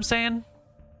see what I'm saying?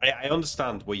 I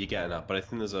understand where you're getting at, but I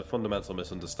think there's a fundamental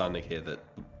misunderstanding here that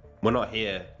we're not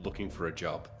here looking for a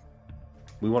job.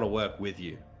 We want to work with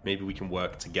you. Maybe we can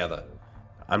work together.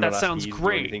 I'm That not sounds asking you to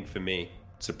great. do anything for me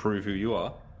to prove who you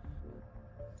are.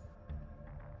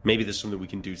 Maybe there's something we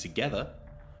can do together,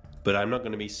 but I'm not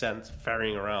going to be sent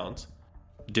ferrying around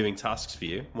doing tasks for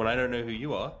you when I don't know who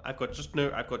you are. I've got just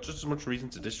as much reason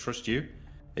to distrust you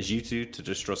as you two to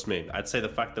distrust me. I'd say the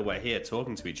fact that we're here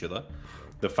talking to each other,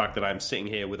 the fact that I'm sitting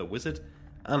here with a wizard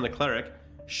and a cleric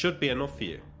should be enough for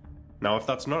you. Now, if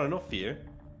that's not enough for you,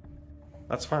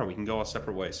 that's fine. We can go our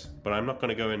separate ways. But I'm not going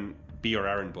to go and be your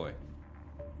errand boy.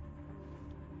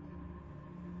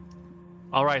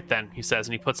 All right, then, he says,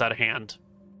 and he puts out a hand.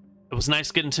 It was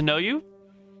nice getting to know you.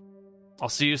 I'll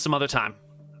see you some other time.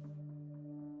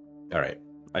 All right.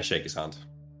 I shake his hand.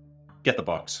 Get the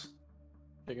box.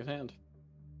 Take his hand.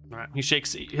 All right.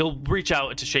 He'll reach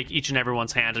out to shake each and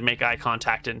everyone's hand and make eye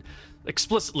contact and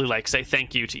explicitly, say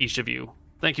thank you to each of you.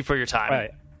 Thank you for your time.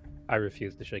 I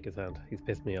refuse to shake his hand. He's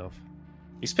pissed me off.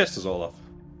 He's pissed us all off.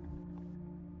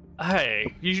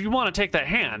 Hey, you want to take that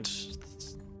hand?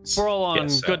 We're all on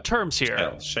Yes, good terms here,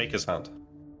 Hell, shake his hand.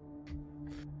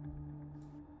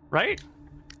 right?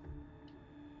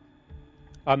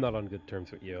 I'm not on good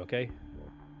terms with you, okay?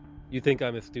 You think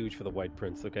I'm a stooge for the White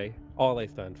Prince, okay? All I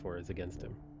stand for is against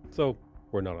him. So,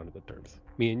 we're not on good terms.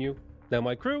 Me and you. Now,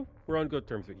 my crew, we're on good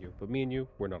terms with you. But me and you,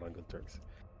 we're not on good terms.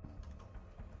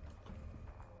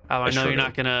 Oh, I know sure you're do.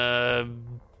 not gonna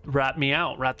rat me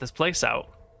out, rat this place out.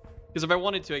 Because if I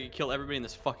wanted to, I could kill everybody in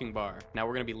this fucking bar. Now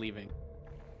we're gonna be leaving.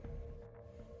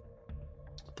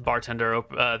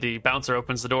 The bouncer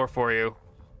opens the door for you.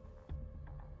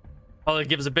 Holly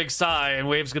gives a big sigh and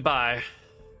waves goodbye.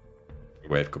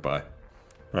 Wave goodbye.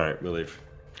 Alright, we'll leave.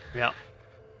 Yeah.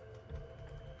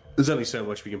 There's only so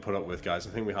much we can put up with, guys. I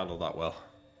think we handled that well.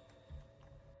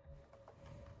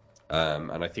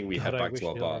 And I think we head God, I back wish to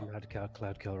our bar. Dylan had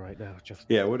Cloud Kill right now. Just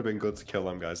Yeah, it would have been good to kill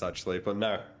them guys, actually. But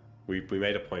no, we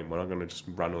made a point. We're not going to just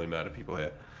randomly murder people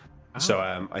here. So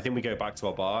I think we go back to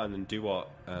our bar and then do what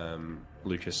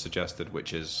Lucas suggested,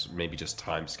 which is maybe just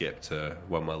time skip to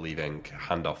when we're leaving,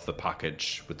 hand off the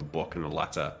package with the book and the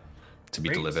letter to be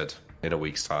Great. delivered in a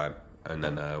week's time, and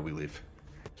then we leave.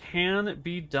 Can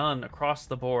be done across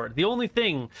the board. The only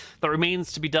thing that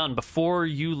remains to be done before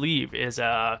you leave is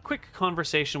a quick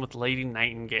conversation with Lady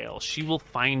Nightingale. She will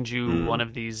find you one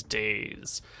of these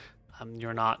days.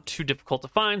 You're not too difficult to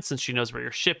find since she knows where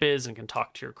your ship is and can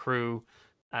talk to your crew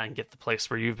and get the place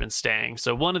where you've been staying.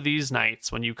 So one of these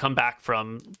nights, when you come back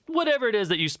from whatever it is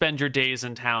that you spend your days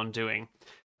in town doing,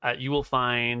 you will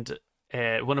find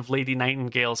one of Lady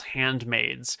Nightingale's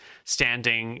handmaids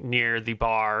standing near the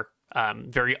bar,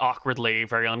 very awkwardly,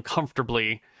 very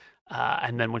uncomfortably.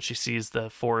 And then when she sees the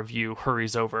four of you,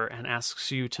 hurries over and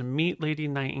asks you to meet Lady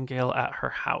Nightingale at her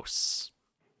house.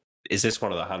 Is this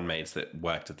one of the handmaids that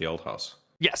worked at the old house?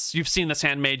 Yes, you've seen this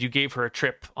handmaid. You gave her a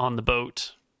trip on the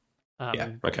boat.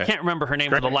 Yeah, okay. Can't remember her name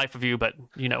for the life of you, but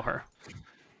you know her.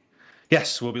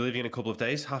 Yes, we'll be leaving in a couple of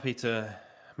days. Happy to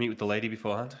meet with the lady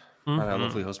beforehand. And our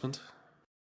lovely husband.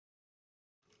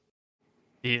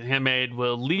 The handmaid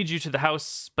will lead you to the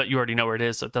house, but you already know where it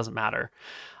is, so it doesn't matter.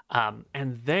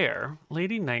 And there,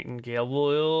 Lady Nightingale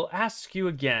will ask you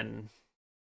again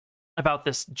about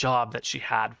this job that she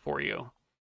had for you.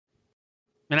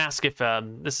 And ask if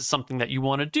this is something that you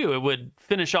want to do. It would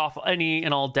finish off any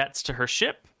and all debts to her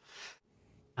ship.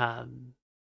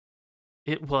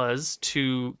 It was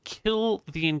to kill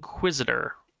the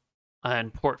Inquisitor in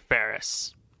Port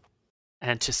Ferris.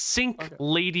 And to sink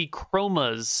Lady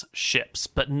Chroma's ships,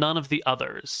 but none of the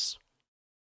others.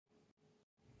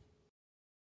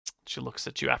 She looks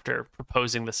at you after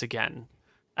proposing this again.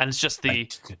 And it's just the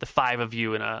five of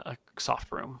you in a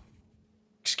soft room.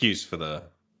 Excuse to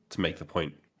make the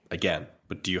point again,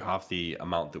 but do you have the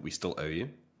amount that we still owe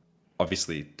you?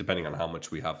 Obviously, depending on how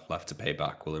much we have left to pay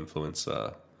back will influence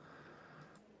how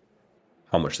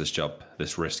much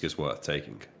this risk is worth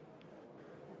taking.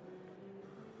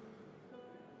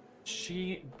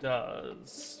 She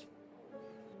does.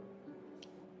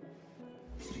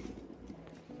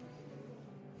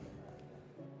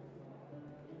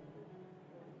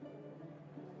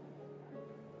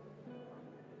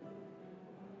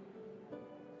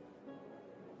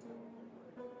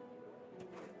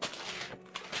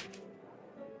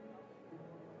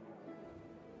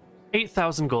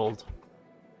 $8,000 gold.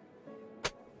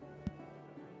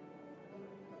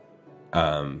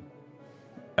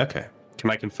 Okay. Can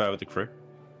I confer with the crew?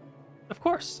 Of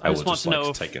course. I I will just want just to know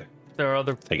if take there are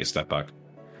other... a step back.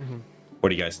 What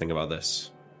do you guys think about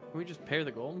this? Can we just pay her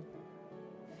the gold?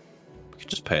 We could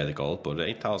just pay her the gold, but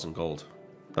 8,000 gold.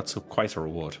 That's quite a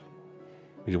reward.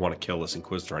 We want to kill this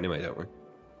Inquisitor anyway, don't we?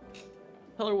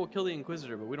 Tell her we'll kill the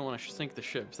Inquisitor, but we don't want to sink the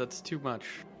ships. That's too much.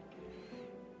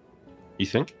 You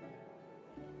think?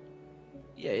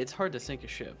 Yeah, it's hard to sink a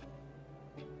ship.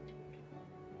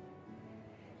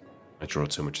 I draw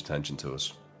too much attention to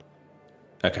us.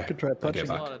 Okay. Could try I'll punching. get Takes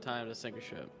a back. lot of time to sink a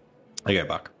ship. I go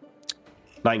back.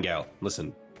 Nightingale,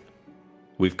 listen.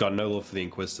 We've got no love for the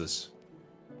Inquisitors.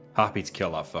 Happy to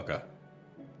kill that fucker.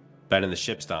 Burning the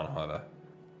ships down, however,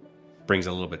 brings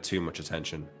a little bit too much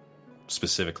attention,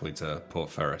 specifically to Port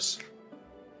Ferris.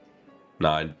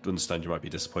 Now, I understand you might be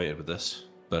disappointed with this,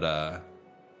 but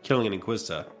killing an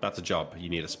Inquisitor, that's a job you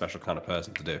need a special kind of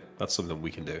person to do. That's something we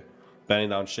can do. Burning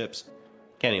down ships,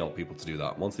 get any old people to do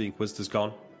that. Once the Inquisitor's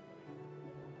gone,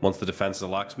 once the defenses are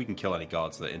lax, we can kill any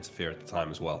guards that interfere at the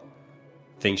time as well.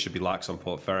 Things should be lax on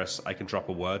Port Ferris. I can drop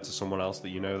a word to someone else that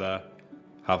you know there,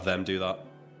 have them do that.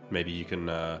 Maybe you can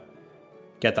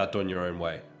get that done your own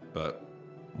way, but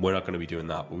we're not going to be doing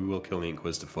that, but we will kill the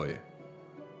Inquisitor for you.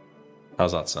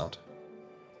 How's that sound?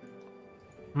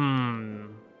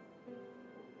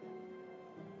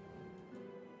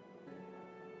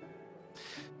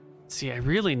 See, I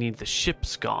really need the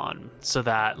ships gone so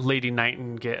that Lady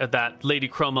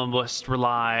Chroma must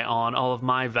rely on all of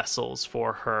my vessels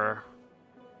for her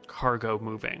cargo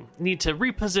moving. Need to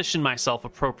reposition myself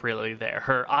appropriately there.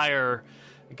 Her ire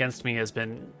against me has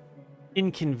been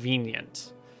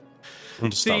inconvenient.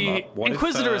 Understand The that. What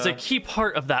Inquisitor if, is a key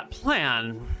part of that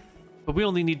plan, but we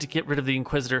only need to get rid of the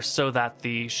Inquisitor so that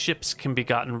the ships can be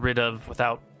gotten rid of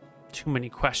without too many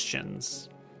questions.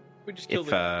 We just killed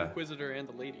If, the Inquisitor and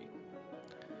the lady.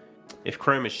 If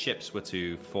Chroma's ships were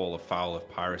to fall afoul of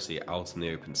piracy out in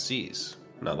the open seas,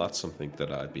 now that's something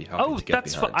that I'd be happy to get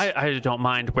that's behind. I don't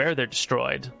mind where they're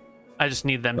destroyed. I just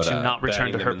need them But, to not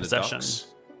return burning to them her in the possession. docks?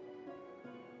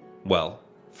 Well,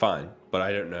 fine, but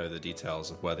I don't know the details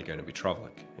of where they're going to be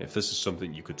traveling. If this is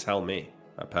something you could tell me,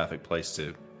 a perfect place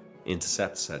to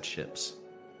intercept said ships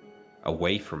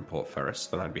away from Port Ferris,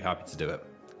 then I'd be happy to do it.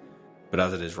 But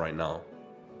as it is right now,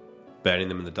 burning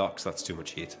them in the docks, that's too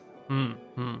much heat.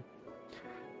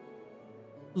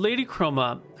 Lady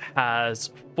Chroma has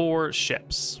 4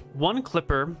 ships, 1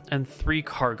 clipper and 3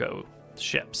 cargo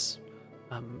ships.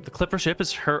 The clipper ship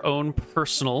is her own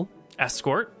personal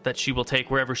escort that she will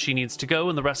take wherever she needs to go,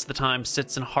 and the rest of the time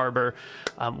sits in harbor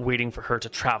waiting for her to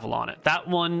travel on it. That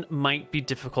one might be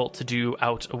difficult to do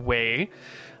out away,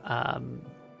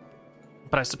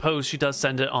 but I suppose she does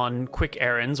send it on quick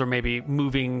errands or maybe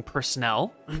moving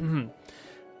personnel.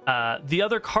 The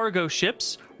other cargo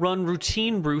ships run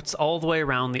routine routes all the way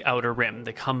around the outer rim.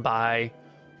 They come by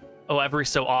every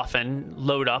so often,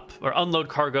 load up or unload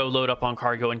cargo, load up on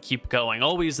cargo, and keep going,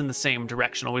 always in the same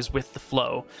direction, always with the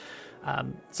flow.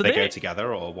 So They go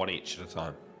together or one each at a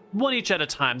time? One each at a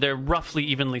time. They're roughly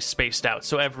evenly spaced out,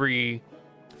 so every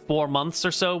 4 months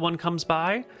or so one comes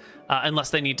by,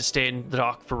 unless they need to stay in the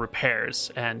dock for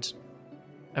repairs, and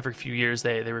every few years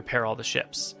they repair all the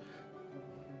ships.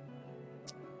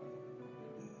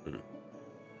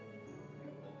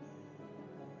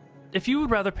 If you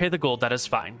would rather pay the gold, that is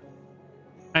fine.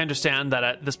 I understand that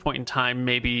at this point in time,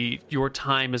 maybe your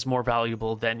time is more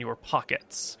valuable than your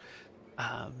pockets.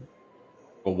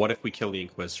 Well, what if we kill the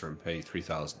Inquisitor and pay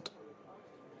 3,000?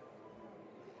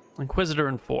 Inquisitor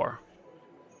and 4.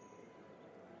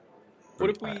 What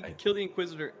if we kill the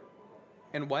Inquisitor?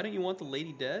 And why don't you want the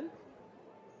lady dead?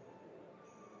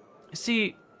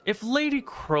 See, if Lady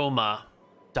Chroma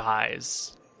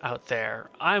dies out there,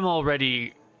 I'm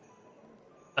already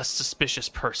a suspicious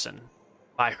person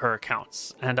by her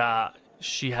accounts, and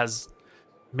she has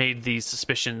made these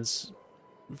suspicions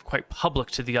quite public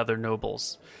to the other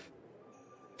nobles.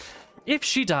 If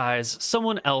she dies,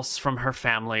 someone else from her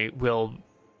family will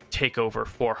take over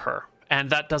for her, and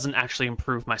that doesn't actually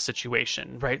improve my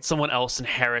situation, right? Someone else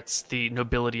inherits the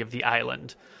nobility of the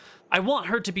island. I want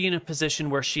her to be in a position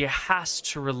where she has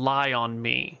to rely on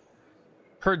me.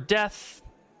 Her death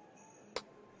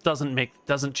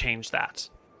doesn't change that.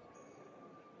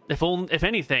 If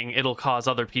anything, it'll cause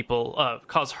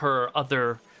cause her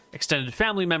other extended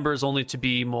family members only to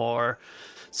be more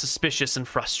suspicious and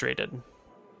frustrated.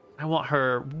 I want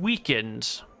her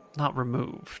weakened, not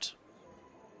removed.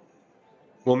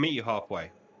 We'll meet you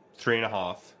halfway.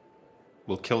 3.5.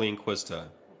 We'll kill the Inquisitor,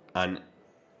 and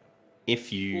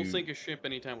We'll sink a ship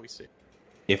anytime we see.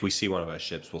 If we see one of our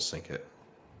ships, we'll sink it.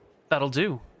 That'll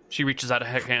do. She reaches out a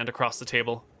hand across the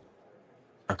table.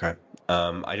 Okay.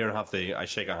 I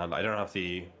shake her hand. I don't have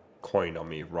the coin on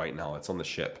me right now. It's on the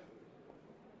ship.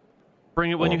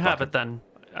 Bring it when Well, you have back it, then.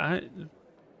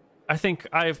 I think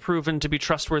I have proven to be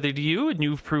trustworthy to you, and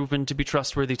you've proven to be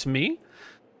trustworthy to me.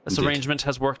 This Indeed. arrangement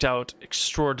has worked out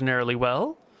extraordinarily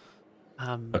well.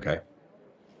 Okay.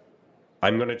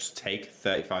 I'm going to just take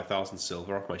 35,000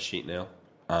 silver off my sheet nail,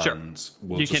 and Sure.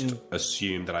 we'll You just can-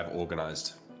 assume that I've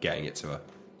organized getting it to her.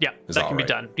 Yeah, Is that that can be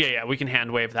alright? done. Yeah, we can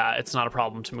hand wave that. It's not a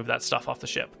problem to move that stuff off the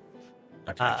ship.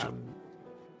 Okay.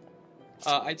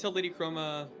 I tell Lady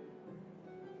Chroma.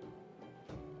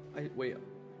 I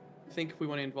think if we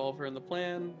want to involve her in the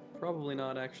plan, probably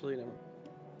not. Actually, no.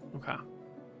 Okay.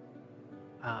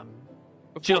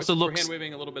 Before, She also we're looks- hand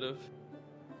waving a little bit of.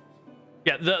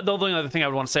 Yeah, the only other thing I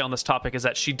would want to say on this topic is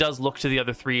that she does look to the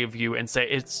other 3 of you and say,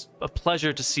 "It's a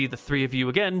pleasure to see the 3 of you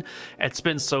again. It's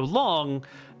been so long.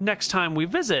 Next time we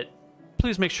visit,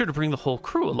 please make sure to bring the whole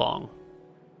crew along."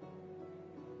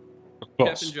 Of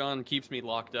course. Captain John keeps me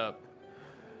locked up.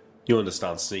 You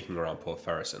understand sneaking around Port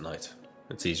Ferris at night.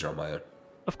 It's easier on my own.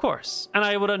 Of course. And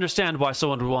I would understand why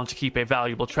someone would want to keep a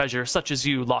valuable treasure such as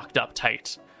you locked up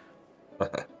tight. You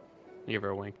give her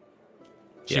a wink.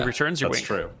 She returns your that's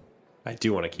wink. true. I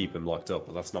do want to keep him locked up,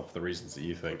 but that's not for the reasons that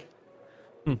you think.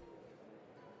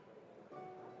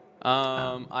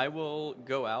 I will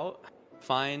go out,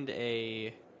 find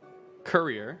a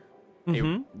courier,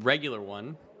 a regular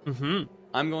one. Mm-hmm.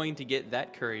 I'm going to get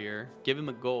that courier, give him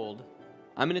a gold.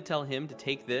 I'm going to tell him to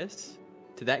take this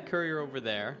to that courier over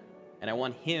there, and I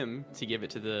want him to give it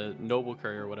to the noble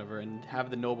courier or whatever, and have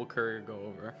the noble courier go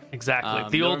over. Exactly.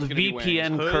 The old Nilrim's gonna be wearing his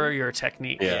VPN hood. courier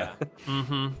technique. Yeah.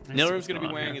 Mm-hmm. Nilrim's going to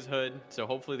be wearing his hood, so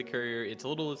hopefully the courier, it's a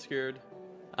little obscured.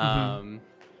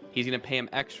 He's going to pay him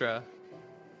extra,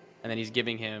 and then he's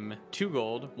giving him 2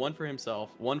 gold, 1 for himself,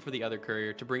 1 for the other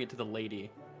courier, to bring it to the lady.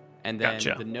 And then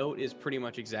Gotcha. the note is pretty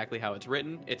much exactly how it's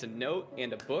written. It's a note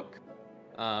and a book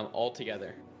all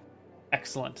together.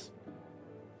 Excellent.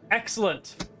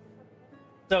 Excellent.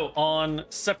 So on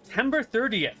September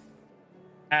 30th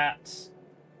at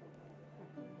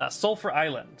Sulphur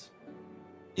Island.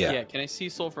 Yeah. Can I see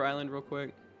Sulphur Island real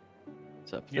quick?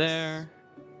 It's up Yes. there.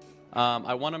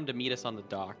 I want him to meet us on the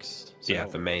docks. So Yeah,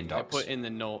 the main docks. I put in the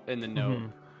note in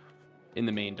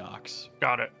the main docks.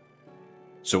 Got it.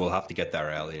 So we'll have to get there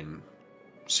early and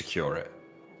secure it.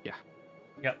 Yeah.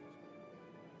 Yep.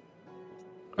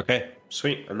 Okay,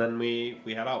 sweet. And then we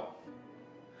head out.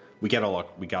 We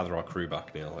gather our crew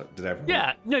back, Neil. Did everyone?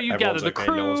 Yeah. No, you gather everyone's the okay?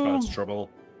 crew. No one's got into trouble.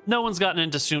 No one's gotten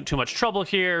into too much trouble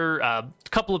here. A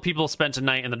couple of people spent a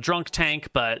night in the drunk tank,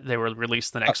 but they were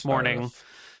released the next That's fair morning. enough.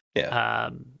 Yeah.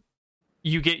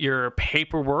 You get your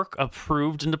paperwork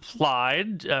approved and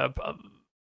applied,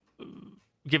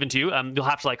 given to you. You'll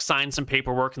have to like sign some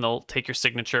paperwork, and they'll take your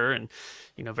signature and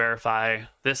verify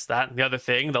this, that, and the other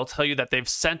thing. They'll tell you that they've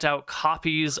sent out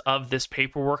copies of this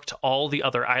paperwork to all the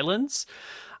other islands.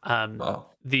 Wow.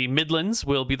 The Midlands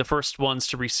will be the first ones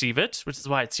to receive it, which is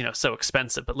why it's so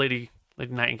expensive. But Lady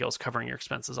Nightingale is covering your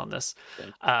expenses on this.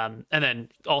 And then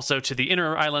also to the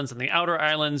inner islands and the outer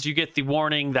islands, you get the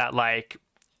warning that like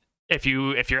if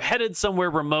you're headed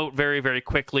somewhere remote very, very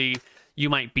quickly, you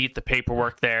might beat the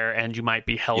paperwork there and you might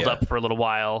be held up for a little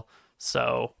while.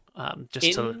 So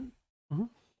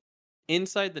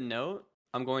Inside the note,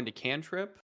 I'm going to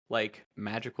cantrip like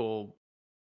magical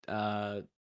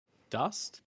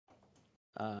dust.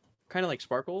 Kind of like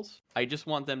sparkles. I just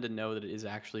want them to know that it is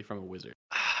actually from a wizard.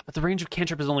 But the range of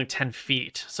cantrip is only 10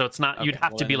 feet, so it's not. Okay, You'd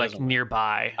have well, to then be it like doesn't work.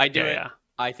 nearby. I do it. Yeah.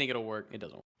 I think it'll work. It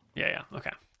doesn't work. Yeah.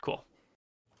 Okay. Cool.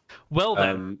 Well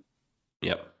then,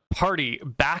 Yep. party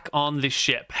back on the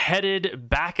ship, headed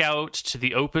back out to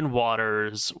the open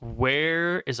waters.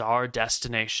 Where is our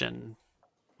destination?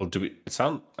 Well,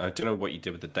 I don't know what you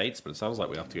did with the dates, but it sounds like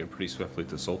we have to go pretty swiftly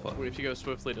to Sulphur. What if you go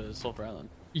swiftly to Sulphur Island?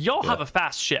 Y'all have Yeah. a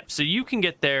fast ship, so you can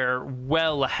get there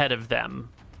well ahead of them.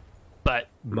 But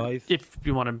if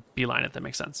you want to beeline it, that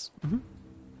makes sense.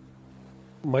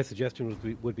 My suggestion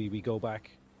would be we go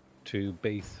back to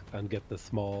base and get the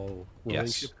small rowing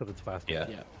Yes. ship because it's faster. Yeah.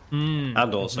 Yeah.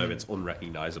 And also, it's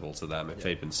unrecognizable to them. If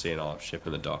they've been seeing our ship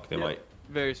in the dock, they might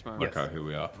Very smart. work out who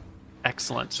we are.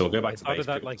 Excellent. So we'll go back I to thought base. of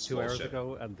that pick up like the 2 small hours ship.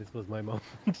 ago, and this was my moment.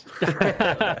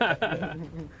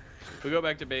 We go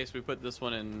back to base. We put this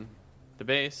one in the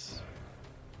base.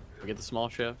 We get the small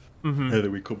ship. And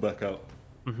then we come back out.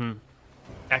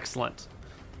 Excellent.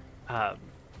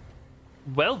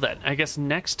 Well then, I guess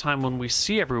next time when we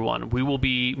see everyone, we will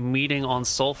be meeting on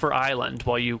Sulphur Island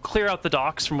while you clear out the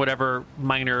docks from whatever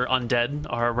minor undead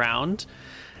are around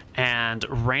and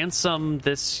ransom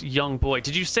this young boy.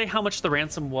 Did you say how much the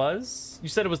ransom was? You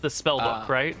said it was the spell book,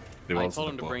 right? They I wanted told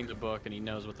the him to book. bring the book, and he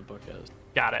knows what the book is.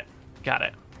 Got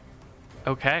it.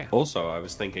 Okay. Also, I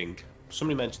was thinking,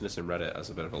 somebody mentioned this in Reddit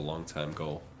as a bit of a long-term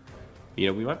goal. We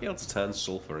might be able to turn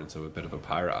Sulphur into a bit of a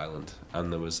pirate island.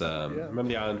 And there was, remember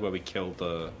the island where we killed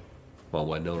where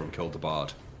Nilrim killed the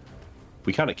bard?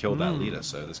 We kind of killed that leader,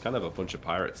 so there's kind of a bunch of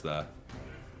pirates there,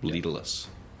 leaderless.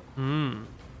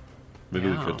 Maybe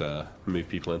we could move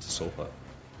people into Sulphur.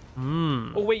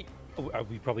 Oh wait,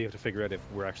 we probably have to figure out if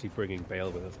we're actually bringing Bale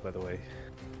with us. By the way,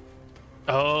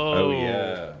 Oh,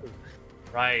 yeah.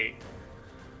 right.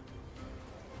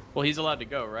 Well, he's allowed to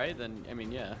go, right? Then, I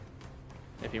mean, yeah.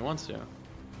 If he wants to.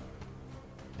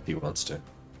 If he wants to.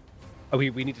 we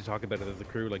need to talk about it as a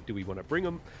crew. Like, do we want to bring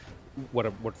him?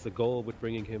 What's the goal with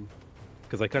bringing him?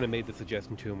 Because I kind of made the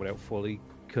suggestion to him without fully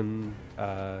consulting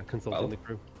the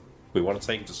crew. We want to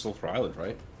take him to Sulphur Island,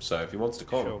 right? So if he wants to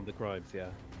Show come, him the crimes. Yeah.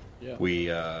 Yeah.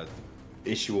 we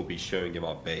issue will be showing him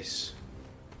our base,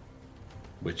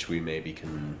 which we maybe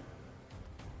can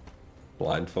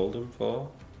blindfold him for.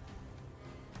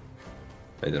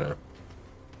 I don't know.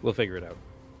 We'll figure it out.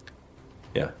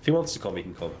 Yeah, if he wants to come, he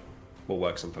can come. We'll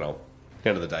work something out. At the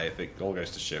end of the day, if it all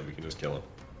goes to shit, we can just kill him.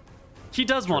 He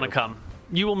does want to come.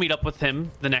 You will meet up with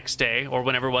him the next day, or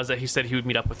whenever it was that he said he would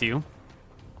meet up with you.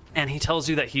 and he tells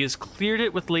you that he has cleared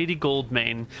it with Lady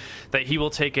Goldmane, that he will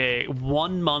take a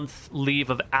 1-month leave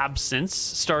of absence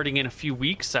starting in a few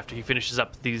weeks after he finishes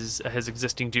up his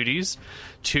existing duties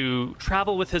to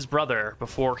travel with his brother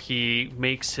before he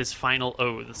makes his final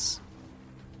oaths.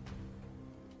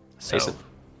 So, Decent.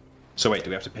 So wait, do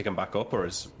we have to pick him back up, or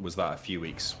was that a few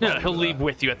weeks? no, while we he'll were leave there?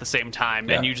 with you at the same time,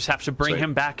 Yeah. and you just have to bring Sweet.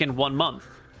 him back in 1 month.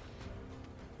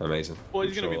 Amazing. Well,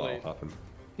 he's I'm gonna sure be that'll late. happen.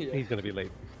 Yeah. He's going to be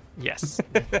late. Yes.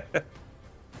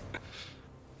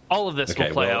 All of this Okay,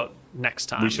 will play well, out next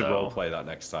time. We should though. role play that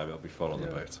next time. It'll be fun on the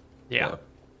boat. Yeah.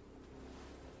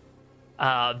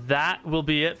 That will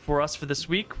be it for us for this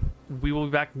week. We will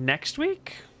be back next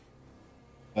week.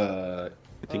 I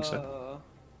think so.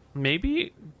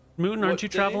 Maybe. Moon, aren't What you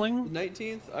day? traveling? The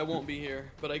 19th? I won't be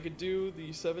here, but I could do the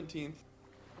 17th.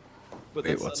 But Wait,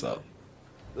 that's what's Sunday. up?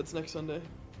 That's next Sunday.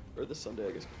 Or this Sunday,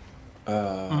 I guess.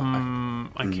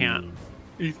 I can't.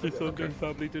 Easter Sunday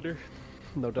family dinner.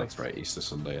 No That's right, Easter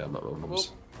Sunday. I'm at my Well,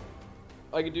 mum's.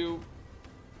 I could do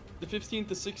the 15th,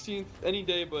 the 16th, any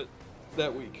day but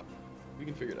that week. We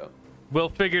can figure it out. We'll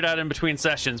figure it out in between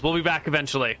sessions. We'll be back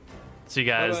eventually. See you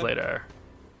guys Bye-bye. later.